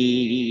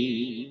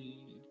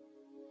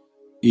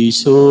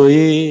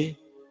 ഈശോയെ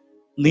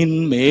നിൻ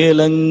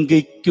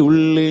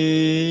മേലങ്കിക്കുള്ളിൽ,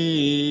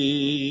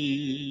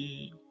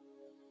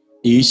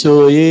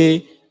 ഈശോയെ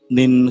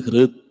നിൻ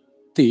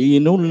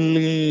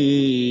ഹൃത്തിനുള്ളിൽ,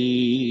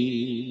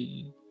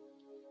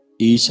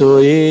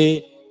 ഈശോയെ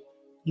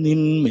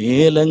നിൻ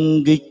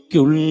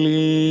മേലങ്കിക്കുള്ളിൽ.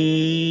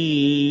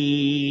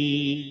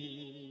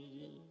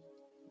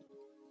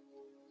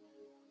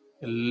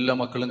 എല്ലാ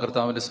മക്കളും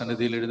കർത്താവിന്റെ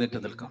സന്നിധിയിൽ എഴുന്നേറ്റ്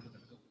നിൽക്കാം.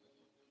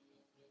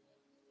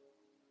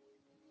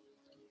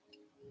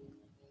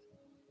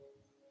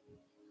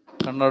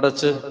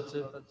 കണ്ണടച്ച്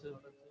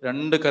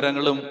രണ്ട്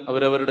കരങ്ങളും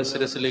അവരവരുടെ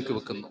ശിരസിലേക്ക്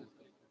വെക്കുന്നു.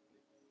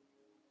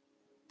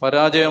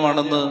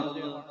 പരാജയമാണെന്ന്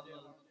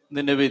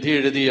നിന്നെ വിധി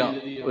എഴുതിയ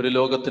ഒരു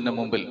ലോകത്തിന്റെ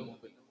മുമ്പിൽ,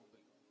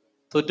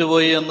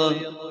 തോറ്റുപോയി എന്ന്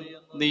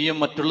നീയും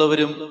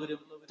മറ്റുള്ളവരും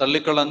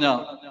തള്ളിക്കളഞ്ഞ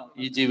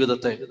ഈ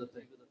ജീവിതത്തെ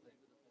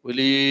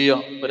വലിയ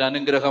ഒരു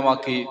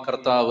അനുഗ്രഹമാക്കി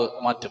കർത്താവ്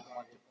മാറ്റും.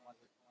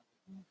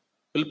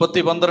 ഉൽപ്പത്തി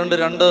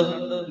 12:2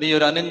 നീ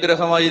ഒരു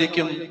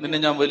അനുഗ്രഹമായിരിക്കും, നിന്നെ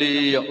ഞാൻ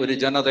വലിയ ഒരു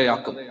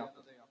ജനതയാക്കും.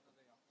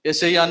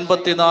 യെശയ്യാ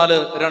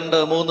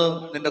 54:2-3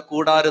 നിന്റെ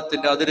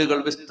കൂടാരത്തിന്റെ അതിരുകൾ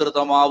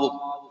വിസ്തൃതമാവും,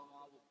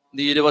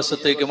 നീ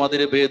ഇരുവശത്തേക്കും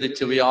അതിര്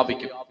ഭേദിച്ച്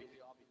വ്യാപിക്കും.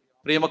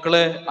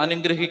 പ്രിയമക്കളെ,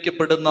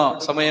 അനുഗ്രഹിക്കപ്പെടുന്ന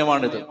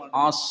സമയമാണിത്.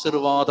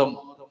 ആശീർവാദം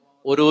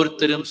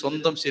ഓരോരുത്തരും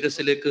സ്വന്തം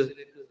ശിരസിലേക്ക്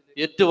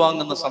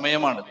ഏറ്റുവാങ്ങുന്ന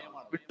സമയമാണിത്.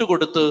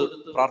 വിട്ടുകൊടുത്ത്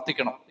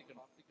പ്രാർത്ഥിക്കണം.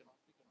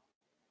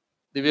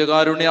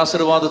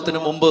 ദിവ്യകാരുണ്യാശീർവാദത്തിന്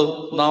മുമ്പ്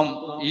നാം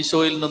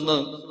ഈശോയിൽ നിന്ന്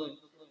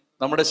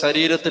നമ്മുടെ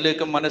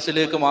ശരീരത്തിലേക്കും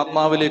മനസ്സിലേക്കും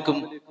ആത്മാവിലേക്കും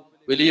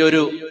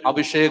വലിയൊരു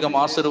അഭിഷേകം,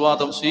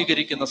 ആശീർവാദം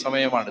സ്വീകരിക്കുന്ന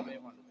സമയമാണിത്.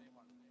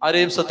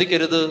 ആരെയും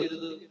ശ്രദ്ധിക്കരുത്.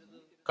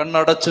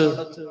 കണ്ണടച്ച്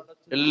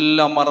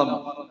എല്ലാം മറന്നു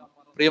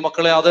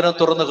പ്രിയമക്കളെ ആദരം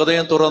തുറന്ന്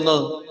ഹൃദയം തുറന്ന്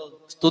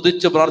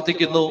സ്തുതിച്ച്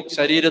പ്രാർത്ഥിക്കുന്നു.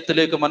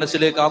 ശരീരത്തിലേക്ക്,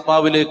 മനസ്സിലേക്ക്,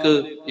 ആത്മാവിലേക്ക്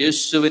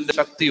യേശുവിന്റെ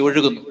ശക്തി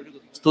ഒഴുകുന്നു.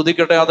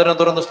 സ്തുതിക്കട്ടെ, ആദരം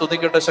തുറന്ന്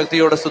സ്തുതിക്കട്ടെ,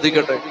 ശക്തിയോടെ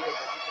സ്തുതിക്കട്ടെ.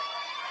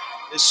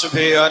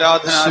 യേശുവേ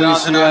ആരാധന,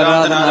 ആരാധന,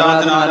 ആരാധന,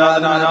 ആരാധന,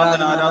 ആരാധന,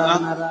 ആരാധന, ആരാധന.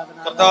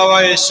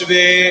 കർത്താവായ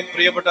യേശുവേ,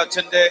 പ്രിയപ്പെട്ട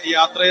അച്ഛന്റെ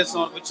യാത്രയെ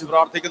സമർപ്പിച്ച്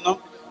പ്രാർത്ഥിക്കുന്നു.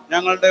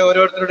 ഞങ്ങളുടെ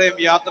ഓരോരുത്തരുടെയും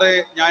യാത്രയെ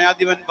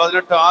ന്യായാധിപൻ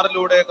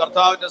 18:6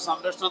 കർത്താവിന്റെ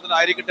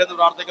സംരക്ഷണത്തിലായിരിക്കട്ടെ എന്ന്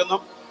പ്രാർത്ഥിക്കുന്നു.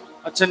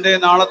 അച്ഛന്റെ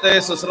നാളത്തെ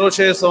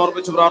ശുശ്രൂഷയെ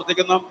സമർപ്പിച്ച്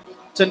പ്രാർത്ഥിക്കുന്നു.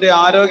 അച്ഛന്റെ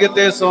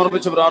ആരോഗ്യത്തെ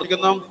സമർപ്പിച്ച്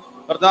പ്രാർത്ഥിക്കുന്നു.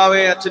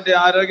 കർത്താവെ, അച്ഛന്റെ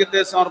ആരോഗ്യത്തെ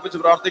സമർപ്പിച്ച്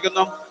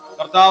പ്രാർത്ഥിക്കുന്നു.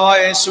 കർത്താവായ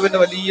യേശുവിന്റെ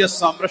വലിയ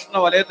സംരക്ഷണ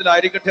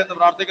വലയത്തിലായിരിക്കട്ടെ എന്ന്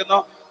പ്രാർത്ഥിക്കുന്നു.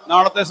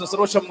 നാളത്തെ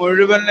ശുശ്രൂഷ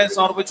മുഴുവനെ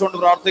സമർപ്പിച്ചുകൊണ്ട്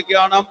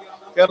പ്രാർത്ഥിക്കുകയാണ്.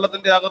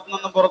 കേരളത്തിന്റെ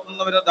അകത്തുനിന്നും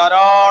പുറത്തുനിന്നും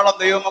ധാരാളം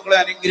ദൈവമക്കളെ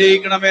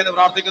അനുഗ്രഹിക്കണമേ എന്ന്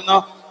പ്രാർത്ഥിക്കുന്നു.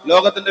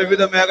 ലോകത്തിന്റെ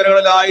വിവിധ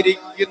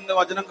മേഖലകളിലായിരിക്കുന്ന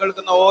വചനം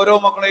കേൾക്കുന്ന ഓരോ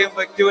മക്കളെയും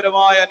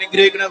വ്യക്തിപരമായി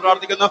അനുഗ്രഹിക്കണമെന്ന്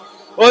പ്രാർത്ഥിക്കുന്നു.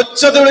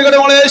 ഒച്ചത്തിൽ വിളിക്കട്ടെ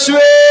മോളെ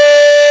യേശുവേ.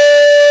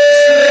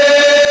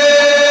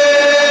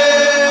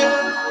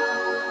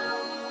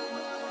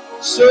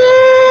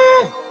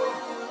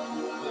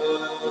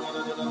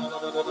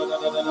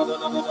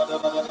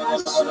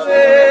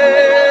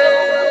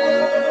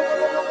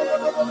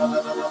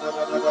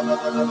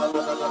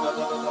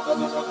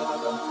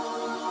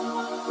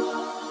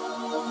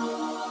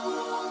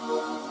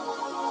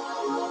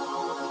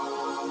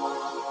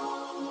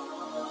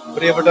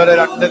 പ്രിയപ്പെട്ടവരെ,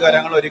 രണ്ട്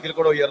കരങ്ങൾ ഒരിക്കൽ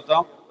കൂടെ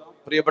ഉയർത്താം.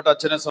 പ്രിയപ്പെട്ട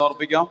അച്ഛനെ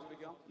സമർപ്പിക്കാം.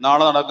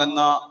 നാളെ നടക്കുന്ന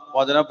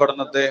വചന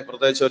പഠനത്തെ,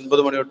 പ്രത്യേകിച്ച്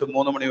 9 മണി തൊട്ട്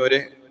 3 മണി വരെ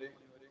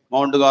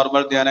മൗണ്ട്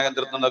കാർമൽ ധ്യാന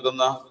കേന്ദ്രത്തിൽ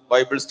നടക്കുന്ന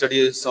ബൈബിൾ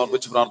സ്റ്റഡിയെ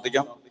സമർപ്പിച്ച്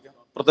പ്രാർത്ഥിക്കാം.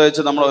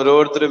 പ്രത്യേകിച്ച് നമ്മൾ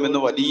ഓരോരുത്തരും ഇന്ന്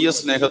വലിയ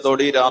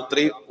സ്നേഹത്തോടെ ഈ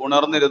രാത്രി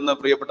ഉണർന്നിരുന്ന്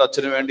പ്രിയപ്പെട്ട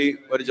അച്ഛന് വേണ്ടി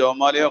ഒരു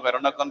ജപമാലയോ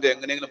കരുണക്കന്തയോ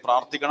എങ്ങനെയെങ്കിലും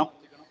പ്രാർത്ഥിക്കണം.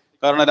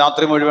 കാരണം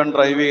രാത്രി മുഴുവൻ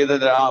ഡ്രൈവ് ചെയ്ത്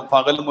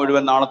പകൽ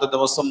മുഴുവൻ, നാളത്തെ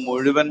ദിവസം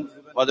മുഴുവൻ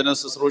വചന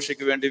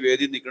ശുശ്രൂഷയ്ക്ക് വേണ്ടി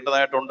വേദി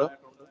നിൽക്കേണ്ടതായിട്ടുണ്ട്.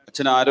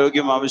 അച്ഛന്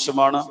ആരോഗ്യം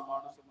ആവശ്യമാണ്,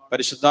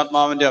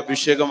 പരിശുദ്ധാത്മാവിന്റെ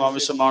അഭിഷേകം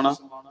ആവശ്യമാണ്.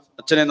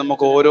 അച്ഛനെ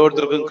നമുക്ക്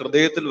ഓരോരുത്തർക്കും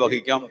ഹൃദയത്തിൽ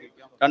വഹിക്കാം.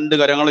 രണ്ട്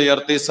കരങ്ങൾ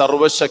ഉയർത്തി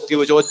സർവശക്തി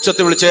വെച്ച്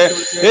ഒച്ചത്തിൽ വിളിച്ചേ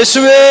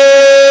യേശുവേ.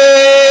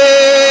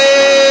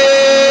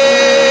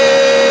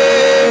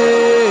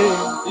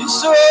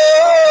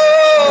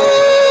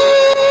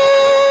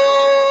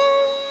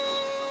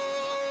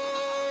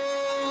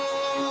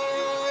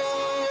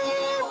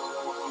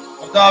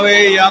 കർത്താവേ,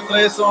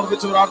 യാത്രയെ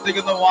സമർപ്പിച്ച്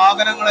പ്രാർത്ഥിക്കുന്ന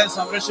വാഹനങ്ങളെ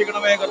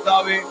സംരക്ഷിക്കണമേ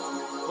കർത്താവേ.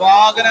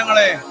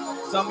 വാഹനങ്ങളെ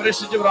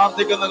സംരക്ഷിച്ച്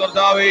പ്രാർത്ഥിക്കുന്ന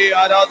കർത്താവേ,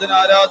 ആരാധന,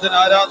 ആരാധന,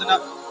 ആരാധന,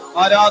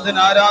 ആരാധന,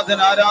 ആരാധന,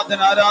 ആരാധന,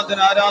 ആരാധന,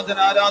 ആരാധന,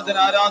 ആരാധന,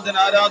 ആരാധന,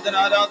 ആരാധന,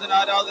 ആരാധന,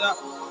 ആരാധന.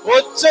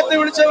 ഒച്ചത്തിൽ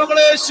വിളിച്ച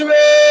മകളെ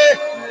യേശുവേ.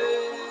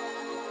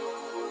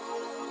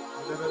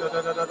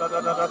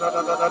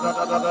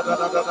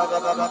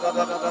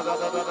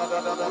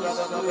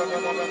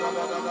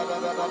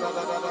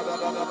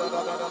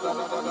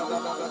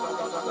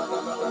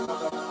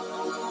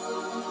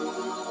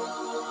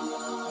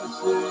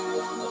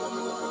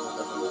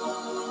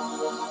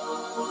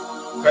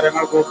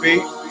 കരങ്ങൾ കൂപ്പി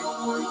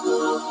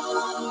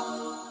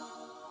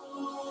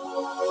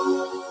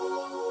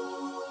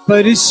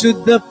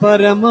പരിശുദ്ധ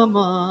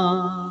പരമമാ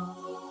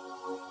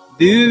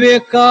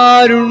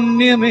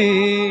ദിവ്യകാരുണ്യമേ,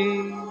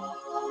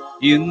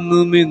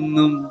 ഇന്നും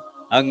ഇന്നും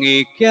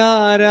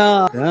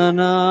അങ്ങേക്കാരാധന.